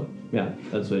beverage. So yeah,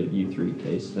 that's what you three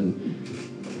taste, and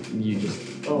you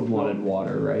just wanted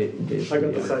water, right? I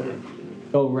got the cider.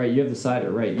 Oh, right, you have the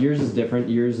cider, right. Yours is different.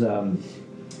 Yours,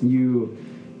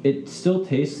 it still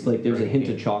tastes like there's a hint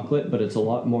of chocolate, but it's a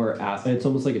lot more, it's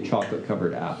almost like a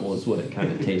chocolate-covered apple is what it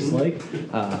kind of tastes like.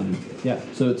 Yeah,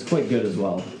 so it's quite good as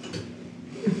well.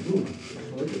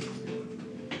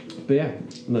 But yeah,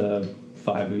 the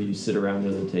five of you sit around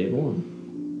at the table, and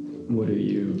are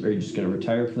you just going to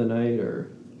retire for the night,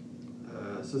 or?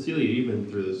 Cecilia, you've been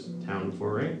through this town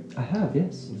before, right? I have,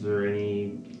 yes. Is there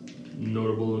any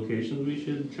notable locations we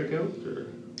should check out, or?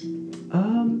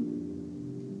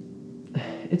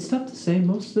 It's tough to say.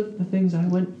 Most of the things I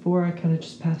went for, I kind of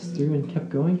just passed through and kept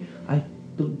going. I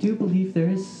do believe there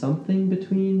is something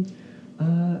between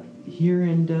here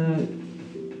and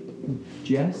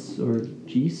Jess or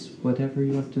Jees, whatever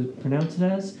you want to pronounce it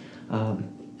as.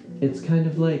 It's kind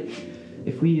of like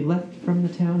if we left from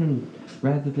the town and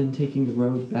rather than taking the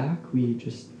road back, we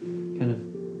just kind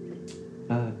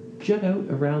of jut out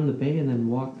around the bay and then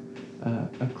walk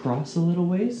across a little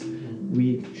ways.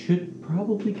 We should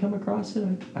probably come across it,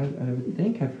 I would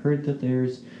think. I've heard that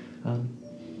there's,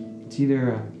 it's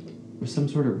either some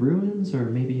sort of ruins or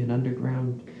maybe an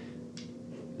underground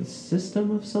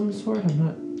system of some sort. I'm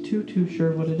not too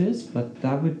sure what it is, but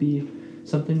that would be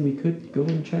something we could go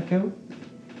and check out.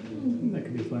 That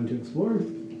could be fun to explore.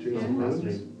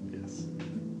 Fascinating. Yes.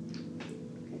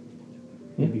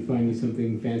 Maybe find you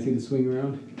something fancy to swing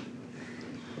around.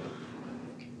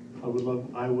 I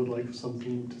would like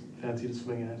something fancy to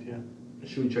swing at, yeah.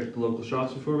 Should we check the local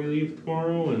shops before we leave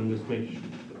tomorrow and just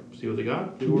see what they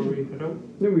got before we head out?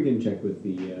 Then we can check with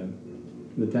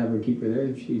the tavern keeper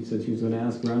there. She said she was going to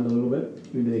ask around a little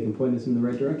bit. Maybe they can point us in the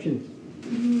right direction.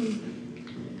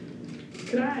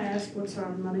 Could I ask what's our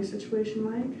money situation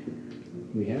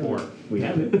like? We have Four. We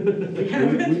have it.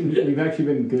 We've actually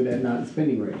been good at not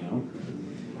spending right now.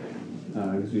 I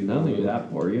don't think you're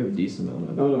that poor. You have a decent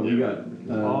amount of it. Oh no,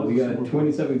 we got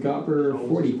 27 copper,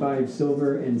 45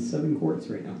 silver, and 7 quartz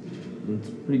right now. It's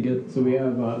pretty good. So we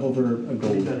have over a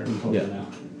gold in total Yeah. now.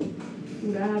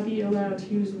 Would I be allowed to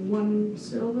use 1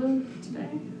 silver today?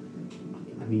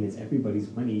 I mean, it's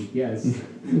everybody's money. Yes.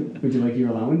 Would you like your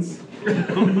allowance?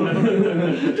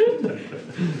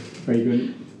 Are you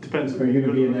going? Depends. Are you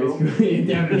going to be a nice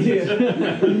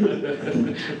guy?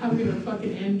 I'm gonna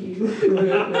fucking end you.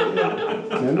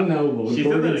 No. What She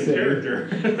would said that Corrigan in say? character.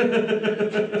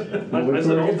 What would I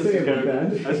said all Corrigan this say in about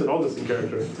character. that? I said all this in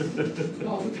character.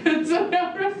 All depends on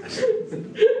how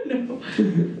No.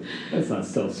 That's not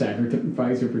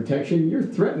self-sacrifice or protection. You're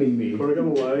threatening me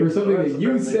Corrigan will lie. for something that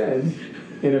you said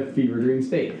in a fever dream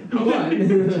state. But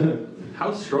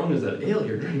How strong is that ale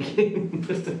you're drinking?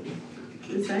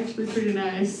 It's actually pretty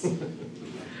nice.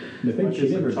 the thing Much she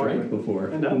is never talking. drank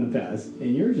before I know. in the past,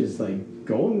 and you're just like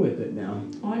going with it now.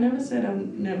 Oh, I never said I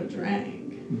never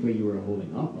drank. But you were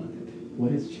holding off on it.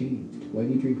 What has changed? Why do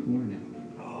you drink more now?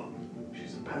 Oh,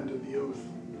 she's a band of the oath.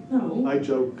 No. I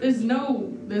joke. There's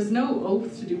no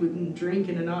oath to do with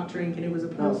drinking and not drinking. It was a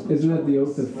personal Isn't that the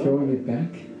oath choice. of throwing it back?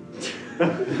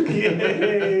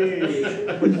 Yay!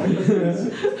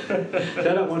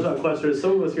 Shout out One Shot Questers.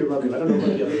 Some of us here love you. I don't know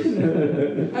about the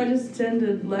others. I just tend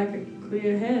to lack a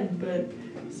clear head, but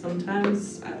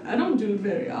sometimes I don't do it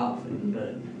very often,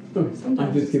 but sometimes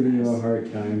I'm just it's giving you nice. a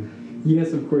hard time.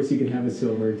 Yes, of course you can have a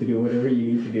silver to do whatever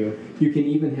you need to do. You can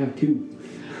even have two.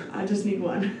 I just need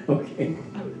one. Okay.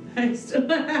 I still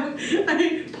have.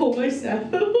 I pull my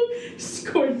staff out,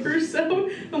 scored purse out.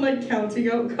 I'm like counting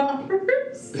out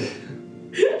coppers.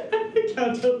 I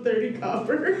count out 30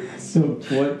 copper. So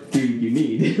what do you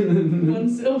need? 1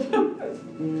 silver.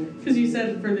 Because you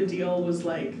said for the deal was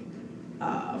like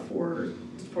 4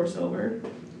 silver.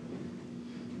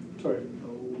 Sorry.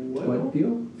 What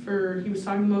deal? He was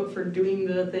talking about for doing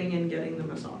the thing and getting the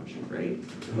massage, right?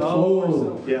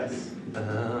 Oh. Yes.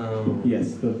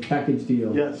 Yes, the package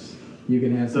deal. Yes. You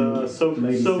can have some The soak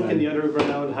ladies' in time. the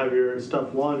underground, have your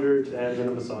stuff laundered, and then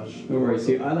a massage. Don't worry,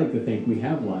 see, I like to think we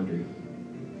have laundry.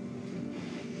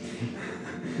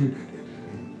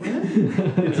 You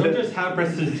don't just have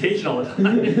prestidigitation all the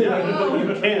time. Yeah, but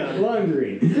you can.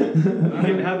 Laundry. You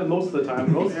can have it most of the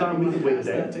time. Most of the time we can wait a Pass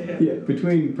that day. to him. Yeah,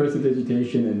 between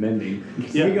prestidigitation and mending,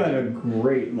 Yeah. we got a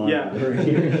great laundry Yeah. right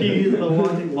here. He's the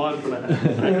wanting lawn for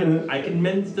that. I can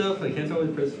mend stuff, I can't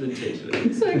always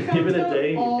prestidigitation. So I Give count it a out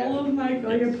day, you all can. of my,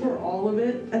 like I pour all of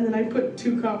it, and then I put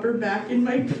 2 copper back in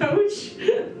my pouch.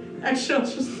 Actually, I'll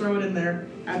just throw it in there.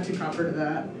 Add 2 copper to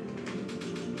that.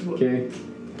 Okay,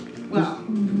 Wow.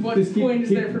 What just keep- point is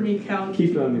keep- there for me counting? keep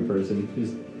it on your person.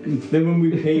 Just then when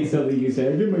we pay something, you say,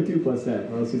 "I give my 2 plus that,"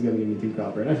 or else he's gonna give me 2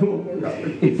 copper, and I don't want more copper.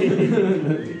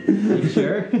 You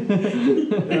sure? He's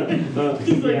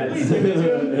like, yes. please give it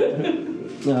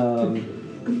to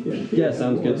him. Yeah,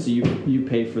 sounds good. So you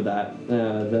pay for that,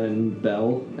 then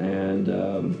Bell, and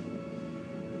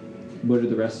what are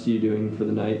the rest of you doing for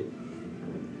the night?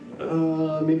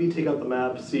 Maybe take out the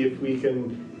map, see if we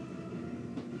can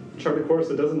chart a course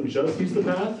that doesn't just use the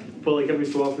path, but like every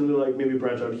so often we like maybe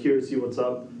branch out here, see what's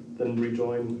up, then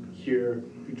rejoin here,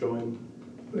 rejoin.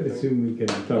 I assume we can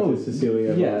talk Oh, to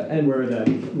Cecilia yeah, about and- where that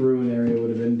ruin area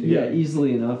would have been. Too. Yeah,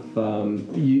 easily enough.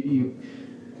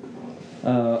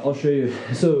 I'll show you.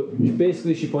 So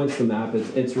basically, she points the map.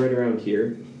 It's right around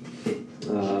here.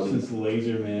 This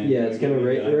laser man. Yeah, it's kind of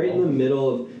right in the middle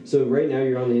of. So right now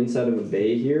you're on the inside of a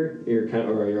bay here. You're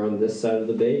on this side of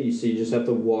the bay. So you just have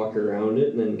to walk around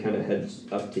it and then kind of head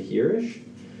up to here-ish.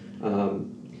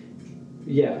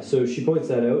 Yeah. So she points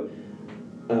that out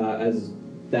as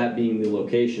that being the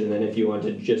location. And then if you want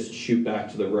to just shoot back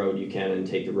to the road, you can and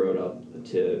take the road up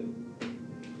to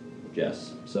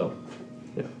Jess. So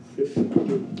yeah,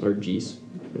 or G's.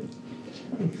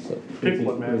 So Pick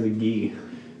one, There's a man. gee.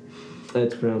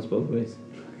 it's pronounced both ways.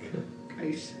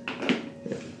 Nice.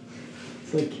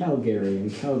 It's like Calgary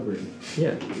and Calgary.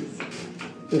 Yeah.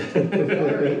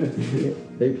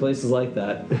 Big places like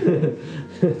that.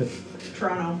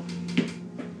 Toronto.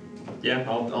 Yeah,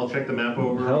 I'll check the map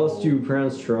over. How else do you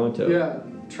pronounce Toronto? Yeah.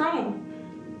 Toronto.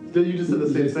 You just said the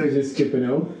same Just, thing. just skip an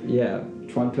O. Yeah.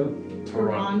 Toronto.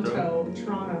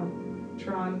 Toronto.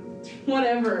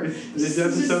 Whatever. It just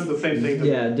sounds the same thing.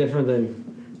 Yeah, different than.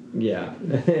 Yeah.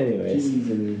 Anyways. Geez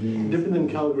and geez. Different than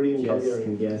Calgary and Yes, Calgary.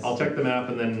 and yes. I'll check the map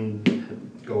and then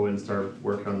go and start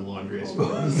working on the laundry, I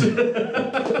suppose. Sounds good.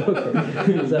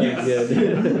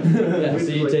 Yeah, so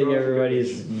you take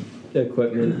everybody's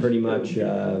equipment pretty much.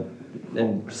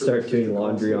 and start doing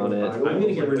laundry on it. I'm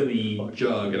gonna get rid of the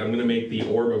jug and I'm gonna make the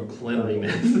orb of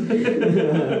cleanliness.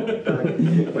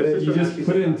 But then you just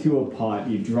put it into a pot,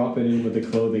 you drop it in with the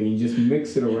clothing, you just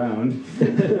mix it around. Yeah,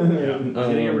 I'm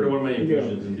gonna get rid of one of my Yeah.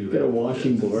 infusions and do that. Get a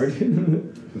washing board.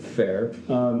 Fair.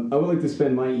 I would like to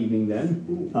spend my evening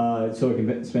then, so I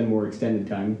can spend more extended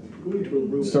time, Going to a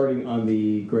room. starting on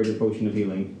the greater potion of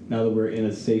healing. Now that we're in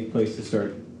a safe place to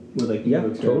start with, like, Yeah, no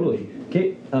extra- totally.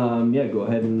 Okay. Yeah, go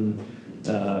ahead and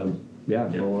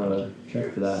we'll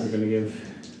check for We're that. gonna give.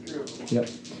 Yep.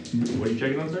 What are you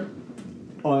checking on, sir?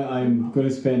 I'm going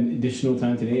to spend additional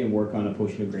time today and work on a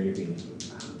potion of greater healing.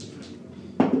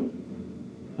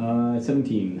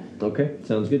 17. Okay,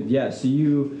 sounds good. Yeah, so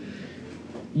you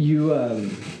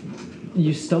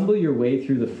stumble your way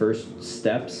through the first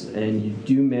steps, and you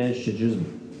do manage to just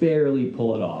barely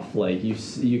pull it off. Like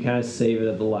you kind of save it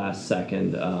at the last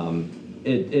second.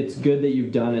 It's good that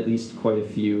you've done at least quite a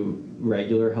few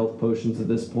regular health potions at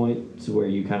this point, so where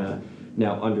you kind of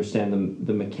now understand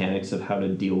the mechanics of how to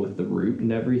deal with the root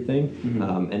and everything.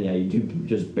 Mm-hmm. And yeah, you do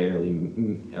just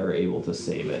barely are able to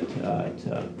save it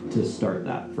to start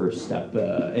that first step.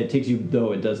 It takes you,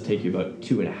 though, it does take you about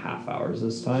 2.5 hours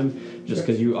this time, just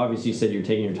because you obviously said you're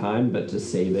taking your time, but to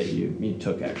save it, you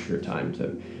took extra time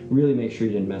to really make sure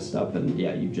you didn't mess it up, and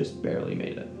yeah, you just barely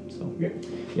made it. So, Okay.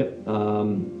 yep.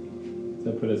 So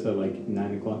that put us at like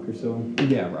 9 o'clock or so.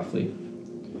 Yeah, roughly.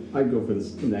 I'd go for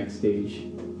this next stage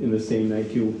in the same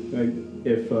night too.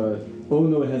 Oh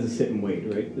no, it has a sit and wait,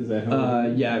 right? Is that how?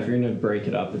 Yeah, if you're gonna break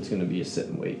it up, it's gonna be a sit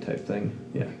and wait type thing.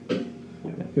 Yeah.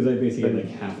 Because I basically had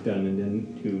like half done and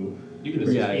then two. You can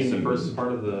assist Yeah, me in the so- first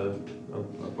part of the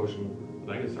potion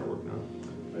that I can start working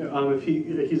on. If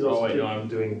he's also Oh wait, no, I'm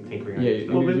doing tinkering. Yeah,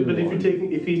 Oh, you're but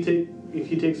doing if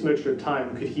you take some extra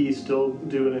time, could he still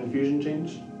do an infusion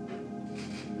change?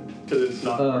 Because it's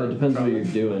not. It depends what you're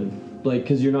doing. Like,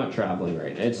 because you're not traveling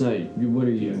right now. It's not. What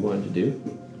are you wanting to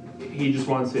do? He just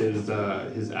wants his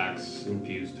axe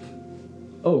infused.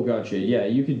 Oh, gotcha. Yeah,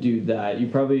 you could do that. You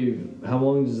probably. How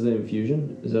long is the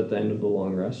infusion? Is that the end of the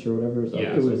long rest or whatever? Is that Yeah,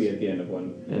 what It it would is? be at the end of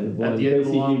one. And At one. the end of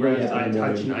the long basically, rest, yeah, I in the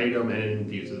touch an morning. item and it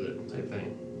infuses it, type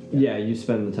thing. Yeah, you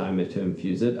spend the time to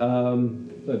infuse it.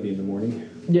 That'd be in the morning.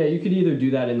 Yeah, you could either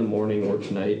do that in the morning or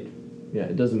tonight. Yeah,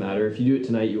 it doesn't matter. If you do it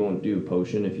tonight, you won't do a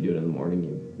potion. If you do it in the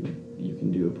morning, you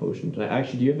can do a potion tonight.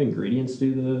 Actually, do you have ingredients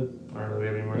to do the I don't know, do we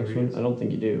have any more next one? ingredients? I don't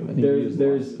think you do. I think you use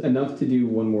There's enough to do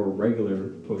one more regular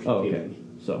potion. Oh, of okay. healing.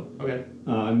 So, Okay.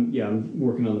 I'm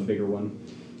working on the bigger one.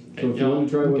 So if Yeah, you want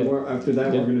to try one okay. more, after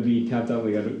that Yeah. we're going to be tapped out.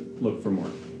 We got to look for more.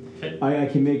 Okay. I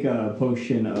can make a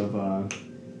potion of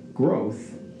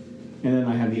growth, and then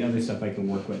I have the other stuff I can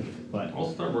work with. But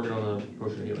I'll start working on the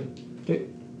potion of healing. okay.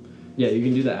 Yeah, you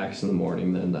can do the axe in the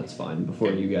morning. Then that's fine.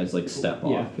 Before you guys like step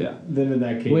off. Yeah. then in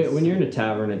that case, When you're in a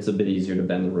tavern, it's a bit easier to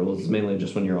bend the rules. It's mainly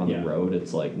just when you're on Yeah. the road.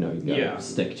 It's like no, you gotta Yeah.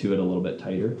 stick to it a little bit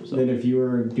tighter. So. then if you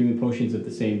were doing potions at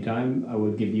the same time, I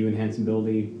would give you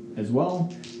enhanceability as well.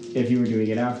 If you were doing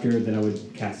it after, then I would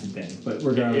cast it then. But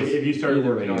regardless, If you started either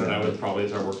working way, on it, you're I right. would probably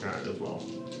start working on it as well.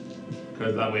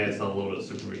 Because that way I still have a little bit of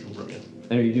supervision from you.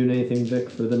 And are you doing anything, Vic,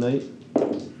 for the night?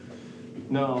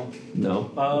 No. No.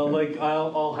 Like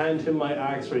I'll hand him my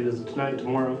axe for he does it tonight,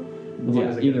 tomorrow. As long as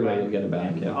Yeah. I get Either it way, back. you'll get it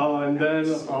back. Yeah. And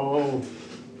then I'll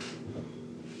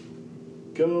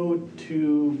go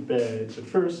to bed. But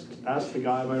first, ask the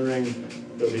guy in my ring,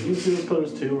 so did you see those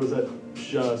colors too, or was that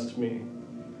just me?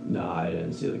 No, I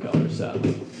didn't see the colors,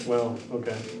 sadly. Well,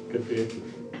 okay. Good for you.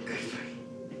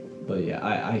 But yeah,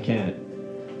 I can't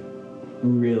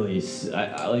really.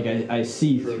 I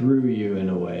see through you in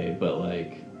a way, but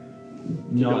like.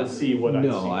 You Not don't see what I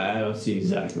No, see. I don't see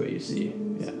exactly what you see.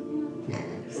 Yeah.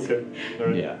 Okay. All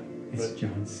right. Yeah. it's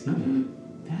John Cena.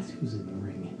 That's who's in the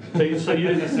ring. So you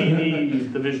didn't see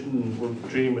the vision or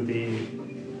dream with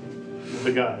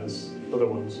the guys, other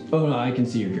ones. Oh no, I can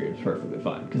see your dreams perfectly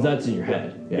fine because that's in your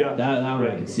head. Yeah. Yeah. That one I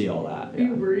Right. can see all that. Are you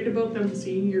Yeah. worried about them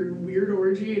seeing your weird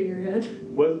orgy in your head?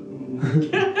 What?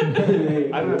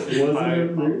 I don't have to dignify.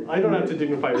 I don't have to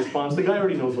dignify response. The guy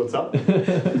already knows what's up.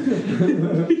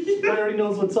 The guy already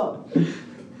knows what's up.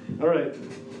 All right.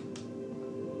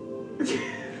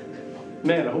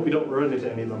 Man, I hope we don't run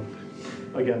into any of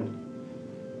them again.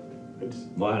 It's,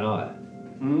 Why not?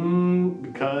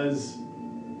 because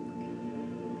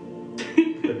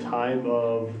the time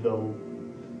of the.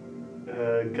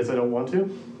 Because I don't want to.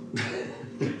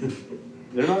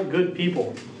 They're not good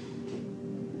people.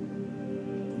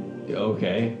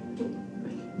 Okay.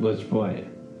 What's your point?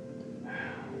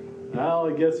 Well,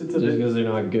 I guess it's a Just bit. because they're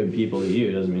not good people to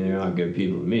you doesn't mean they're not good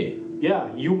people to me.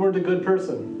 Yeah, you weren't a good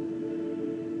person.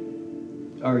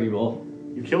 Arguable.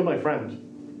 You killed my friend.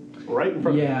 right in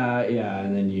front of me. Yeah,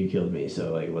 and then you killed me,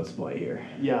 so, like, what's the point here?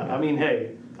 Yeah, I mean,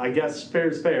 hey, I guess fair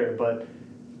is fair, but,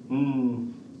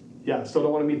 yeah, still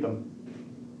don't want to meet them.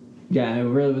 Yeah,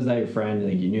 and really, was that your friend?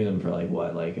 Like, you knew them for, like,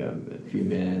 what, like, a few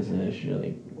minutes, and then you're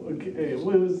like... Okay, it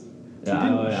was... Yeah,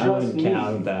 I wouldn't meet.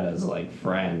 count that as, like,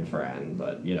 friend,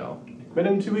 but, you know... Met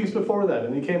him 2 weeks before that,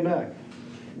 and he came back.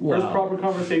 Well, First proper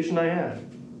conversation I had.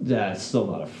 That's still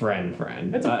not a friend.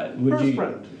 It's a first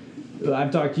friend.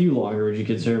 I've talked to you longer. Would you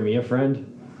consider me a friend?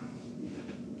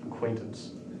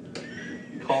 Acquaintance.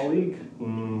 Colleague?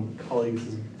 Colleagues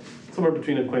is somewhere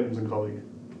between acquaintance and colleague.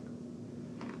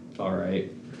 All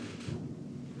right.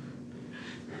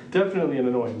 Definitely an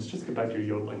annoyance. Just get back to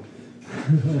your yodeling.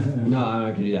 No, I'm not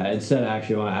going to do that. Instead, I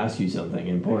actually want to ask you something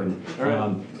important. All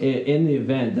right. In the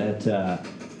event that,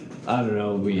 I don't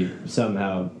know,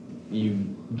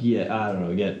 you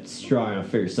get strong enough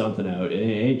to figure something out,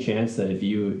 any chance that if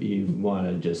you want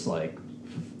to just, like,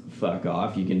 fuck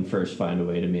off, you can first find a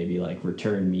way to maybe, like,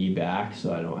 return me back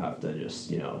so I don't have to just,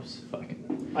 you know,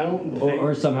 fucking... I don't think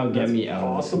Or somehow get me out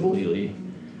possible. of this completely.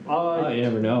 You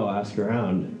never know. Ask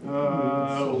around.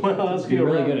 Well, ask You're you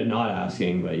really around. good at not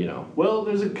asking, but you know. Well,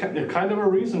 there's a kind of a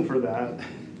reason for that.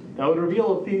 That would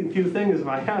reveal a few things if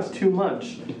I ask too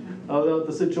much about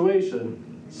the situation.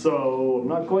 So I'm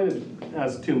not going to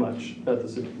ask too much about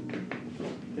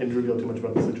and reveal too much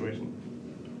about the situation.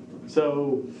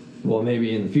 So. Well,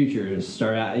 maybe in the future, just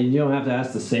you don't have to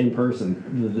ask the same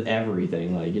person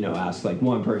everything. Like, you know, ask like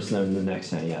one person, and the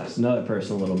next time you ask another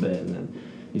person a little bit, and then,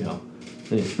 you know,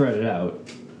 then you spread it out.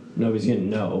 Nobody's gonna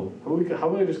know. How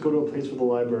about I just go to a place with a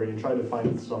library and try to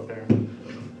find stuff there?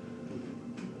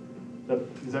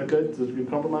 Is that good? Is it a good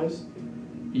compromise?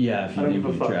 Yeah, if you I don't need give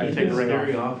a to fuck. track You take the ring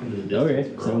Staring off. off into the distance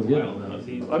Okay, for sounds a good. while now. Is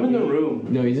he- I'm in the room.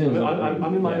 No, he's in his own room.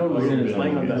 I'm in my own Yeah, he's in room, his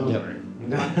laying on own bed. room.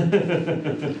 Yep.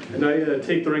 And I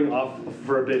take the ring off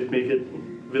for a bit, make it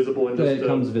visible, and just It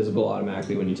comes visible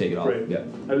automatically when you take it off. right. Yeah.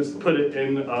 I just put it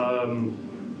in a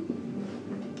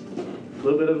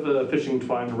little bit of fishing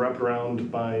twine wrapped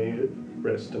around my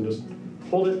wrist, and just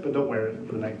hold it, but don't wear it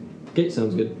for the night. Okay,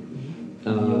 sounds good.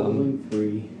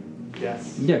 Free.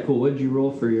 Yes. Yeah, cool. What did you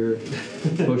roll for your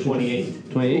potion?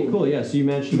 28. 28, cool. Yeah, so you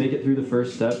managed to make it through the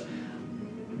first step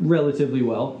relatively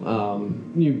well.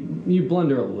 You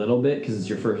blunder a little bit because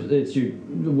it's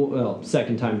your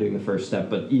second time doing the first step,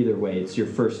 but either way, it's your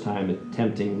first time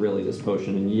attempting really this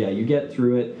potion, and yeah, you get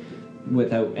through it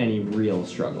without any real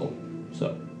struggle.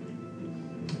 So,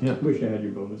 yeah. Wish I had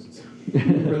your bonuses.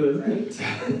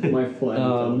 My flight.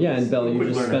 Yeah, and Bella, you Quick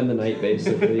just learner. spend the night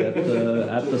basically at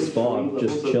the spa,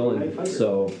 just chilling.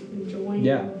 So.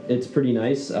 Yeah, it's pretty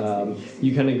nice.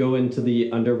 You kind of go into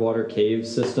the underwater cave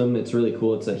system. It's really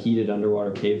cool. It's a heated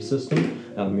underwater cave system.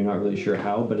 You're not really sure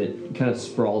how, but it kind of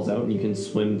sprawls out, and you can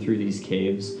swim through these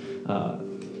caves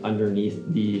underneath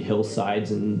the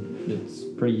hillsides, and it's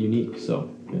pretty unique. So,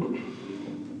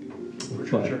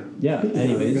 yeah. Yeah.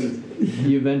 Anyways,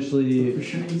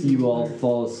 you all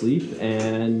fall asleep,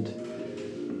 and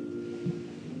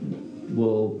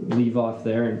we'll leave off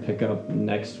there and pick up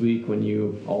next week when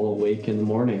you all awake in the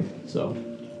morning. So.